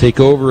season. He'll take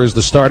over as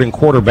the starting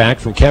quarterback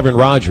from Kevin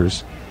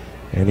Rogers.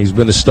 And he's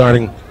been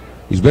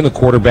the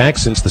quarterback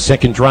since the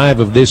 2nd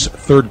drive of this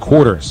 3rd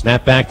quarter.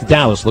 Snap back to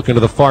Dallas, looking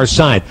to the far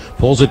side.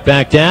 Pulls it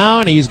back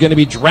down. He's going to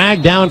be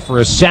dragged down for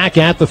a sack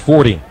at the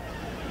 40.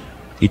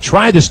 He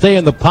tried to stay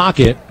in the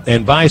pocket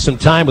and buy some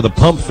time with a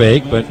pump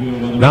fake, but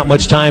not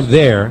much time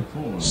there.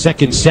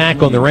 2nd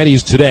sack on the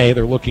Reddies today.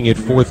 They're looking at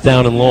 4th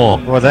down and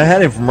long. Well, they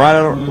had him from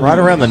right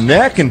around the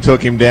neck and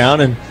took him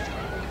down. And,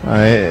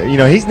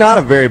 he's not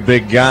a very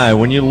big guy.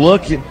 When you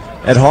look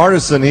at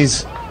Hardison,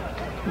 he's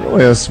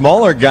really a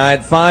smaller guy at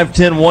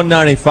 5'10",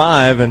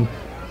 195. And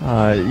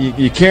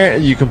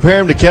you compare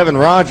him to Kevin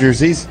Rogers,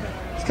 he's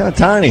kind of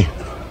tiny.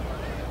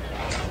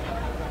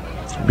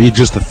 Be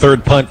just the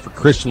 3rd punt for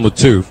Christian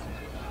Latouf.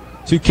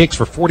 2 kicks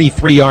for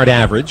 43-yard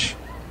average.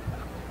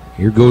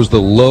 Here goes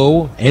the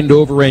low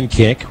end-over-end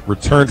kick.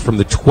 Returned from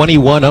the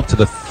 21 up to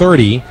the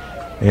 30.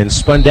 and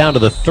spun down to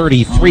the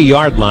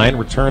 33-yard line.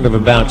 Return of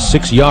about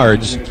 6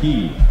 yards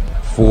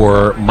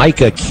for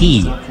Micah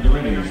Key.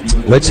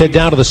 Let's head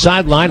down to the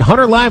sideline.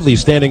 Hunter Lively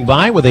standing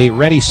by with a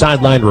ready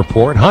sideline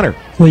report. Hunter.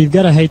 Well, you've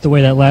got to hate the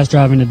way that last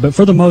drive ended, but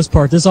for the most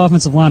part, this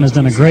offensive line has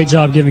done a great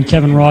job giving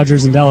Kevin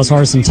Rogers and Dallas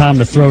Hardison time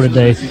to throw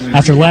today.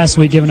 After last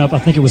week giving up, I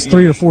think it was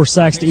 3 or 4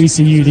 sacks to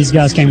ECU, these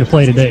guys came to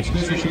play today.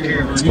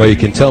 Well, you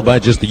can tell by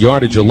just the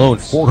yardage alone,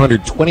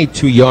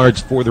 422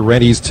 yards for the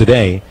Reddies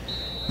today.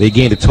 They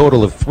gained a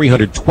total of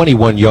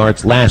 321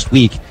 yards last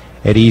week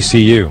at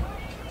ECU.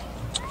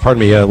 Pardon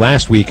me,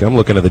 last week, I'm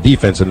looking at the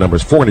defensive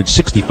numbers,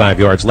 465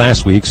 yards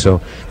last week, so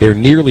they're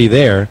nearly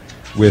there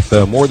with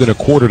more than a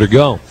quarter to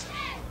go.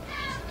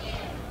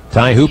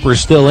 Ty Hooper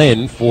still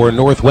in for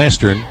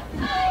Northwestern.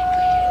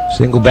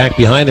 Single back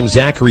behind him,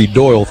 Zachary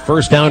Doyle.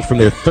 First down from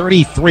their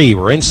 33.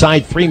 We're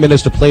inside 3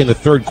 minutes to play in the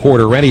third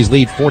quarter. Reddies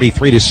lead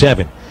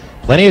 43-7.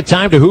 Plenty of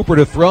time to Hooper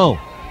to throw.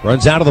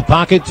 Runs out of the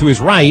pocket to his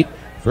right.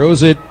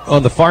 Throws it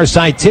on the far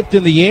side, tipped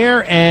in the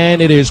air,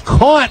 and it is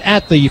caught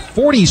at the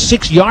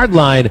 46-yard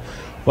line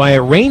by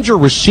a Ranger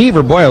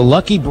receiver. Boy, a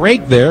lucky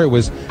break there. It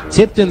was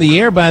tipped in the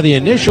air by the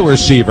initial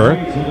receiver,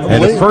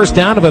 and a first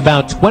down of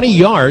about 20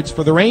 yards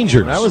for the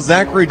Rangers. That was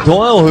Zachary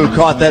Doyle who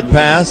caught that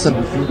pass and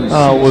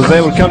was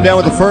able to come down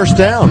with the first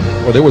down.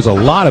 Well, there was a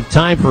lot of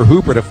time for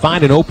Hooper to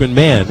find an open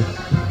man,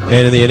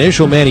 and the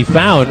initial man he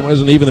found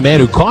wasn't even the man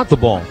who caught the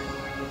ball.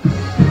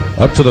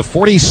 Up to the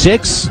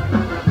 46,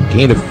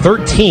 gain of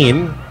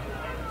 13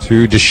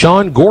 to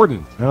Deshaun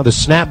Gordon. Now the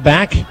snap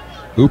back.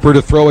 Hooper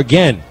to throw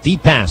again.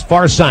 Deep pass,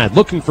 far side,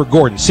 looking for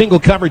Gordon. Single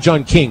coverage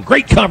on King.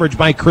 Great coverage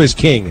by Chris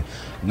King.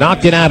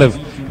 Knocked it out of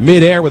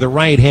midair with a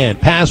right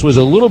hand. Pass was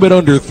a little bit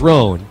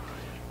underthrown.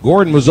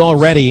 Gordon was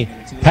already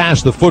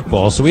past the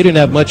football, so he didn't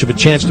have much of a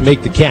chance to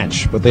make the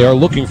catch. But they are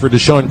looking for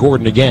Deshaun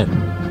Gordon again.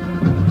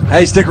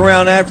 Hey, stick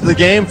around after the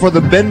game for the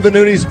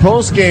Benvenuti's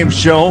post-game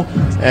show,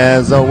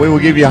 as we will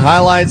give you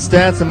highlights,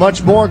 stats, and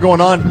much more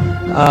going on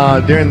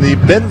during the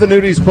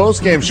Benvenuti's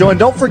post-game show. And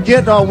don't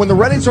forget, when the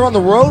Reddies are on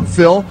the road,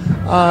 Phil,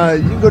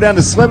 you can go down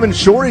to Slim and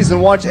Shorty's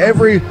and watch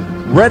every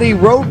Reddy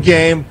road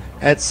game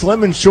at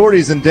Slim and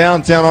Shorty's in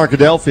downtown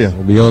Arkadelphia.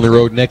 We'll be on the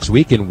road next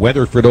week in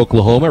Weatherford,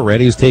 Oklahoma.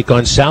 Reddies take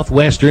on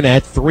Southwestern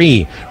at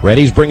 3.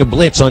 Reddies bring a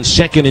blitz on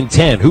 2nd and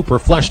 10. Hooper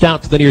flushed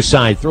out to the near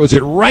side, throws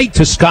it right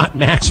to Scott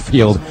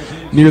Maxfield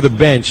near the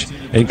bench,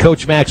 and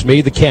Coach Max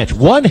made the catch.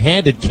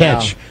 One-handed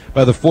catch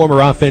by the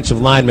former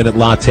offensive lineman at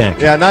La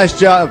Tech. Yeah, nice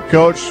job,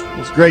 Coach. It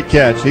was a great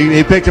catch.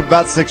 He picked up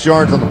about 6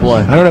 yards on the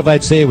play. I don't know if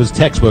I'd say it was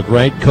textbook,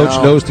 right? Coach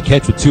knows to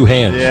catch with 2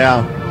 hands.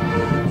 Yeah.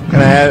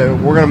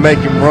 We're going to make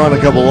him run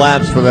a couple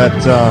laps for that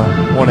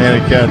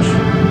one-handed catch.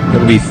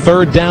 Going to be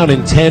 3rd down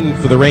and 10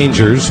 for the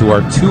Rangers, who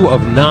are 2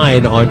 of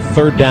 9 on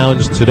 3rd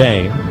downs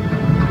today.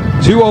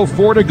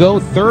 2:04 to go,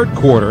 third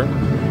quarter.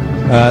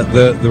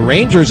 The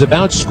Rangers have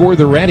outscored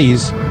the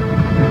Reddies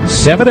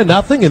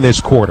 7-0 in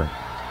this quarter,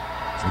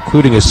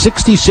 including a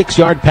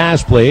 66-yard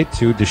pass play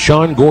to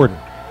Deshaun Gordon.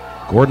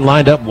 Gordon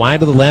lined up wide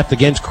to the left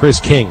against Chris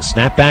King.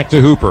 Snap back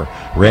to Hooper.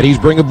 Reddies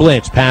bring a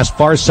blitz. Pass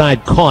far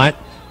side caught.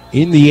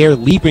 In the air,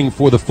 leaping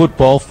for the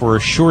football for a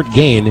short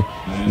gain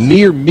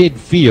near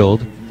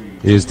midfield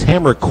is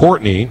Tamara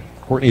Courtney.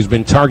 Courtney's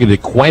been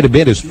targeted quite a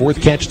bit, his 4th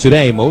catch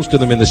today, most of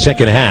them in the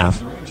second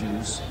half.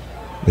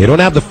 They don't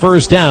have the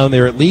first down.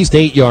 They're at least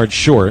 8 yards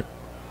short.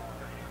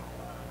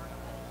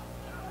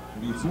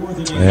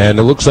 And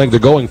it looks like they're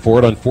going for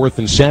it on 4th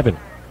and 7.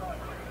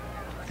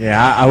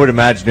 Yeah, I would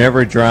imagine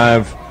every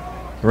drive,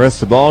 the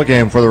rest of the ball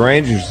game for the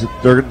Rangers,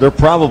 they're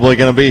probably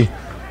going to be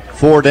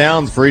 4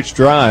 downs for each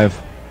drive.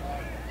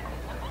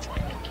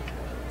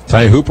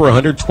 Ty Hooper,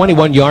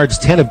 121 yards,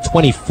 10 of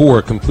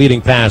 24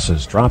 completing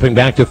passes. Dropping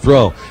back to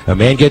throw. A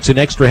man gets an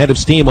extra head of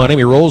steam on him.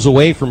 He rolls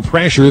away from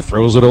pressure,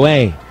 throws it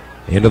away.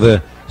 Into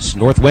the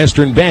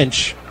Northwestern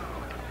bench.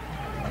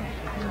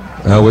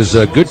 Was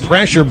good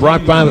pressure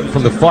brought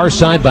from the far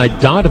side by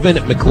Donovan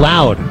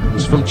McLeod.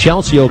 He's from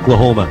Chelsea,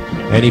 Oklahoma.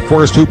 And he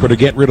forced Hooper to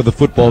get rid of the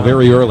football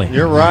very early.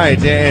 You're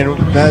right, and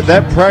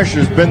that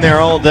pressure's been there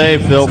all day,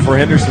 Phil, for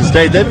Henderson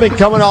State. They've been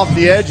coming off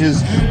the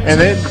edges, and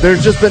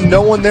there's just been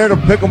no one there to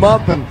pick them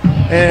up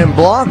and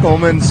block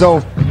them, and so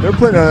they're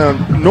putting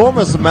an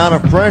enormous amount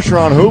of pressure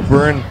on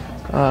Hooper, and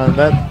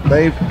that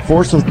they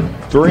force a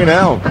 3 and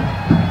out.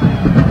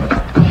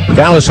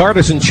 Dallas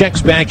Hardison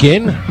checks back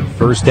in.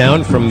 First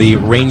down from the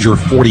Ranger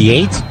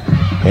 48.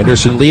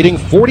 Henderson leading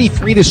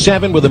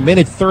 43-7 with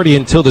 1:30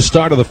 until the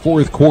start of the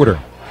fourth quarter.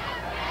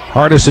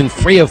 Hardison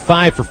 3 of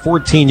 5 for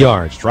 14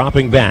 yards.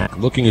 Dropping back.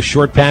 Looking a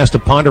short pass to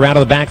Ponder out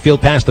of the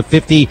backfield past the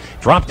 50.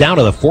 Dropped down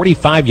to the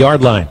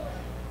 45-yard line.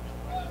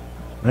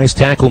 Nice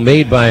tackle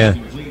made by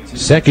a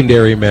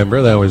secondary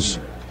member. That was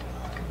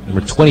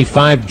number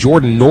 25,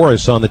 Jordan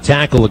Norris, on the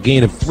tackle. A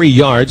gain of 3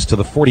 yards to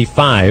the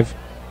 45.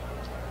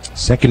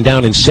 Second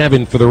down and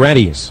 7 for the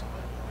Reddies.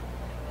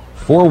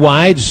 4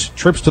 wides,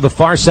 trips to the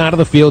far side of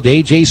the field.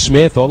 A.J.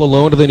 Smith all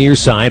alone to the near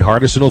side.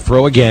 Hardison will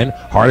throw again.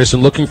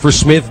 Hardison looking for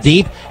Smith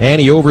deep,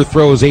 and he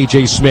overthrows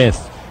A.J.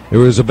 Smith. It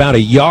was about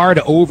a yard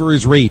over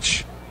his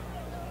reach.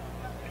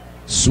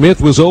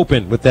 Smith was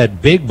open with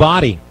that big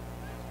body.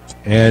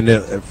 And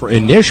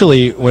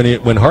initially,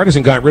 when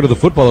Hardison got rid of the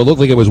football, it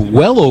looked like it was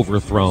well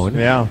overthrown.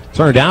 Yeah.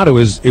 Turned out it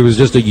was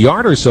just a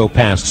yard or so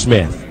past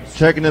Smith.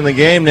 Checking in the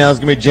game now is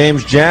going to be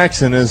James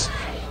Jackson as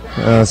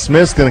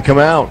Smith's going to come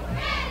out.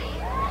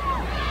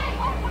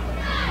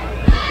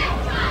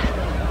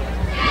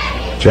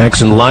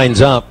 Jackson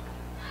lines up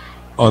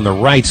on the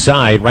right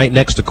side, right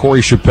next to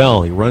Corey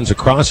Chappelle. He runs a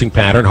crossing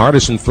pattern.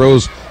 Hardison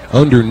throws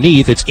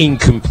underneath. It's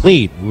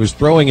incomplete. He was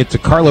throwing it to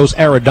Carlos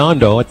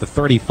Arredondo at the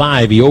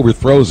 35. He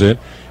overthrows it.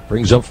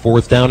 Brings up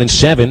 4th down and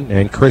 7,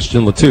 and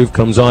Christian Latouf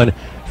comes on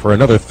for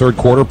another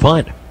third-quarter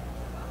punt.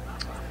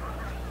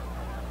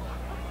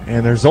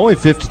 And there's only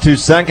 52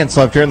 seconds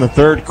left here in the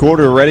third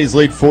quarter. Reddy's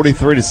lead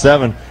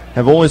 43-7.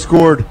 Have only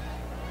scored,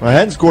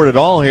 hadn't scored at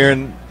all here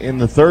in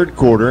the third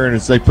quarter,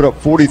 and they put up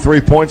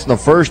 43 points in the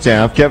first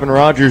half. Kevin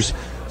Rogers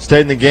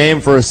stayed in the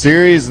game for a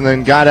series and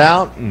then got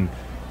out, and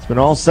it's been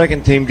all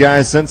second-team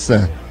guys since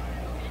then.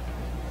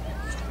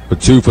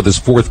 Latouf with his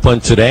 4th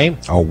punt today.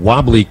 A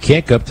wobbly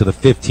kick up to the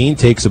 15,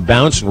 takes a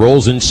bounce and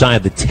rolls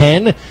inside the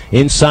 10,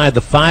 inside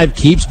the 5,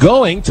 keeps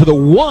going to the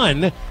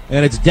 1,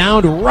 and it's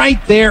down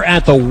right there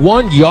at the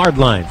 1-yard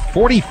line.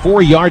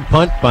 44-yard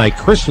punt by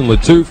Christian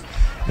Latouf,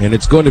 and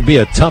it's going to be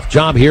a tough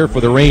job here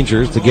for the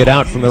Rangers to get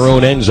out from their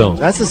own end zone.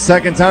 That's the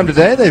second time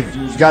today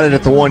they've got it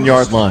at the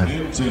 1-yard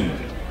line.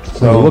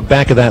 So look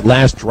back at that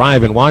last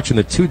drive and watching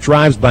the 2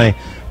 drives by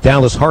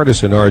Dallas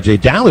Hardison,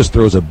 RJ. Dallas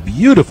throws a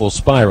beautiful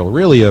spiral,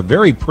 really a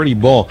very pretty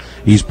ball.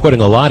 He's putting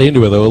a lot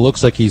into it, though. It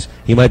looks like he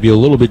might be a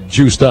little bit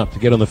juiced up to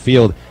get on the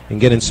field and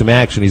get in some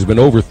action. He's been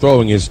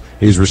overthrowing his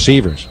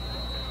receivers.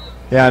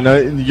 Yeah, no,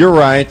 you're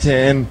right.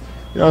 And,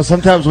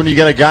 sometimes when you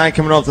get a guy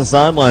coming off the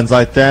sidelines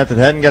like that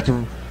hadn't got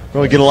to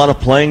really get a lot of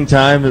playing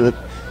time,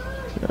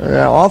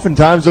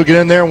 oftentimes they'll get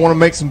in there and want to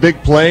make some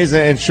big plays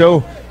and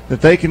show that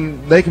they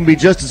can be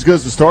just as good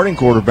as the starting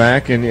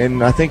quarterback,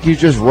 and I think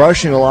he's just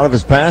rushing a lot of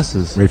his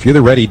passes. If you're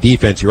the Ready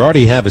defense, you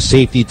already have a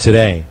safety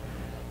today.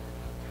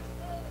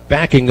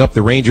 Backing up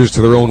the Rangers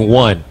to their own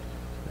 1.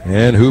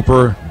 And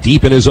Hooper,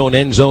 deep in his own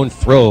end zone,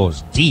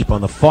 throws deep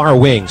on the far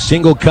wing.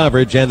 Single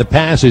coverage, and the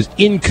pass is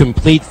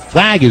incomplete.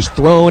 Flag is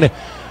thrown.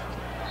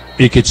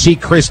 You could see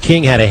Chris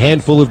King had a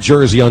handful of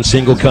jersey on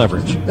single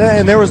coverage.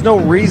 And there was no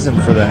reason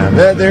for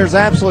that. There's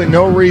absolutely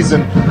no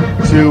reason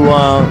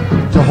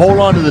to hold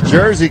on to the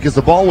jersey because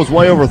the ball was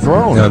way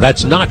overthrown. No,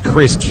 that's not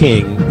Chris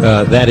King.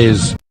 That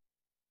is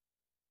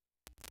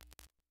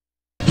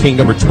King,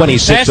 number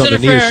 26 on the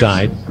near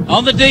side.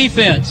 On the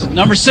defense,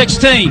 number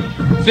 16.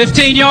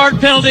 15-yard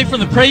penalty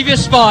from the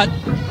previous spot.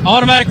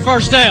 Automatic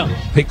first down.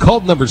 They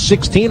called number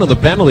 16 on the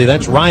penalty.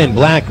 That's Ryan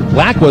Black.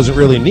 Black wasn't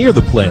really near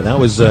the play. That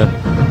was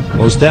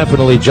most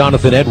definitely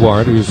Jonathan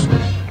Edward, who's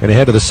going to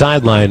head to the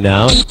sideline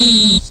now.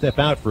 Step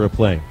out for a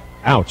play.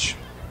 Ouch.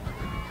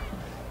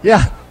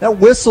 Yeah, that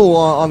whistle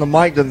on the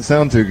mic doesn't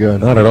sound too good.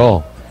 Not at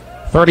all.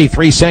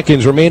 33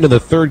 seconds remain in the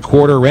third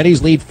quarter.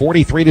 Reddy's lead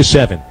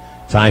 43-7.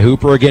 Ty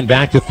Hooper again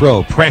back to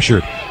throw.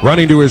 Pressured.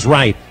 Running to his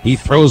right. He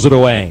throws it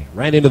away.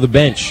 Right into the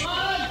bench.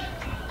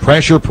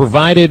 Pressure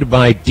provided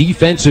by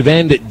defensive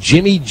end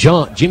Jimmy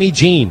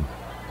Jean.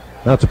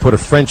 Not to put a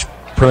French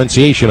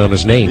pronunciation on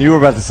his name. You were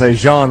about to say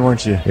Jean,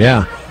 weren't you?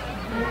 Yeah.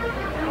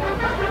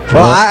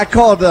 Well,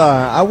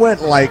 I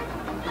went like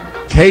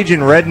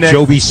Cajun redneck.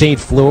 Joby St.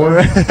 Fleur.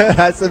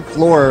 I said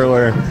Fleur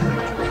earlier.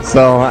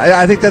 So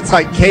I think that's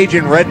like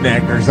Cajun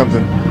redneck or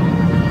something.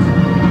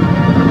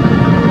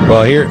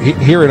 Well,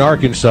 here in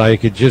Arkansas, you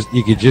could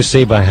just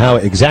say by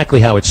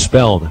exactly how it's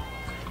spelled.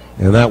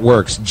 And that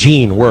works.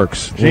 Gene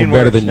works. Gene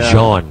better works, than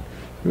John.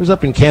 He was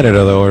up in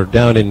Canada, though, or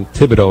down in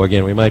Thibodaux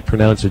again. We might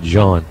pronounce it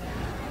John.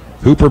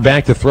 Hooper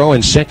back to throw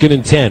in 2nd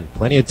and 10.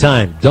 Plenty of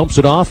time. Dumps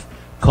it off.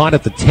 Caught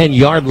at the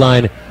 10-yard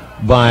line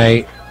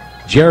by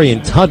Jerry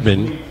and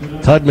Tudman.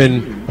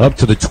 Tudman up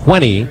to the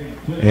 20,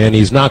 and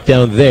he's knocked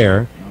down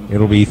there.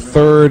 It'll be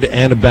 3rd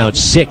and about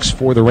 6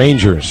 for the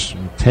Rangers.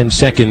 10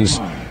 seconds.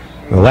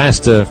 The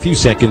last few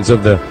seconds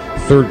of the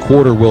third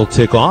quarter will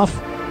tick off.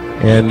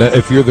 And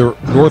if you're the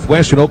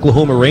Northwestern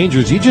Oklahoma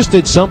Rangers, you just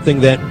did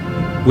something that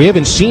we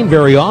haven't seen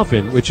very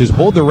often, which is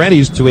hold the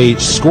Reddies to a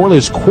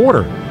scoreless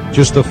quarter.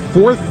 Just the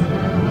 4th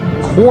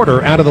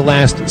quarter out of the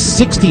last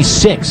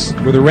 66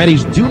 where the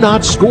Reddies do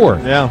not score.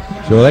 Yeah.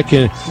 So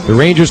the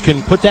Rangers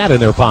can put that in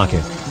their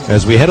pocket.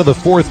 As we head to the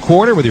 4th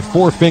quarter with your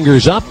 4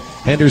 fingers up,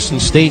 Henderson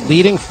State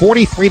leading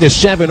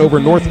 43-7 over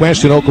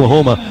Northwestern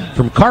Oklahoma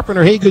from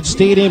Carpenter-Haygood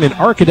Stadium in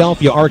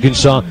Arkadelphia,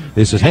 Arkansas.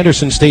 This is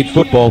Henderson State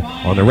football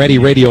on the Ready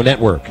Radio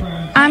Network.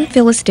 I'm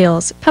Phyllis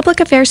Dills,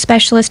 Public Affairs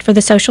Specialist for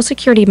the Social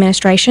Security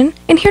Administration,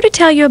 and here to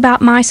tell you about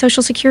My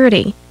Social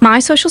Security. My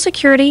Social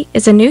Security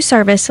is a new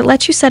service that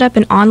lets you set up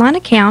an online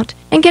account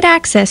and get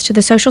access to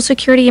the Social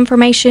Security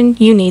information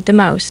you need the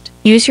most.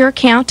 Use your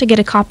account to get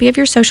a copy of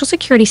your Social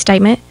Security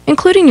statement,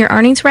 including your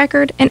earnings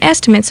record and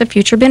estimates of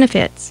future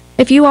benefits.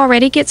 If you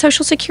already get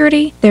Social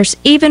Security, there's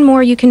even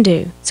more you can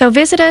do. So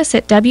visit us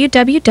at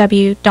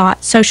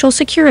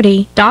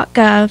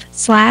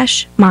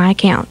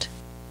www.socialsecurity.gov/myaccount.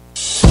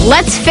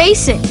 Let's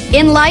face it,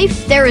 in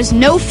life, there is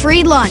no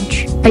free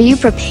lunch. Are you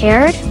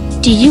prepared?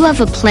 Do you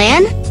have a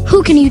plan?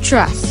 Who can you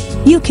trust?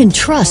 You can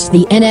trust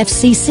the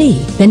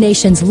NFCC, the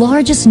nation's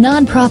largest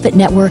nonprofit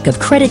network of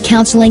credit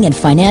counseling and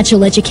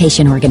financial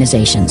education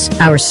organizations.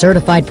 Our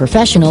certified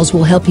professionals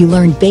will help you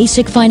learn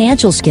basic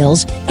financial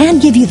skills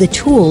and give you the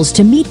tools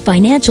to meet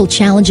financial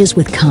challenges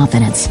with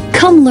confidence.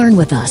 Come learn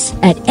with us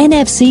at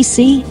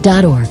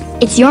nfcc.org.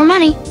 It's your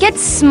money. Get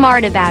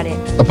smart about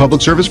it. A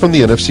public service from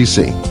the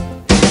NFCC.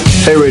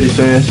 Hey, Raiders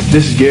fans.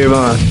 This is Gary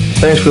Vaughn.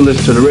 Thanks for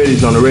listening to the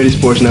Raiders on the Raiders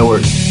Sports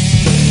Network.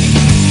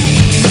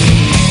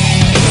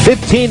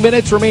 15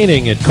 minutes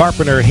remaining at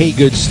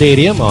Carpenter-Haygood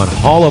Stadium on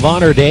Hall of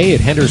Honor Day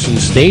at Henderson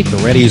State. The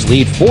Reddies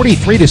lead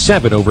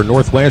 43-7 over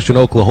Northwestern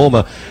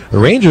Oklahoma. The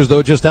Rangers,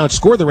 though, just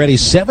outscored the Reddies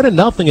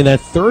 7-0 in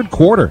that third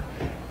quarter.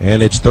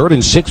 And it's 3rd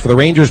and 6 for the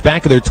Rangers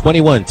back at their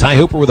 21. Ty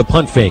Hooper with a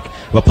pump fake.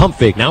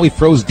 Now he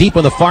throws deep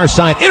on the far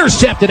side.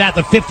 Intercepted at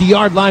the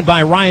 50-yard line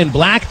by Ryan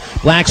Black.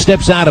 Black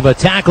steps out of a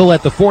tackle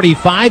at the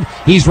 45.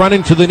 He's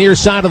running to the near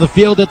side of the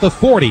field at the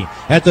 40.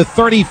 At the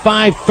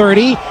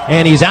 35-30.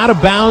 And he's out of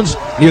bounds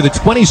near the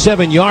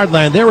 27-yard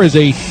line. There is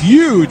a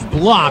huge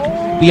block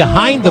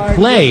behind the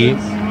play.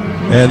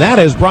 And that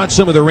has brought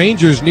some of the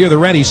Rangers near the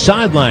Reddies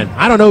sideline.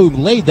 I don't know who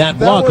laid that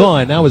block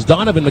on. That was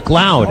Donovan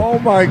McLeod. Oh,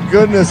 my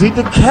goodness. He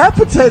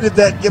decapitated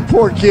that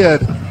poor kid.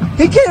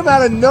 He came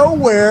out of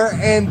nowhere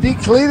and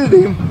decleated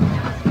him.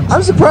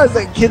 I'm surprised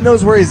that kid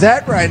knows where he's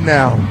at right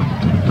now.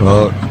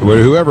 Well,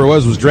 whoever it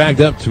was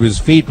dragged up to his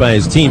feet by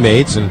his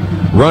teammates and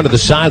run to the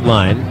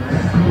sideline.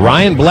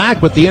 Ryan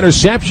Black with the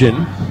interception.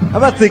 How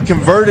about the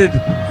converted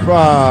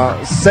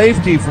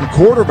safety from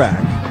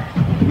quarterback?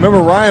 Remember,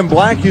 Ryan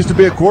Black used to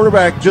be a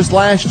quarterback just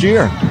last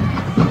year.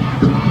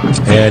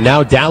 And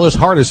now Dallas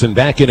Hardison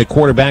back in at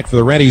quarterback for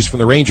the Reddies from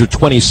the Ranger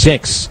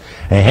 26.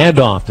 A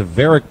handoff to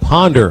Varick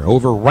Ponder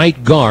over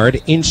right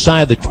guard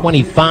inside the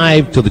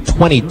 25 to the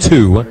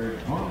 22.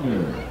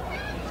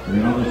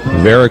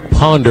 Varick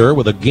Ponder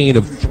with a gain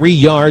of 3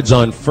 yards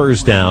on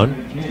first down.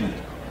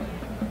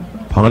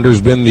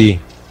 Ponder's been the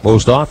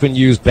most often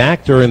used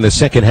back during the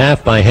second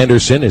half by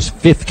Henderson, his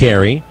 5th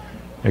carry.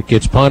 That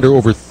gets Ponder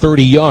over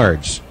 30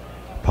 yards.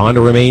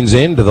 Ponder remains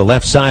in to the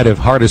left side of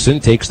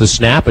Hardison, takes the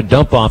snap, a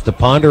dump off to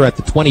Ponder at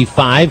the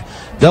 25,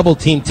 double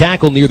team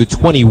tackle near the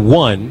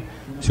 21,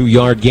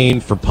 2-yard gain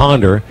for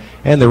Ponder,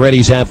 and the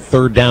Reddies have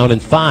 3rd down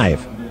and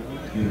 5.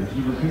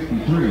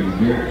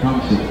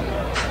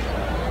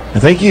 I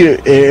think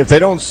if they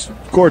don't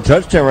score a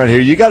touchdown right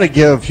here, you got to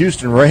give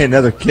Houston Ray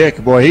another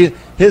kick. Boy,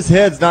 his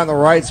head's not in the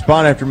right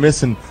spot after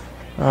missing.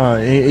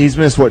 He's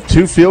missed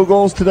 2 field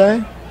goals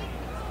today?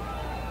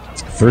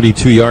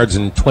 32 yards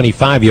and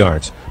 25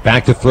 yards.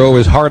 Back to throw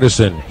is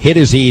Hardison. Hit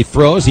as he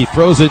throws. He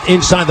throws it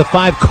inside the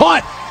 5.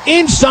 Caught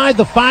inside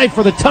the 5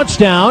 for the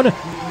touchdown.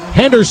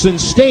 Henderson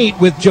State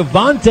with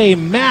Javante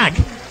Mack.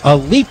 A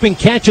leaping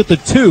catch at the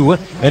 2,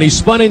 and he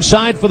spun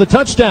inside for the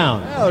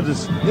touchdown.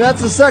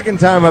 That's the second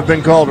time I've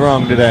been called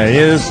wrong today.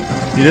 You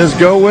just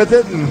go with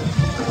it, and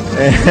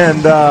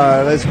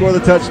they score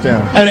the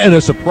touchdown. And a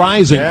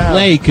surprising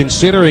play,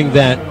 considering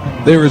that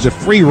there is a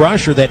free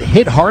rusher that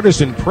hit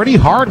Hardison pretty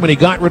hard when he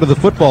got rid of the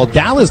football.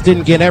 Dallas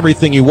didn't get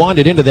everything he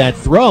wanted into that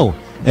throw,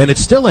 and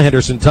it's still a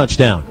Henderson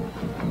touchdown.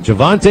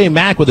 Javante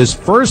Mack with his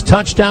first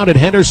touchdown at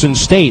Henderson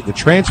State. The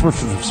transfer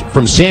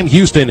from Sam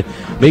Houston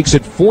makes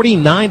it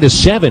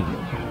 49-7.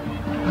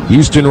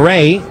 Houston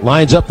Ray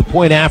lines up the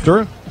point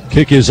after.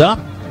 Kick is up.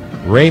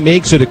 Ray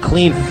makes it a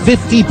clean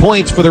 50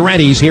 points for the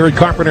Reddies here at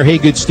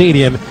Carpenter-Haygood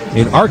Stadium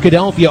in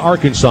Arkadelphia,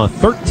 Arkansas.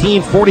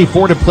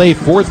 13:44 to play,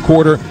 4th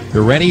quarter. The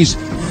Reddies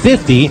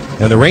 50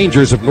 and the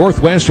Rangers of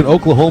Northwestern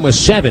Oklahoma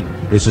 7.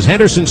 This is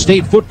Henderson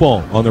State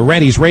football on the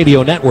Reddies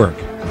Radio Network.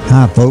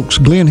 Hi folks,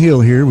 Glenn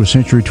Hill here with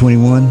Century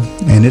 21,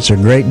 and it's a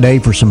great day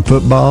for some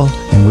football,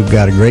 and we've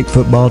got a great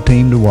football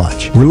team to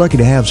watch. We're lucky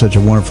to have such a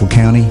wonderful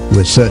county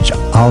with such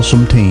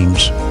awesome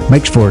teams.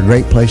 Makes for a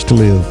great place to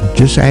live.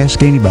 Just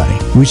ask anybody.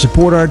 We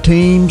support our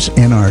teams,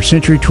 and our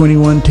Century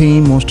 21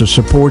 team wants to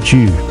support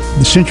you.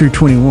 The Century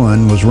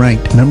 21 was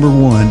ranked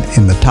 #1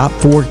 in the top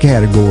 4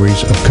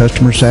 categories of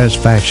customer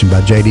satisfaction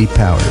by J.D.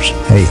 Powers.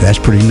 Hey, that's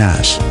pretty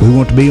nice. We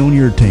want to be on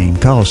your team.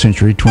 Call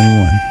Century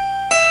 21.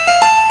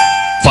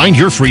 Find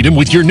your freedom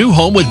with your new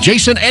home with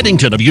Jason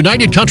Eddington of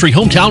United Country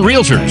Hometown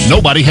Realtors.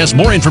 Nobody has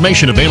more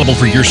information available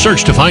for your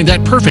search to find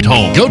that perfect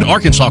home. Go to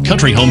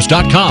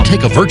ArkansasCountryHomes.com.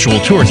 Take a virtual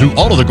tour through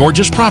all of the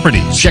gorgeous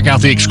properties. Check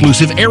out the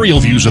exclusive aerial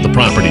views of the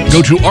properties.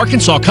 Go to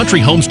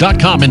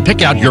ArkansasCountryHomes.com and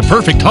pick out your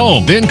perfect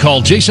home. Then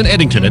call Jason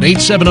Eddington at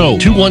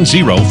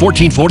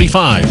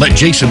 870-210-1445. Let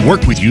Jason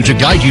work with you to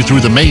guide you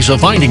through the maze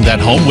of finding that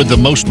home with the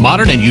most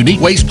modern and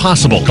unique ways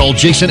possible. Call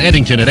Jason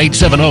Eddington at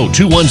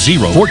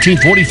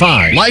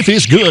 870-210-1445. Life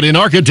is good in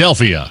Arkansas.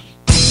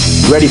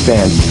 Ready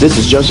fans, this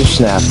is Joseph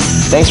Snap.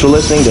 Thanks for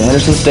listening to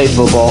Henderson State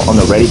football on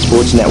the Ready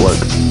Sports Network.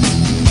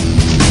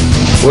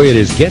 Boy, it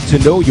is Get to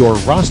Know Your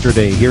Roster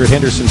Day here at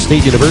Henderson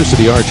State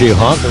University. R.J.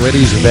 Hawk, the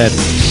Reddies have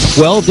had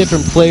 12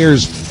 different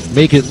players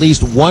make at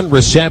least one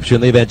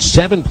reception. They've had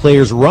 7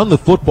 players run the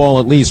football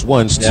at least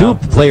once. Yeah.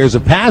 2 players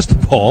have passed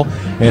the ball,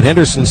 and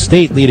Henderson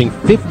State leading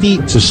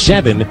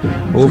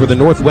 50-7 over the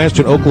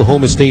Northwestern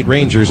Oklahoma State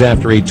Rangers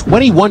after a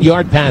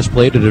 21-yard pass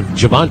play to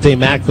Javonte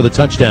Mack for the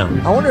touchdown.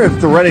 I wonder if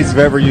the Reddies have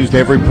ever used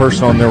every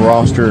person on their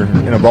roster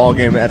in a ball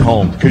game at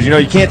home, because you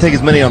can't take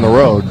as many on the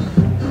road.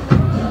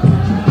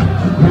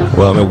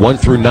 Well, I mean, 1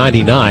 through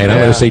 99. I'm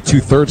going to say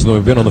 2/3 of them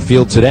have been on the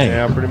field today.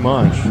 Yeah, pretty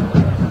much.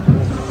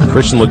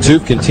 Christian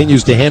Latouf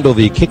continues to handle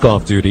the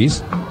kickoff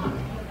duties.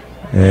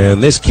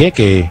 And this kick,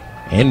 a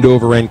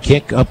end-over-end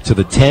kick up to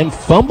the 10.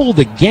 Fumbled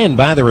again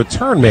by the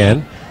return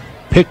man.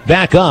 Picked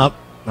back up.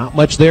 Not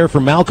much there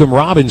for Malcolm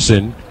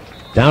Robinson.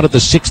 Down at the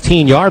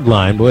 16-yard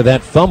line. Boy,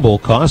 that fumble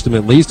cost him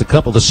at least a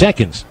couple of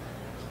seconds.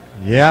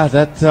 Yeah,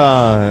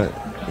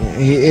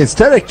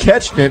 instead of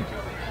catching it,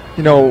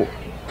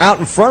 out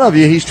in front of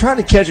you, he's trying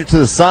to catch it to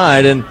the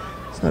side, and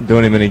it's not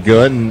doing him any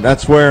good. And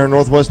that's where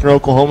Northwestern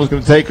Oklahoma is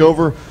going to take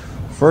over.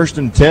 1st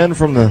and 10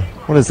 from the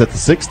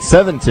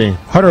 17.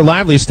 Hunter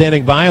Lively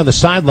standing by on the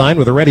sideline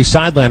with a ready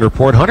sideline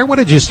report. Hunter, what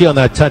did you see on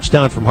that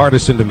touchdown from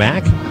Henderson to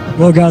Mack?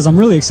 Well, guys, I'm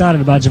really excited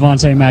about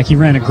Javonte Mack. He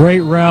ran a great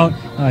route.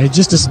 He's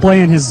just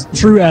displaying his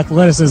true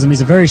athleticism.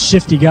 He's a very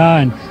shifty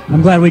guy, and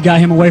I'm glad we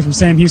got him away from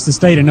Sam Houston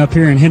State and up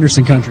here in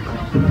Henderson country.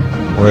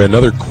 Or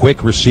another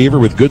quick receiver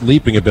with good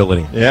leaping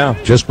ability. Yeah.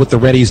 Just what the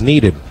Reddies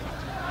needed.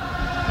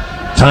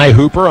 Ty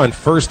Hooper on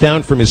 1st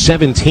down from his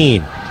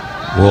 17.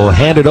 Will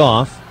hand it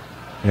off.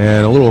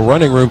 And a little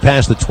running room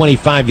past the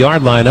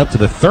 25-yard line up to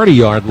the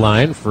 30-yard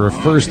line for a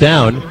 1st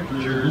down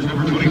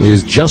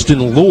is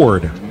Justin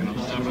Lord.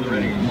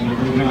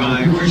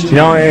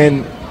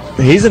 And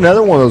he's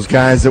another one of those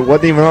guys that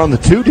wasn't even on the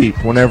 2 deep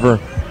whenever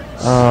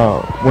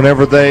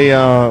they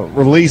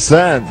release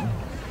that.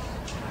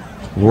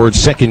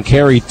 Lord's 2nd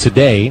carry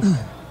today.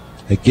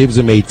 It gives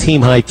him a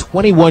team-high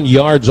 21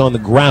 yards on the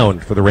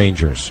ground for the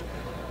Rangers.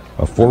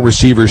 A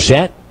 4-receiver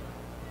set.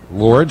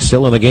 Lord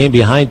still in the game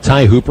behind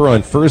Ty Hooper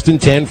on 1st and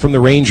 10 from the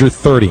Ranger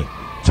 30.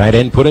 Tight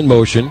end put in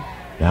motion.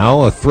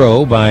 Now a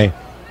throw by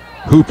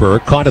Hooper.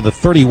 Caught at the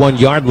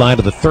 31-yard line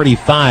to the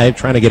 35.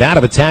 Trying to get out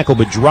of a tackle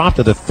but dropped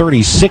at the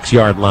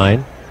 36-yard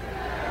line.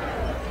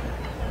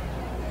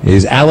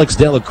 Is Alex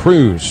De La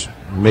Cruz.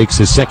 Makes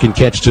his 2nd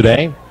catch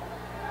today.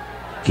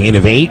 Gain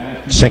of 8.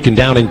 2nd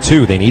down and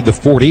 2. They need the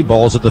 40.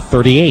 Ball's at the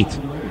 38.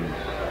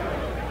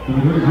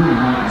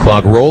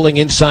 Clock rolling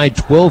inside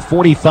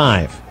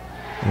 12:45.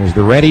 As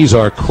the Reddies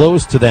are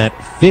close to that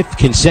 5th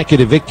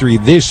consecutive victory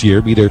this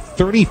year, be their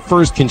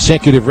 31st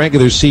consecutive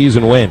regular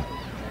season win.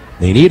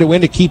 They need a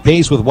win to keep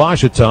pace with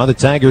Ouachita. The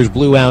Tigers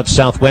blew out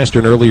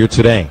Southwestern earlier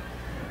today.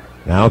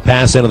 Now a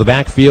pass into the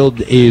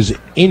backfield is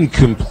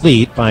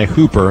incomplete by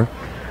Hooper.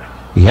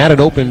 He had an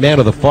open man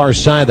to the far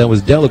side. That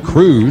was De La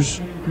Cruz.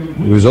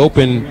 He was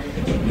open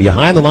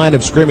behind the line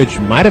of scrimmage.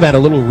 Might have had a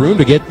little room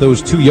to get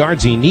those 2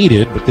 yards he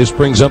needed, but this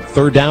brings up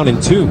 3rd down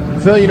and 2.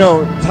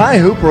 Phil, Ty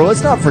Hooper,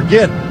 let's not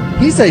forget,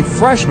 he's a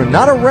freshman,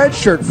 not a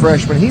redshirt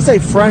freshman. He's a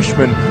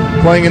freshman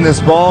playing in this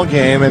ball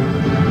game, and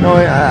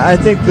I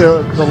think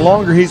the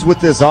longer he's with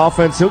this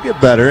offense, he'll get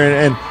better.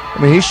 And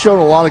he's shown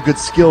a lot of good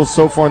skills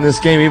so far in this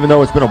game, even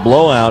though it's been a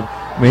blowout.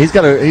 He's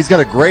got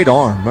a great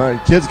arm.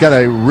 Kid's got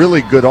a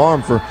really good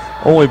arm for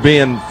only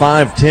being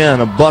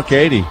 5'10",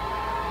 $180.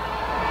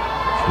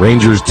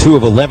 Rangers 2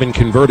 of 11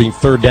 converting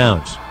 3rd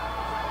downs.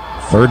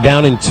 3rd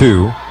down and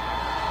 2.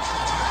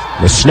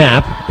 The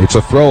snap. It's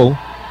a throw.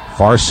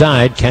 Far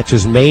side, catch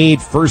is made,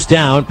 1st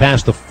down,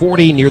 past the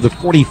 40, near the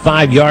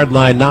 45-yard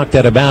line, knocked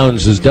out of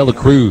bounds is De La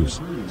Cruz.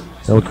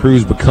 De La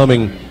Cruz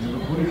becoming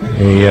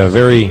a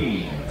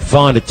very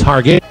fond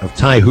target of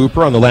Ty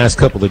Hooper on the last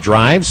couple of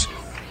drives.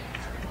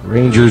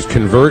 Rangers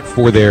convert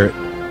for their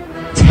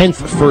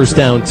 10th 1st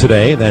down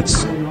today.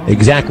 That's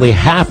exactly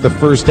half the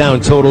 1st down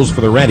totals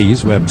for the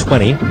Reddies, who have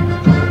 20.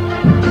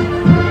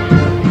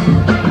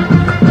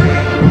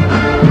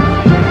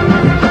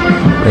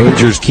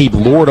 Rangers keep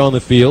Lord on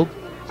the field.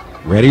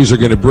 Reddies are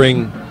going to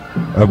bring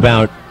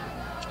about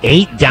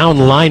 8 down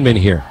linemen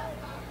here.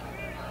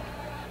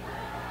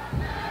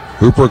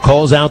 Hooper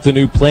calls out the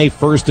new play,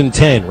 1st and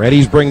 10.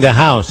 Reddies bring the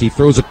house. He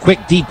throws a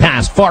quick deep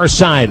pass, far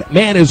side.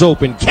 Man is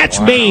open. Catch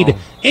made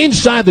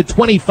inside the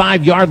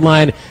 25-yard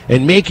line,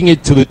 and making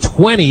it to the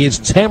 20 is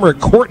Tamara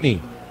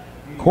Courtney.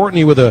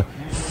 Courtney with a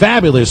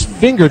fabulous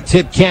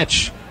fingertip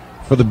catch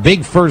for the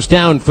big 1st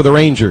down for the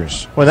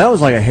Rangers. Well, that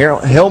was like a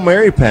Hail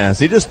Mary pass.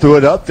 He just threw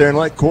it up there and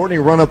let Courtney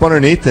run up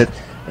underneath it.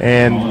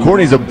 And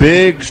Courtney's a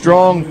big,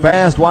 strong,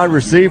 fast wide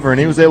receiver, and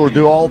he was able to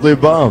do all the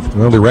above.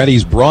 Well, the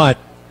Reddies brought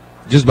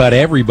just about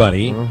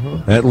everybody.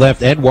 That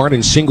left Edward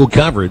in single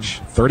coverage.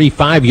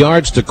 35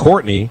 yards to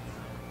Courtney,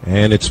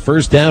 and it's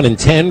 1st down and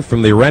 10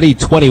 from the Reddy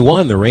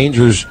 21. The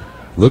Rangers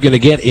looking to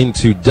get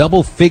into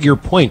double-figure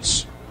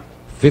points.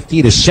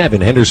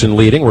 50-7, Henderson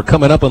leading. We're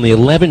coming up on the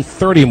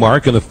 11:30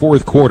 mark in the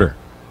 4th quarter.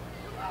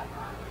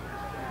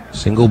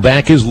 Single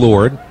back is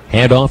Lord.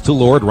 Hand off to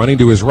Lord, running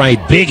to his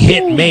right. Big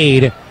hit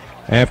made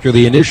after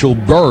the initial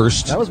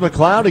burst. That was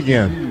McLeod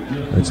again.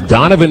 It's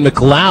Donovan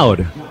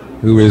McLeod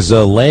who is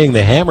laying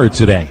the hammer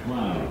today.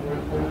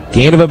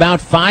 Gain of about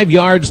 5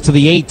 yards to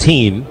the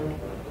 18.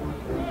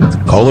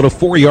 Call it a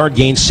 4-yard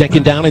gain,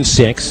 2nd down and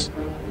 6.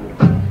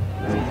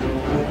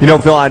 You know,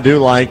 Phil, I do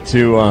like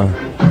to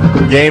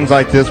games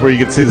like this where you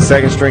get to see the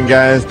second string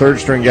guys, third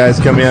string guys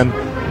come in.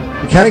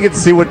 You kind of get to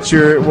see what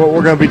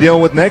we're going to be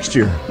dealing with next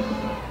year.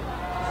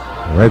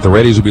 All right, the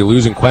Reddies will be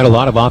losing quite a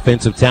lot of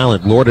offensive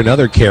talent. Lord,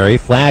 another carry.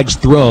 Flags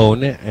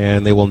thrown,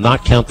 and they will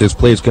not count this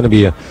play. It's going to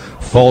be a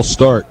false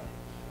start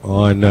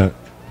on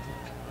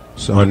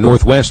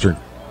Northwestern.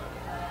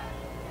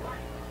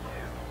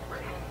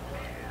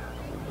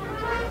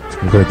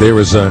 But there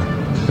was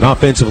an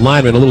offensive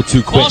lineman a little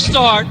too quick. False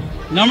start,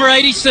 number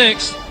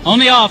 86 on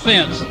the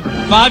offense.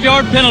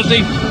 5-yard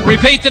penalty.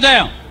 Repeat the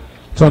down.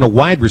 It's on a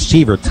wide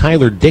receiver,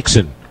 Tyler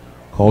Dixon,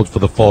 called for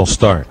the false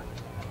start.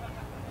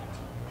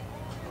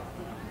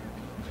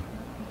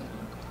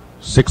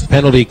 6th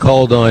penalty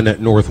called on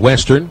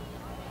Northwestern.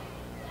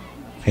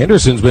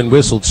 Henderson's been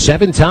whistled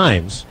 7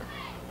 times.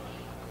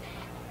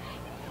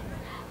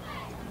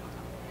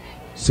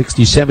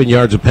 67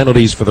 yards of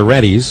penalties for the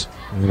Reddies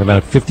and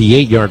about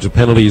 58 yards of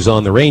penalties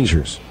on the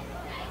Rangers.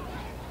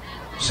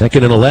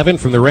 2nd and 11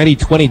 from the Ready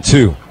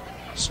 22.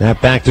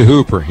 Snap back to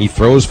Hooper. He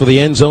throws for the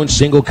end zone.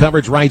 Single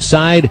coverage right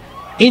side.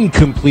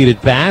 Incompleted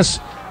pass.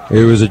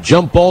 It was a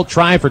jump ball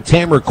try for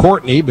Tamara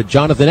Courtney, but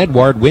Jonathan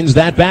Edward wins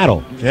that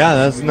battle. Yeah,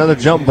 that's another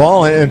jump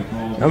ball. And,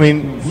 I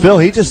mean, Phil,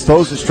 he just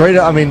throws it straight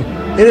up. I mean,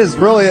 it is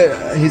really,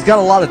 he's got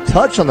a lot of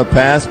touch on the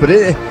pass, but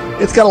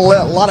it's got a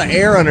lot of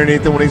air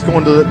underneath it when he's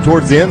going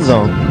towards the end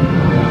zone.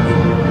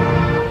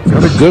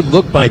 Another good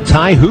look by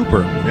Ty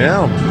Hooper.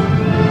 Yeah.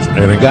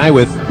 And a guy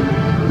with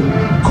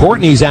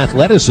Courtney's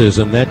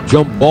athleticism, that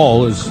jump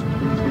ball is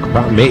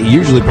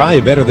usually probably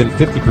better than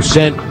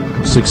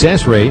 50%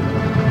 success rate.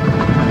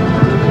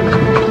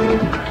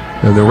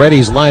 And the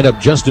Reddies line up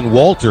Justin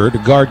Walter to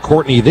guard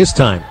Courtney this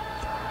time.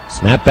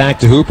 Snap back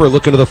to Hooper,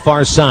 looking to the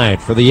far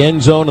side for the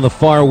end zone on the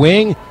far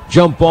wing.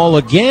 Jump ball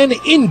again,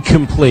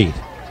 incomplete.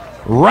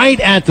 Right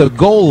at the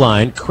goal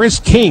line, Chris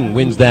King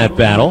wins that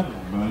battle.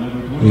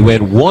 He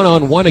went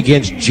one-on-one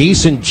against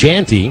Jason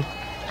Janty.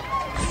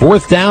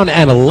 4th down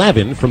and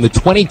 11 from the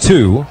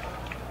 22.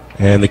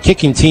 And the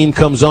kicking team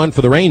comes on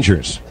for the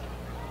Rangers.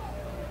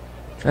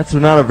 That's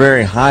not a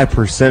very high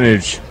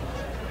percentage,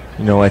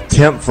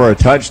 attempt for a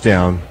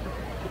touchdown.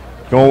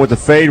 Going with the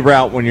fade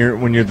route when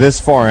you're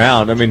this far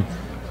out. I mean,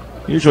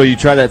 usually you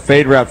try that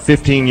fade route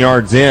 15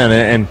 yards in,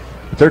 and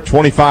if they're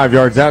 25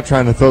 yards out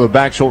trying to throw the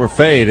back shoulder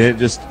fade,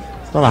 it's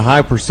not a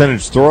high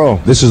percentage throw.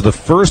 This is the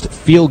first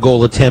field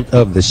goal attempt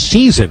of the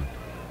season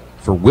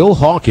for Will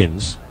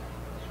Hawkins,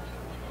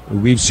 who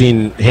we've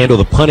seen handle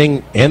the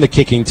punting and the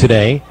kicking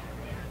today.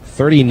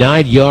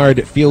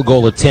 39-yard field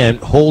goal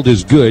attempt. Hold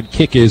is good.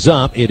 Kick is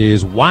up. It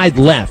is wide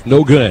left.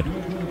 No good.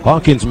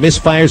 Hawkins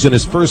misfires in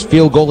his first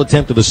field goal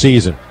attempt of the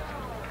season.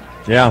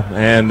 Yeah,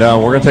 and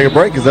we're going to take a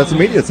break because that's a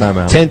media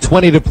timeout.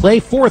 10:20 to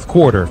play, 4th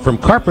quarter from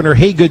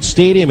Carpenter-Haygood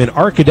Stadium in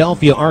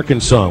Arkadelphia,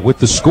 Arkansas. With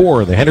the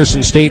score, the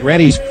Henderson State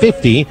Reddies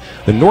 50,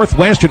 the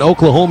Northwestern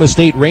Oklahoma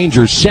State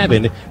Rangers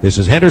 7. This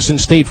is Henderson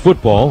State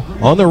football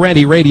on the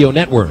Ready Radio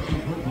Network.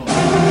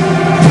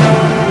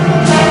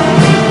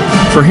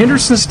 For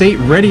Henderson State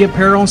Ready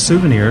apparel and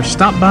souvenirs,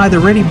 stop by the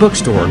Ready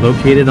Bookstore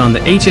located on the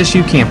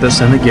HSU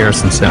campus and the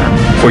Garrison Center.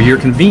 For your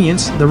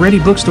convenience, the Ready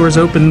Bookstore is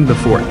open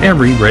before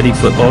every Ready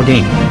football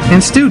game.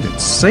 And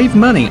students, save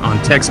money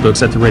on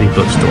textbooks at the Ready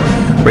Bookstore,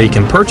 where you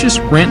can purchase,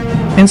 rent,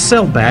 and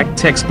sell back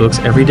textbooks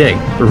every day.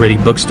 The Ready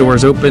Bookstore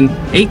is open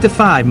 8 to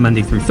 5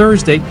 Monday through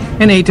Thursday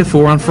and 8 to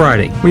 4 on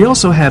Friday. We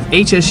also have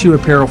HSU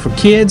apparel for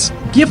kids,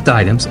 gift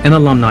items, and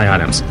alumni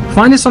items.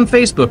 Find us on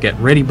Facebook at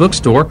Ready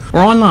Bookstore or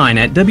online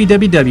at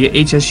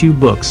www.hsubooks.com.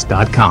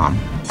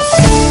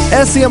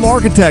 SCM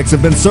Architects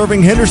have been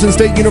serving Henderson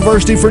State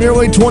University for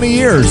nearly 20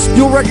 years.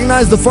 You'll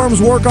recognize the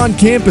firm's work on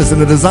campus in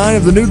the design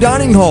of the new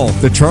dining hall,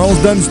 the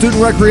Charles Dunn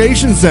Student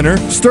Recreation Center,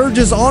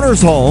 Sturgis Honors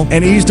Hall,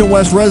 and East and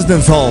West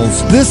Residence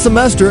Halls. This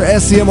semester,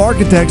 SCM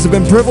Architects have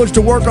been privileged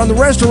to work on the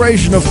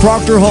restoration of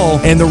Proctor Hall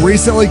and the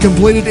recently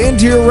completed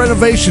interior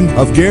renovation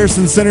of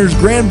Garrison Center's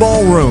Grand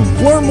Ballroom.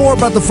 Learn more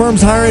about the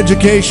firm's higher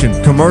education,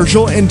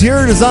 commercial,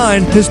 interior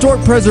design,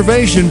 historic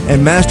preservation,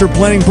 and master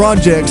planning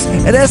projects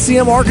at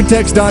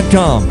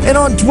scmarchitects.com. And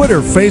on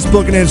Twitter,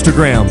 Facebook, and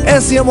Instagram.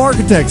 SCM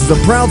Architects is a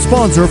proud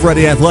sponsor of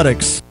Ready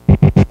Athletics.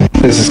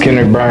 This is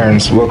Kendrick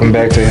Burns. Welcome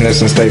back to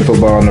Henderson State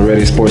Football on the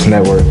Ready Sports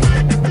Network.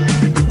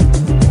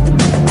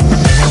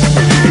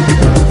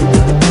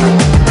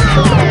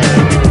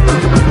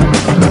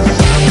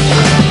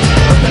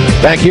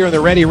 Back here on the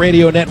Ready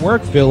Radio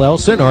Network, Phil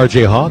Elson,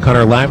 RJ Hawk,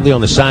 Hunter Lively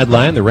on the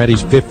sideline. The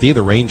Reddies 50,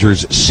 the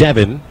Rangers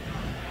 7.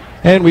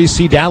 And we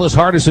see Dallas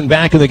Hardison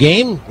back in the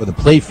game with a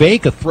play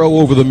fake, a throw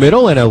over the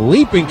middle, and a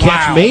leaping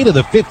catch made at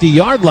the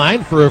 50-yard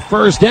line for a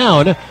first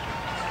down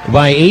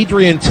by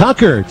Adrian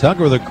Tucker.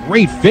 Tucker with a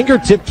great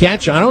fingertip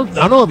catch. I don't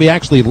know if he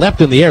actually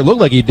leapt in the air. It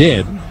looked like he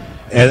did.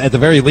 At the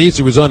very least,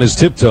 he was on his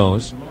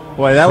tiptoes.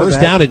 Boy, that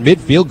first down at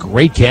midfield,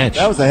 great catch.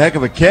 That was a heck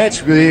of a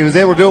catch. He was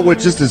able to do it with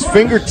just his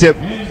fingertip,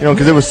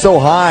 because it was so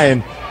high.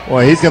 And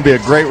boy, he's going to be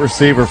a great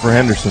receiver for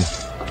Henderson.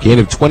 Gain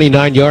of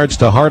 29 yards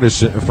to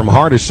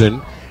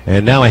Henderson.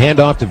 And now a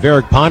handoff to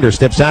Varick Ponder.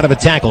 Steps out of a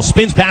tackle.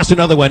 Spins past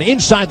another one.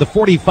 Inside the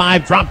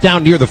 45. Dropped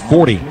down near the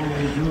 40.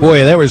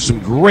 Boy, there was some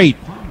great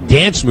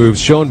dance moves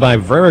shown by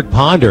Varick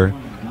Ponder.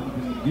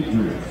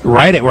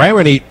 Right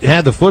when he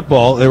had the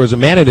football, there was a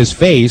man in his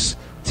face.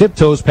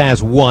 Tiptoes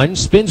past one.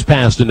 Spins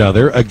past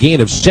another. A gain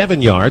of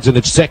 7 yards. And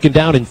it's 2nd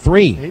down and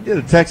 3. He did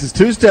a Texas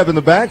two-step in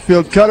the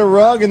backfield. Cut a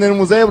rug and then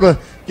was able to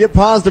get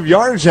positive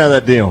yardage out of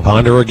that deal.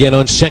 Ponder again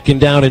on 2nd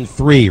down and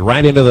 3.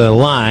 Right into the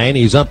line.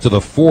 He's up to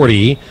the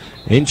 40.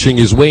 Inching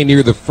his way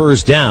near the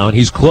 1st down.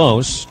 He's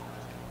close.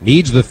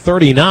 Needs the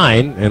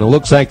 39, and it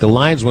looks like the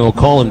linesman will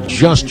call him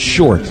just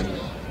short.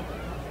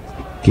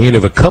 Gain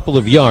of a couple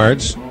of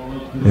yards,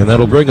 and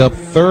that'll bring up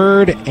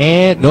 3rd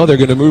and... No, they're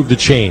going to move the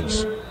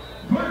chains.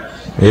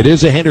 It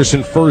is a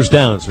Henderson 1st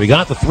down, so he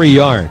got the 3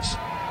 yards.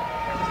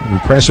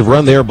 Impressive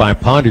run there by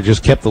Ponder,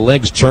 just kept the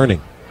legs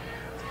churning.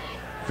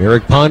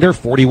 Varick Ponder,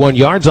 41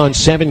 yards on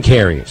 7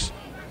 carries.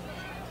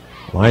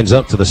 Lines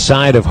up to the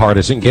side of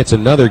Henderson, gets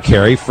another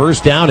carry.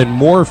 1st down and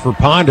more for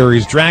Ponder.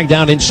 He's dragged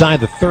down inside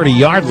the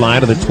 30-yard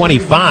line of the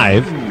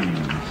 25.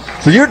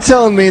 So you're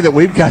telling me that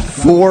we've got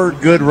 4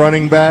 good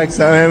running backs?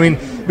 I mean,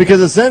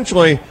 because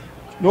essentially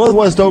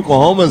Northwest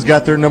Oklahoma's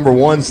got their number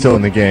 1 still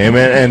in the game,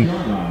 and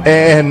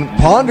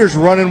Ponder's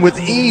running with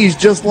ease,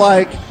 just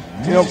like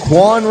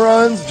Quan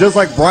runs, just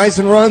like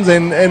Bryson runs,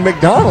 and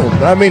McDonald.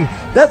 I mean,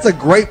 that's a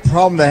great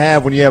problem to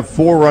have when you have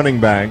 4 running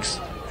backs.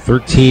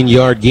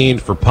 13-yard gain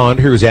for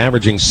Ponder, who's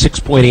averaging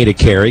 6.8 a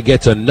carry.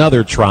 Gets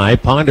another try.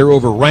 Ponder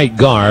over right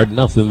guard.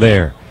 Nothing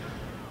there.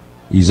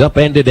 He's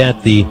upended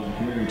at the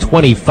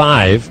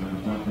 25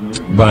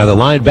 by the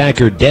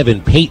linebacker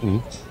Devin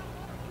Payton.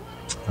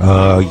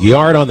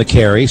 Yard on the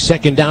carry.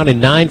 2nd down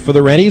and 9 for the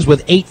Reddies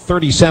with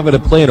 8:37 to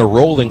play in a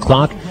rolling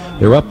clock.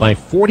 They're up by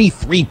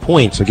 43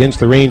 points against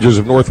the Rangers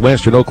of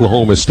Northwestern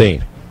Oklahoma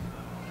State.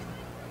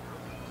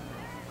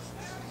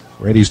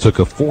 Reddies took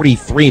a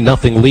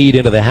 43-0 lead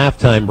into the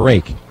halftime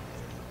break.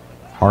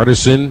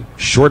 Henderson,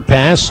 short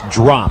pass,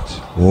 dropped.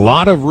 A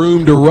lot of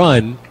room to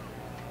run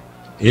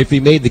if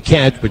he made the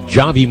catch, but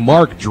Javi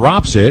Mark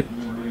drops it,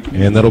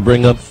 and that'll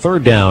bring up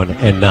 3rd down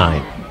and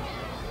 9.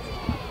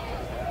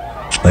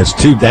 That's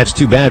too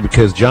bad,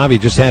 because Javi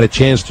just had a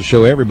chance to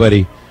show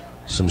everybody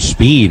some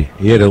speed.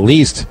 He had at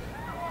least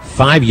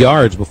 5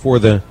 yards before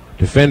the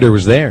defender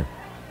was there.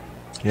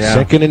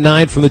 Yeah. 2nd and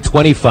 9 from the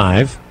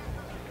 25.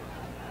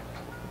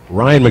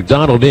 Ryan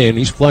McDonald in.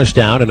 He's flushed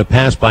out, and a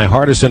pass by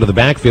Henderson to the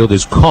backfield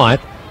is caught.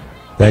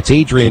 That's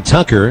Adrian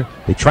Tucker.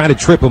 They try to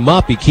trip him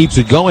up. He keeps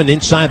it going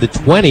inside the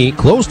 20,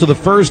 close to the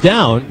 1st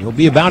down. He'll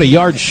be about a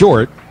yard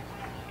short.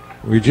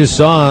 We just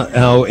saw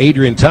how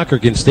Adrian Tucker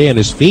can stay on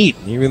his feet.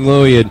 Even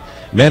though he had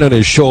men on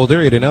his shoulder,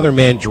 he had another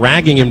man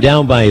dragging him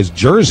down by his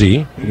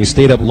jersey. He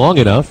stayed up long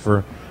enough for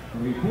a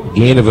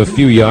gain of a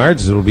few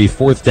yards. It'll be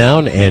 4th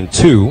down and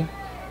 2.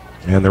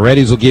 And the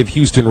Reddies will give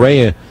Houston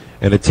Ray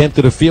an attempt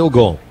at a field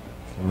goal.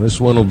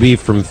 This one will be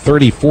from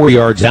 34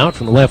 yards out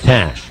from the left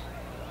hash.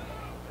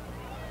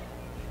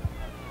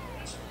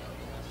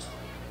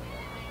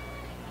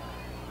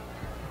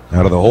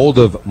 Out of the hold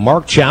of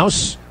Mark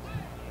Chouse.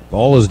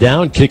 Ball is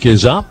down, kick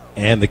is up,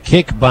 and the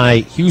kick by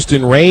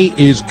Houston Ray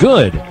is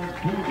good.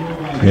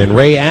 And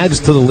Ray adds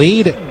to the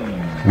lead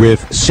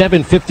with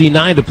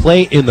 7:59 to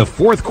play in the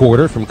 4th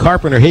quarter from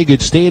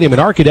Carpenter-Haygood Stadium in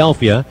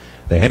Arkadelphia.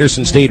 The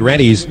Henderson State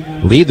Reddies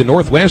lead the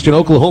Northwestern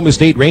Oklahoma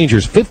State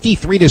Rangers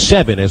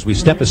 53-7 as we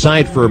step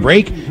aside for a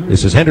break.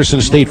 This is Henderson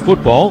State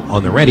football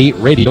on the Ready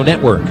Radio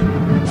Network.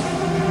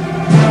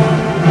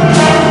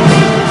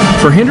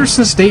 For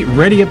Henderson State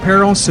Ready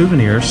apparel and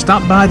souvenirs,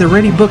 stop by the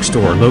Ready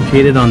Bookstore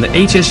located on the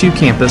HSU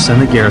campus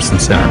and the Garrison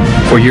Center.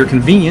 For your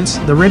convenience,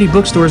 the Ready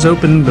Bookstore is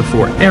open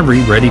before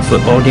every Ready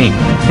football game.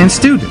 And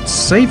students,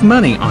 save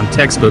money on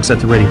textbooks at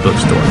the Ready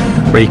Bookstore,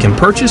 where you can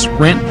purchase,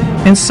 rent,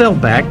 and sell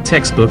back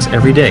textbooks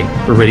every day.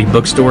 The Ready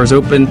Bookstore is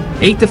open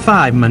 8 to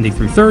 5 Monday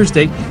through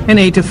Thursday and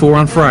 8 to 4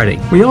 on Friday.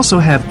 We also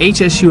have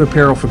HSU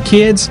apparel for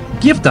kids,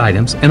 gift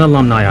items, and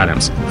alumni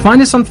items.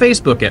 Find us on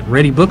Facebook at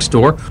Ready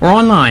Bookstore or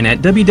online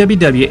at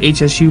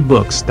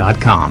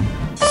www.hsubooks.com.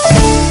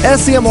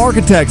 SCM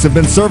Architects have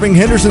been serving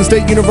Henderson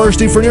State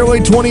University for nearly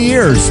 20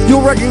 years.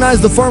 You'll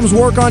recognize the firm's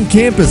work on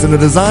campus in the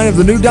design of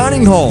the new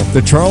dining hall,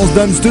 the Charles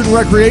Dunn Student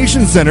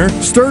Recreation Center,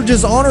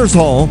 Sturgis Honors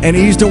Hall, and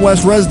East and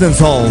West Residence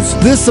Halls.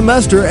 This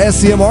semester,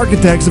 SCM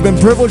Architects have been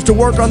privileged to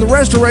work on the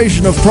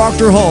restoration of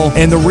Proctor Hall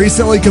and the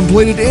recently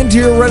completed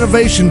interior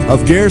renovation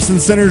of Garrison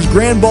Center's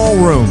Grand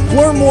Ballroom.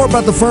 Learn more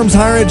about the firm's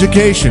higher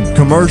education,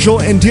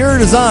 commercial, interior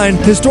design,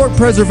 historic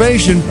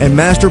preservation, and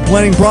master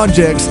planning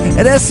projects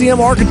at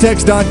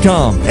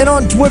scmarchitects.com. And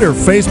on Twitter,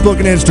 Facebook,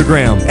 and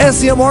Instagram.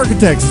 SCM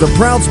Architects is a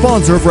proud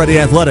sponsor of Ready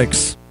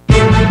Athletics.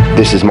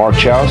 This is Mark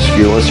Chouse.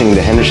 You're listening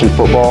to Henderson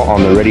Football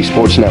on the Ready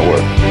Sports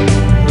Network.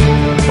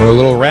 A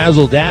little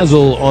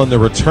razzle-dazzle on the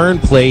return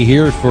play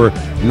here for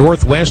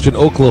Northwestern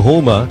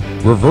Oklahoma,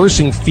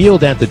 reversing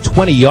field at the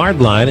 20-yard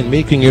line and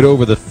making it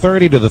over the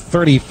 30 to the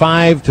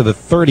 35 to the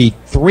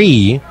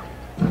 33.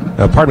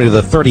 To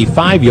the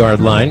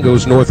 35-yard line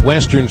goes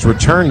Northwestern's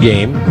return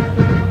game.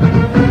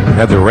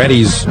 Had the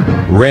Reddies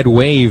red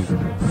wave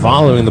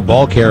following the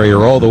ball carrier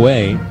all the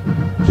way.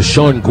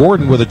 Deshaun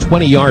Gordon with a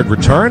 20-yard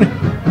return,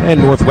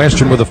 and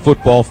Northwestern with a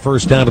football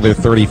first down to their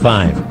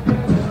 35.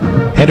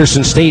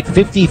 Henderson State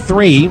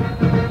 53,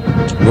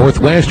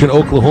 Northwestern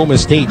Oklahoma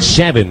State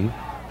 7.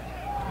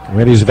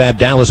 Reddies have had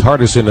Dallas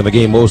Hardison in the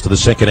game most of the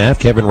second half.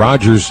 Kevin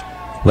Rogers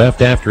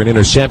left after an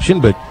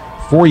interception, but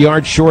 4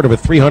 yards short of a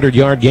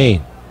 300-yard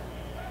gain.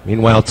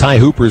 Meanwhile, Ty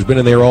Hooper has been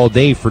in there all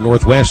day for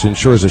Northwestern.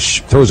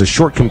 Throws a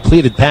short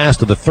completed pass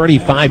to the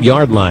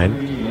 35-yard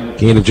line.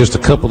 Gain of just a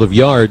couple of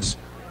yards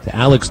to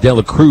Alex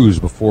Dela Cruz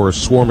before a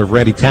swarm of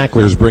Ready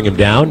tacklers bring him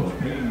down.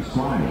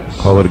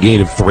 Call it a gain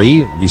of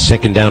 3. It'll be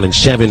second down and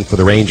 7 for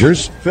the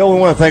Rangers. Phil, we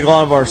want to thank a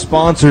lot of our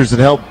sponsors that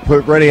help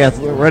put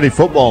Ready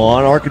Football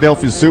on.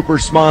 Arkadelphia Super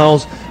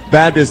Smiles,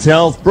 Baptist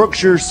Health,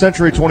 Brookshire's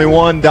Century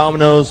 21,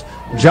 Domino's,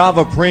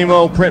 Java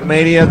Primo, Print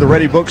Mania, the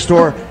Ready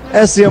Bookstore,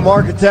 SCM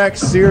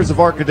Architects, Sears of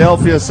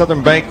Arkadelphia,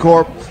 Southern Bank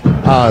Corp,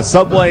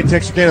 Subway,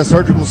 Texarkana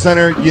Surgical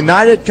Center,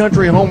 United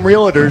Country Home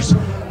Realtors,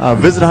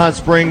 Visit Hot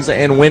Springs,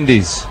 and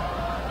Wendy's.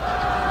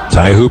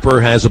 Ty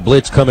Hooper has a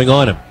blitz coming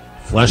on him.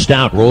 Flushed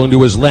out, rolling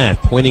to his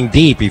left, pointing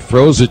deep. He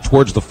throws it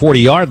towards the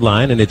 40-yard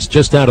line, and it's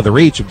just out of the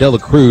reach of Dela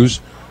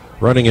Cruz,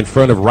 running in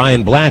front of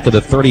Ryan Black at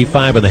the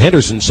 35 on the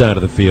Henderson side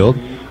of the field.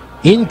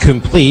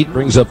 Incomplete,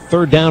 brings up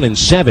third down and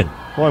 7.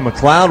 Boy,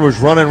 McLeod was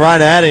running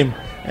right at him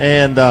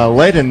and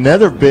laid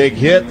another big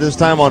hit, this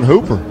time on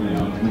Hooper.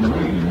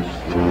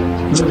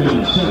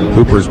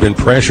 Hooper's been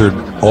pressured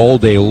all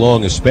day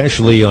long,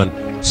 especially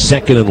on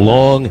second and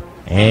long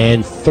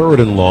and third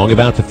and long.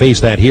 About to face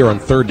that here on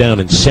third down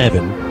and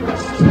 7.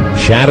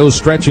 Shadows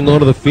stretching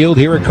onto the field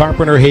here at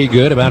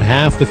Carpenter-Haygood, about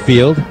half the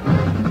field.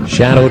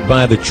 Shadowed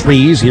by the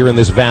trees here in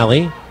this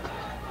valley.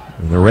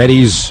 And the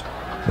Reddies,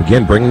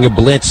 again, bringing a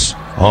blitz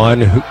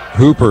on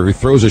Hooper, who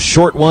throws a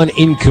short one,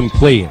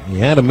 incomplete. He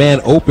had a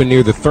man open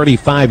near the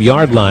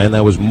 35-yard line.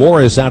 That was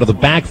Morris out of the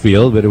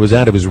backfield, but it was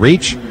out of his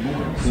reach.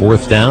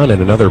 Fourth down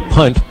and another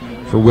punt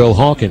for Will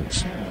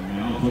Hawkins.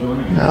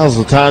 Now's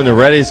the time the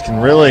Reddies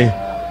can really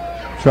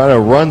try to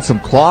run some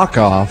clock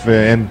off,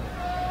 and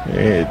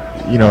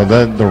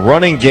the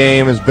running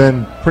game has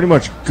been pretty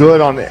much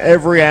good on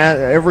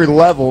every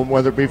level,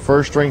 whether it be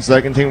first string,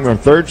 second team, or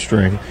third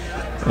string.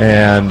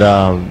 And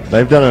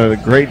they've done a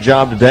great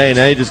job today.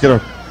 Now you just got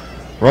to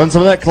run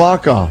some of that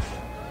clock off.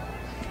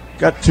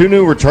 Got 2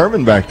 new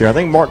returnmen back there. I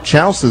think Mark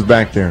Chouse is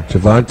back there.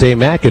 Javante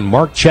Mack and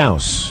Mark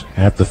Chouse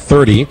at the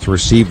 30 to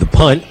receive the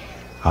punt.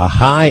 A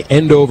high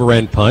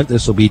end-over-end punt.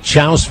 This will be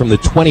Chouse from the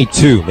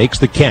 22. Makes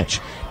the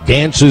catch.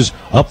 Dances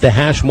up the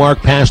hash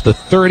mark past the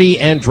 30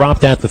 and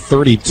dropped at the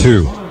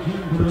 32.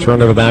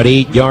 Return of about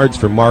 8 yards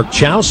for Mark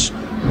Chouse,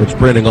 which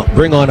bring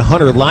on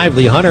Hunter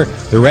Lively. Hunter,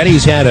 the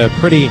Reddies had a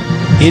pretty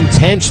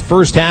intense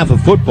first half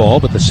of football,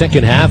 but the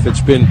second half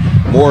it's been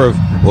more of,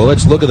 well,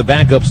 let's look at the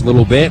backups a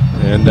little bit.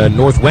 And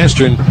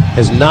Northwestern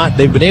has not,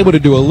 they've been able to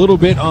do a little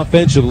bit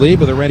offensively,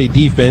 but the Ready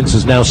defense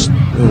is now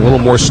a little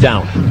more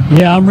stout.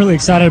 Yeah, I'm really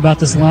excited about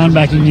this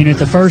linebacking unit,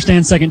 the first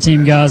and second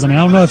team guys. I mean,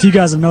 I don't know if you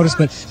guys have noticed,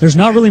 but there's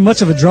not really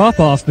much of a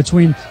drop-off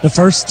between the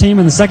first team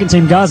and the second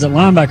team guys at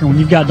linebacker. When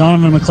you've got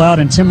Donovan McLeod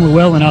and Tim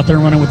Llewellyn out there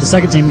running with the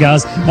second team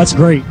guys, that's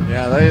great.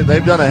 Yeah,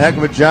 they've done a heck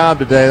of a job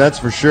today, that's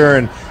for sure,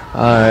 and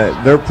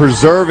they're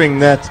preserving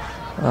that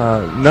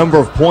number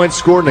of points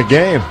scored in a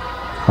game.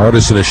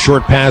 Hardison, a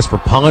short pass for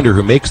Ponder,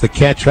 who makes the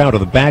catch out of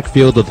the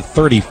backfield of the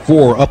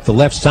 34 up the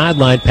left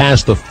sideline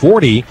past the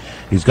 40.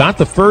 He's got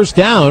the first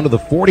down to the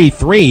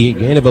 43,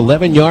 gain of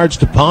 11 yards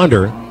to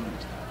Ponder.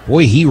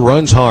 Boy, he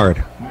runs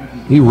hard.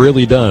 He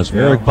really does.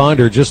 Yeah. Eric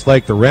Ponder, just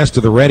like the rest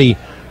of the Ready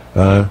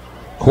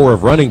core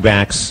of running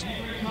backs,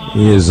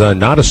 is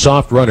not a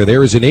soft runner.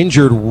 There is an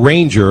injured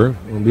Ranger.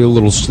 He'll be a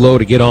little slow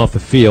to get off the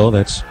field.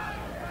 That's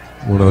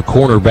one of the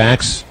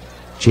cornerbacks,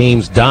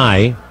 James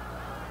Dye.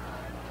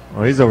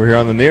 Well, he's over here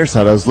on the near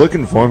side. I was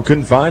looking for him,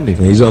 couldn't find him.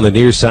 He's on the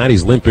near side.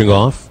 He's limping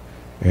off.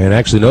 And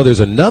actually, no, there's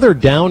another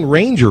down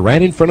Ranger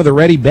right in front of the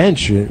Ready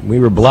bench. We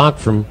were blocked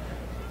from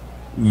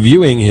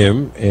viewing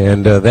him,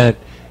 and that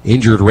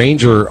injured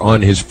Ranger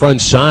on his front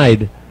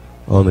side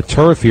on the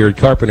turf here at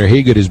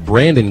Carpenter-Haygood is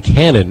Brandon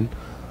Cannon,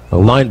 a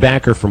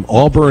linebacker from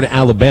Auburn,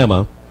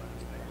 Alabama.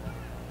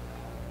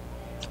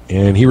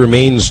 And he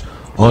remains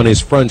on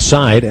his front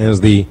side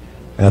as the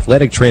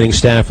athletic training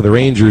staff of the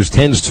Rangers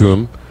tends to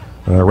him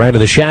right in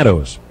the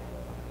shadows.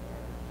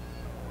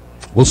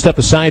 We'll step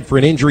aside for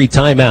an injury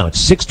timeout.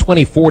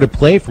 6:24 to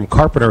play from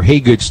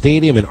Carpenter-Haygood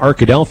Stadium in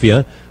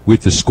Arkadelphia.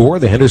 With the score,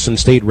 the Henderson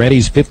State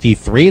Reddies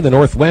 53, the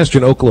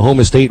Northwestern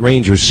Oklahoma State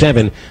Rangers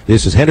 7.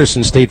 This is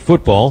Henderson State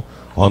football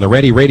on the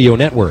Ready Radio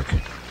Network.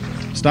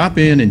 Stop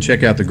in and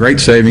check out the great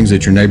savings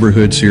at your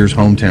neighborhood Sears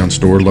Hometown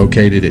store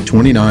located at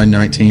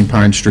 2919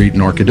 Pine Street in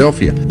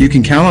Arkadelphia. You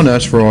can count on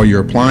us for all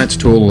your appliance,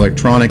 tool,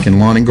 electronic, and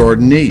lawn and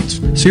garden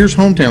needs. Sears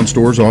Hometown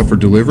stores offer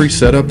delivery,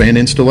 setup, and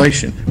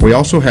installation. We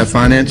also have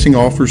financing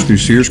offers through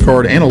Sears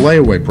Card and a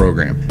layaway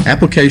program.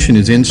 Application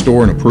is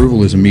in-store and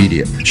approval is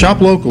immediate.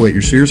 Shop local at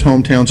your Sears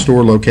Hometown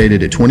store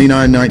located at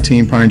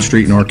 2919 Pine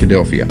Street in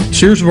Arkadelphia.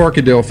 Sears of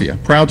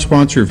Arkadelphia, proud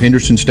sponsor of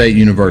Henderson State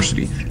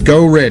University.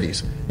 Go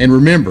Reddies. And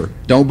remember,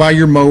 don't buy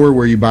your mower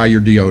where you buy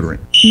your deodorant.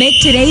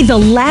 Make today the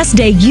last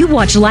day you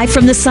watch live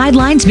from the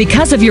sidelines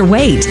because of your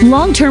weight.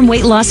 Long-term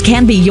weight loss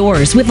can be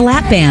yours with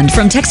Lap Band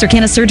from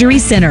Texarkana Surgery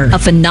Center. A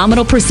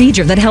phenomenal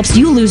procedure that helps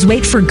you lose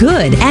weight for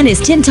good and is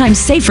 10 times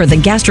safer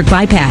than gastric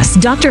bypass.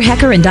 Dr.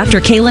 Hecker and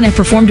Dr. Kalin have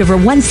performed over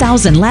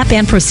 1,000 Lap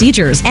Band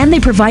procedures, and they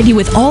provide you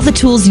with all the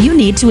tools you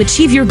need to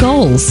achieve your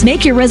goals.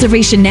 Make your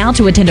reservation now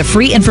to attend a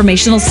free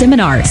informational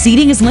seminar.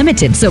 Seating is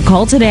limited, so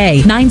call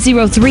today,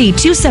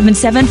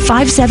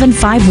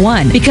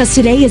 903-277-5751, because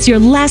today is your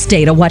last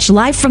day to watch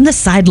live from the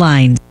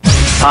sidelines.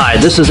 Hi,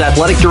 this is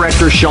Athletic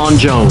Director Sean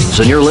Jones,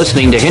 and you're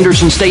listening to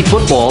Henderson State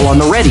Football on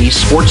the Ready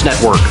Sports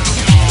Network.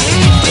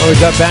 Well, we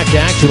got back to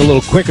action a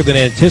little quicker than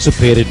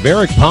anticipated.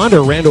 Merrick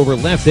Ponder ran over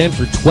left end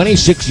for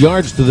 26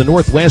 yards to the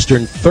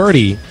Northwestern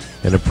 30.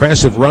 An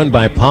impressive run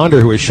by Ponder,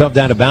 who was shoved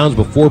out of bounds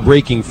before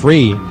breaking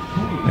free.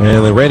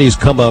 And the Reddies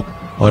come up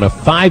on a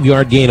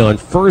 5-yard gain on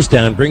first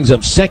down, brings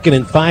up 2nd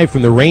and 5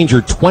 from the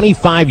Ranger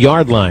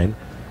 25-yard line.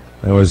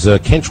 That was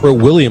Kentrell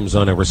Williams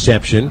on a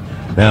reception.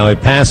 Now a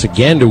pass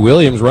again to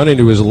Williams, running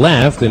to his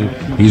left, and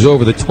he's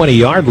over the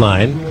 20-yard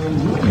line,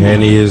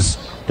 and he is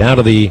down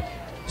to the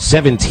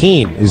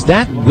 17. Is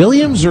that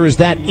Williams or is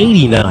that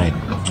 89?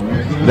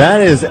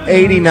 That is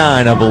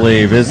 89, I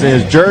believe.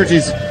 His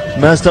jersey's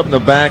messed up in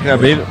the back, and I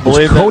believe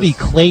it's Cody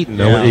Clayton.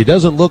 Yeah. He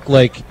doesn't look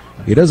like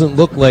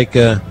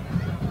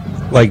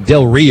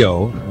Del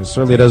Rio. He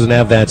certainly doesn't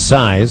have that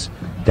size.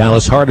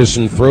 Dallas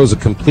Hardison throws a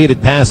completed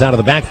pass out of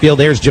the backfield.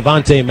 There's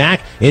Javonte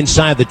Mack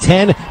inside the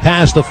 10,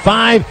 past the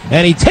 5,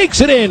 and he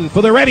takes it in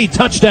for the Ready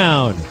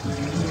touchdown.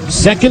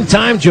 Second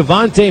time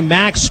Javonte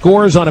Mack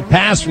scores on a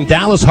pass from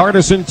Dallas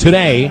Hardison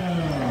today.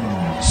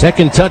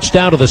 Second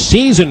touchdown of the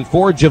season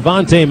for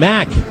Javonte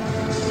Mack.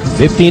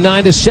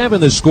 59-7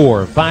 the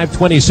score,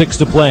 5:26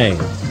 to play.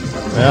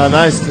 Yeah,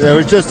 nice. It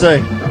was just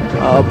a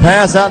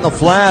pass out in the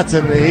flats,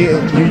 and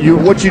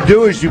what you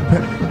do is you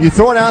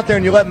throw it out there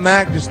and you let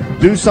Mack just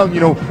do something,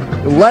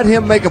 let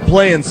him make a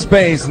play in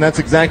space, and that's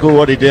exactly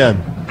what he did.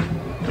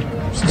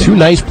 It's 2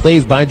 nice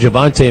plays by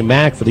Javonte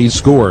Mack for these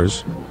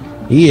scores.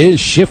 He is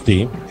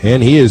shifty,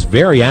 and he is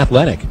very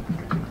athletic.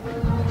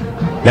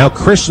 Now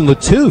Christian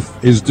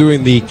Latouf is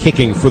doing the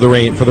kicking for the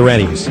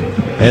Reddies.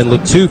 And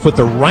Latouf with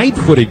the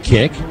right-footed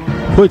kick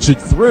puts it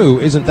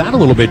through. Isn't that a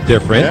little bit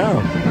different?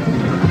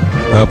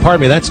 Yeah.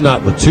 Pardon me, that's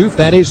not Latouf.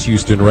 That is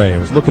Houston Ray. I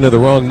was looking at the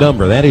wrong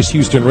number. That is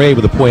Houston Ray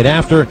with a point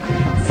after.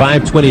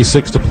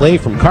 5:26 to play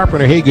from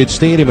Carpenter-Haygood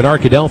Stadium in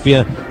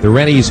Arkadelphia. The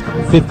Reddies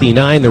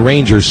 59, the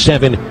Rangers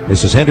 7.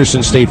 This is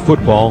Henderson State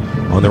Football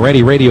on the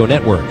Ready Radio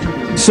Network.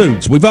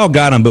 Suits, we've all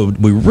got them, but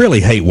we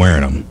really hate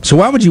wearing them. So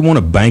why would you want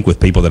to bank with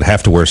people that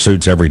have to wear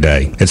suits every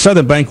day? At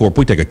Southern Bancorp,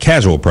 we take a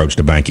casual approach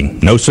to banking.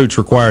 No suits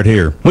required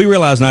here. We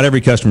realize not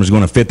every customer is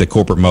going to fit the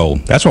corporate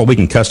mold. That's why we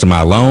can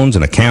customize loans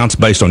and accounts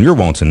based on your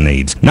wants and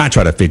needs, not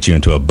try to fit you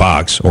into a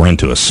box or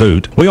into a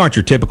suit. We aren't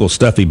your typical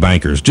stuffy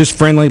bankers, just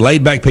friendly,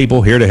 laid-back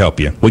people here to help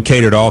you. We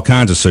cater to all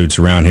kinds of suits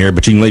around here,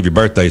 but you can leave your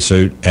birthday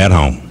suit at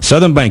home.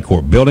 Southern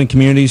Bancorp, building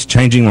communities,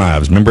 changing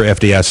lives. Member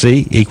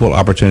FDIC, equal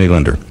opportunity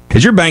lender.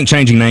 Is your bank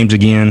changing names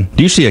again?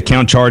 Do you see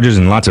account charges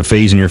and lots of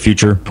fees in your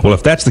future? Well,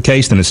 if that's the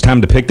case, then it's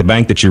time to pick the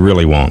bank that you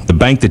really want, the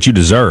bank that you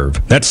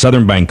deserve. That's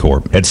Southern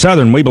Bancorp. At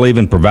Southern, we believe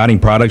in providing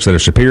products that are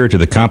superior to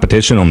the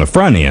competition on the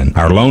front end.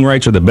 Our loan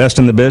rates are the best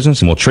in the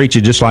business, and we'll treat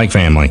you just like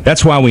family.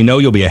 That's why we know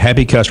you'll be a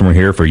happy customer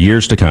here for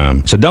years to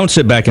come. So don't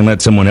sit back and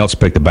let someone else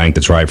pick the bank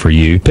that's right for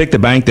you. Pick the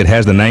bank that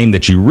has the name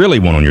that you really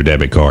want on your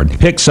debit card.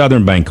 Pick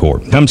Southern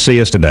Bancorp. Come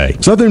see us today.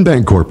 Southern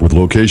Bancorp, with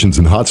locations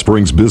in Hot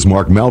Springs,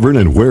 Bismarck, Malvern,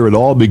 and where it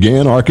all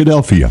began, Arkadelphia.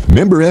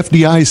 Member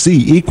FDIC,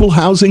 equal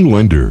housing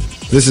lender.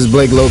 This is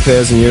Blake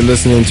Lopez, and you're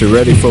listening to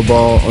Ready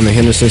Football on the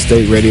Henderson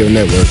State Radio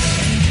Network.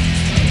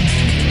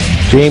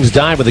 James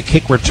Dye with a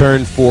kick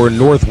return for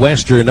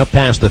Northwestern up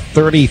past the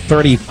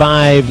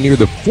 30-35 near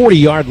the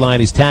 40-yard line.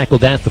 He's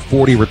tackled at the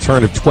 40,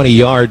 return of 20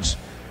 yards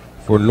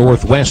for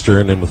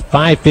Northwestern. And with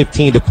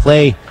 5:15 to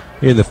play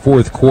in the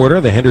fourth quarter,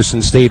 the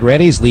Henderson State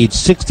Reddies lead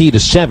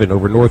 60-7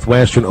 over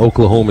Northwestern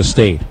Oklahoma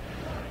State.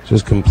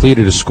 Just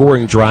completed a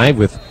scoring drive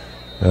with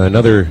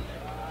another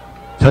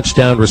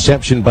touchdown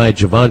reception by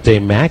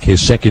Javonte Mack,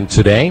 his second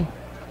today.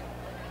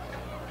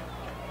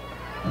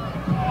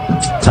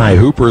 Ty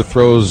Hooper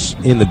throws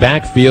in the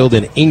backfield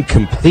an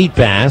incomplete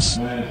pass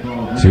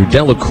to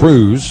Dela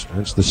Cruz.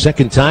 That's the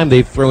second time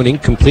they've thrown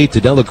incomplete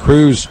to Dela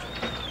Cruz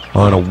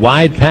on a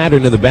wide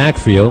pattern in the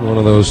backfield, one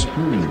of those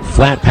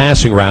flat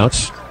passing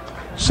routes.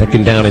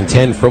 Second down and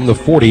 10 from the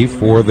 40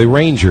 for the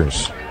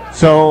Rangers.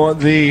 So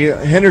the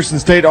Henderson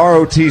State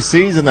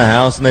ROTC's in the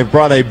house, and they've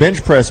brought a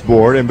bench press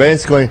board, and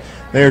basically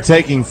they are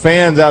taking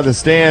fans out of the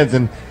stands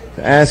and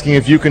asking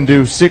if you can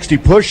do 60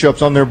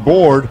 push-ups on their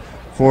board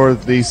for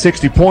the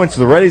 60 points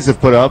the Reddies have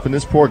put up, and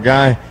this poor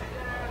guy,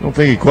 I don't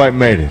think he quite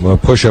made it. Well,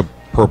 push-up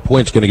per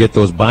point's going to get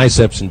those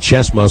biceps and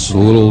chest muscles a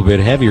little bit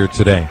heavier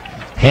today.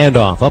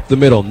 Handoff up the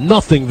middle,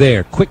 nothing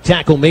there. Quick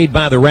tackle made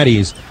by the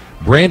Reddies.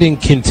 Brandon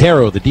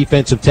Quintero, the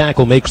defensive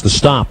tackle, makes the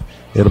stop.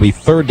 It'll be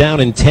 3rd down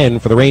and 10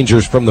 for the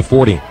Rangers from the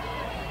 40.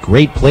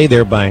 Great play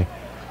there by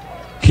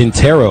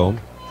Quintero.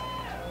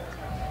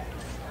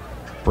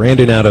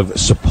 Brandon out of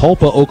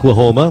Sapulpa,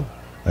 Oklahoma,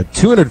 a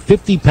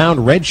 250-pound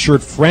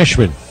redshirt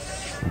freshman.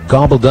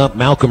 Gobbled up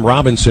Malcolm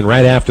Robinson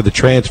right after the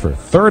transfer.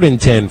 3rd and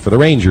 10 for the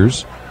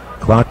Rangers.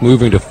 Clock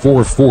moving to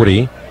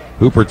 4:40.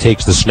 Hooper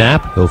takes the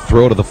snap. He'll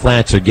throw to the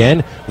flats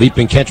again.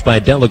 Leaping catch by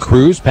Dela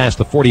Cruz past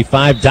the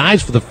 45.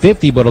 Dives for the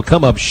 50, but it'll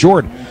come up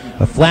short.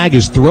 A flag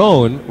is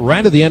thrown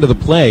right at the end of the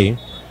play.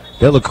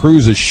 Dela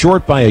Cruz is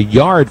short by a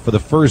yard for the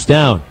 1st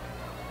down.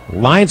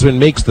 Linesman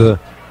makes the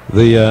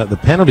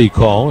penalty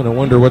call, and I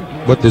wonder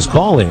what this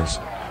call is.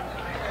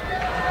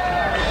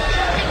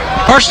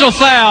 Personal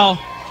foul,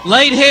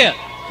 late hit.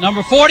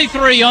 Number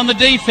 43 on the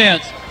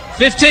defense.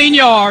 15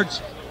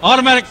 yards,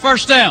 automatic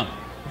 1st down.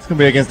 It's going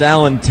to be against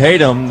Alan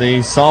Tatum,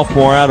 the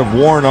sophomore out of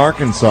Warren,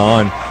 Arkansas.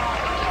 And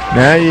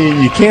now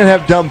you can't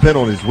have dumb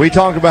penalties. We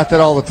talk about that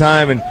all the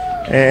time,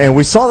 and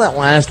we saw that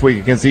last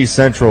week against East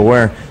Central,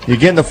 where you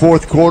get in the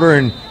 4th quarter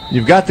and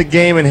you've got the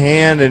game in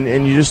hand,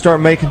 and you just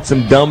start making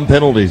some dumb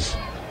penalties.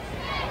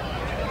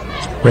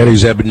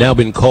 Reddies have now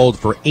been called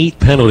for 8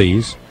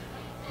 penalties,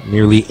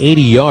 nearly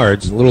 80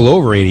 yards, a little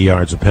over 80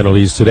 yards of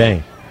penalties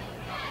today.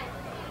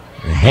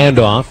 A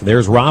handoff.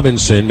 There's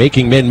Robinson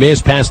making men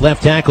miss. Pass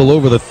left tackle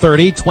over the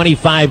 30,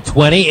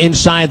 25-20,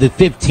 inside the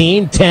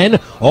 15, 10,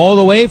 all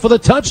the way for the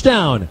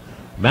touchdown.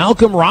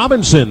 Malcolm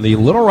Robinson, the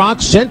Little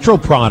Rock Central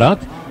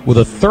product, with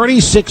a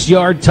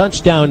 36-yard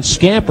touchdown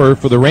scamper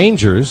for the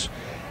Rangers.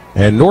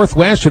 And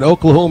Northwestern,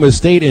 Oklahoma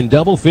State in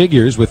double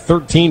figures with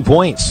 13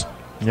 points.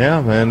 Yeah,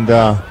 and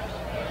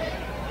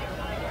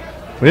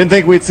we didn't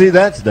think we'd see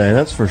that today,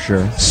 that's for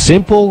sure.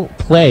 Simple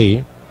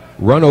play,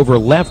 run over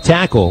left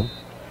tackle.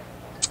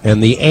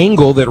 And the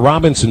angle that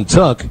Robinson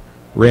took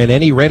ran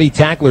any ready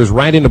tacklers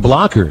right into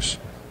blockers.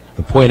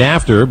 The point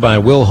after by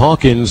Will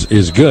Hawkins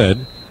is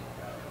good.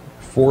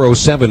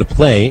 4:07 to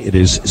play. It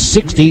is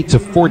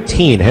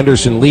 60-14.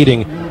 Henderson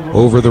leading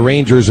over the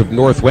Rangers of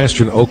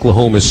Northwestern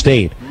Oklahoma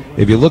State.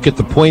 If you look at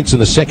the points in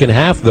the second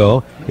half,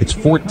 though, it's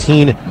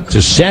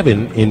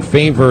 14-7 in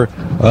favor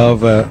of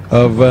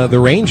the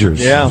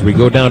Rangers. Yeah. As we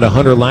go down to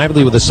Hunter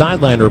Lively with a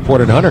sideline report.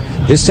 And Hunter,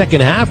 this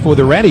second half for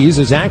the Reddies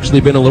has actually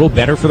been a little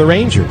better for the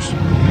Rangers.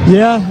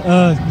 Yeah,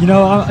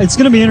 it's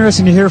going to be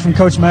interesting to hear from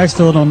Coach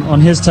Maxfield on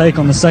his take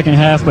on the second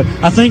half, but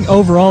I think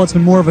overall it's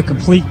been more of a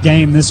complete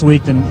game this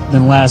week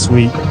than last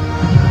week.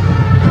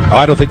 Oh,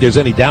 I don't think there's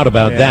any doubt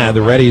about that. The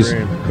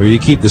Reddies, or you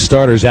keep the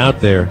starters out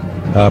there,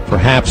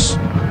 perhaps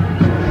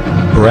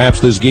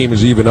this game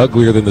is even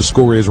uglier than the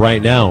score is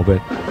right now.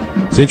 But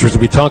it's interesting.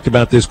 We talked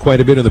about this quite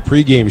a bit in the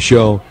pregame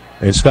show,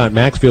 and Scott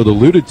Maxfield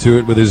alluded to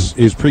it with his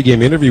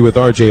pregame interview with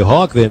R.J.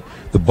 Hawk, that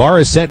the bar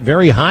is set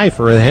very high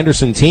for a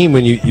Henderson team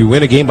when you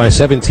win a game by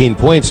 17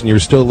 points and you're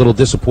still a little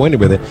disappointed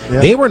with it.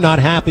 Yeah. They were not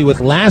happy with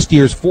last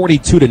year's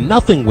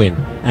 42-0 win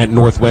at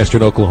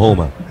Northwestern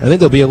Oklahoma. I think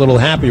they'll be a little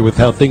happier with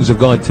how things have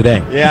gone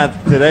today. Yeah,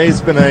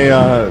 today's been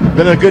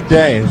a good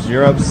day.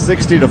 You're up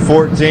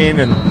 60-14,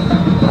 and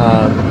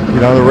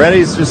the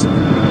Reddies just.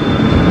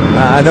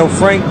 I know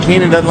Frank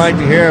Keenan doesn't like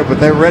to hear it, but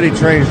that Ready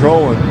train's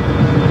rolling.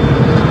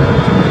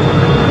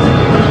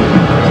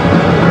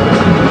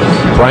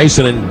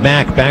 Bryson and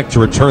Mack back to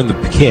return the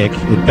kick.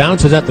 It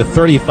bounces at the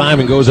 35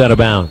 and goes out of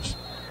bounds.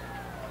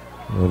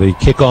 The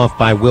kickoff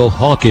by Will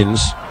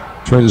Hawkins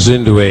turns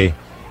into a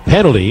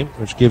penalty,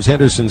 which gives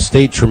Henderson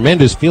State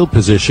tremendous field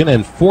position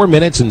and 4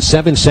 minutes and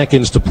 7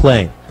 seconds to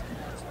play.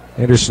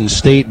 Henderson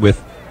State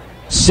with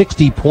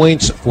 60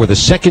 points for the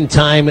second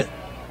time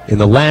in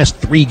the last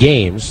 3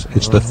 games.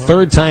 It's the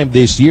 3rd time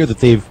this year that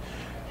they've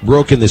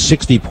broken the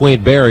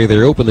 60-point barrier. They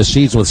opened the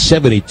season with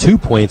 72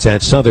 points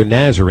at Southern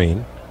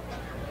Nazarene.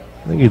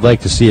 I think you'd like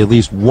to see at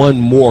least one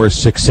more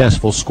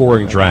successful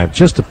scoring drive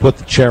just to put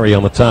the cherry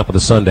on the top of the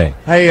sundae.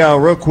 Hey,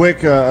 real quick,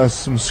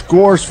 some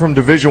scores from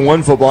Division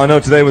I football. I know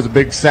today was a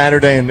big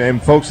Saturday,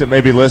 and folks that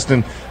may be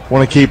listening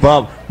want to keep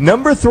up.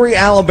 Number 3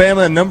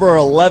 Alabama and number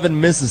 11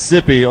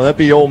 Mississippi, that'd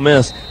be Ole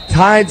Miss,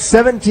 tied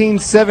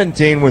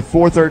 17-17 with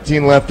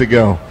 4:13 left to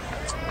go.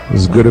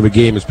 As good of a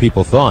game as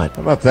people thought.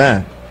 How about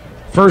that?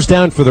 First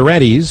down for the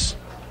Reddies.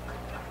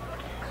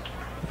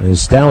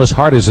 As Dallas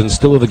Hardison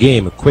still in the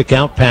game. A quick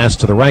out pass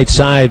to the right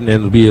side, and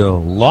it'll be a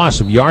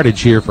loss of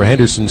yardage here for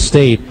Henderson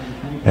State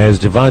as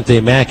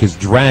Devontae Mack is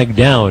dragged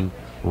down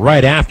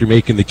right after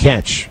making the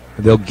catch.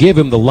 They'll give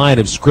him the line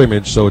of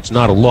scrimmage, so it's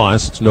not a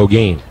loss, it's no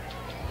gain.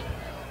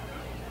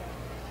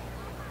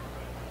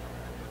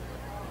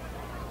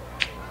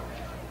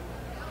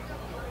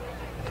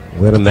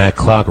 Letting that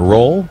clock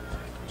roll.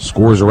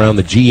 Scores around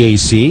the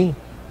GAC.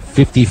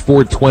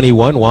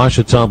 54-21,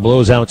 Ouachita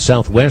blows out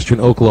Southwestern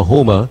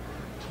Oklahoma.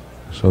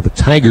 So the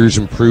Tigers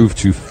improve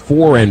to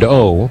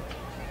 4-0.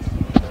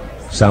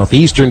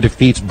 Southeastern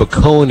defeats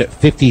Bacone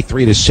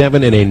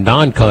 53-7 in a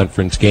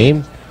non-conference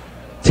game.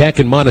 Tech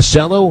and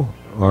Monticello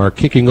are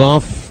kicking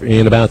off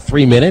in about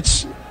 3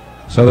 minutes.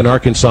 Southern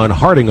Arkansas and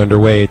Harding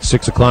underway at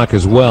 6 o'clock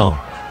as well.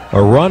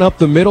 A run up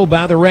the middle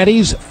by the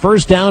Reddies.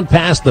 First down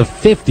past the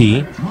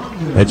 50.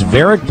 That's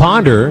Varick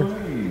Ponder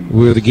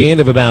with a gain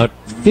of about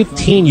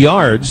 15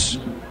 yards.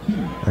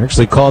 I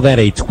actually call that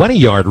a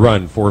 20-yard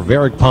run for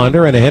Varick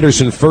Ponder and a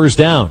Henderson first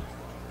down.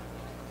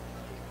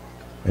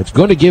 It's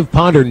going to give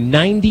Ponder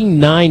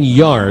 99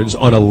 yards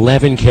on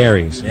 11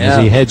 carries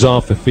as he heads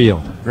off the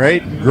field.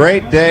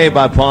 Great day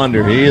by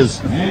Ponder. He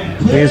has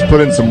put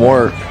in some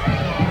work.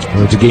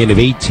 It's a gain of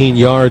 18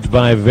 yards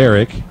by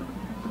Varick.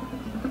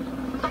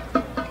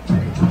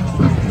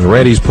 The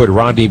Reddies put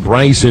Rodney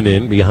Bryson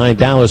in behind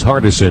Dallas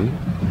Hardison.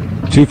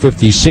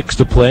 2:56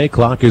 to play.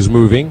 Clock is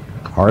moving.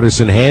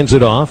 Hardison hands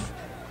it off.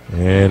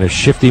 And a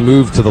shifty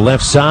move to the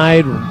left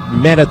side.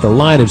 Met at the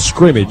line of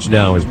scrimmage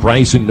now as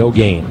Bryson no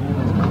gain.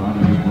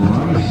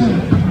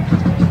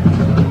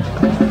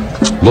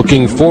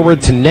 Looking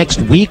forward to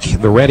next week.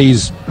 The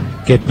Reddies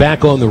get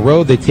back on the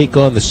road. They take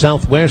on the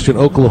Southwestern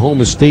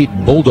Oklahoma State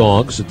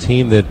Bulldogs, a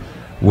team that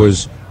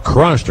was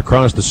crushed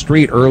across the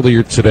street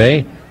earlier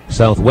today.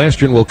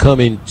 Southwestern will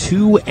come in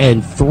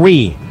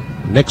 2-3.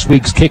 Next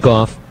week's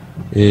kickoff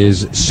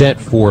is set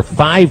for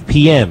 5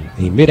 p.m.,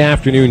 a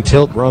mid-afternoon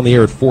tilt. We're on the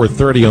air at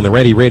 4:30 on the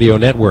Ready Radio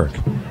Network.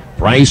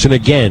 Bryson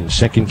again,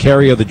 second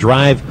carry of the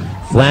drive.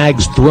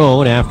 Flags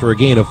thrown after a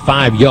gain of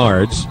 5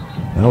 yards.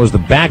 That was the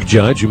back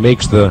judge who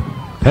makes the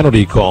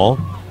penalty call.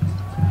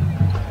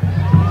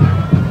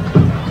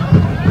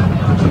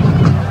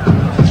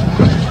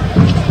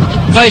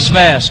 Face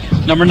mask,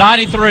 number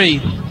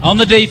 93 on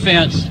the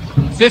defense.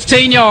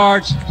 15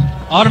 yards,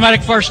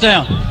 automatic first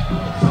down.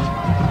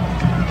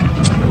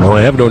 Well,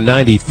 I have no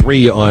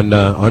 93 on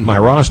my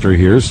roster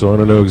here, so I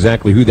don't know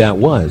exactly who that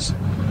was.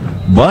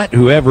 But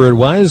whoever it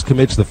was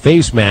commits the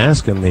face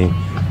mask, and the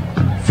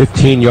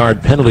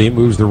 15-yard penalty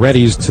moves the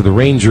Reddies to the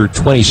Ranger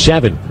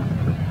 27.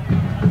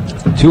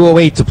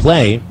 2:08 to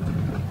play.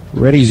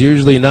 Reddies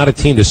usually not a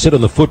team to sit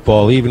on the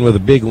football, even with a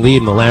big lead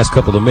in the last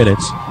couple of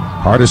minutes.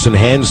 Hardison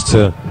hands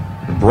to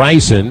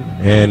Bryson,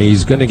 and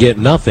he's going to get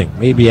nothing,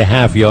 maybe a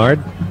half yard.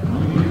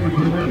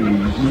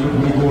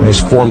 Nice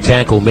form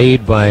tackle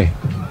made by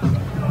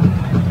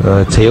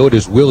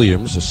Teotis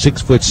Williams, a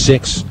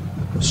 6'6"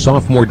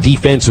 sophomore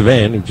defensive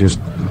end who just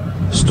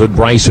stood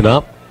Bryson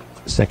up.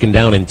 Second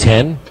down and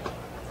 10.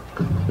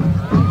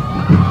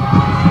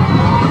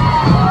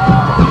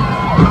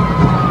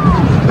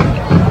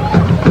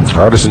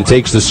 Hardison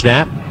takes the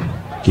snap,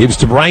 gives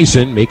to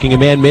Bryson, making a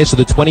man miss at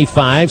the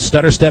 25,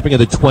 stutter stepping at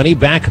the 20,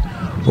 back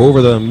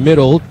over the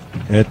middle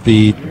at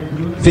the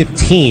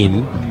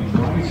 15.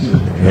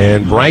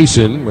 And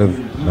Bryson with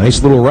a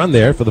nice little run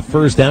there for the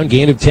first down,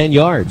 gain of 10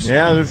 yards.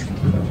 Yeah, there's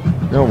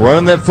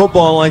running that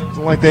football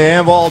like they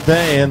have all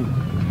day. And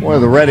boy,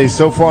 the Reddies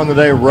so far in the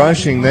day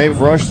rushing. They've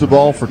rushed the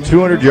ball for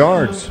 200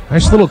 yards.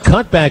 Nice little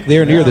cut back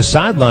there near the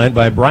sideline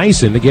by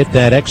Bryson to get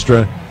that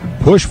extra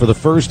push for the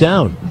first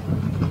down.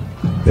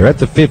 They're at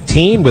the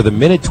 15 with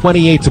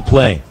 1:28 to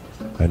play.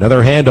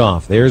 Another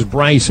handoff. There's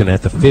Bryson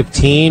at the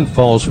 15,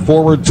 falls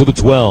forward to the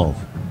 12.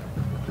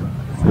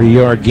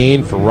 3-yard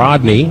gain for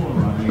Rodney.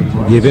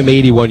 Give him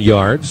 81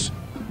 yards.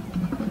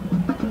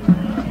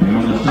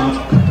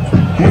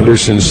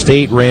 Henderson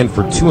State ran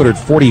for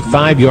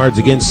 245 yards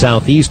against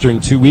Southeastern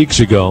 2 weeks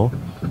ago.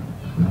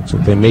 So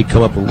they may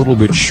come up a little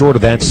bit short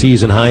of that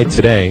season high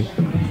today.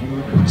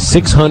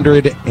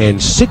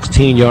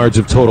 616 yards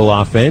of total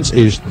offense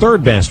is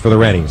third best for the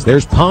Reddies.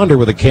 There's Ponder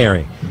with a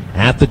carry.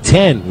 At the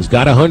 10, he's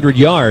got 100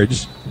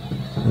 yards.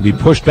 He'll be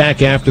pushed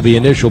back after the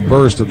initial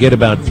burst. He'll get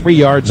about 3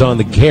 yards on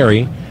the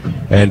carry.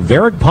 And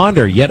Varick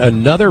Ponder, yet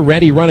another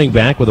Reddy running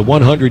back with a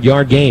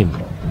 100-yard game.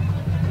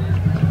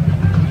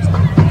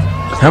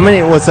 How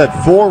many, what's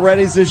that, 4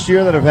 Reddies this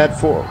year that have had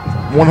 4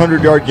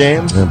 100-yard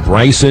games? And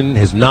Bryson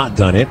has not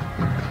done it.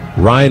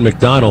 Ryan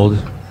McDonald,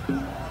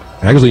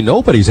 actually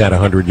nobody's had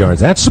 100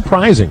 yards. That's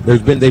surprising.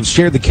 They've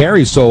shared the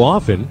carries so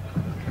often.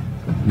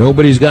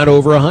 Nobody's got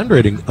over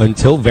 100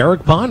 until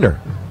Varick Ponder.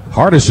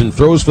 Hardison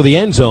throws for the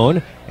end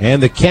zone,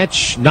 and the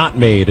catch not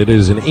made. It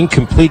is an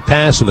incomplete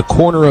pass in the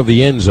corner of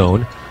the end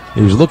zone.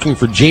 He was looking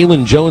for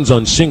Jalen Jones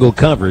on single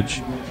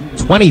coverage.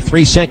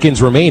 23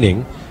 seconds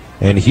remaining,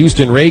 and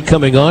Houston Ray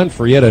coming on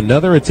for yet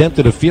another attempt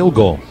at a field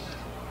goal.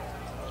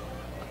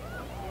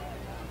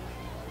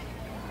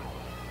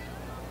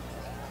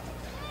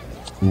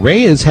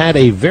 Ray has had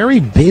a very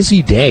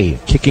busy day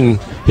kicking.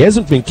 He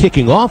hasn't been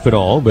kicking off at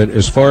all, but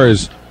as far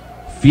as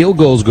field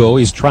goals go,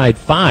 he's tried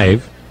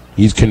 5.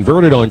 He's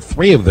converted on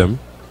 3 of them.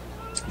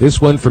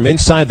 This one from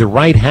inside the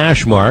right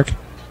hash mark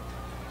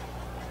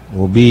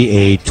will be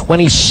a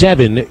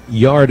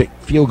 27-yard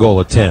field goal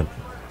attempt.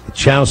 The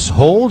Chouse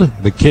hold,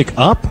 the kick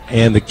up,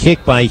 and the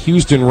kick by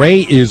Houston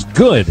Ray is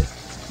good.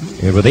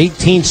 And with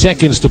 18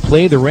 seconds to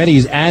play, the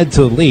Reddies add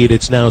to the lead.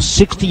 It's now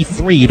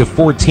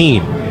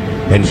 63-14.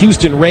 And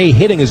Houston Ray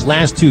hitting his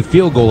last 2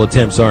 field goal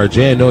attempts,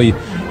 RJ. I know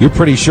you're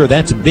pretty sure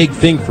that's a big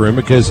thing for him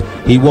because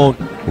he won't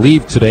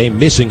leave today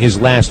missing his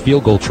last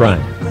field goal try.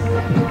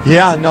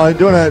 Yeah, no,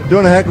 doing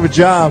a heck of a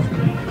job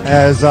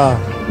as a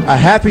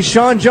happy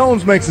Sean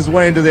Jones makes his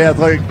way into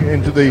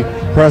the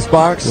press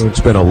box. It's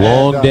been a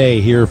long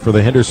day here for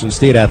the Henderson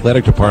State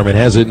Athletic Department,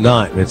 has it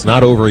not? It's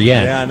not over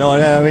yet. Yeah, no,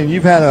 I mean,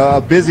 you've had a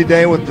busy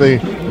day with the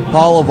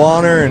Hall of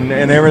Honor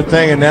and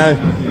everything, and now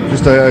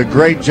just a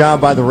great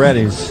job by the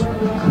Reddies.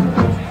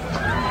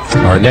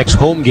 Our next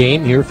home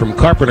game here from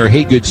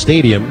Carpenter-Haygood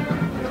Stadium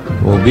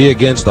will be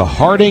against the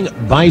Harding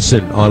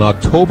Bison on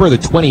October the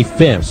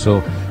 25th. So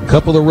a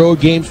couple of road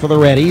games for the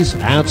Reddies,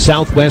 out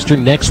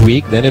Southwestern next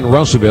week, then in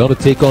Russellville to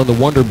take on the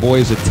Wonder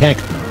Boys at Tech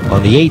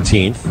on the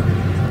 18th.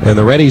 And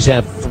the Reddies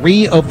have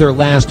 3 of their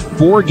last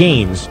 4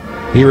 games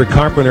here at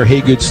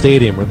Carpenter-Haygood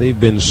Stadium, where they've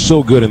been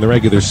so good in the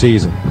regular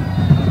season.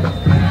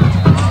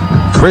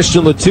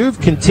 Christian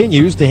Latouve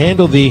continues to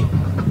handle the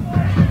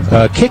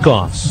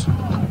kickoffs.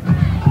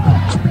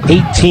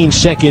 18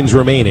 seconds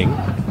remaining.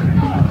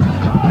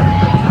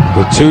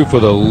 Latouve for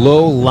the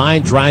low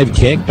line drive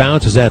kick,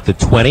 bounces at the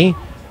 20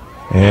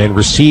 and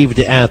received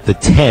at the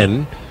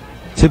 10.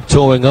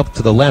 Tiptoeing up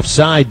to the left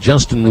side,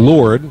 Justin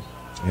Lord,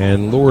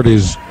 and Lord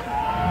is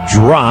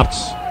dropped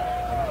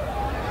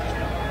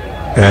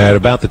at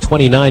about the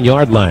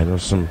 29-yard line.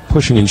 There's some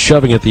pushing and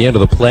shoving at the end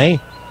of the play.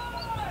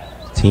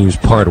 Teams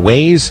part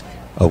ways.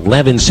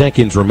 11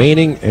 seconds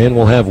remaining, and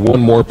we'll have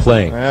one more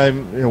play.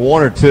 1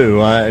 or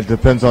 2. It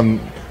depends on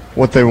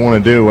what they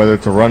want to do, whether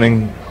it's a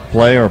running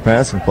play or a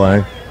passing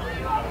play.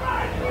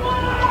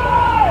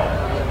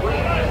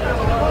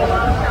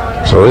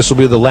 So this will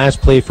be the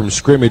last play from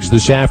scrimmage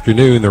this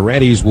afternoon. The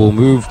Reddies will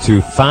move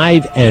to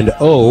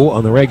 5-0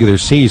 on the regular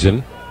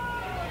season.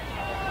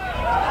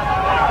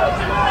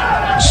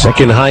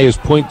 Second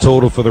highest point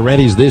total for the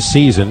Reddies this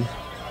season.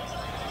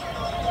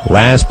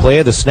 Last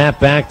play, the snap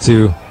back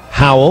to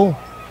Howell.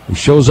 He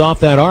shows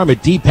off that arm. A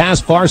deep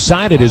pass far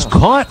side. It is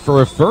caught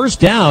for a first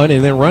down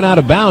and then run out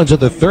of bounds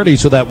at the 30,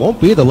 so that won't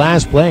be the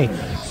last play.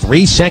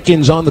 3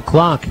 seconds on the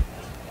clock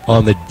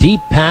on the deep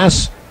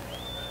pass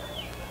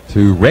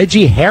to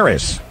Reggie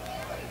Harris.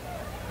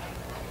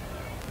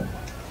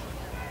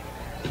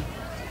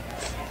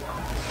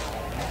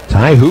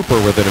 Ty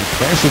Hooper with an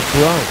impressive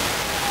throw.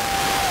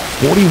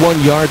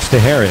 41 yards to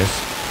Harris.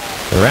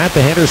 They're at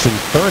the Henderson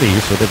 30,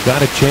 so they've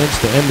got a chance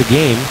to end the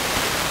game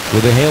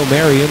with a Hail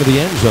Mary into the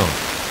end zone.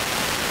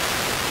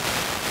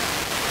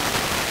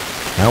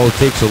 Howell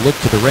takes a look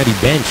to the ready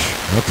bench.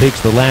 Now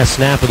takes the last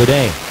snap of the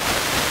day.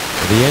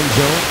 To the end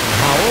zone from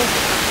Howell.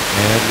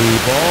 And the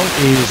ball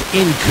is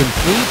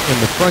incomplete in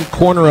the front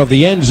corner of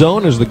the end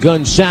zone as the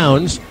gun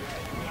sounds.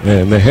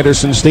 And the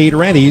Henderson State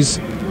Reddies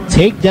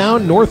take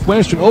down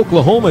Northwestern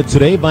Oklahoma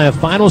today by a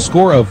final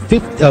score of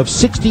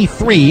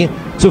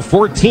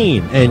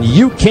 63-14. And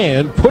you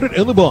can put it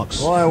in the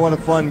books. Boy, what a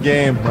fun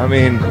game. I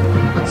mean,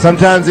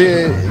 sometimes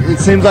it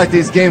seems like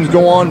these games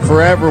go on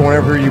forever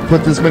whenever you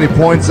put this many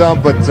points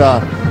up, but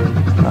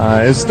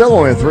it's still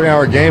only a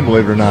 3-hour game,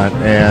 believe it or not.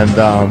 And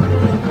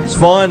it's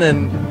fun,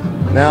 and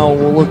now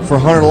we'll look for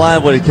Hunter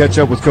Lively to catch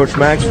up with Coach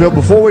Maxfield.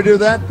 Before we do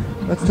that,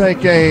 let's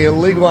take a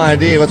legal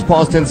ID. Let's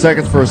pause 10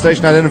 seconds for a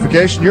station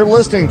identification. You're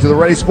listening to the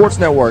Ready Sports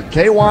Network,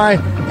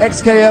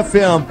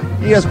 KYXKFM,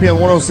 ESPN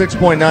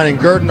 106.9 in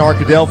Girton,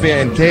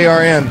 Arkadelphia, and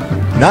KRN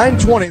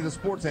 920, the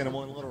Sports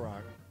Animal in